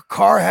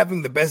Carr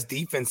having the best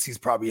defense he's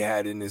probably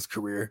had in his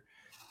career,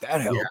 that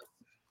helped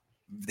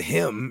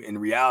him in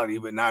reality,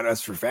 but not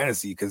us for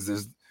fantasy because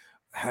there's,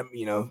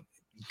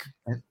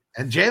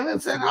 And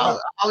Jalen said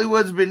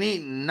Hollywood's been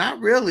eating. Not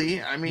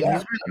really. I mean,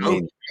 he's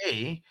been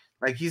okay.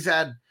 Like he's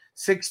had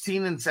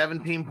 16 and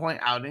 17 point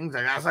outings.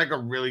 Like that's like a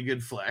really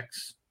good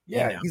flex.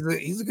 Yeah,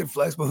 he's a good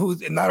flex, but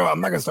I'm not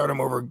gonna start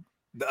him over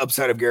the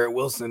upside of Garrett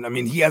Wilson. I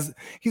mean,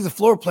 he's a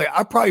floor player.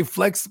 I probably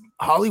flex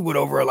Hollywood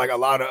over like a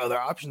lot of other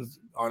options,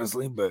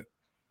 honestly. But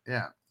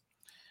yeah.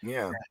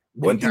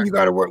 One thing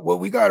what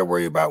we gotta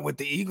worry about with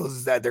the Eagles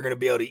is that they're gonna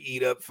be able to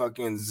eat up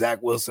fucking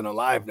Zach Wilson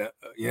alive.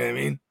 You know what I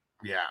mean?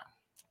 Yeah.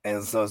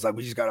 And so it's like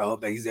we just gotta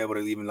hope that he's able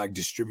to even like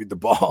distribute the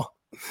ball.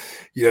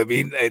 You know what I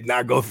mean? And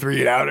not go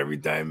 3 and out every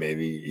time,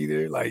 maybe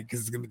either. Like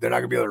because they're not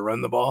gonna be able to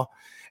run the ball.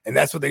 And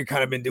that's what they've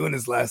kind of been doing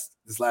this last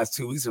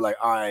 2 weeks. They're like,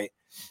 all right,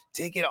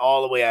 take it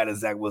all the way out of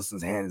Zach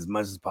Wilson's hand as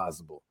much as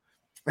possible.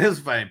 It's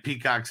funny.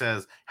 Peacock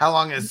says, how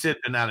long has Sid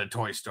been out of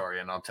Toy Story?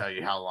 And I'll tell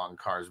you how long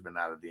Carr's been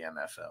out of the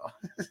NFL.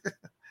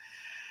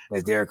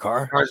 Is Derek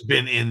Carr? Carr's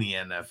been in the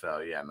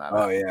NFL. Yeah.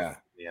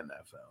 The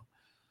NFL.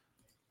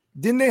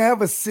 Didn't they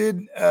have a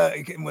Sid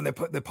when they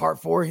put the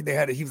part 4? He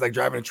was like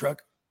driving a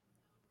truck?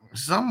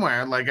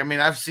 Somewhere. Like, I mean,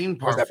 I've seen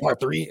part 4. Part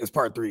 3? It's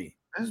part 3.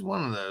 There's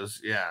one of those.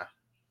 Yeah.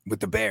 With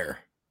the bear.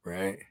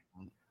 Right?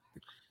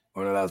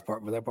 One of those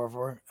was that part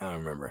 4? I don't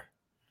remember.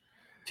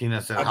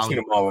 Tina said, I've seen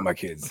them all with my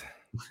kids.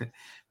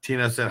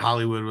 Tino said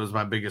Hollywood was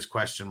my biggest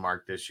question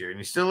mark this year, and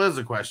he still is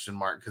a question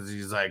mark because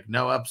he's like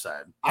no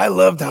upside. I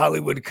loved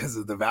Hollywood because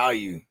of the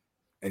value,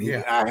 and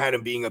Yeah. I had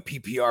him being a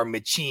PPR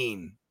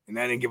machine, and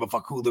I didn't give a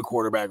fuck who the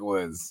quarterback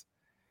was.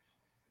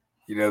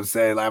 You know what I'm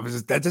saying? Like, I was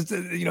just that just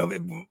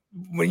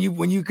when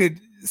you could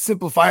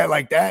simplify it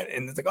like that,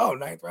 and it's like, oh,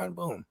 9th round,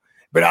 boom.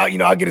 But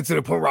I'll get it to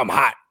the point where I'm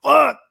hot.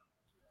 Fuck,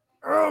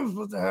 I'm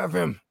supposed to have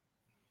him.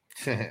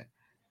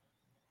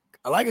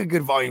 I like a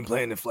good volume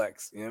play in the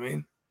flex. You know what I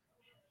mean?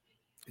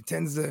 It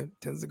tends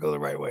to go the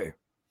right way.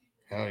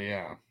 Hell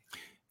yeah.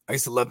 I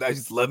used to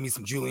love me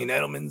some Julian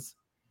Edelmans.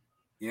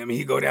 You know what I mean?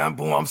 He go down,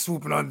 boom, I'm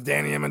swooping on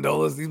Danny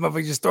Amendolas. These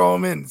motherfuckers just throw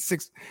them in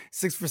 6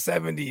 for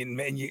 70. And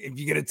man, if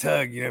you get a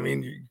tug, you know what I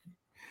mean?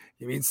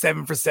 You mean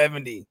 7 for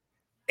 70,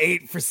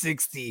 8 for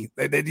 60.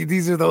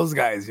 These are those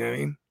guys, you know what I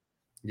mean?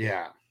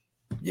 Yeah.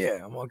 Yeah,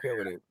 I'm okay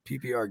with it.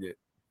 PPR get.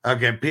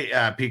 Okay.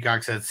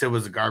 Peacock said Sid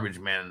was a garbage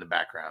man in the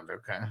background.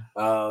 Okay.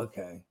 Oh,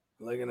 okay.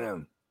 Look at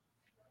them.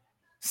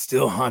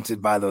 Still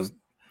haunted by those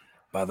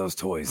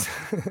toys.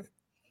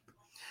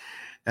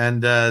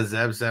 And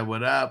Zeb said,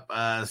 what up?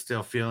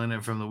 Still feeling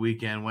it from the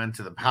weekend. Went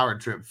to the Power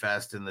Trip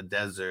Fest in the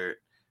desert.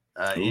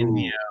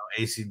 Indio,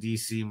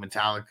 AC/DC,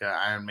 Metallica,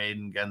 Iron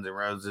Maiden, Guns N'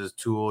 Roses,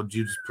 Tool,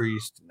 Judas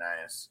Priest.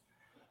 Nice.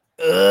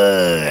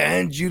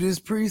 And Judas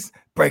Priest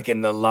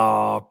breaking the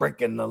law,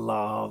 breaking the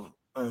law,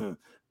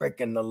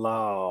 breaking the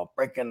law,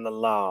 breaking the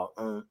law.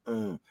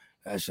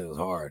 That shit was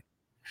hard.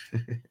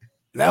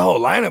 That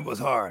whole lineup was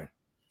hard.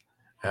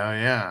 Hell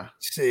yeah.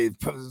 Shit,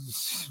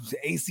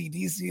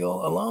 AC/DC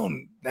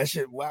alone. That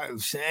shit. Wow. And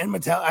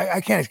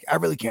Metallica. I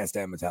really can't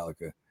stand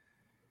Metallica.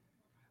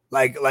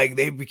 Like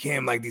they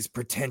became like these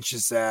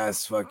pretentious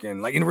ass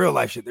fucking, like in real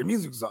life shit. Their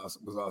music was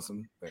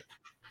awesome. But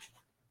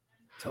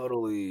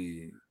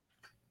totally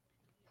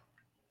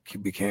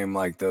became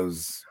like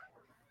those.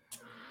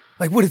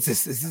 Like, what is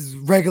this? This is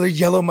regular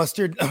yellow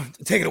mustard.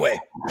 Take it away.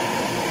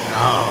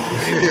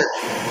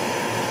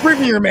 Oh. Bring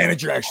me your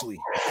manager, actually.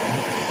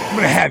 I'm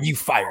going to have you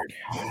fired.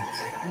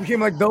 It became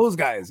like those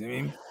guys, I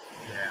mean.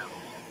 Yeah.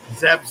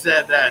 Zeb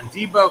said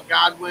Debo,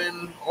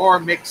 Godwin, or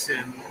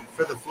Mixon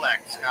for the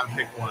flex. Got to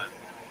pick one.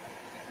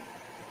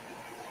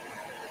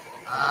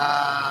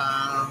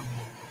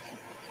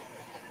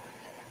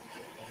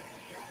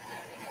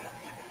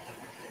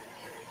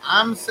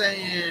 I'm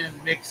saying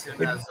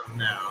Mixon as of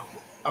now.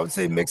 I would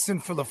say Mixon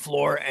for the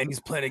floor, and he's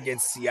playing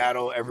against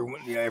Seattle.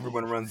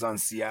 Everyone runs on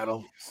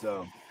Seattle.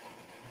 So,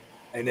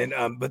 and then,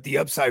 but the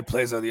upside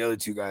plays are the other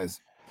two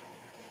guys.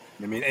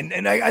 I mean,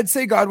 and I'd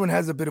say Godwin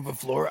has a bit of a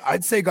floor.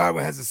 I'd say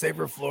Godwin has a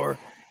safer floor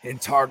in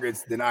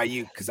targets than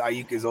Ayuk, because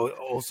Ayuk is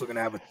also going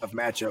to have a tough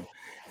matchup.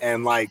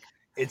 And like,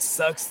 it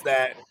sucks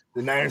that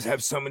the Niners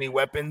have so many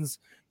weapons.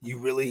 You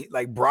really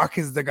like Brock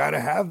is the guy to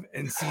have,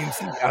 and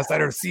CMC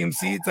outside of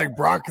CMC, it's like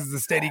Brock is the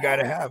steady guy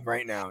to have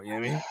right now. You know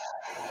what I mean?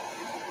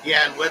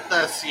 Yeah, and with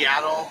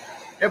Seattle,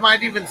 it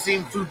might even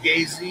seem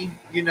fugazi,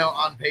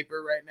 on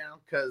paper right now,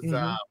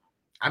 because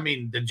I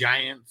mean the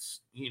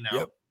Giants,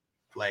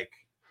 like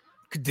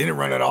didn't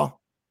run at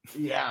all.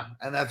 Yeah,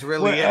 and that's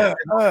really it.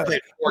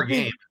 Played 4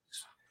 games.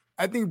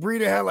 I think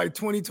Breida had like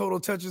 20 total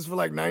touches for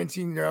like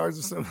 19 yards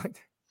or something like that.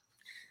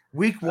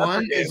 Week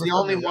 1 is the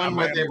only one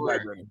where they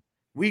were.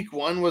 Week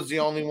 1 was the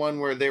only one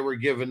where they were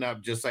giving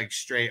up just like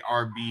straight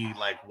RB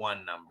like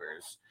 1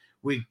 numbers.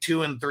 Week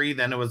 2 and 3,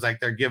 then it was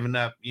like they're giving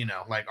up,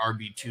 like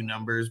RB2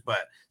 numbers,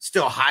 but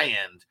still high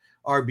end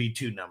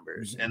RB2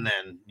 numbers. And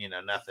then,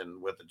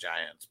 nothing with the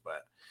Giants.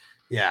 But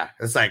yeah,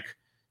 it's like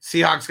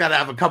Seahawks got to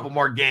have a couple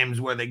more games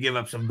where they give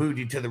up some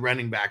booty to the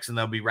running backs, and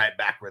they'll be right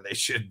back where they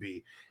should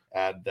be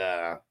at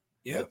the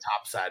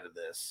top side of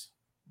this.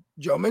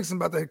 Joe Mixon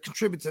about to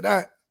contribute to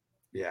that.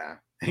 Yeah.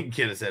 And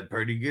Kid said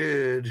pretty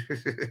good.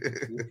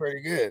 He's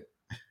pretty good.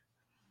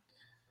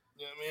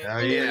 You know what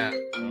I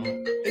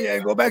mean? Yeah,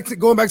 going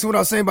back to what I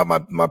was saying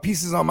about my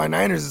pieces on my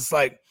Niners. It's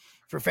like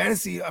for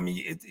fantasy, I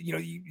mean,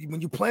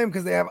 when you play them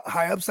because they have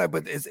high upside,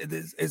 but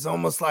it's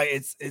almost like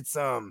it's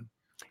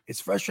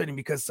frustrating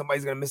because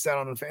somebody's gonna miss out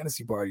on the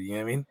fantasy party. You know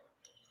what I mean?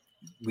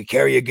 We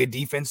carry a good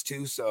defense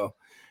too, so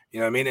you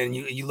know what I mean. And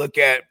you look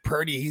at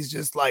Purdy, he's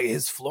just like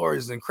his floor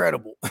is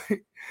incredible. You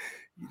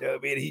know what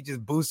I mean? He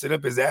just boosted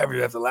up his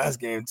average after last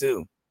game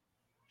too.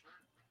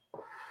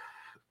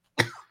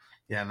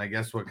 Yeah, and I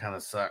guess what kind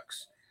of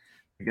sucks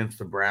against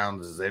the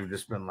Browns is they've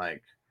just been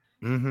like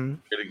good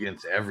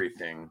against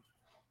everything.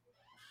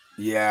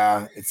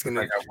 Yeah, it's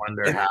gonna. Like I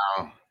wonder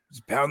how.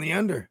 Just pound the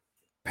under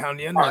in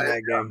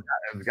that game.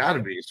 It's got to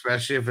be,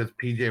 especially if it's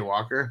PJ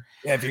Walker.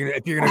 Yeah, if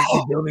you're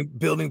gonna be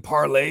building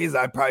parlays,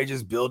 I'd probably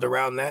just build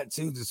around that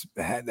too. Just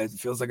that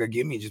feels like a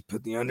gimme. Just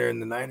put the under in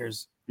the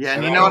Niners. Yeah,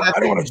 and you know what? I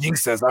don't want to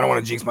jinx us. I don't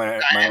want to jinx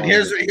my. And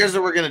here's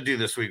what we're gonna do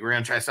this week. We're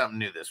gonna try something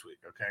new this week,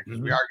 okay? Because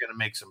we are gonna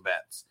make some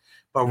bets,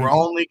 but we're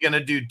only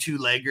gonna do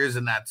 2-leggers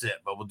and that's it.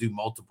 But we'll do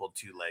multiple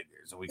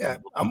 2-leggers, and we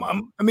can.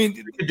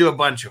 We could do a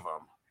bunch of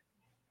them.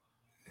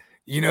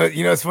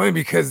 It's funny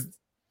because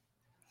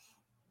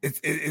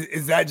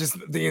is that just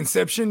the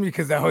inception?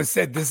 Because I always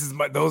said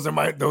those are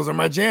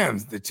my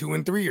jams, the 2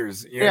 and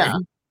 3ers. Yeah.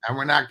 And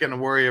we're not going to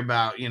worry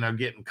about,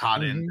 getting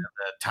caught into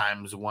the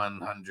times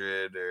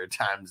 100 or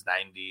times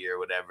 90 or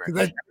whatever.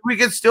 We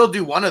could still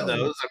do one of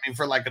those. I mean,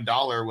 for like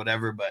 $1 or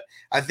whatever, but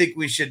I think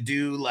we should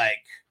do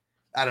like,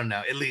 I don't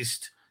know, at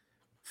least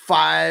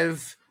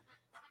five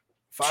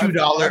 $2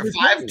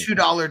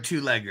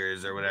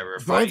 2-leggers or whatever.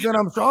 That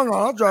I'm strong on,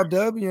 I'll drop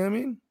dub. You know what I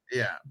mean?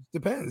 Yeah.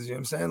 Depends. You know what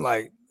I'm saying?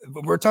 Like,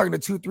 we're talking to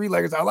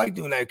 2-3-leggers. I like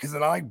doing that because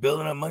then I like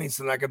building up money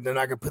so then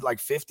I could put like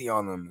 50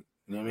 on them.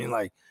 You know what I mean?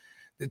 Like,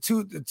 the two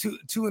and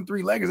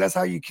 3-leggers, that's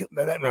how you kill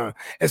that. No,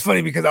 it's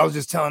funny because I was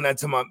just telling that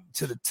to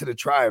the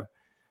tribe.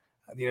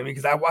 You know what I mean?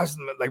 Because I watched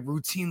them like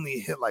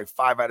routinely hit like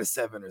 5 out of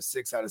 7 or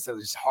 6 out of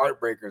 7, just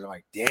heartbreakers. I'm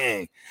like,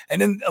 dang.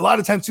 And then a lot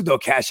of times too, they'll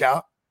cash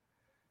out.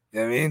 You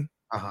know what I mean?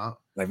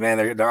 Like,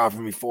 man, they're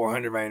offering me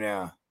 400 right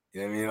now.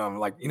 You know what I mean? I'm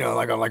like,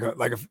 I'm like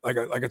a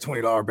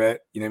 $20 bet.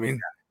 You know what I mean?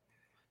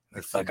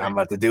 Like, fuck, I'm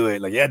about to do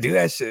it. Like, yeah, do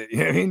that shit. You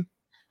know what I mean?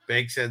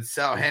 Bake said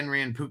sell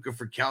Henry and Puka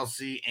for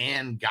Kelsey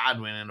and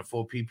Godwin in a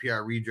full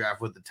PPR redraft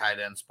with the tight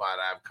end spot.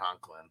 I have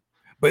Conklin.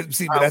 But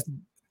see, that's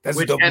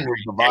which double Henry,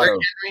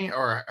 Henry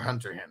or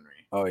Hunter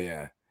Henry? Oh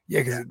yeah,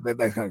 because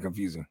that's kind of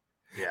confusing.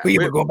 Yeah,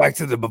 but going back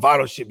to the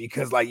Bovado shit,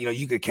 because like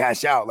you could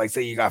cash out. Like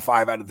say you got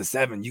 5 out of the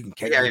 7, you can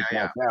cash out. You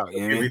know what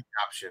I mean?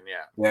 Option,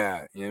 yeah. You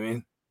know what I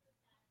mean?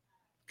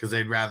 Because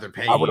they'd rather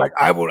pay.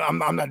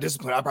 I'm not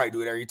disciplined. I probably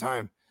do it every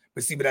time.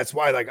 But see, that's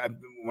why, like,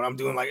 when I'm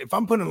doing, like, if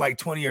I'm putting like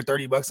 20 or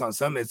 30 bucks on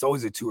something, it's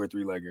always a 2 or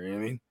 3-legger. You know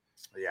what I mean?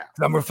 Yeah.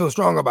 I'm gonna feel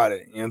strong about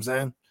it. You know what I'm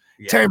saying?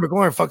 Yeah. Terry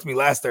McLaurin fucked me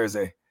last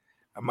Thursday.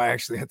 I might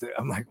actually have to.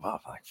 I'm like, wow,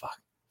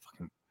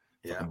 fucking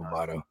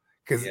Bovado,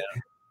 because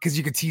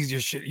you could tease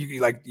your shit. You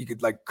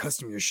could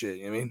custom your shit.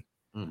 You know what I mean?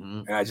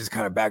 Mm-hmm. And I just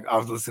kind of I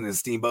was listening to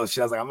Steamboat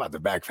shit. I was like, I'm about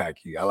to backpack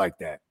you. I like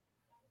that.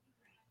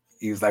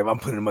 He was like, I'm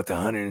putting him up to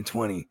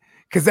 120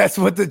 because that's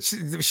what the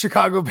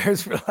Chicago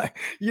Bears were like.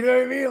 You know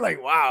what I mean?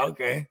 Like, wow,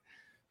 okay.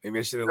 Maybe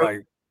I should have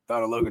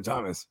thought of Logan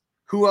Thomas.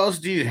 Who else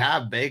do you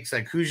have, Bakes?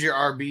 Like, who's your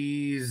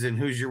RBs and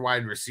who's your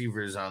wide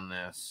receivers on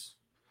this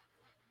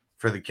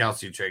for the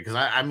Kelsey trade? Because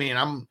I mean,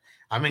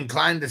 I'm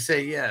inclined to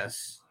say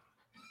yes,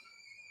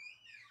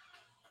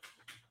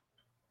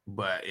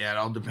 but yeah, it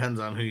all depends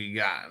on who you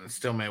got, and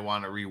still may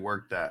want to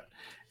rework that.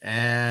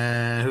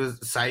 And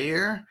who's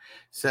Sayer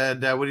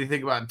said, what do you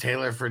think about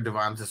Taylor for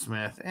Devonta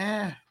Smith?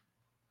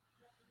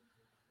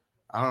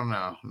 I don't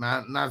know.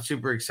 Not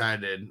super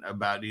excited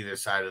about either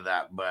side of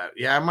that. But,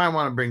 yeah, I might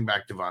want to bring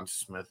back Devonta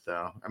Smith,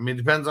 though. I mean, it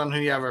depends on who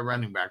you have at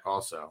running back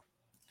also.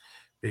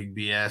 Big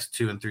BS,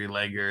 2 and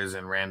 3-leggers,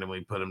 and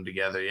randomly put them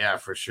together. Yeah,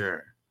 for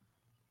sure.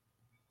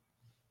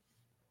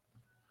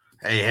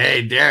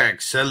 Hey, Derek,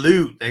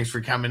 salute. Thanks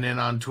for coming in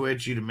on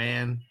Twitch. You the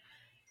man.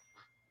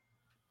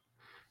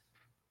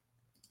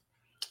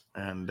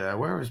 And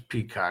where was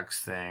Peacock's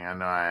thing? I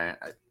know I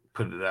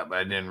put it up, but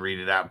I didn't read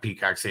it out.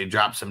 Peacock said he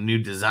dropped some new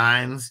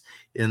designs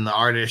in the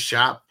artist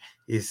shop.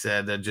 He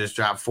said that just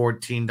dropped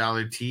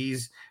 $14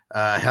 tees.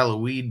 Hella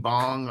weed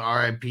bong,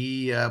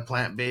 RIP,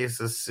 plant-based.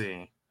 Let's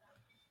see.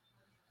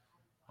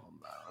 Hold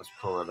on, let's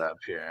pull it up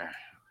here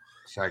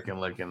so I can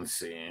look and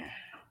see.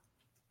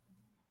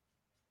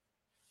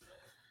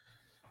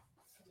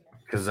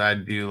 Because I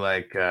do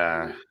like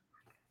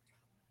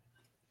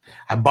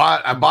I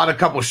bought a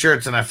couple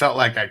shirts and I felt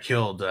like I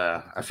killed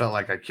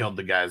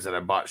the guys that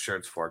I bought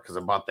shirts for, because I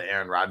bought the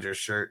Aaron Rodgers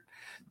shirt,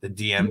 the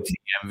DMT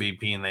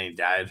MVP, and then he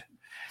died.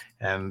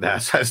 And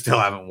so I still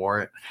haven't wore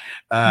it.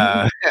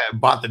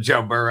 Bought the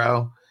Joe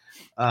Burrow.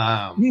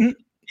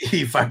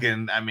 He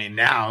fucking, I mean,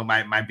 now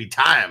might be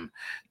time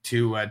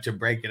to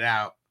break it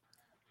out.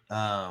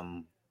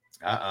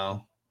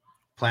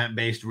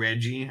 Plant-based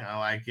Reggie, I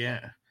like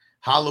it.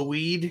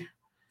 Halloween,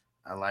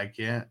 I like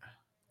it.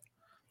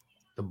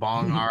 The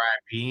Bong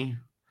RIP,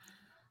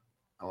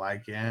 I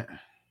like it.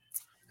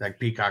 Like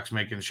Peacock's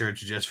making shirts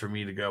just for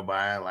me to go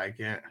buy. I like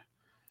it.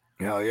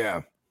 Hell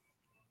yeah.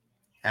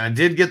 And I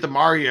did get the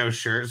Mario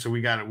shirt, so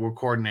we'll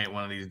coordinate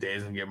one of these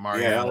days and get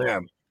Mario. Yeah, hell yeah.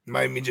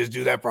 Might me just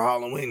do that for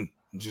Halloween.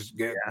 Just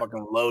get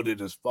fucking loaded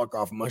as fuck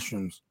off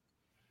mushrooms.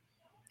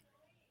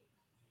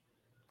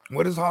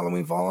 What does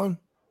Halloween fall on?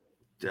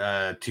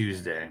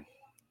 Tuesday.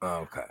 Oh,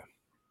 okay.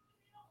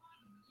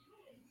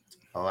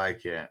 I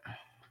like it.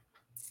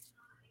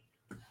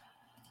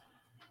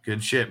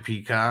 Good shit,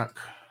 Peacock.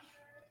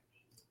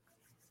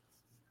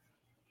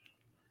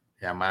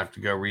 Yeah, I might have to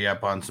go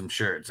re-up on some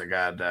shirts. I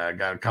got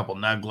a couple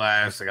Nug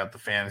Lives. I got the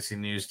fantasy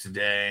news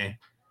today.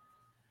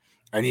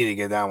 I need to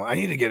get that one. I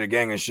need to get a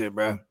gang of shit,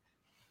 bro.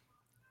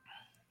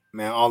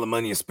 Man, all the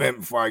money is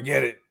spent before I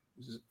get it.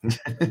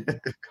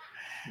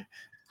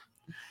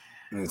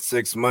 And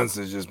 6 months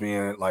is just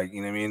being like,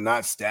 you know what I mean?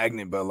 Not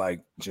stagnant, but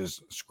like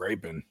just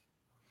scraping.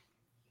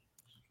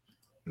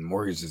 And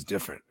mortgage is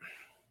different.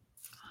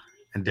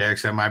 And Derek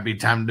said it might be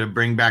time to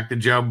bring back the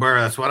Joe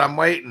Burrow. That's what I'm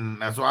waiting.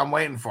 That's what I'm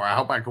waiting for. I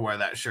hope I can wear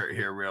that shirt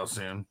here real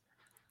soon.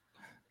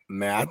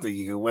 Man, I think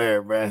you can wear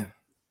it, bro.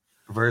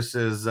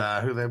 Versus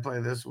who they play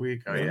this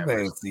week? Oh, yeah.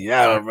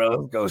 Seattle, bro.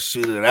 Let's go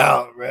shoot it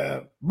out,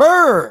 bro.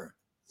 Burr!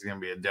 It's going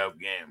to be a dope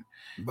game.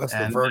 Bust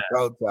the fur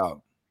coats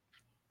out.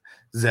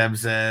 Zeb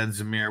said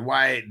Zamir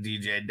White,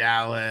 DJ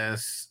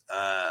Dallas,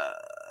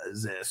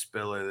 Isaiah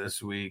Spiller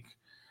this week.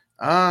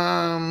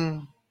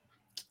 Samir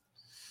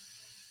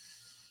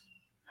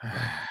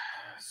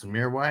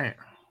White.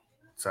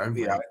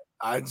 Sorry, Yeah,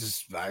 I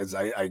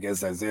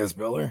guess Isaiah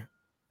Spiller.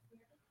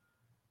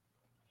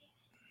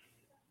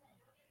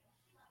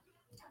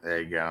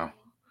 There you go.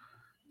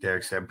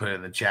 Derek said put it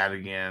in the chat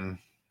again.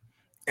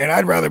 And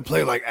I'd rather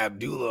play like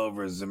Abdullah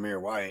over Zamir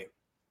White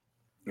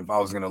if I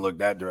was going to look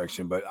that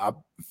direction. But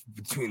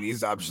between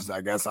these options,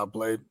 I guess I'll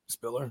play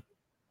Spiller.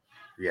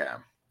 Yeah.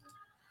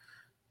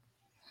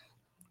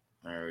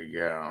 There we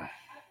go.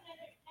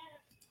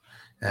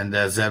 And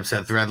Zeb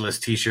said Threadless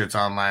t-shirts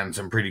online,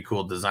 some pretty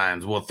cool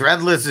designs. Well,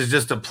 Threadless is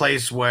just a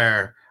place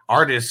where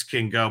artists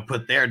can go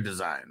put their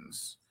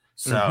designs.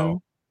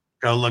 So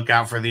go look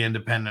out for the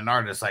independent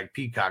artists like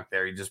Peacock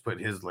there. He just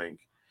put his link.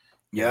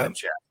 Yep.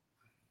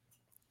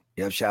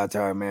 Yep. Shout out to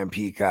our man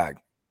Peacock.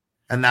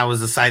 And that was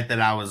the site that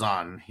I was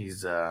on.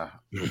 He's yep.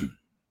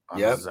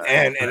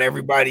 And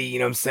everybody, you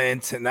know what I'm saying,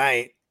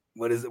 tonight,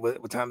 what is it?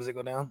 What time does it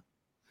go down?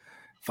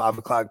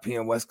 5:00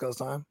 p.m. West Coast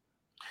time.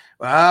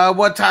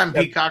 What time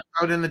Peacock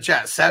wrote in the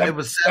chat? It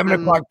was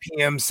 7:00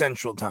 p.m.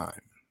 Central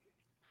time.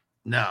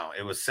 No,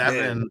 it was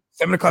 7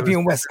 o'clock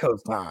p.m. West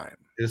Coast time.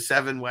 It was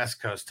 7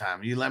 West Coast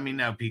time. You let me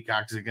know,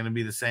 Peacock. Is it going to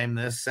be the same?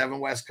 7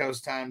 West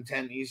Coast time,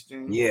 10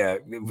 Eastern. Yeah,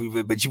 but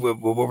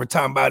what we're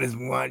talking about is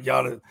we want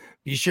y'all to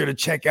be sure to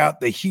check out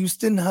the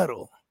Houston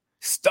Huddle,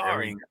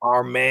 starring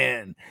our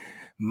man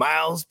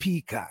Miles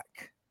Peacock.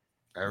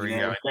 There we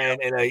go.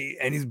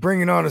 And he's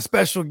bringing on a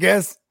special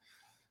guest.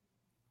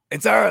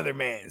 It's our other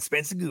man,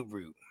 Spencer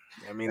Guru.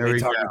 I mean, they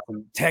talking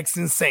some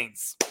Texans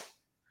Saints.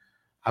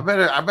 I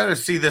better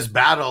see this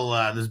battle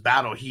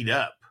heat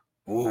up.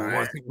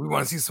 Ooh, we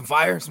want to see some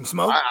fire, some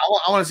smoke. I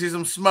want to see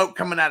some smoke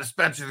coming out of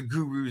Spencer the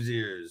Guru's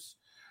ears.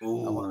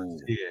 Ooh. I want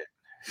to see it.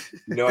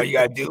 You know, all you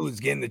gotta do is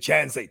get in the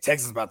chat and say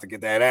Texas about to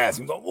get that ass.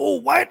 He's like,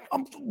 oh, what?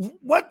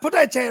 What? Put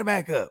that chat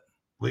back up.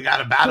 We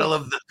got a battle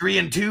of the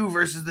 3-2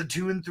 versus the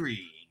 2-3.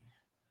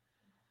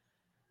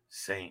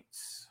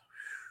 Saints,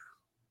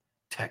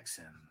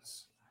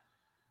 Texans.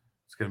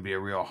 It's gonna be a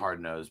real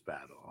hard-nosed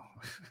battle.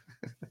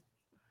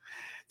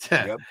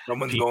 Yep,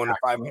 someone's going to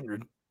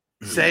 500.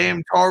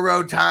 Same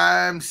Toro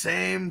time,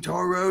 same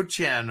Toro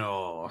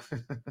channel.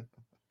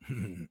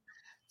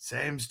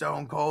 Same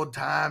Stone Cold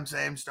time,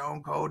 same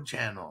Stone Cold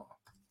channel.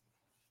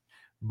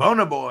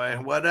 Bona Boy,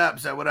 what up?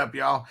 Said, what up,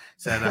 y'all?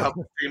 Said, I hope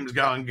the stream's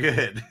going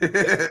good.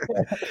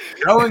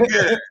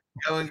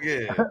 Going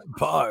good.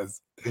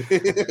 Pause.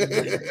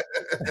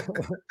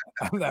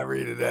 I'm not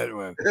reading that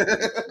one.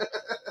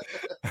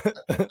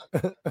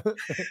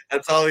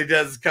 That's all he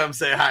does is come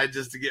say hi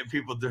just to get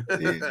people to.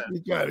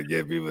 He trying to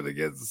get people to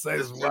get to say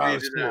this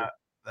wild shit.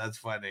 That's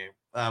funny.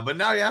 But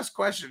now he asked a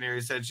question here.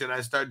 He said, should I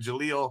start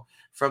Jaleel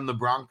from the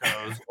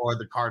Broncos or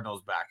the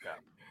Cardinals backup?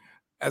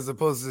 As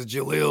opposed to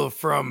Jaleel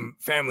from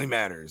Family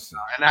Matters.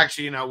 And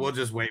actually, we'll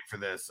just wait for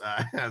this.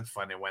 That's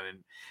funny.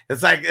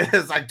 It's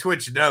like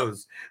Twitch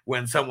knows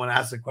when someone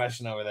asks a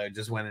question over there.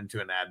 Just went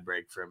into an ad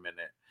break for a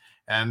minute.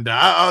 And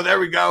there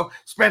we go.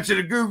 Spencer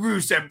the Guru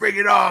said, bring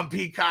it on,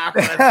 Peacock.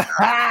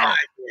 I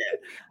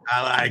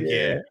like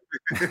it.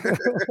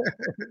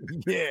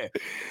 Yeah.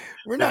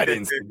 We're not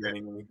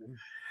instigating anything.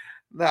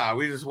 No,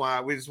 we just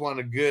want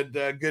a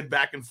good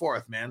back and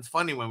forth, man. It's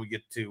funny when we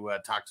get to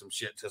talk some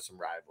shit to some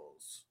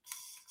rivals.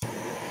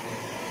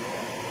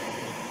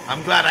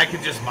 I'm glad I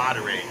could just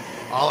moderate.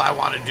 All I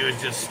want to do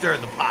is just stir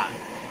the pot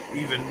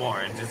even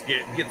more and just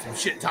get some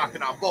shit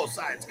talking on both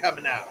sides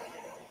coming out.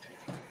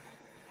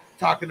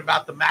 Talking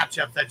about the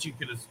matchups that you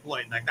can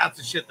exploit. Like, that's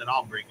the shit that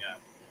I'll bring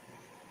up.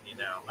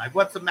 Like,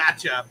 what's the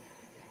matchup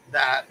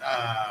that,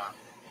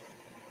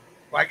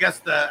 I guess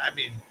the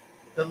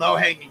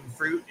low-hanging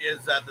fruit is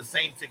the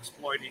Saints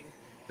exploiting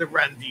the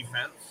run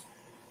defense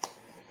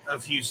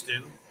of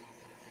Houston.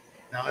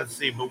 Now, let's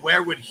see. But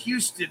where would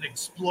Houston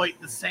exploit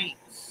the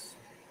Saints?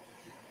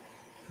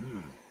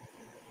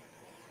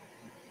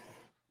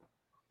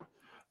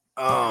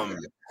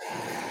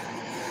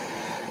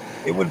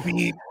 It would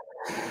be,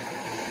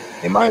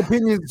 in my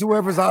opinion, it's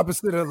whoever's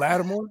opposite of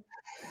Lattimore.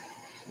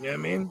 You know what I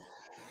mean?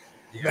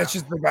 Yeah. That's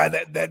just the guy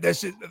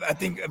that's just, I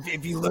think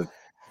if you look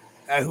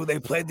at who they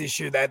played this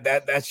year,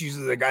 that's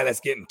usually the guy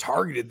that's getting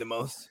targeted the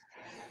most.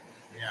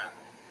 Yeah.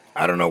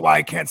 I don't know why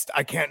I can't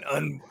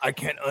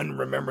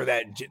unremember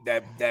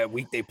that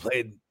week they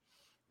played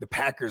the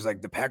Packers.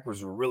 Like, the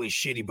Packers were really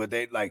shitty, but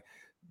they, like,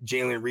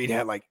 Jalen Reed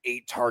had like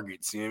 8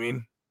 targets. You know what I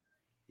mean?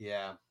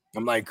 Yeah.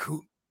 I'm like,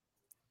 who?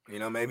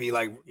 Maybe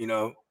like,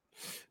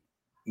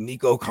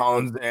 Nico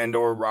Collins and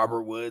or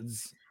Robert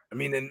Woods. I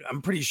mean, and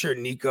I'm pretty sure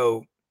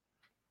Nico.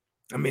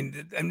 I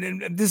mean,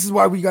 and this is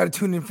why we got to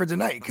tune in for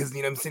tonight, because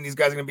I'm saying these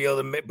guys are gonna be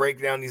able to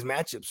break down these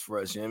matchups for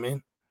us. You know what I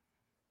mean?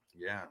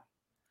 Yeah.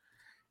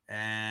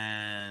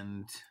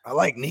 And I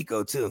like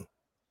Nico too.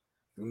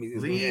 I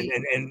mean,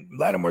 and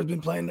Lattimore's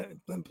been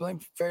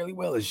playing fairly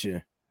well this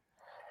year.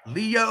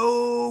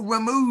 Leo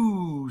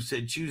Ramu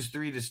said choose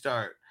 3 to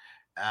start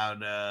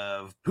out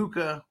of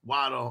Puka,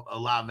 Waddle,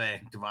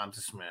 Olave, Devonta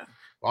Smith.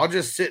 I'll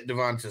just sit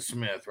Devonta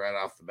Smith right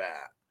off the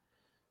bat.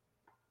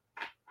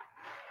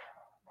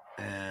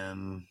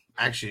 And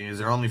actually, is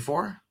there only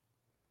 4?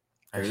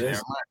 Actually, never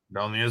mind. It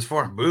only is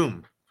 4.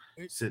 Boom.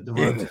 Sit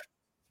Devonta.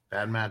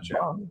 Bad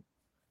matchup.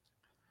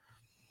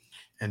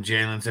 And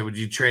Jalen said, would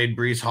you trade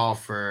Breece Hall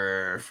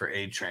for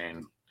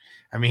A-Train?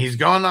 I mean, he's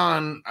going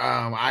on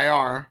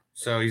IR,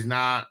 so he's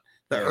not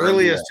the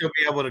earliest he'll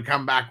be able to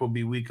come back will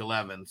be week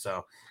 11.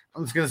 So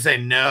I'm just going to say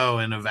no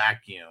in a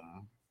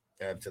vacuum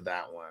to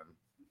that one.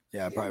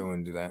 Yeah, I probably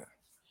wouldn't do that.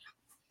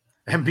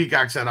 And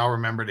Peacock said, I'll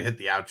remember to hit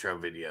the outro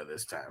video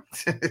this time.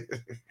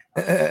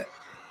 Yeah,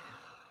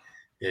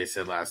 he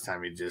said last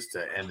time he just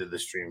ended the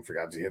stream,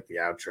 forgot to hit the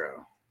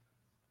outro.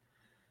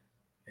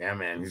 Yeah,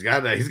 man, he's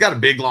got a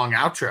big long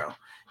outro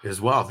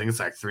as well. I think it's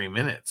like 3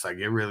 minutes. Like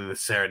it really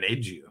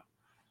serenades you.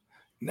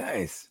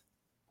 Nice.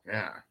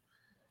 Yeah.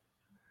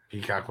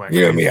 Peacock went.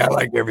 You know me, I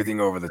like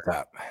everything over the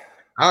top.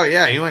 Oh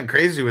yeah, he went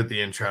crazy with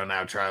the intro and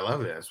outro. I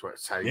love it.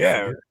 That's how you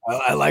yeah,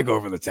 I like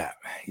over the top.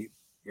 You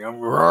know,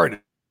 we're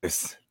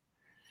artists.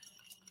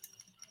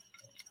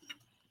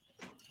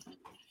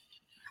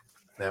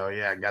 Oh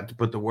yeah, I got to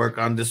put the work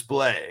on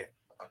display.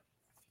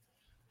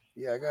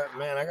 Yeah, I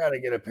got to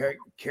get a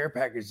care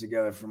package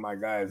together for my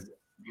guys.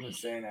 I've been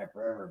saying that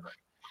forever,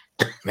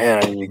 but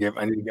man, I need to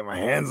get my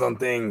hands on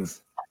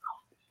things.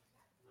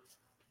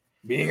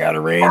 Being out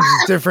of range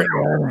is different,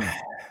 man.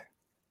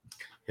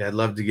 Yeah, I'd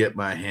love to get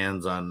my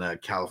hands on the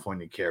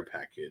California care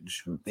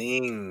package.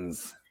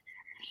 Things.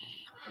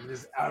 I'm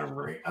just out of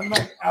range. I'm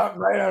like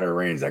right out of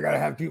range. I gotta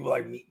have people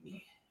like meet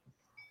me.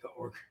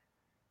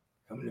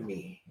 Come to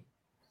me.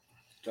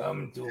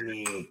 Come to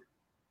me.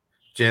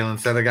 Jalen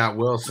said I got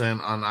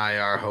Wilson on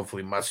IR.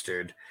 Hopefully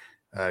Mustard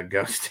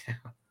goes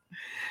down.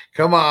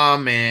 Come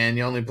on, man.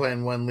 You only play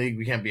in one league.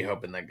 We can't be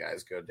hoping that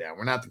guys go down.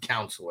 We're not the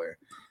counselor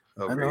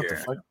over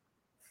here.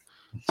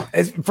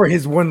 It's for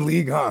his one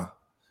league, huh?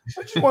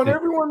 I just want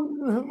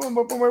everyone on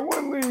my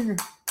one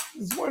league.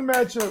 It's one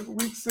matchup,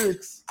 week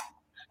 6.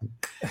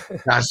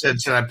 I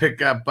said, should I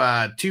pick up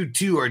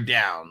 2 or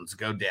downs?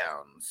 Go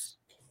downs.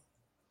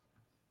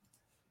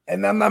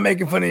 And I'm not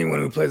making fun of anyone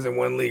who plays in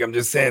one league. I'm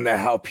just saying that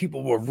how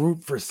people will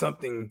root for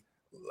something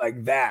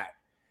like that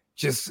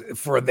just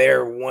for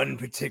their one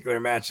particular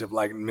matchup,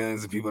 like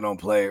millions of people don't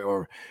play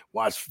or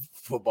watch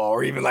football,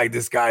 or even like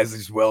this guy's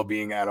just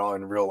well-being at all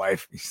in real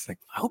life. He's like,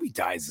 I hope he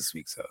dies this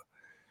week so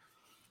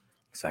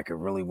I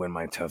could really win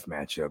my tough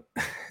matchup.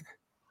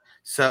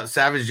 So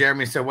Savage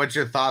Jeremy said, what's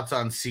your thoughts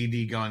on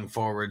CD going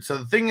forward? So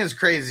the thing is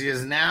crazy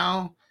is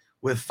now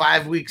with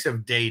 5 weeks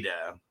of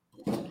data,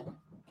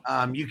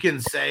 you can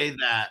say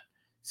that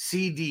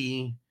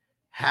CD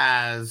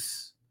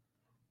has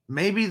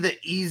maybe the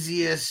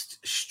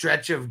easiest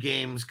stretch of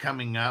games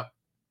coming up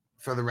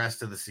for the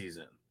rest of the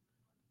season.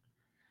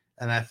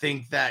 And I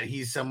think that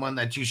he's someone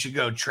that you should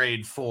go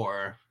trade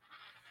for.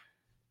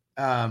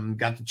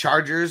 Got the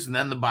Chargers and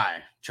then the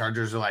bye.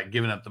 Chargers are like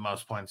giving up the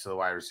most points to the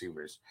wide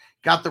receivers.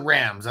 Got the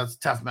Rams. That's a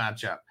tough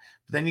matchup.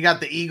 But then you got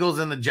the Eagles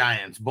and the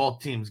Giants.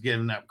 Both teams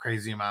giving up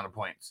crazy amount of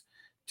points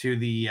to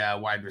the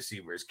wide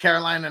receivers.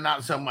 Carolina,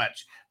 not so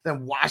much.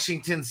 Then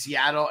Washington,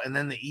 Seattle, and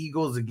then the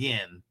Eagles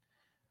again.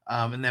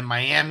 And then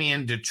Miami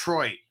and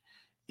Detroit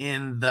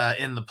in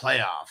the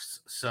playoffs.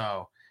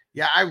 So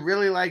yeah, I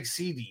really like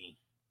CD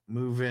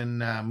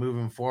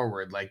moving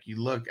forward. Like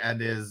you look at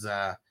his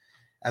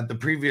at the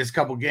previous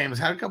couple games,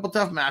 had a couple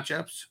tough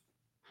matchups,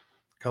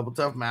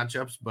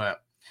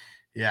 but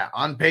yeah,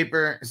 on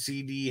paper,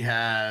 CD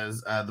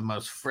has the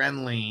most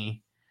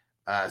friendly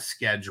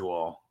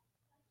schedule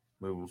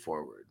moving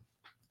forward.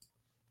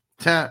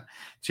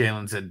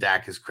 Jalen said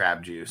Dak is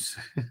crab juice.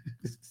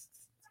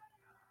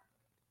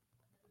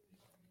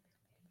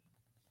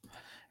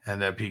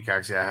 And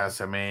Peacock said,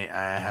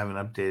 I have an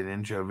updated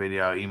intro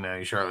video. I'll email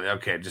you shortly.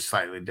 Okay, just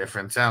slightly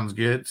different. Sounds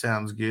good.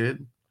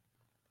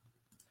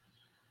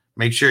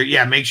 Make sure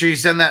you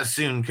send that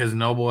soon because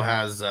Noble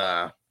has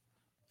a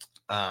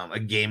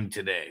game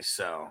today.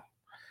 So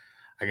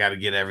I got to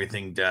get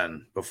everything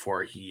done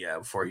before he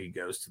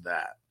goes to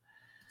that.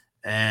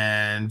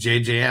 And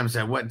JJM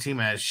said, what team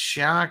has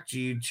shocked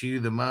you to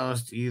the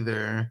most,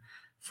 either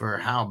for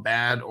how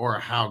bad or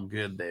how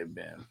good they've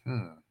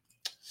been?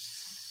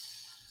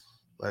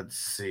 Let's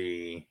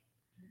see.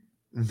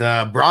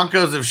 The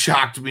Broncos have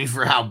shocked me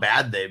for how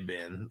bad they've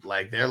been.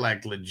 Like, they're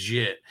like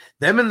legit.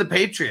 Them and the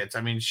Patriots,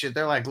 I mean, shit,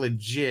 they're like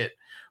legit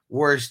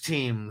worst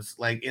teams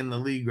like in the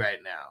league right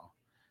now.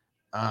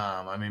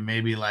 I mean,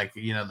 maybe like,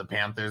 the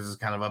Panthers is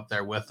kind of up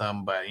there with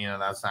them, but,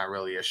 that's not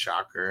really a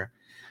shocker.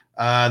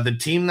 The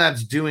team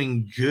that's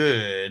doing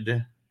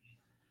good,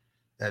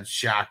 that's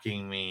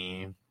shocking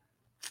me,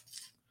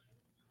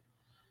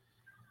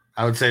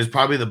 I would say is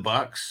probably the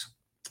Bucks.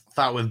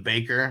 Thought with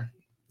Baker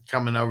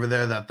coming over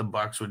there that the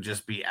Bucks would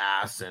just be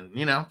ass, and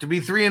to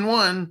be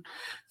 3-1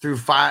 through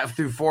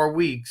 4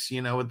 weeks,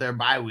 with their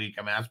bye week.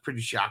 I mean, that's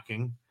pretty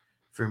shocking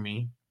for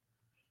me.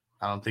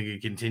 I don't think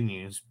it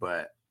continues,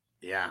 but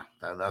yeah,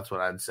 that's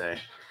what I'd say.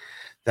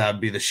 That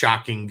would be the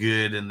shocking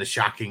good and the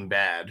shocking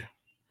bad.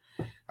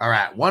 All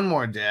right, one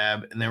more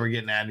dab, and then we're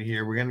getting out of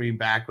here. We're going to be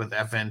back with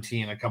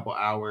FNT in a couple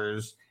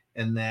hours.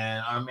 And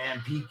then our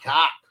man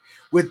Peacock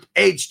with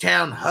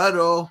H-Town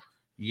Huddle.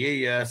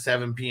 Yeah,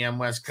 7 p.m.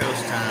 West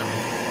Coast time,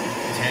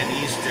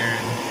 10 Eastern,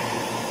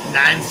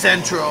 9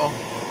 Central.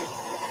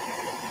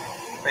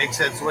 Makes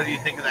sense. What do you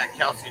think of that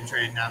Kelsey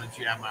trade now that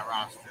you have my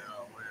roster?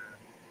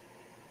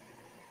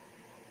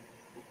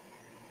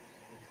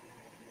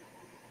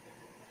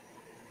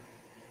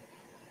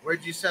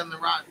 Where'd you send the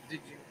rock?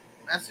 Did you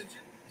message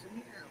it to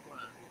me or what?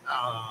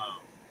 Oh,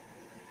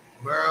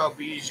 Burrow,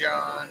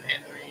 Bijan,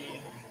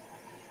 Henry,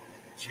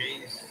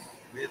 Chase,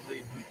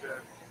 Ridley,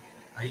 Puka,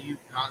 Ayuk,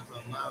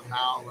 Conklin, Love,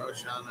 Howell,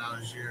 Roshan,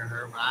 Algier,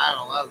 Herbert. I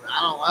don't love it.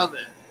 I don't love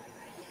it.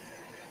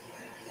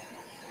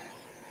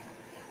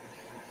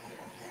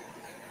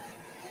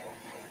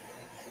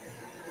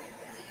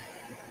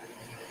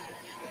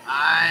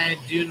 I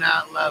do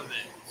not love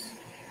it.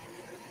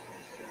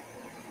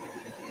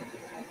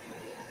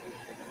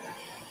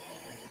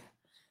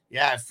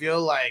 Yeah, I feel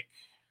like,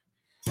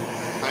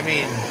 I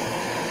mean,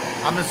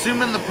 I'm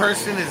assuming the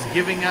person is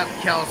giving up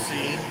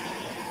Kelsey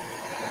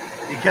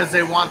because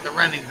they want the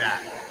running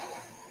back.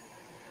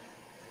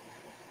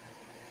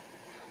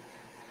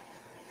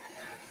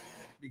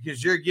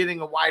 Because you're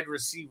getting a wide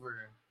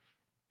receiver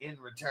in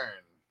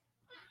return.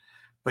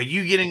 But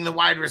you getting the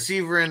wide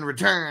receiver in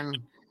return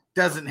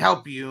doesn't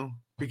help you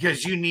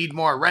because you need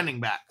more running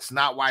backs,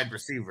 not wide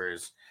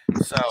receivers.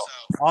 So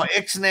I'll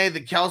ixnay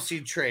the Kelsey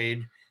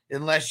trade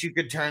unless you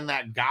could turn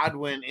that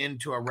Godwin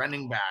into a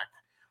running back.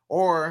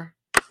 Or,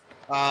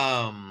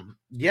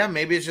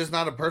 maybe it's just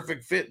not a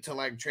perfect fit to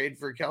like trade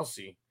for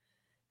Kelsey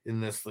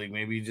in this league.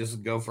 Maybe you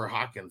just go for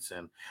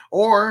Hawkinson.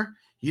 Or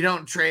you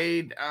don't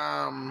trade,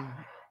 actually,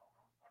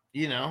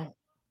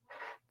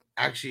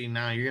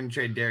 no, you're going to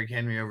trade Derrick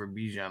Henry over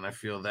Bijan. I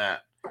feel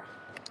that.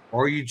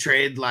 Or you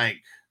trade like,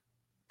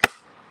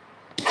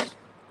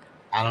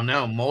 I don't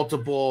know,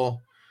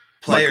 multiple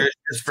players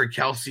just for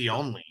Kelsey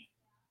only.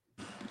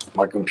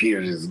 My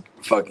computer is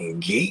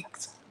fucking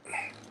geeked.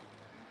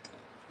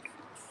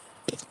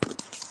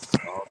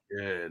 Oh,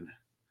 good.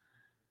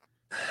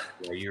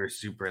 Yeah, you were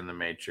super in the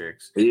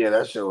Matrix. Yeah,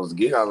 that shit was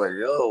geek. I was like,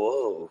 yo,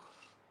 whoa.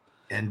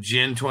 And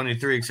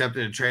Jin23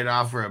 accepted a trade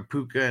offer of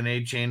Puka and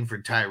A-Chain for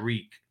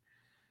Tyreek.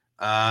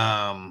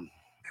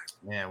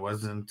 It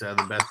wasn't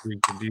the best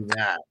week to do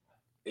that.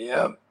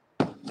 Yep.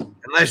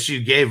 Unless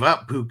you gave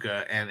up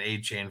Puka and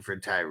A-Chain for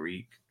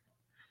Tyreek.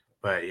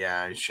 But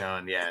yeah, it's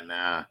showing,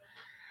 Yeah,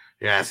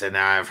 so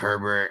now I have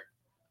Herbert,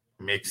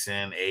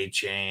 Mixon,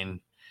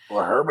 A-Chain.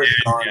 Well, Herbert's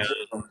gone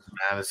too.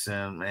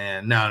 Madison,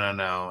 man.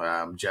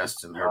 No.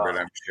 Justin Herbert,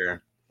 I'm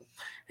sure.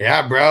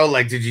 Yeah, bro.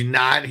 Like, did you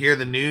not hear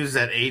the news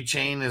that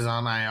A-Chain is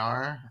on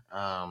IR?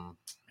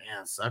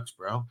 It sucks,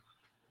 bro.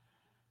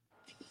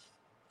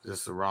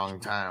 Just the wrong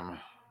time.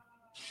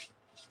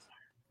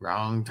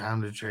 Wrong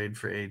time to trade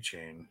for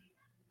A-Chain.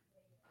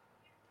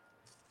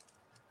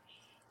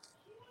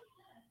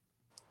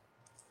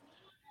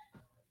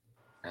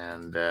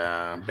 And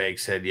Bake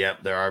said,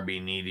 "Yep, they're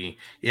RB needy."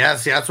 Yeah,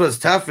 see, that's what's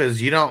tough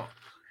is you don't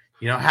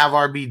have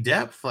RB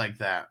depth like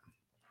that.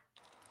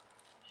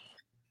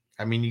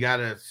 I mean, you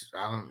gotta.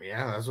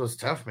 That's what's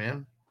tough,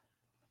 man.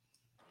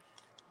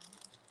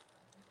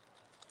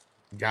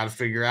 You got to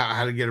figure out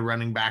how to get a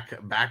running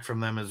back from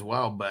them as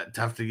well. But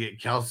tough to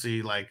get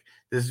Kelsey. Like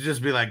this would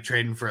just be like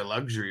trading for a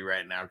luxury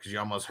right now because you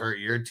almost hurt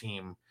your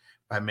team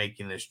by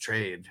making this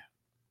trade.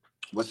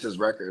 What's his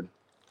record?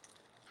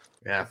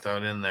 Yeah, throw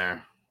it in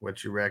there.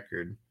 What's your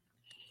record?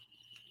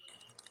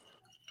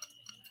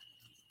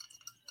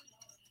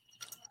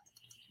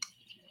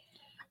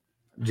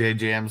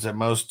 JJM said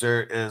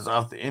Mostert is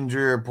off the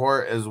injury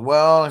report as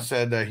well. He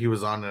said he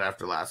was on it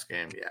after last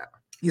game. Yeah,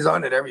 he's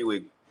on it every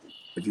week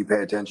if you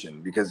pay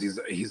attention because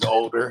he's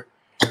older,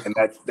 and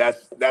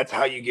that's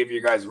how you give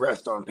your guys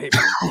rest on paper.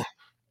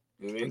 You know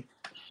what I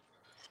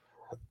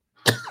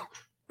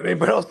mean?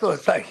 But also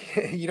it's like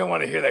you don't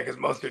want to hear that because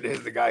Mostert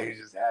is the guy who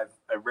just has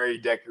a very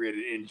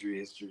decorated injury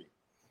history.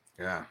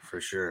 Yeah, for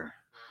sure.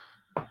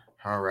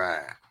 All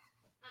right.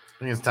 I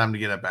think it's time to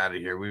get up out of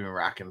here. We've been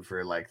rocking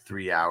for like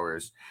 3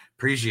 hours.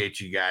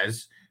 Appreciate you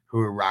guys who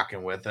are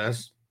rocking with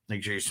us.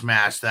 Make sure you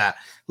smash that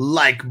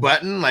like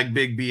button like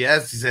Big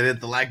BS. He said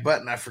hit the like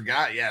button. I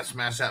forgot. Yeah,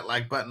 smash that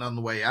like button on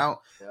the way out.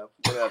 Yep.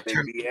 What up, Big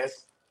BS?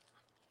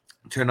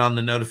 Turn on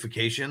the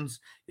notifications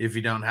if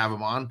you don't have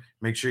them on.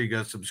 Make sure you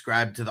go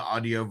subscribe to the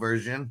audio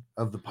version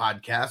of the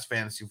podcast,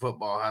 Fantasy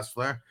Football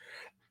Hustler.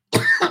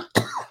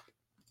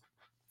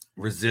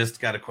 Resist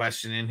got a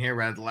question in here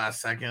right at the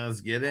last second. Let's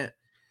get it.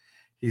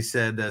 He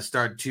said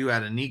start 2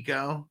 out of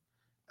Nico,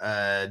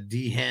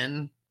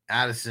 D-Hen,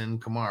 Addison,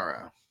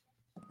 Kamara.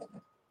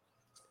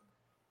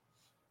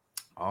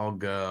 I'll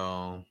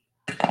go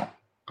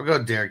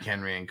Derrick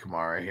Henry and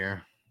Kamara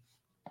here.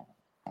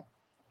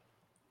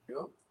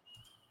 Yep.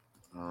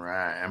 All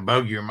right. And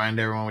Bogey, remind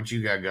everyone what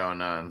you got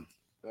going on.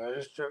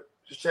 Just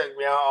check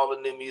me out. All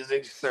the new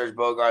music. Search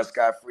Bogart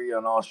Scott Free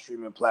on all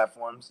streaming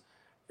platforms.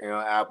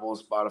 Apple,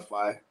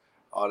 Spotify,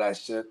 all that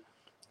shit.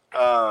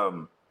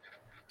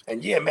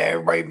 And yeah, man,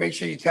 everybody make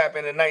sure you tap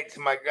in tonight to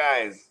my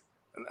guys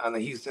on the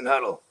Houston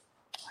Huddle.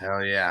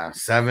 Hell yeah.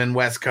 7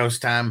 West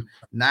Coast time,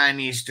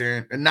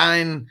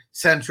 9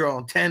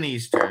 Central, 10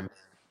 Eastern.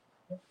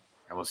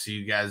 And we'll see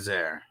you guys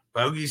there.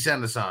 Bogey,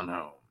 send us on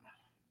home.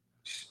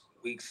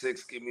 Week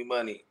 6, give me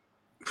money.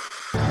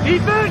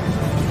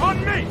 Defense on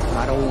me.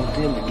 I don't want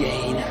them to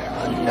gain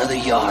another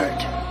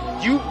yard.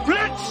 You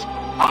blitz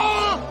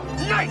all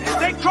night. If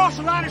they cross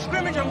the line of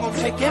scrimmage, I'm going to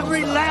take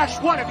every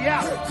last one of you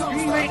out.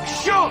 You make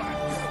sure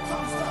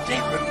they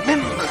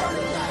remember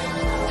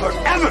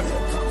forever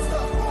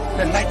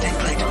the night they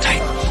played the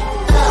Titans.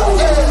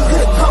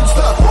 Here comes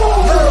the,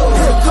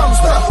 here comes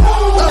the,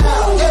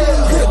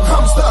 here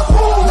comes the,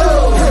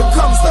 here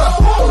comes the,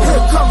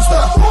 here comes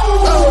the,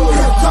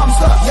 here comes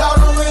the. Y'all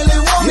don't really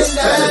want it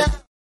now.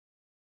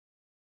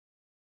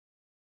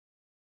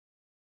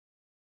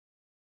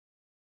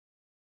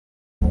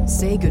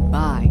 Say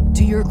goodbye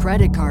to your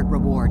credit card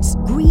rewards.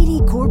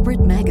 Greedy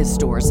corporate mega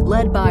stores,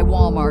 led by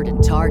Walmart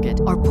and Target,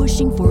 are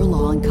pushing for a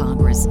law in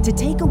Congress to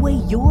take away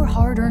your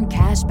hard-earned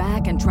cash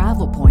back and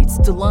travel points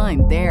to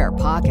line their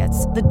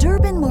pockets. The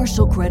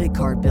Durbin-Marshall credit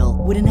card bill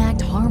would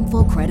enact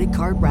harmful credit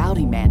card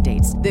routing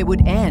mandates that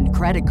would end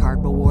credit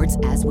card rewards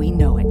as we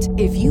know it.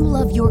 If you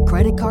love your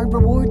credit card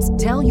rewards,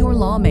 tell your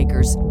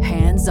lawmakers,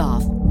 hands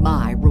off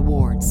my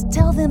rewards.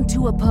 Tell them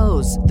to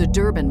oppose the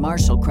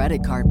Durbin-Marshall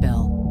credit card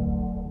bill.